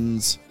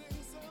sins,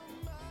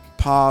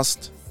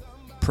 past,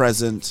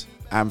 present,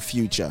 and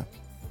future.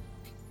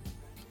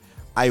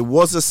 I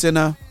was a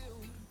sinner,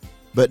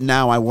 but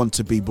now I want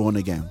to be born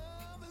again.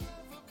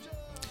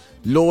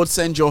 Lord,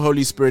 send your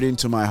Holy Spirit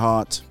into my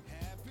heart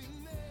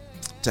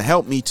to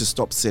help me to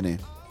stop sinning.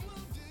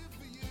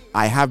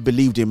 I have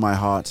believed in my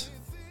heart.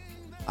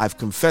 I've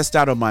confessed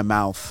out of my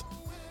mouth.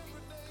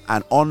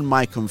 And on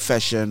my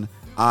confession,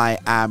 I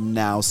am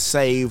now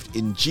saved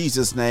in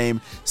Jesus'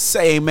 name.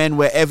 Say amen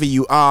wherever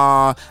you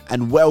are,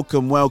 and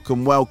welcome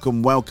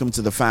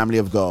to the family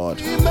of God.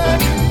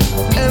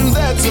 and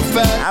that's a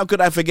fact. How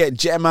could I forget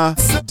Gemma?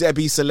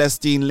 Debbie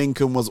Celestine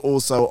Lincoln was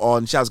also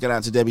on. Shouts going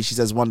out to Debbie. She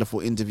says, wonderful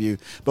interview.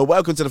 But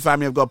welcome to the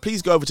family of God.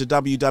 Please go over to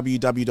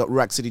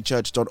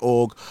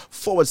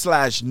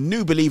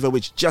www.ruachcitychurch.org/new believer,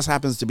 which just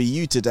happens to be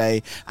you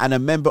today. And a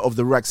member of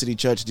the Ruach City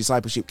Church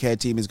Discipleship Care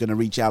Team is going to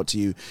reach out to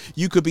you.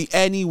 You could be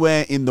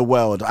anywhere in the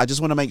world. I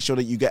just want to make sure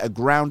that you get a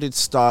grounded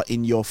start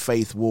in your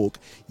faith walk.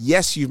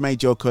 Yes, you've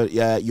made your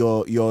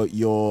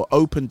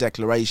open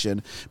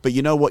declaration, but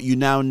you know what? You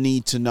now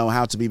need to know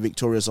how to be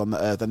victorious on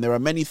the earth. And there are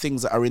many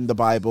things that are in the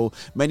Bible,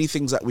 many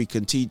things that we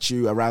can teach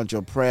you around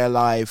your prayer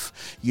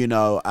life, you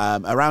know,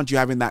 around you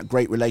having that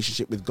great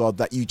relationship with God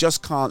that you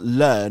just can't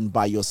learn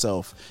by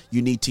yourself.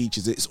 You need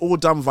teachers. It's all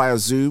done via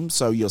Zoom,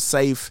 so you're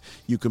safe.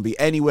 You can be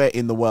anywhere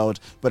in the world.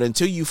 But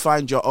until you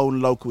find your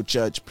own local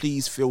church,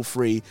 please feel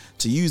free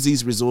to use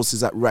these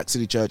resources at Ruach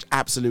City Church,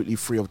 absolutely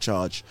free of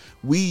charge.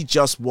 We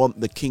just want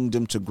the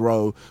kingdom to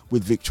grow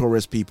with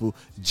victorious people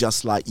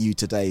just like you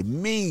today.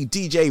 Me,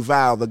 DJ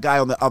Val, the guy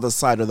on the other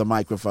side of the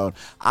microphone.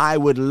 I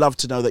would love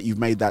to know that you've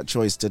made that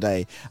choice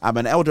today. I'm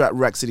an elder at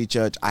Ruach City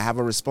Church. I have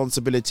a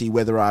responsibility,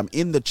 whether I'm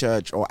in the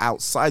church or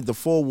outside the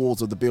four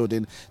walls of the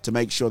building, to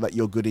make sure that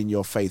you're good in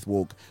your faith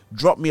walk.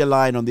 Drop me a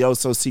line on the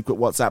also secret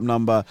WhatsApp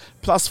number,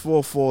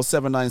 +44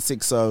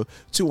 7960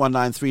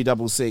 219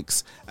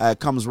 366.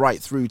 Comes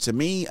right through to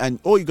me, and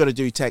all you got to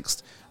do,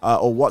 text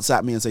or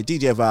WhatsApp me and say,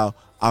 DJ Val,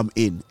 I'm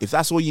in. If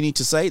that's all you need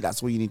to say,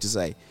 that's all you need to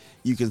say.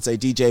 You can say,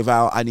 DJ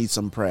Val, I need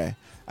some prayer.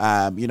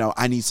 You know,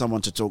 I need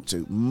someone to talk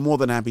to. More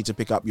than happy to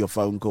pick up your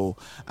phone call.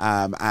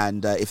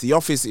 And if the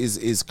office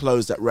is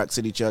closed at Ruach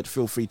City Church,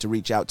 feel free to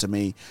reach out to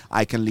me.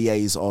 I can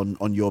liaise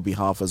on your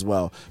behalf as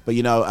well. But,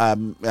 you know,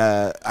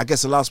 I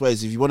guess the last way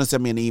is if you want to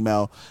send me an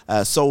email,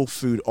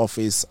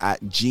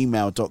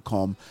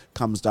 soulfoodoffice@gmail.com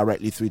comes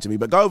directly through to me.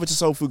 But go over to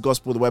Soul Food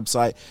Gospel, the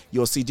website.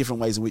 You'll see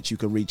different ways in which you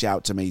can reach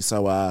out to me.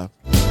 So I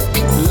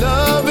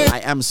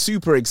am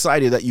super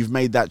excited that you've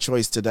made that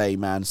choice today,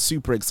 man.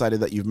 Super excited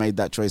that you've made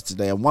that choice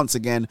today. And once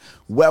again,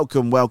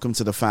 welcome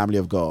to the family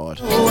of God.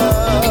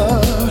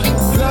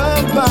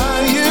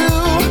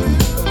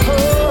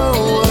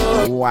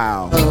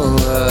 Wow.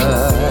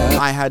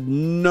 I had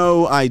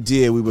no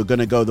idea we were going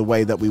to go the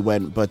way that we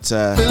went, but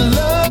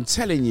I'm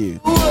telling you,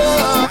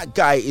 that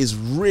guy is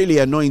really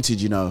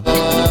anointed, you know.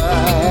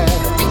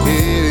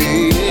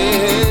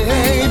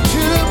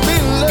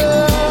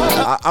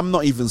 I'm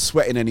not even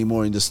sweating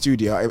anymore in the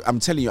studio. I'm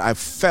telling you, I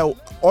felt,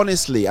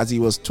 honestly, as he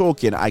was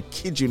talking, I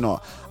kid you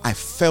not, I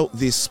felt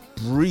this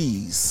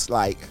breeze,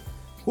 like,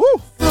 woo!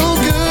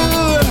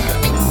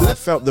 I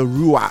felt the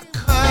ruach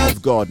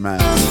of God, man.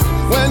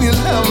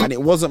 And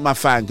it wasn't my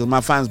fan, because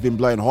my fan's been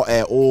blowing hot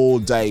air all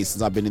day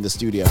since I've been in the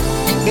studio.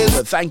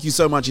 But thank you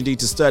so much indeed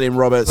to Sterling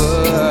Roberts.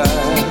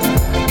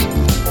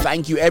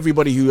 Thank you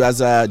everybody who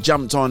has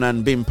jumped on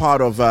and been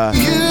part of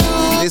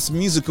this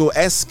musical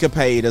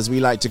escapade, as we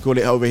like to call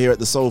it over here at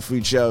the Soul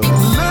Food Show.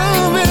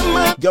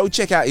 Go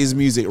check out his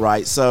music,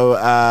 right? So,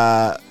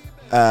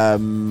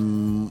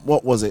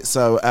 what was it?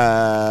 So,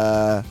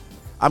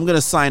 I'm going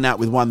to sign out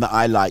with one that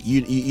I like.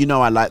 You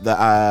know I like the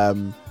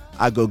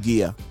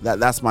Agogia.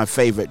 That's my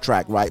favorite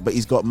track, right? But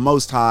he's got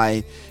Most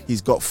High,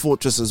 he's got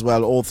Fortress as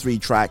well, all three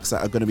tracks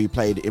that are going to be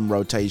played in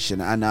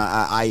rotation. And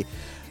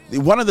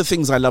one of the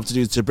things I love to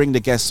do is to bring the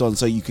guests on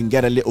so you can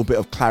get a little bit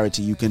of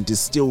clarity. You can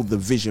distill the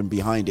vision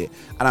behind it.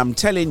 And I'm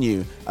telling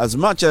you, as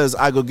much as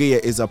Agogia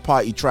is a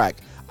party track,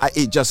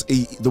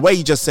 the way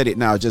he just said it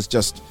now it's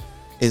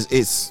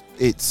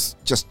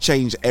just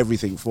changed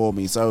everything for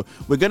me. So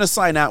we're going to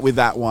sign out with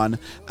that one.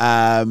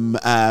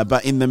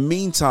 But in the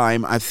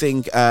meantime, I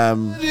think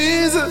God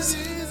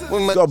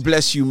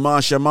bless you,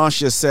 Marsha.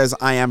 Marsha says,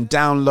 I am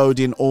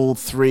downloading all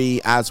three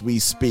as we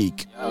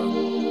speak.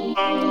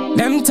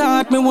 Them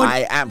taught me what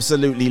I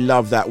absolutely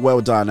love that. Well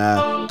done.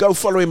 Go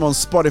follow him on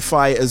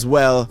Spotify as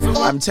well.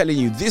 I'm telling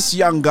you, this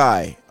young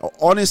guy,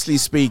 honestly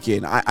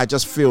speaking, I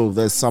just feel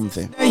there's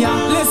something.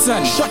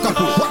 Listen, shut up,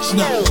 watch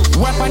now.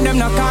 Weapon them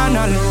no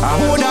carnal.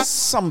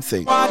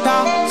 Something.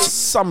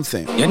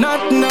 You're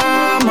not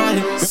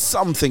normal.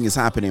 Something is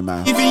happening,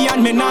 man. If you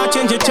and me not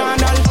change your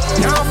channel.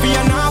 Now feel.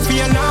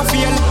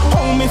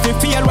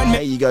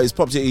 There you go. He's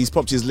popped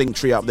his link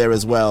tree up there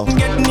as well.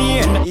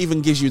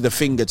 Even gives you the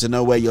finger to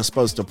know where you're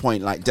supposed to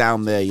point, like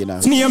down there, you know.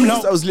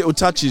 It's those little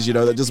touches, you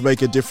know, that just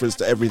make a difference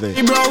to everything.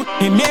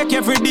 He make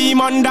every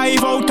demon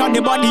dive out of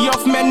the body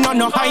of men on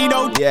a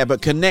hideout. Yeah,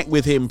 but connect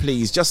with him,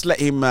 please. Just let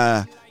him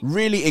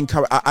really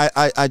encourage.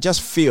 I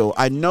just feel,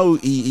 I know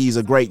he's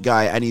a great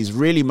guy and he's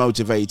really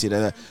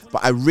motivated,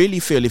 but I really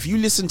feel if you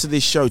listen to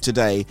this show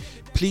today,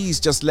 please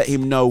just let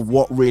him know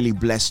what really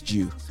blessed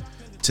you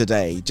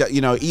today.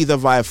 You know, either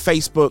via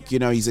Facebook, you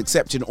know, he's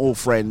accepting all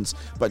friends,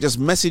 but just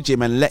message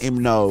him and let him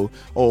know,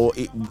 or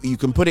you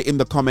can put it in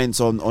the comments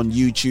on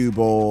YouTube,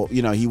 or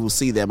you know, he will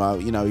see them.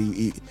 You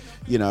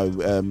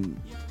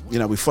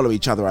know, we follow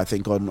each other, I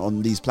think,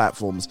 on these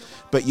platforms,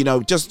 but you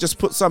know, just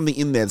put something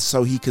in there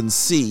so he can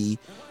see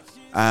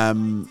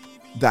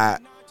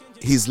that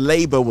his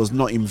labor was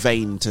not in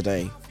vain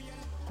today.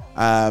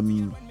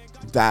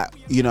 That,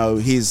 you know,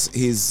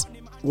 his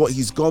what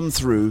he's gone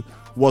through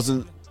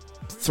wasn't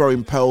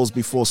throwing pearls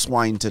before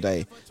swine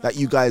today, that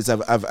you guys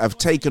have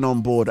taken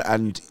on board,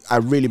 and I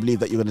really believe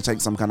that you're going to take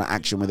some kind of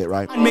action with it,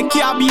 right?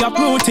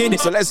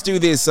 So let's do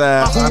this.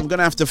 I'm going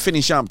to have to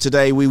finish up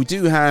today. We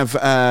do have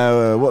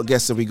what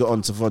guests have we got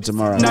on for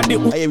tomorrow?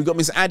 Hey, we've got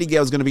Miss Addie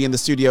Gale's going to be in the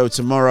studio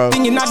tomorrow.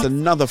 It's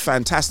another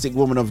fantastic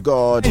woman of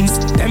God,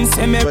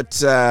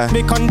 but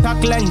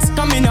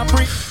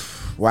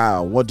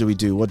wow, what do we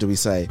do? What do we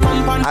say?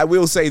 I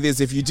will say this: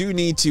 if you do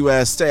need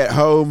to stay at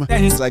home,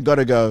 because I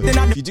gotta go.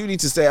 If you do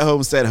need to stay at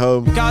home, stay at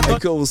home. Of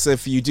course,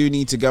 if you do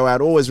need to go out,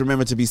 always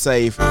remember to be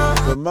safe.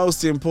 But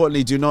most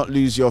importantly, do not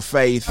lose your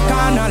faith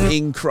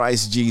in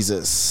Christ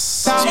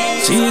Jesus.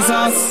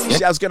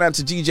 Shouts going out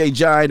to DJ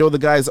Jai and all the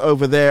guys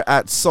over there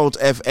at Salt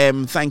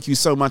FM. Thank you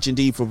so much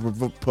indeed for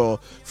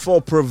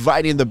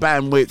providing the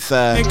bandwidth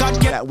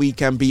that we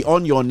can be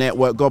on your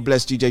network. God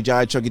bless DJ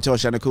Jai, Chuggy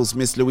Tosh, and of course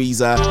Miss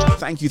Louisa.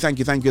 Thank you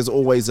as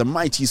always. A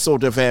mighty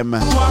Salt FM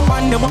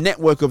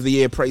Network of the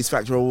Year Praise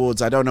Factor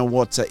Awards. I don't know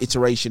what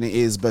iteration it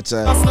is, but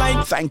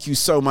thank you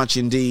so much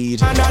indeed.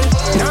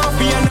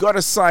 Got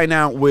to sign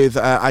out with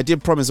I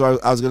did promise I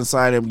was going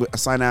to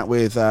sign out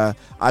with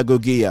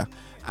Agogia,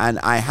 and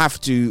I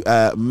have to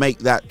make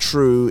that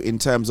true in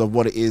terms of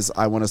what it is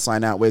I want to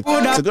sign out with. So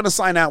I'm going to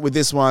sign out with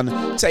this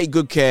one. Take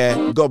good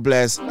care, God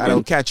bless, and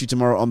I'll catch you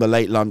tomorrow on the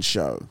Late Lunch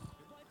Show.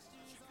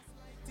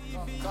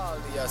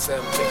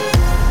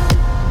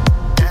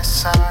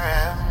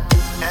 SRM.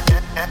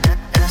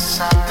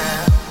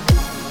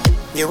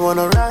 You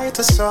wanna write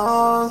a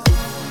song?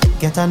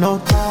 Get a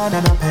notepad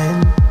and a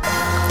pen.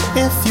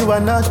 If you are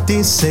not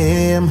the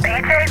same,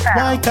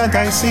 why can't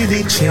I see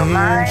the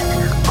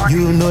change?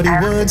 You know the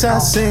words I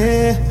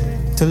say.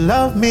 To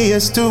love me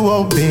is to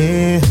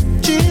obey.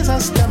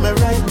 Jesus, tell me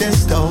write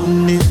this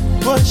down.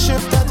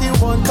 Worship that you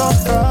won't come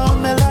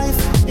from my life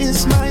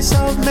is my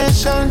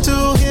submission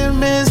to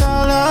Him is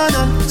all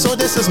honor. So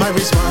this is my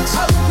response.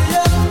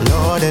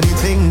 Lord,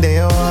 anything they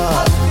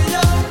are,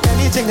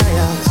 anything I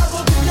ask,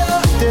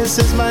 this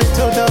is my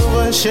total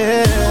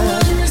worship.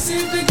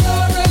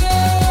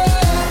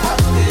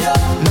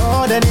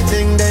 Lord,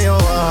 anything they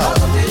are,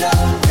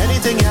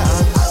 anything I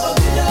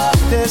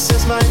ask, this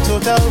is my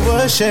total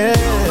worship.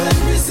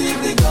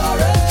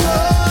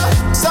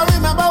 So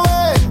remember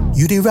when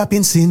you did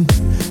rapping sin,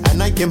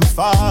 and I came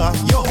far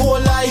your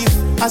whole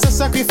life as a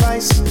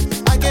sacrifice.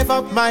 I gave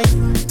up mine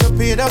to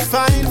pay the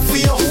fine for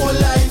your whole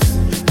life.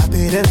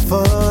 Paid in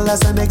full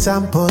as an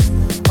example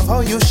of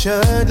how you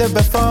should live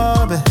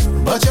before me.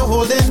 But you're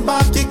holding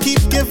back, you keep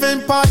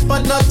giving part,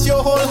 but not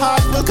your whole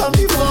heart will come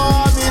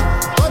before me.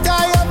 But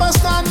I have a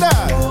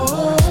standard.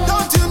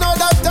 Don't you know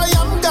that I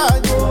am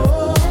God?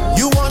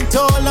 You want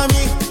all of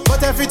me,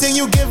 but everything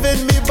you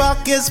giving me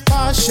back is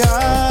partial.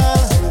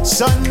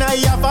 Son, I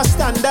have a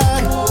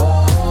standard.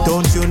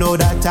 Don't you know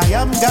that I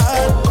am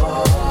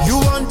God? You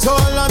want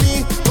all of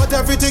me, but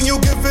everything you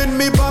giving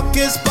me back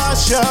is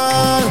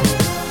partial.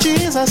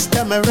 Jesus,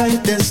 tell me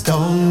write this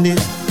down. The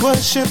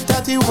worship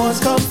that He wants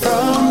come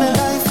from my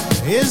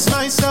life is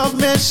my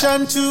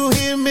submission to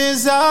Him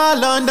is all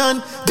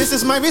undone. This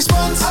is my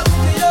response.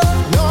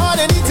 Lord,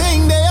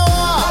 anything they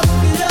are,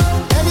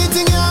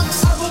 anything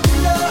else,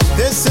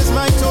 this is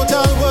my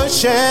total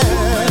worship.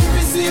 Lord,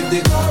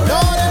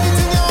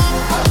 anything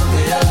else,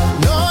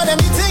 Lord,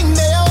 anything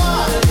they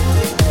are,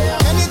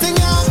 anything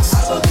else,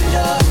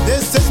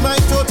 this is my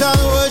total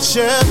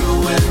worship.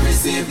 You will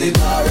receive the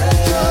glory.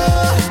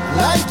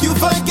 Like you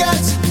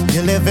forget,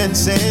 you live in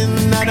sin,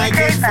 and I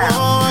gave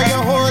for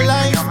your whole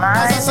life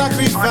as a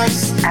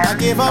sacrifice. I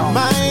gave up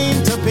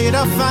mine to pay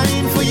the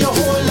fine for your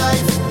whole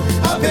life.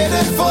 I paid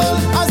it full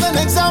as an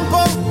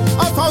example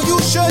of how you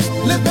should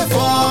live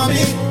before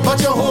me.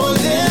 But you're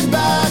holding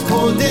back,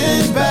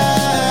 holding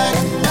back.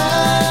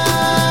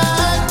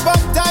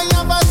 But I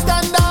have a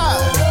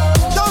standard.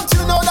 Don't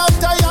you know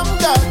that I am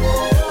God?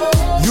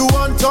 You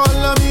want all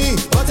of me,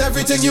 but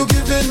everything you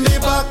giving me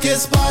back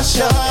is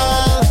partial.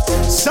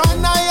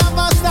 Son, I have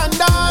a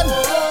standard.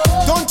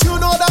 Don't you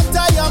know that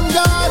I am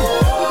God?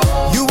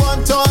 You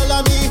want all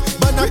of me,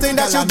 but nothing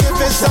that you give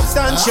is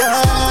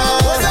substantial.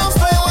 What else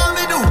do you want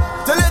me do?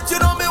 To let you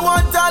know me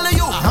want all of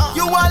you.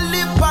 You want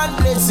live and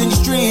blessing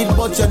street,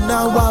 but you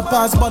now want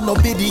pass but no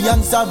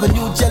obedience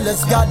avenue.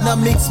 Jealous God now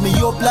mix me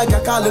up like a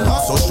calendar.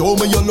 So show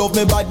me you love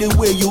me by the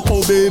way you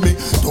obey me.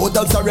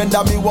 Total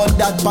surrender me want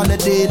that on a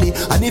daily.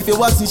 And if you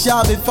wasn't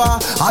sure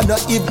before, I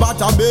not if but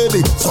a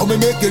baby. So me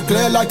make it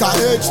clear like a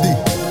HD.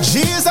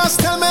 Jesus,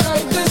 tell me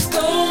write this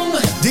down.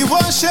 The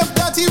worship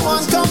that He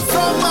wants come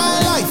from my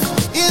life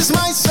is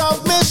my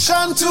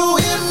submission to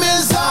Him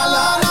is all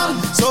on.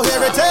 So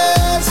here it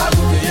is.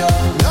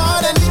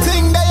 Lord,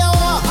 anything that you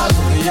want,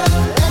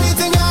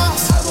 anything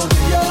else,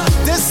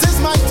 this is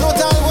my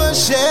total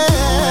worship.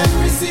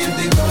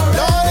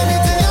 Lord,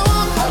 anything you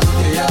want,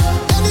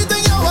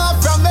 anything you want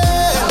from me,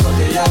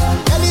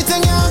 anything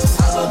else,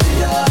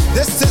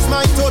 this is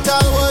my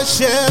total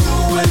worship.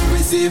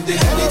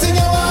 Anything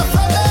you want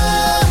from me,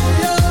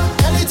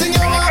 anything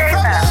you want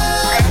from me,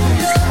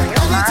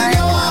 anything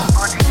you want,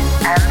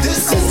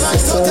 this is my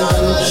total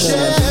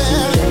worship.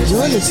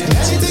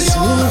 listening to the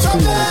Smooth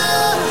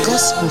Groove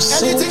Gospel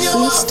Soul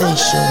Food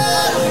Station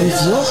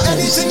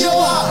with your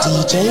host,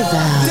 DJ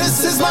Val.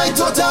 This is my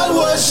total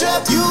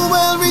worship. You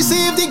will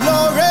receive the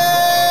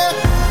glory.